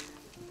outside?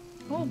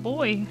 Oh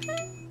boy.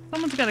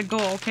 Someone's gotta go,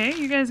 okay?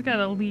 You guys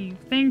gotta leave.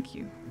 Thank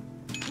you.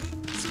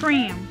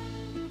 Scram.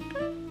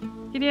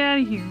 Get out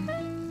of here.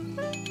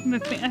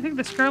 I think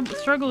the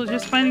struggle is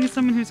just finding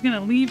someone who's gonna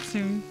leave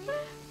soon.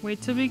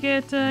 Wait till we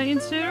get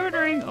instant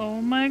ordering.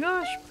 Oh my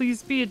gosh,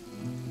 please be a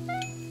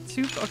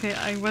soup. Okay,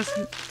 I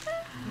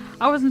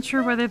wasn't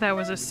sure whether that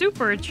was a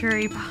soup or a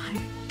cherry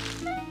pie.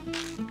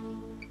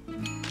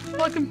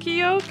 Welcome,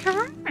 Kyo.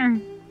 Come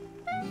on.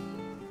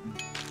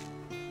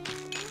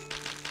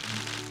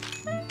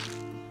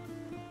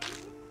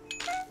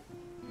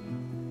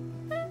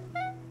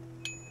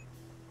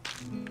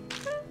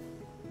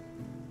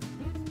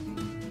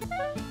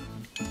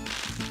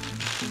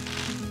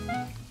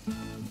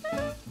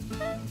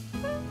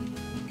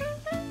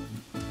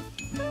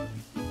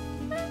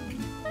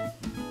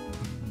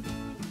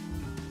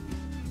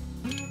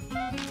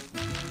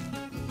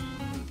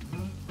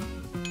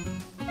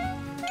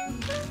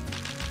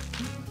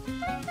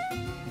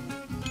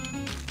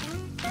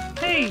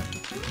 Hey!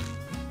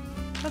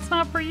 That's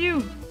not for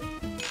you!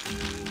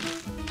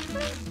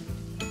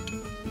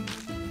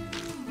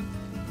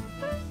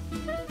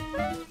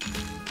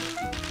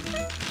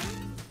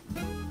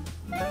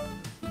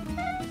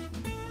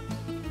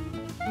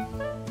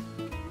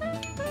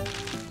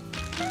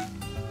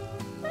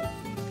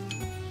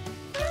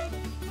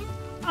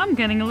 I'm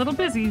getting a little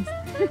busy.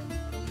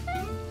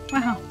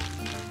 Wow.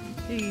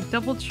 Hey,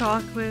 double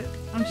chocolate.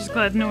 I'm just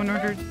glad no one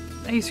ordered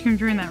ice cream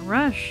during that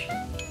rush.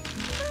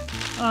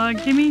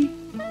 Gimme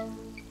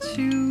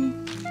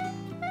 2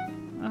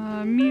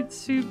 meat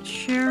soup,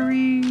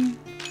 cherry.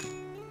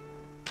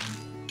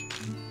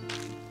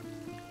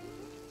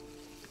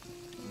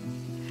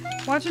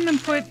 Watching them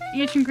put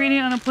each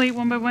ingredient on a plate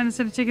one by one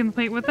instead of taking the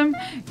plate with them.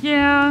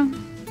 Yeah.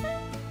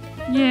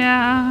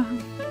 Yeah.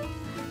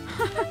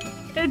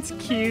 It's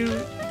cute.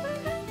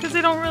 Because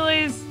they don't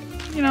realize,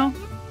 you know,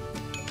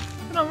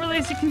 they don't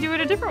realize you can do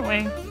it a different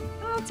way.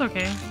 Oh, that's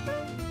okay.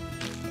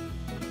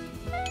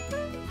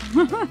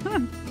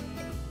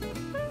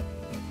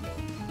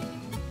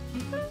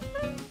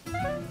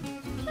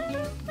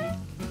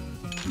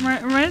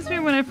 Reminds me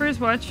when I first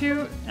watched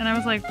you and I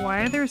was like,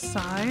 why are there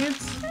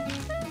sides?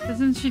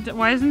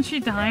 Why isn't she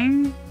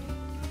dying?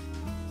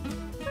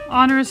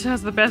 Honors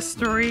has the best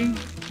story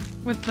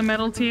with the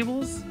metal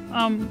tables.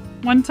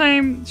 One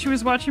time she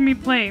was watching me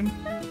play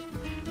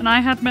and I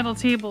had metal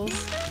tables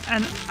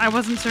and I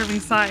wasn't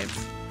serving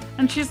sides.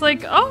 And she's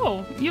like,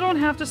 oh, you don't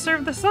have to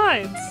serve the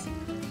sides.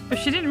 But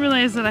she didn't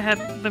realize that I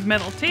had the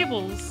metal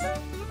tables,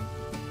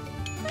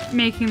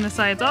 making the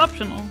sides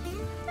optional.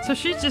 So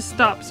she just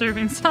stopped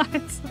serving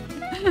sides.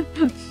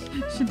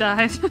 She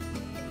died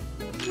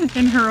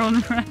in her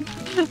own right.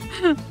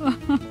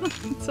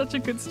 Such a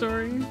good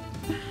story.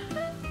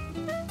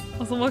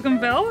 Also, welcome,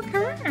 Belle.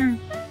 Come here.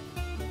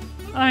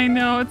 I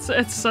know,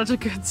 it's such a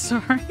good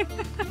story.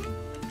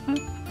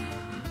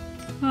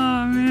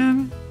 Oh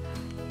man.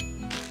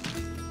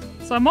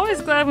 So I'm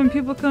always glad when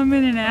people come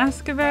in and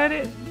ask about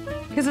it.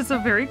 Because it's a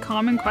very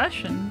common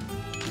question.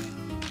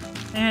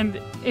 And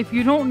if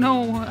you don't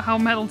know how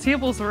metal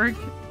tables work,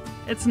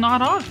 it's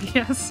not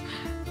obvious.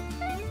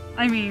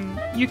 I mean,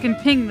 you can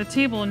ping the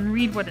table and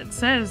read what it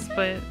says,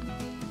 but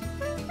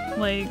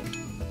like,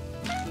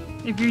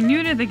 if you're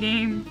new to the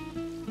game,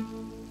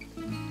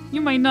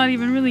 you might not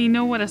even really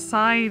know what a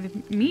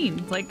side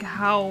means, like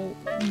how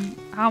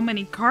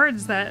many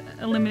cards that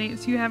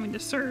eliminates you having to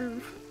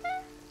serve.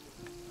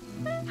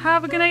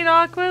 Have a good night,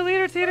 Aqua.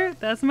 Later, Tater.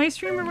 That's my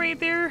streamer right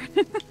there.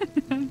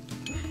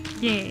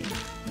 Yeah.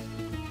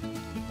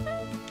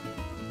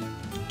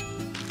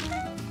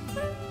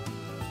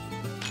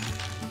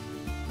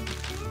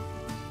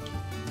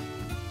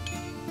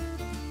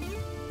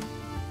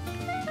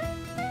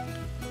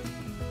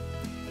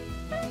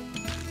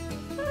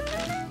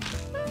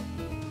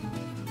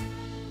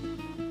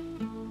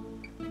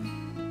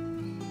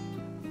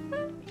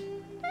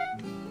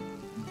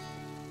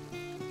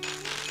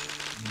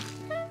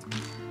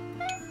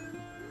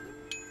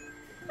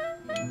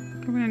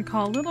 Come in and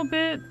call a little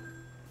bit.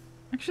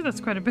 Actually, that's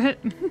quite a bit.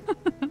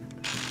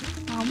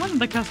 One of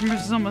the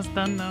customers is almost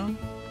done though.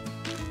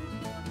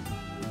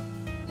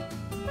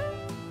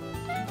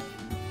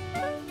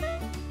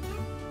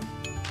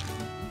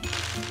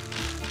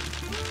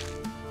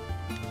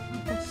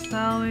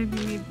 Salad,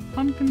 you need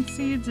pumpkin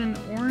seeds and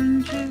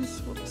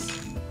oranges.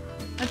 Whoops.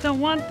 I don't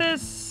want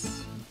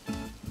this.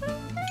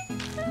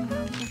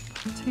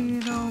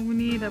 Potato, we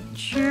need a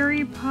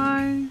cherry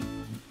pie.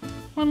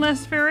 One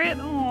less ferret.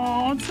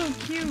 Oh, it's so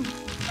cute.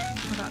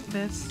 I got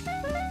this.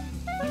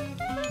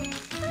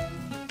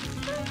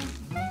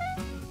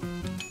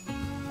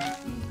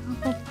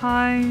 Apple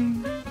pie.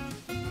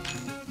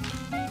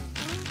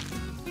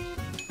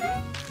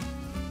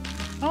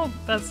 Oh,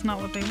 that's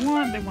not what they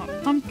want. They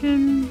want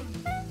pumpkin.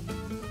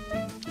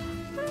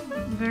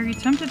 Very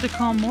tempted to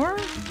call more.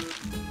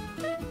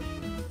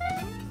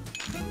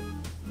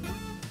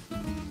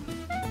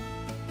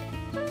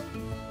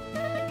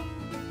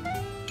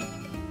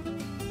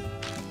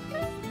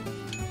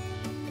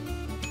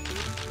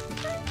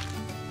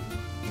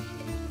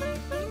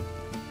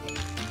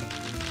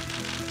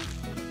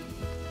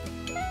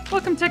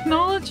 Welcome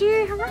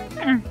technology.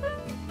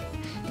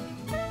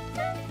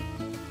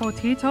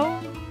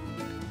 Potato.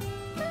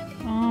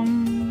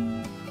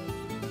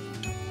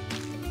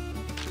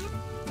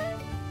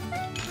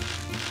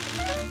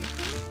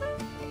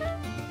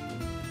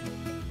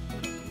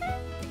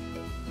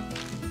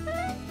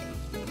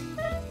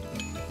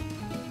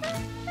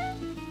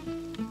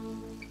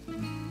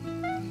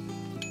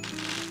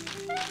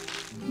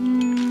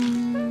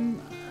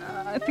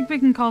 I think we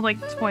can call like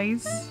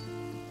twice.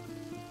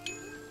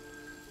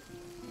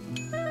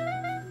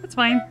 It's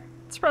fine.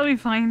 It's probably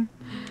fine.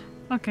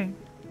 Okay.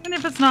 And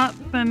if it's not,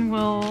 then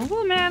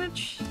we'll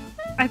manage.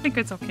 I think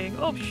it's okay.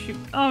 Oh shoot.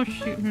 Oh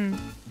shoot.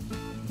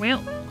 Well,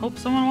 hope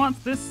someone wants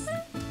this.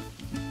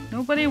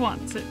 Nobody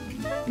wants it.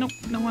 Nope,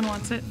 no one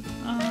wants it.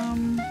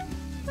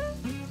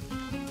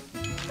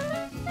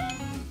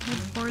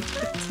 Towards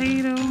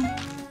potato.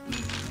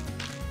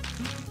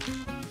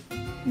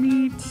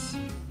 Meat.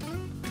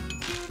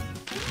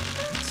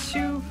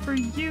 2 for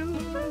you.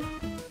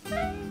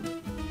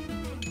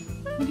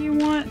 What do you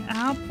want?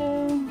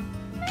 Apple.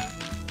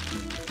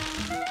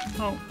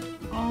 Oh,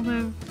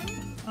 olive,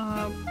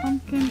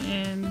 pumpkin,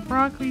 and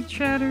broccoli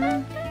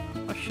cheddar.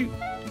 Oh shoot.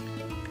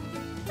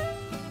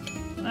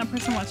 That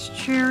person wants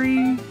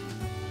cherry.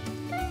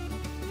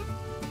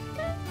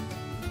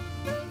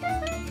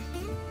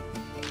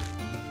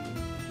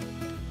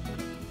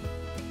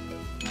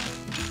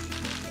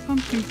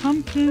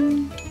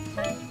 Pumpkin.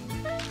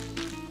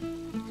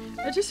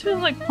 I just feel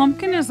like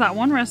pumpkin is that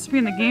one recipe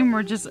in the game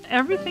where just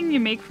everything you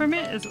make from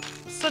it is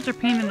such a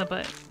pain in the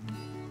butt.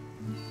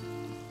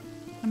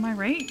 Am I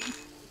right?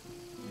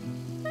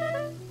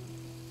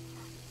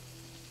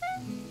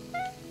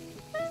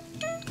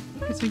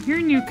 Okay, so you're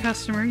a new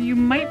customer. You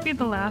might be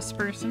the last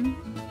person.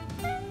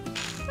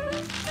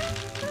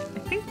 I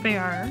think they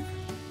are.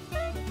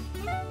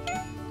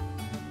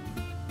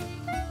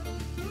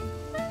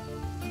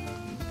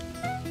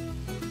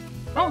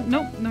 Oh,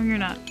 nope. No, you're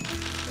not.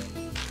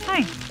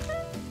 Hi.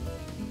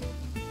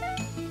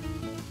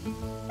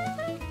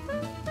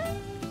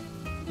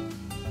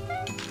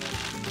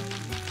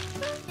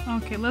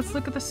 Okay, let's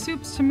look at the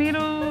soups.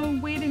 Tomato,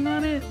 waiting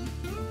on it.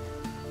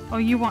 Oh,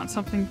 you want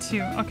something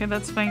too. Okay,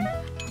 that's fine.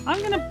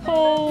 I'm gonna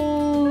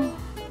pull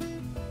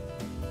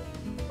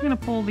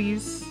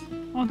these.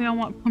 Oh, they all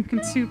want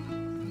pumpkin soup.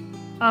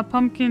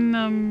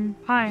 Pumpkin,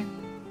 pie.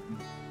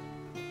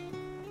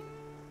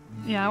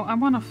 Yeah, I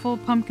want a full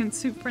pumpkin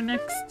soup for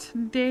next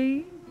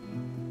day.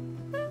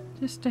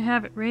 Just to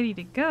have it ready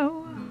to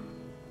go.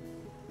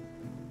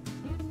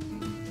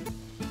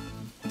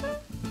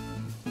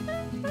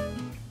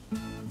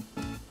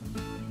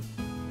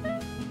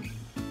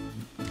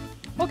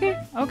 Okay.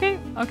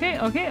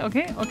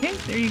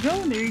 There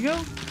you go.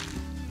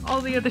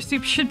 All the other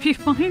soup should be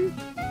fine.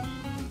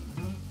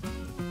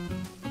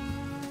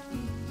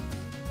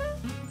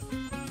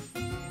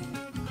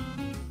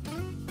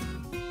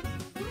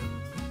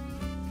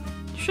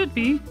 Should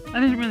be. I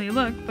didn't really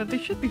look, but they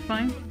should be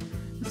fine.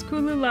 Is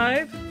Kulu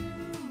live?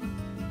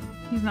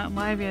 He's not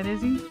live yet,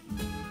 is he?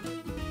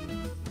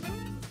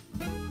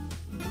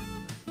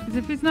 Because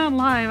if he's not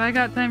live, I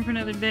got time for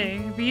another day.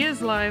 If he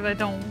is live, I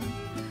don't.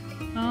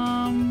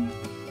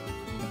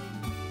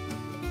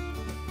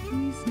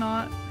 He's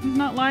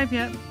not live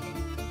yet.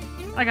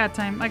 I got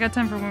time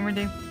for one more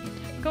day.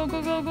 Go.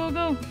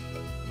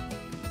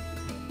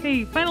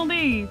 Hey, final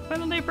day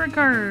for a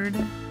card.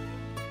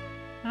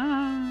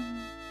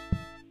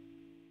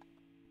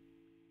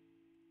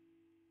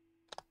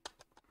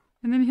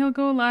 And then he'll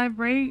go live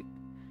right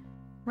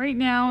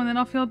now, and then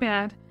I'll feel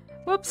bad.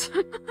 Whoops.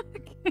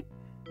 Okay.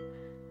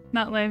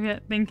 Not live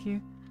yet, thank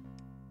you.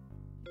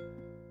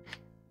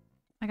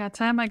 I got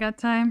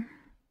time.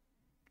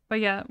 But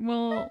yeah,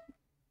 we'll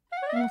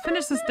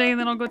finish this day, and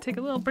then I'll go take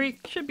a little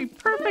break. Should be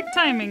perfect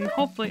timing,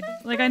 hopefully.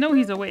 Like, I know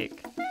he's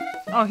awake.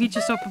 Oh, he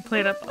just opened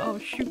PlateUp. Oh,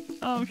 shoot.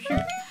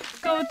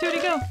 Go,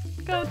 Tootie, go.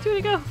 Go,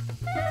 Tootie, go.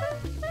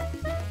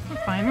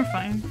 We're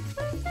fine.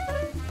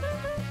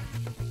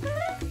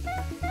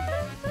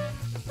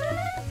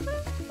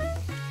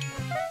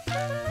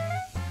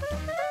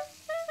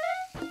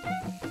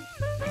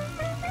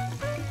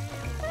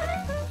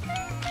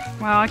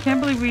 Wow, I can't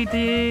believe we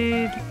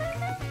did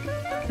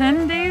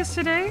 10 days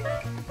today?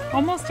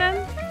 Almost 10?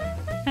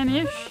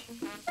 10-ish?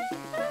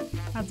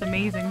 That's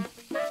amazing.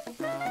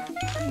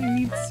 You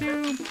need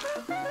soup.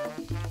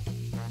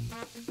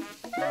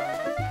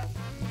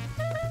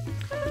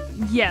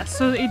 Yes,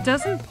 so it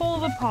doesn't pull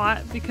the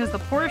pot because the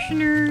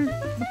portioner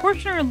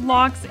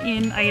locks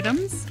in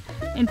items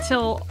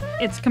until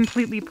it's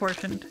completely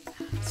portioned.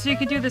 So you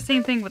could do the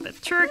same thing with a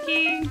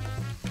turkey.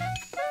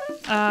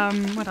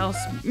 What else?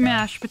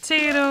 Mashed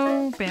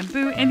potato,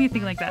 bamboo,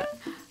 anything like that.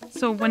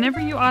 So whenever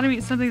you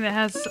automate something that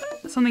has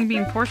something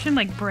being portioned,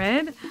 like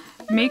bread,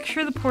 make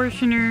sure the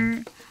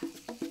portioner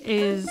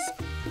is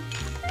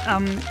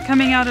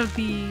coming out of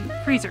the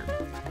freezer.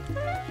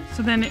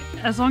 So then,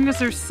 as long as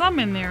there's some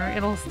in there,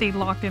 it'll stay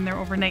locked in there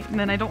overnight, and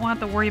then I don't have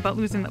to worry about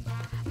losing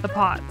the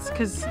pots.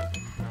 Because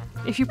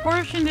if you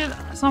portioned it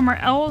somewhere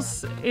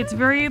else, it's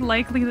very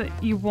likely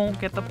that you won't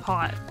get the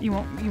pot. You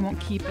won't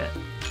keep it.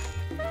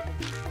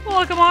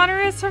 Welcome,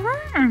 Honorous.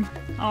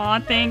 Aw,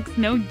 thanks.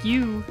 No,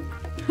 you.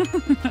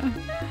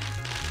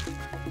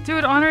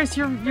 Dude, Honorous,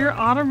 your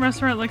autumn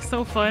restaurant looks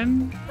so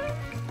fun.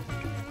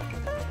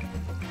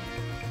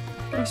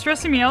 It's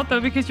stressing me out though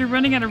because you're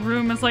running out of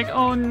room. It's like,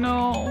 oh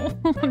no,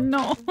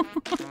 no.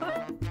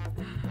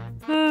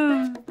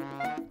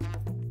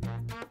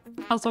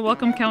 Also,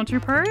 welcome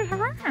counterpart.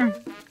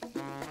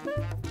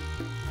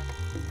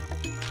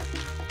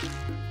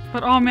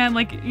 But oh man,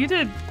 like you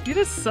did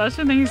such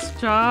a nice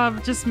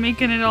job just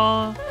making it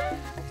all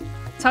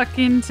tuck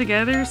in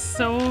together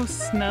so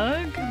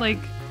snug. Like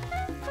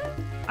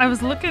I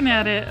was looking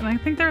at it and I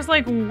think there's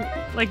like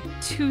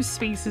 2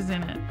 spaces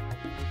in it.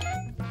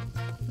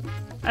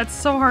 That's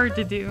so hard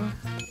to do.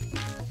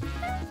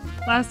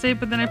 Last day,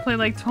 but then I played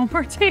like 12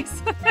 more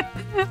days.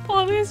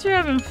 Well, at least you're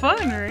having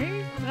fun,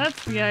 right?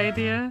 That's the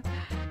idea.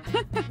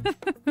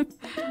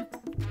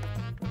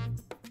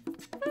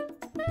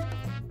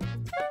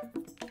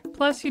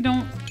 Plus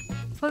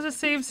it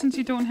saves since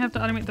you don't have to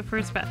automate the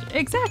first batch.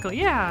 Exactly,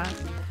 yeah.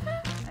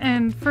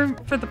 And for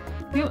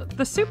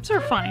the soups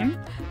are fine.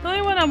 The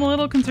only one I'm a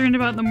little concerned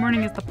about in the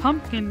morning is the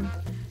pumpkin,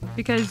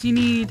 because you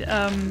need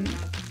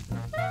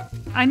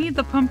I need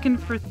the pumpkin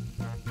for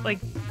like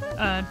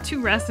 2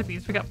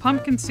 recipes. We got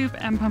pumpkin soup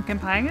and pumpkin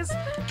pies.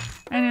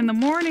 And in the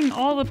morning,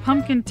 all the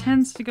pumpkin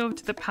tends to go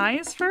to the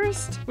pies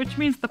first, which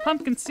means the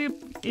pumpkin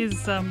soup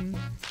is, you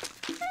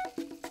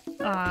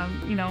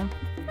know,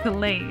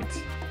 delayed.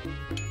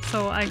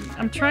 So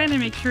I'm trying to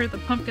make sure the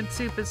pumpkin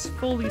soup is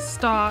fully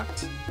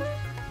stocked.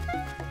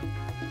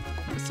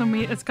 So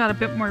it's got a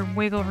bit more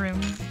wiggle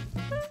room.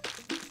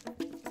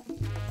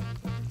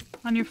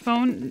 On your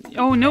phone?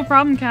 Oh, no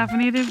problem,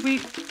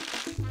 caffeinated.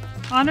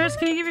 Honors,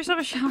 can you give yourself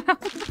a shout out?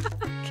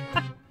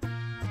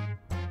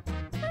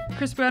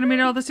 Crispy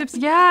automated all the soups.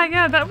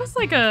 Yeah, that was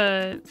like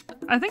I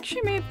think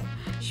she made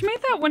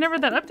that whenever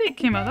that update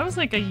came out. That was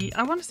like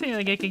I want to say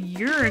like a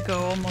year ago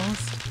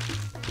almost.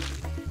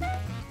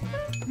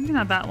 Maybe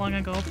not that long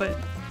ago, but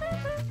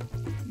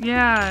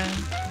yeah.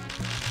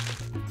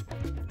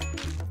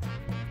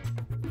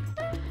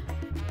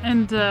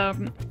 And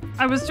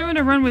I was doing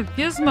a run with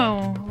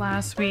Gizmo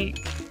last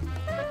week,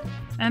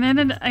 and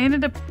I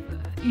ended up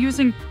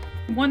using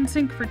one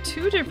sink for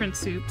 2 different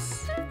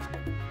soups.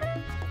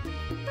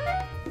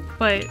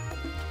 But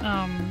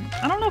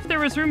I don't know if there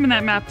was room in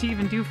that map to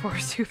even do 4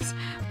 soups.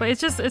 But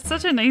it's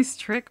such a nice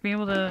trick being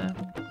able to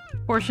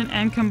portion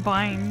and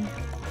combine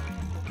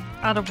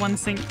out of one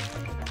sink.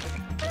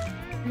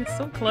 It's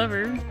so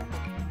clever.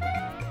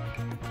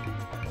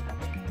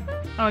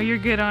 Oh, you're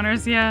good,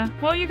 Honors. Yeah.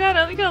 Well, you got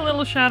a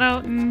little shout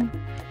out, and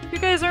if you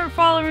guys aren't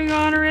following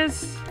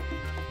Honors,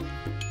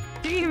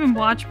 do you even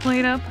watch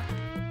PlateUp?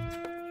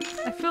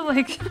 I feel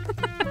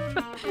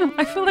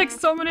like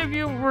so many of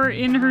you were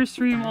in her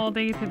stream all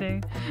day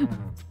today.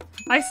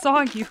 I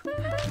saw you.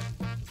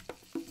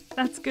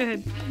 That's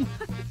good.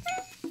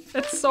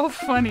 That's so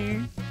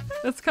funny.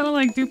 That's kind of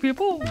like, do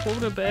people go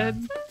to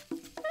bed?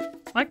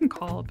 I can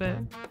call a bit.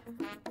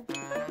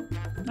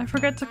 I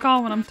forget to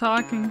call when I'm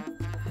talking.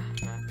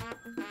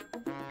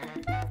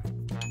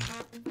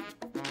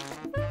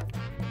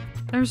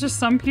 There's just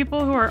some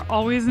people who are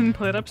always in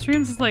PlateUp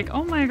streams. It's like,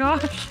 oh my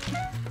gosh.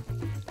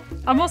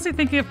 I'm mostly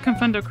thinking of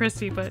Confundo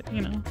Christie, but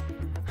you know.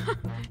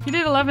 You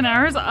did 11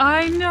 hours?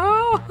 I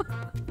know!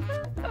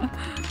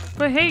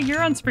 But hey,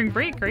 you're on spring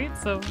break, right?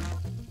 So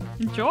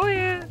enjoy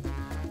it.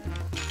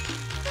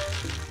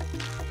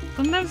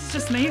 Sometimes it's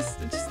just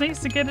nice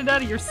to get it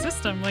out of your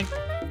system. Like,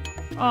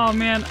 oh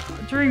man,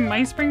 during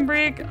my spring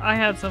break, I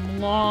had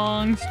some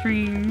long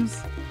streams.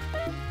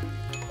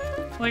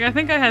 Like, I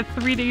think I had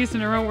 3 days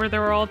in a row where they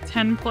were all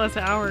 10 plus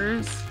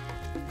hours.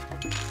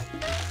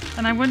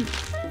 And I wouldn't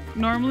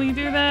normally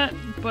do that,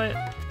 but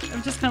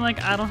I'm just kind of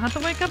like, I don't have to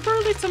wake up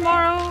early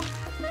tomorrow,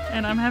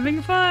 and I'm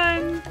having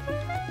fun.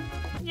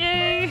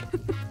 Yay!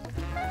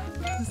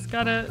 Just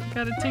gotta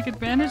take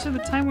advantage of the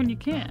time when you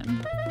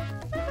can.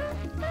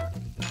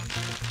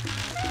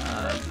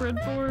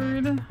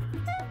 Breadboard.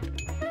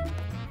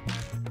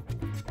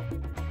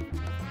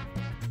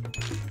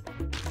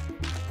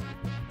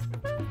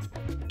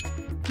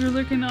 You're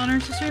looking at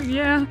Honor's stream?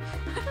 Yeah.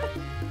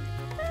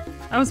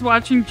 I was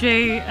watching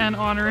Jay and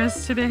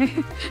Honorous today.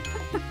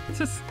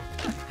 Just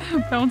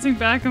bouncing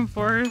back and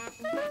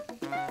forth.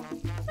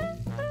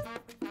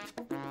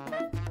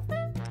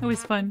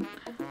 Always fun.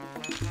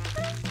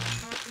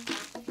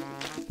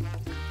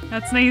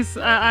 That's nice.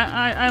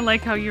 I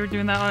like how you were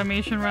doing that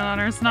automation run,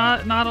 Honors.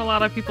 Not a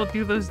lot of people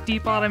do those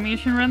deep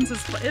automation runs.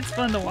 It's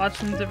fun to watch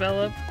them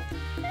develop.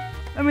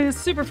 I mean, it's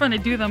super fun to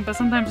do them, but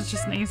sometimes it's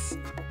just nice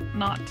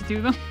not to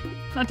do them.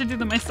 Not to do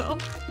them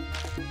myself.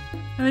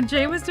 And then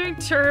Jay was doing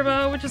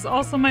Turbo, which is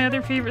also my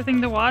other favorite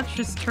thing to watch,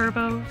 is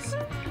Turbos.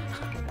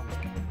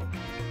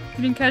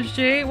 You didn't catch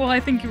Jay? Well, I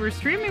think you were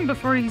streaming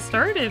before he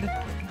started.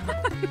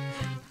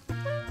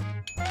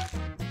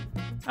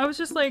 I was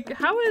just like,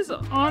 how is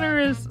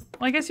Honorous...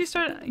 Well, I guess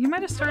you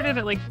might have started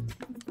at like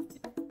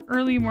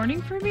early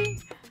morning for me?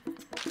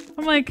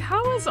 I'm like,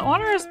 how has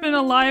Honorous been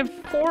alive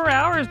 4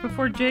 hours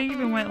before Jay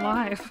even went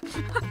live?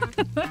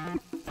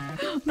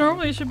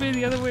 Normally it should be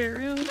the other way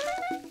around.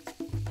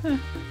 Huh.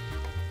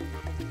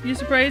 You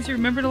surprised you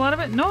remembered a lot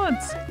of it? No,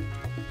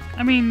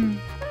 I mean...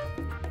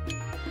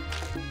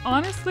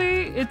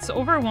 Honestly, it's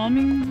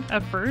overwhelming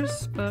at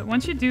first, but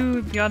once you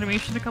do the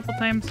automation a couple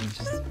times,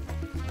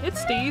 it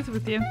stays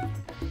with you.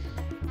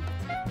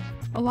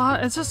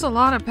 It's just a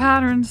lot of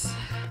patterns.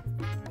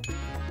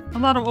 A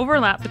lot of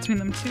overlap between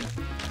them too.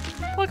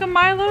 Welcome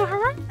Milo,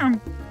 hurrah!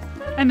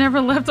 I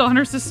never left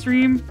Honors to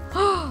stream.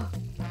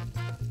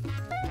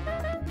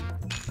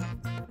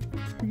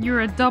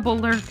 You're a double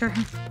lurker.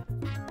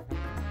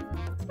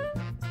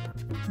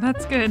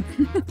 That's good.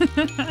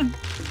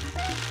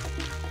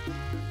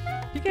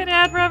 You get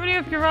ad revenue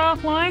if you're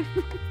offline?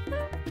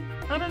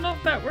 I don't know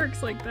if that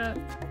works like that.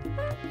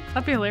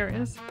 That'd be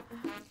hilarious.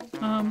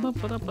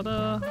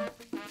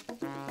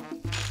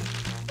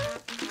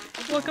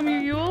 Welcome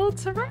Yule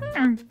to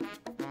Run.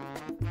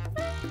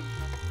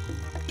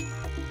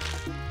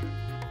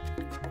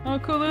 Oh,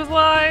 Kulu's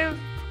live.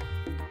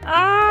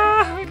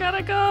 Ah, we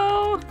gotta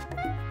go.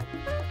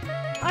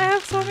 I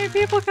have so many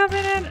people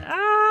coming in.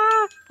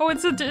 Ah. Oh,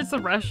 it's a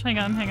rush. Hang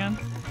on.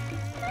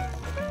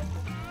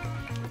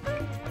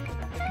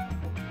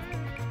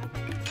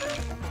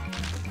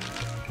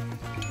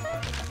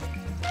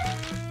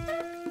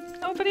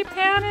 Nobody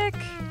panic.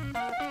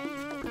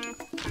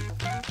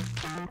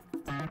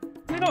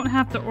 We don't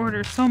have to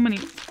order so many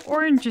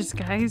oranges,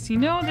 guys. You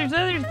know, there's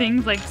other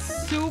things like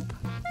soup.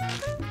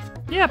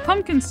 Yeah,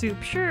 pumpkin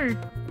soup, sure.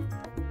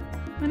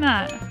 Why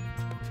not?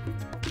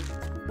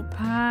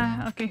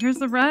 Pie. Okay, here's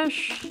the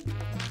rush.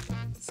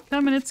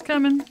 It's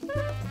coming.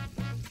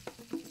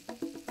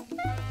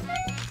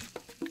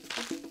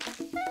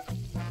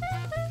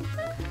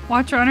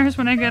 Watch Honors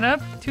when I get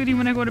up. Tootie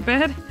when I go to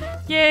bed.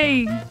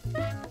 Yay!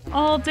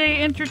 All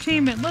day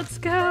entertainment. Let's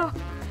go!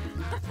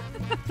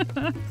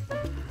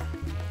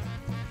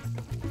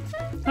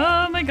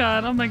 Oh my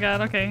god.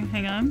 Okay,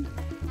 hang on.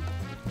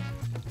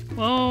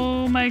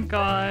 Oh my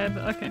god.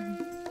 Okay.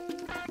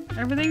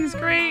 Everything's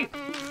great.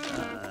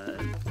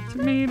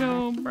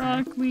 Tomato,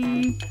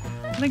 broccoli.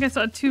 I think I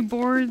saw 2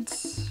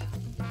 boards.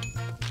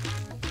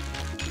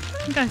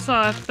 I think I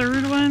saw a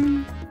 3rd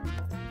one.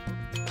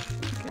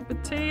 Okay,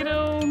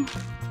 potato.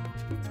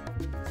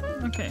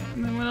 Okay,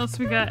 and then what else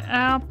we got?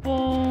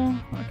 Apple.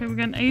 Okay, we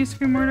got an ice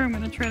cream order. I'm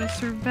gonna try to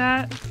serve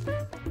that.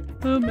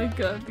 Oh my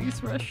god,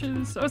 these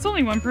rushes. Oh, it's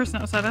only 1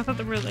 person outside. I thought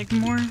there were like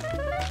more.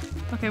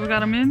 Okay, we got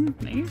them in.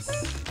 Nice.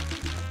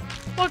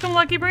 Welcome,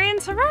 Lucky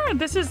Brains. Hurrah!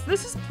 This is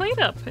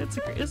PlateUp.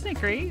 Isn't it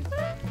great?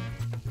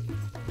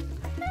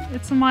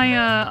 It's my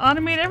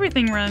automate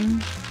everything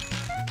run.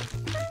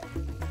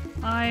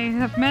 I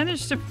have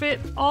managed to fit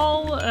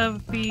all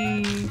of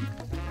the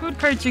food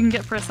carts you can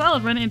get for a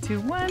salad run into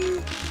one,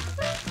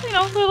 you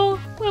know,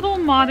 little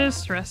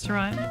modest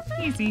restaurant.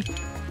 Easy.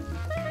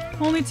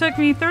 Only took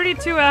me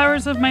 32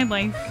 hours of my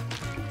life.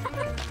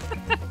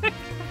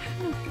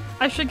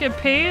 I should get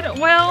paid?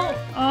 Well,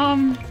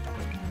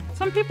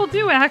 some people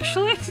do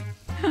actually.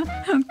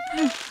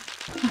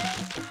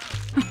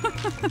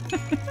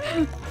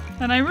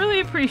 And I really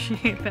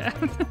appreciate that.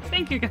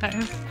 Thank you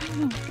guys.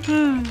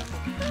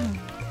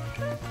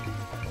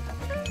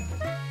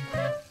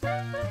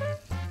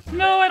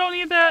 No, I don't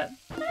need that.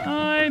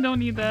 I don't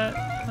need that.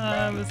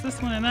 Was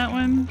this one and that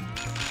one?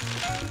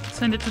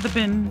 Send it to the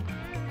bin.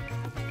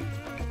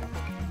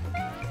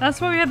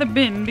 That's why we had the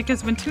bin,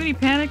 because when Tootie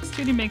panics,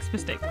 Tootie makes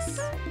mistakes.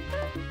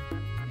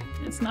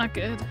 It's not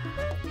good.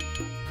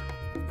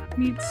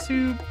 Meat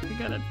soup. We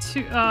got a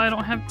 2. Oh, I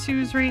don't have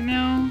 2s right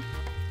now.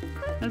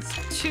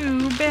 That's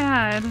too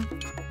bad.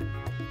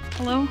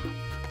 Hello?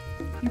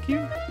 Thank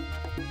you.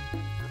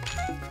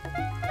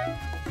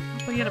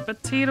 We got a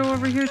potato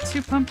over here,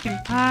 2 pumpkin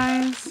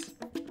pies.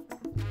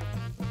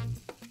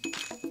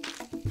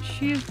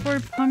 Cheese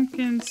board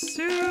pumpkin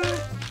soup.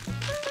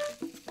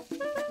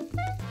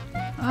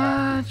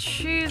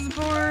 Cheese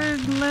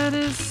board,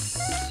 lettuce.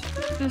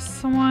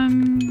 This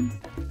one.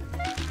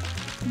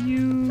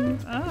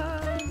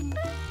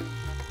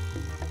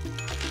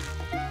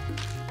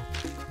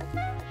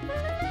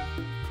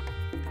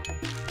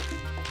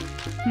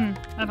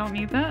 I don't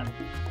need that.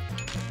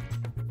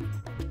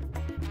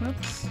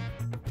 Whoops.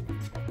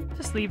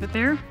 Just leave it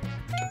there.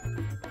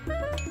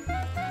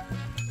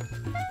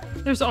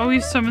 There's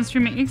always someone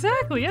streaming.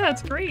 Exactly, yeah,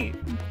 it's great.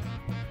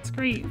 It's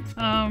great.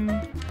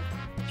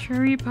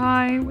 Cherry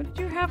pie. What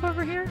did you have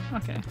over here?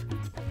 Okay.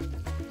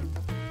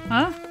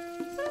 Huh?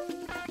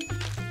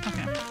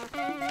 Okay.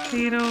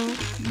 Potato.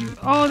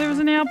 Oh, there was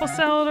an apple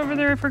salad over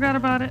there. I forgot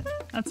about it.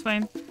 That's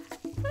fine.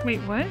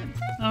 Wait, what?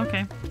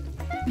 Okay.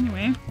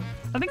 Anyway.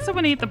 I think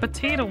someone ate the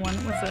potato one.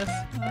 What's this?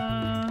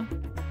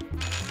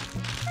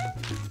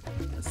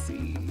 Let's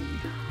see.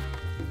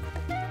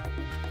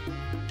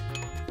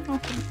 Oh,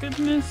 thank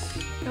goodness.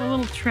 Got a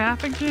little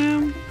traffic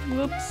jam.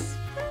 Whoops.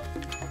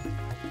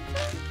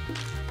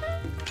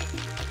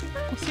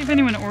 We'll see if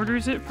anyone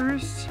orders it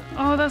first.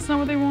 Oh, that's not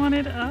what they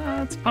wanted.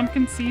 It's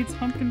pumpkin seeds,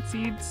 pumpkin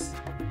seeds.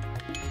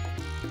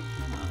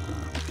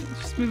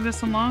 Let's just move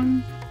this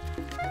along.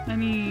 I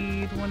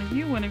need one of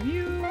you, one of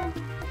you.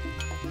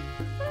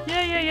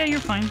 Yeah, you're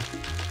fine.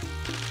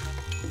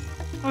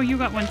 Oh, you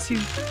got one too.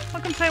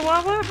 Welcome,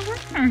 Taiwawa.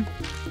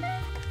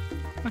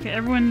 Okay,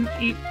 everyone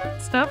ate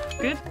stuff.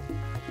 Good.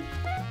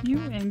 You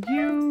and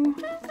you.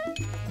 I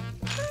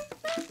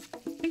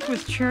think it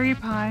was cherry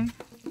pie.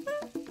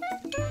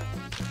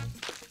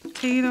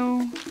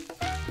 Potato.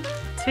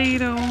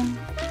 Potato.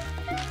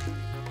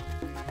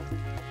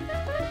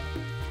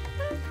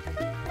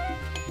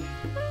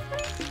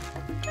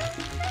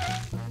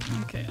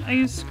 Okay,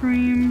 ice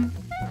cream.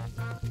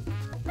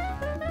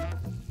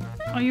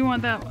 Oh, you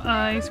want that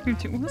ice cream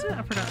too? What was it?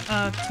 I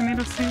forgot.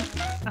 Tomato soup,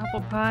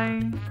 apple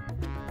pie.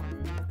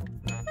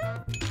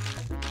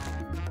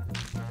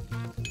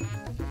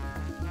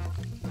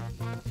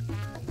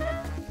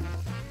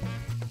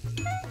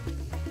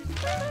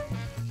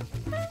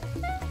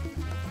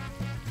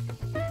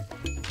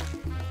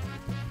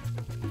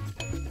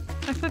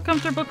 I feel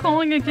comfortable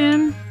calling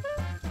again.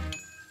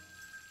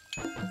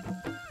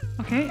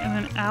 Okay,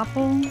 and then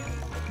apple.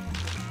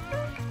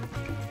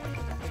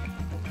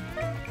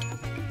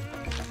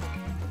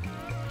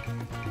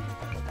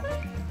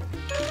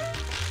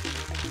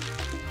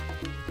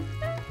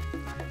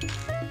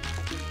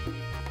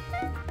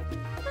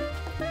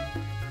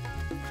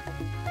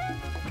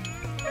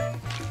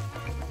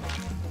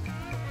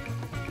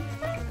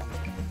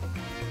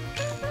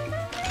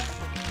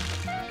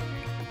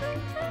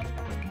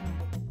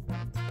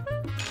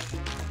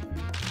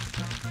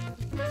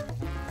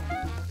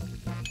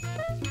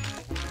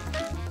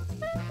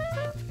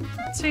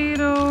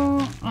 Potato,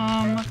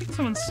 I think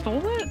someone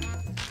stole it?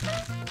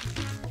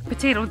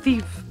 Potato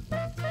thief.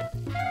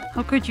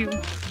 How could you?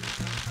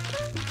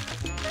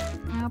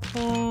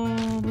 Apple,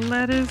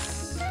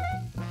 lettuce.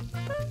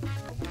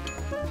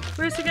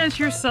 Race against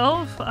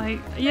yourself?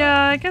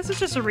 Yeah, I guess it's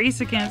just a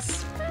race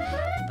against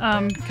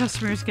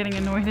customers getting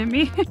annoyed at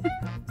me.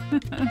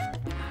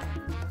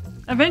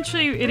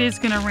 Eventually it is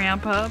gonna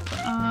ramp up.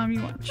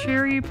 You want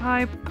cherry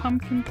pie,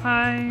 pumpkin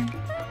pie.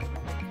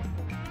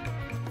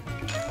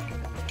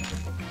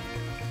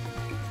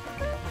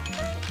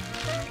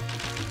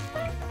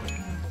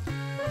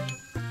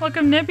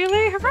 Welcome,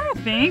 Nebulae. Hurrah!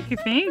 Thank you,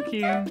 thank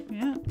you.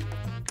 Yeah.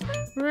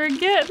 We're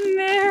getting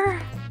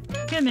there.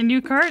 Getting a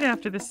new card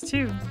after this,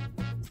 too.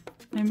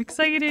 I'm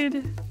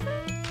excited.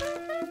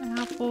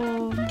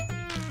 Apple.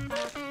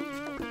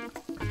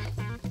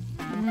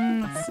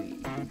 Let's see.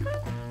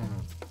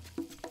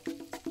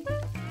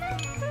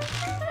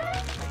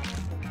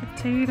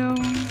 Potato.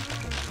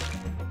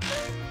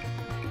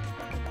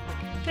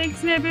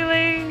 Thanks,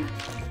 Nebulae.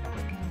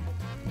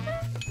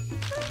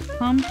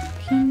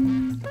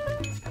 Pumpkin.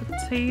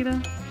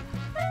 Potato.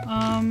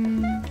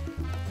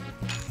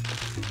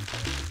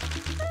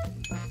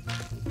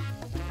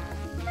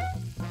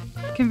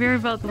 Can very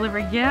well deliver.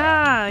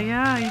 Yeah.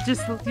 You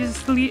just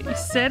you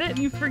set it and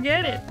you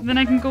forget it. And then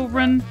I can go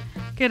run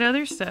get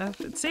other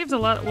stuff. It saves a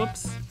lot of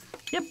whoops.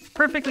 Yep,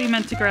 perfectly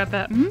meant to grab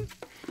that.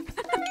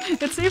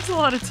 It saves a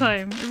lot of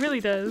time. It really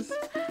does.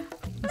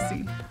 Let's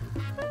see.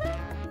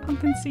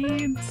 Pumpkin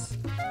seeds.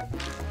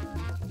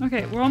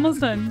 Okay, we're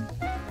almost done.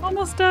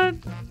 Almost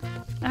done.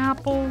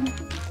 Apple.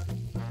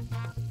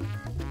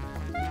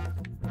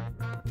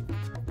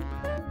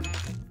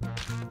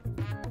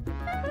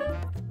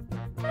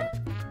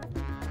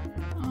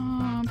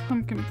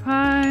 Pumpkin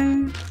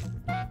pie.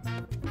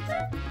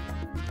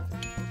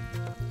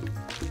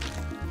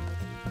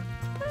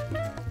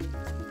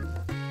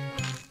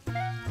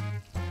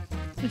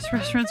 This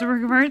restaurant's a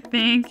work of art.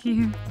 Thank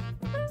you.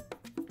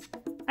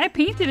 I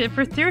painted it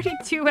for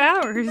 32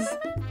 hours.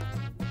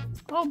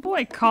 Oh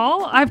boy,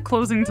 call? I have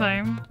closing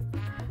time.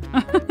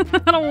 I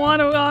don't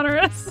want to honor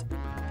us.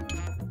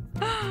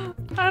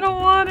 I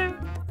don't want to.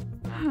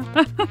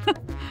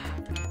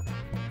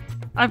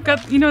 I've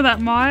got, you know that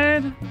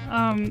mod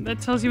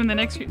that tells you in the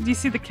next... Do you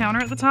see the counter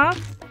at the top?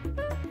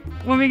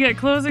 When we get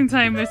closing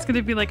time, there's going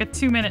to be like a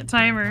 2-minute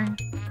timer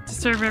to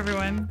serve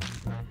everyone.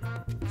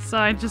 So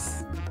I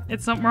just...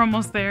 we're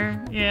almost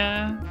there.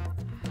 Yeah.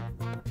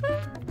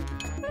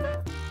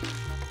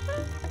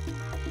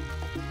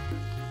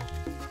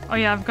 Oh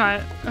yeah,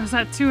 I was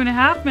at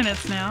 2.5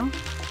 minutes now.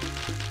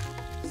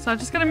 So I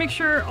just gotta make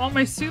sure all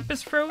my soup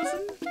is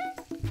frozen.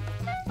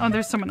 Oh,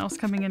 there's someone else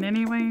coming in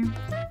anyway.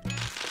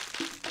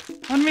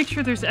 I wanna make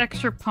sure there's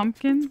extra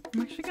pumpkin.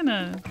 I'm actually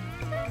gonna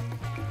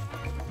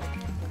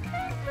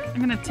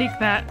take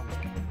that.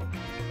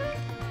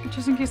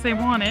 Just in case they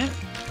want it.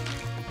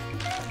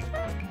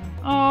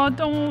 Oh,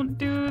 don't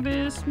do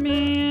this,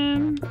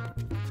 man.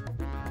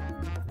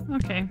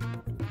 Okay.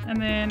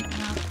 And then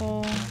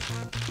apple.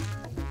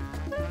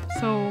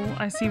 So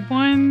I see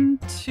 1,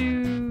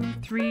 2,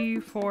 3,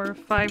 4,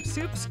 5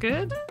 soups.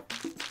 Good.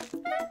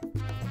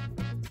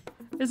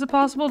 Is it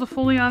possible to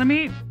fully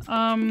automate?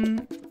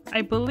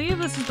 I believe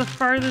this is the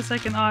farthest I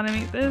can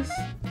automate this.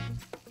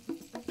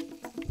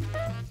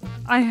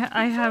 I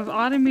have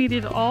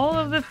automated all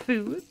of the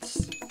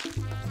foods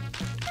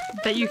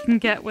that you can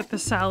get with the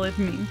salad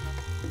me.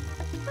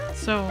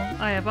 So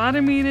I have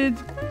automated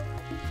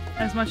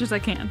as much as I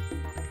can.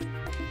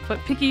 But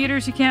picky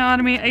eaters, you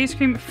can't automate ice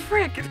cream.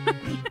 Frick!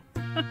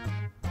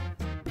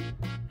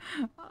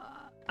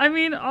 I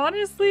mean,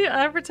 honestly,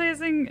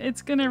 advertising,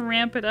 it's gonna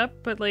ramp it up,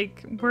 but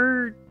like,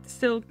 we're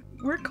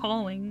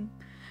calling.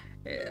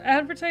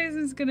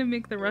 Advertising's gonna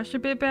make the rush a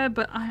bit bad,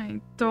 but I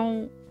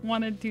don't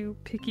want to do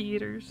picky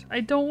eaters.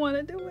 I don't want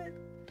to do it.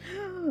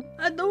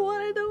 I don't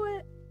want to do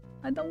it.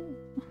 I don't.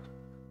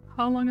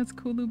 How long has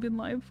Kulu been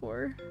live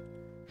for?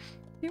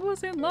 He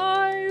wasn't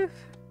live.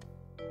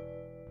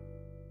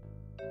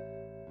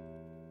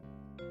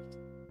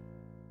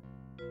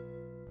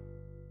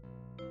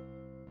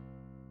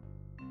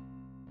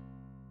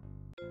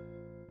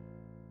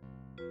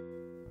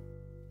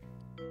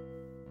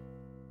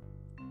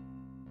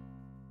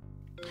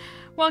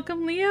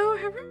 Welcome, Leo.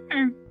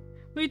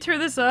 Will you turn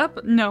this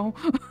up? No.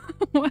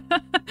 when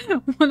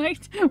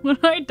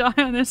I die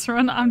on this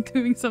run, I'm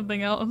doing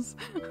something else.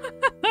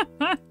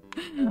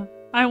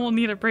 I will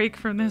need a break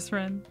from this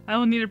run. I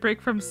will need a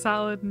break from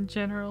salad in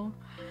general.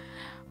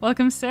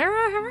 Welcome,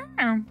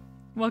 Sarah.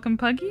 Welcome,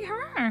 Puggy.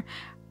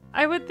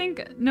 I would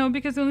think no,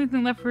 because the only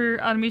thing left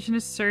for automation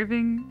is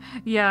serving.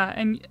 Yeah,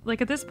 and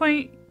like at this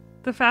point,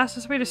 the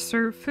fastest way to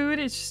serve food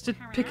is just to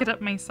pick it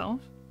up myself.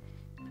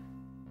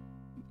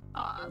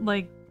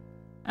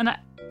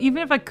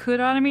 Even if I could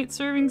automate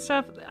serving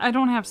stuff, I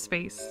don't have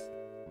space.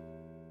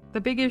 The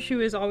big issue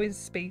is always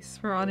space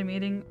for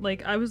automating.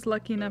 Like, I was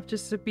lucky enough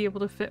just to be able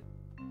to fit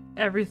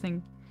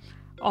everything.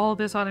 All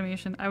this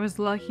automation. I was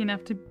lucky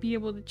enough to be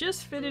able to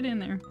just fit it in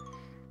there.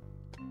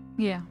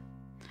 Yeah.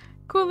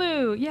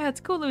 Kulu! Yeah,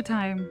 it's Kulu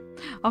time.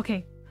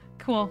 Okay,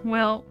 cool.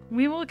 Well,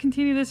 we will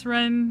continue this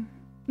run.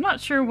 I'm not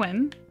sure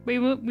when. We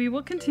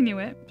will continue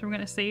it. So we're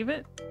gonna save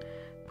it.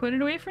 Put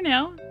it away for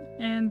now.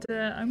 And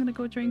I'm gonna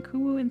go join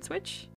Kulu and Switch.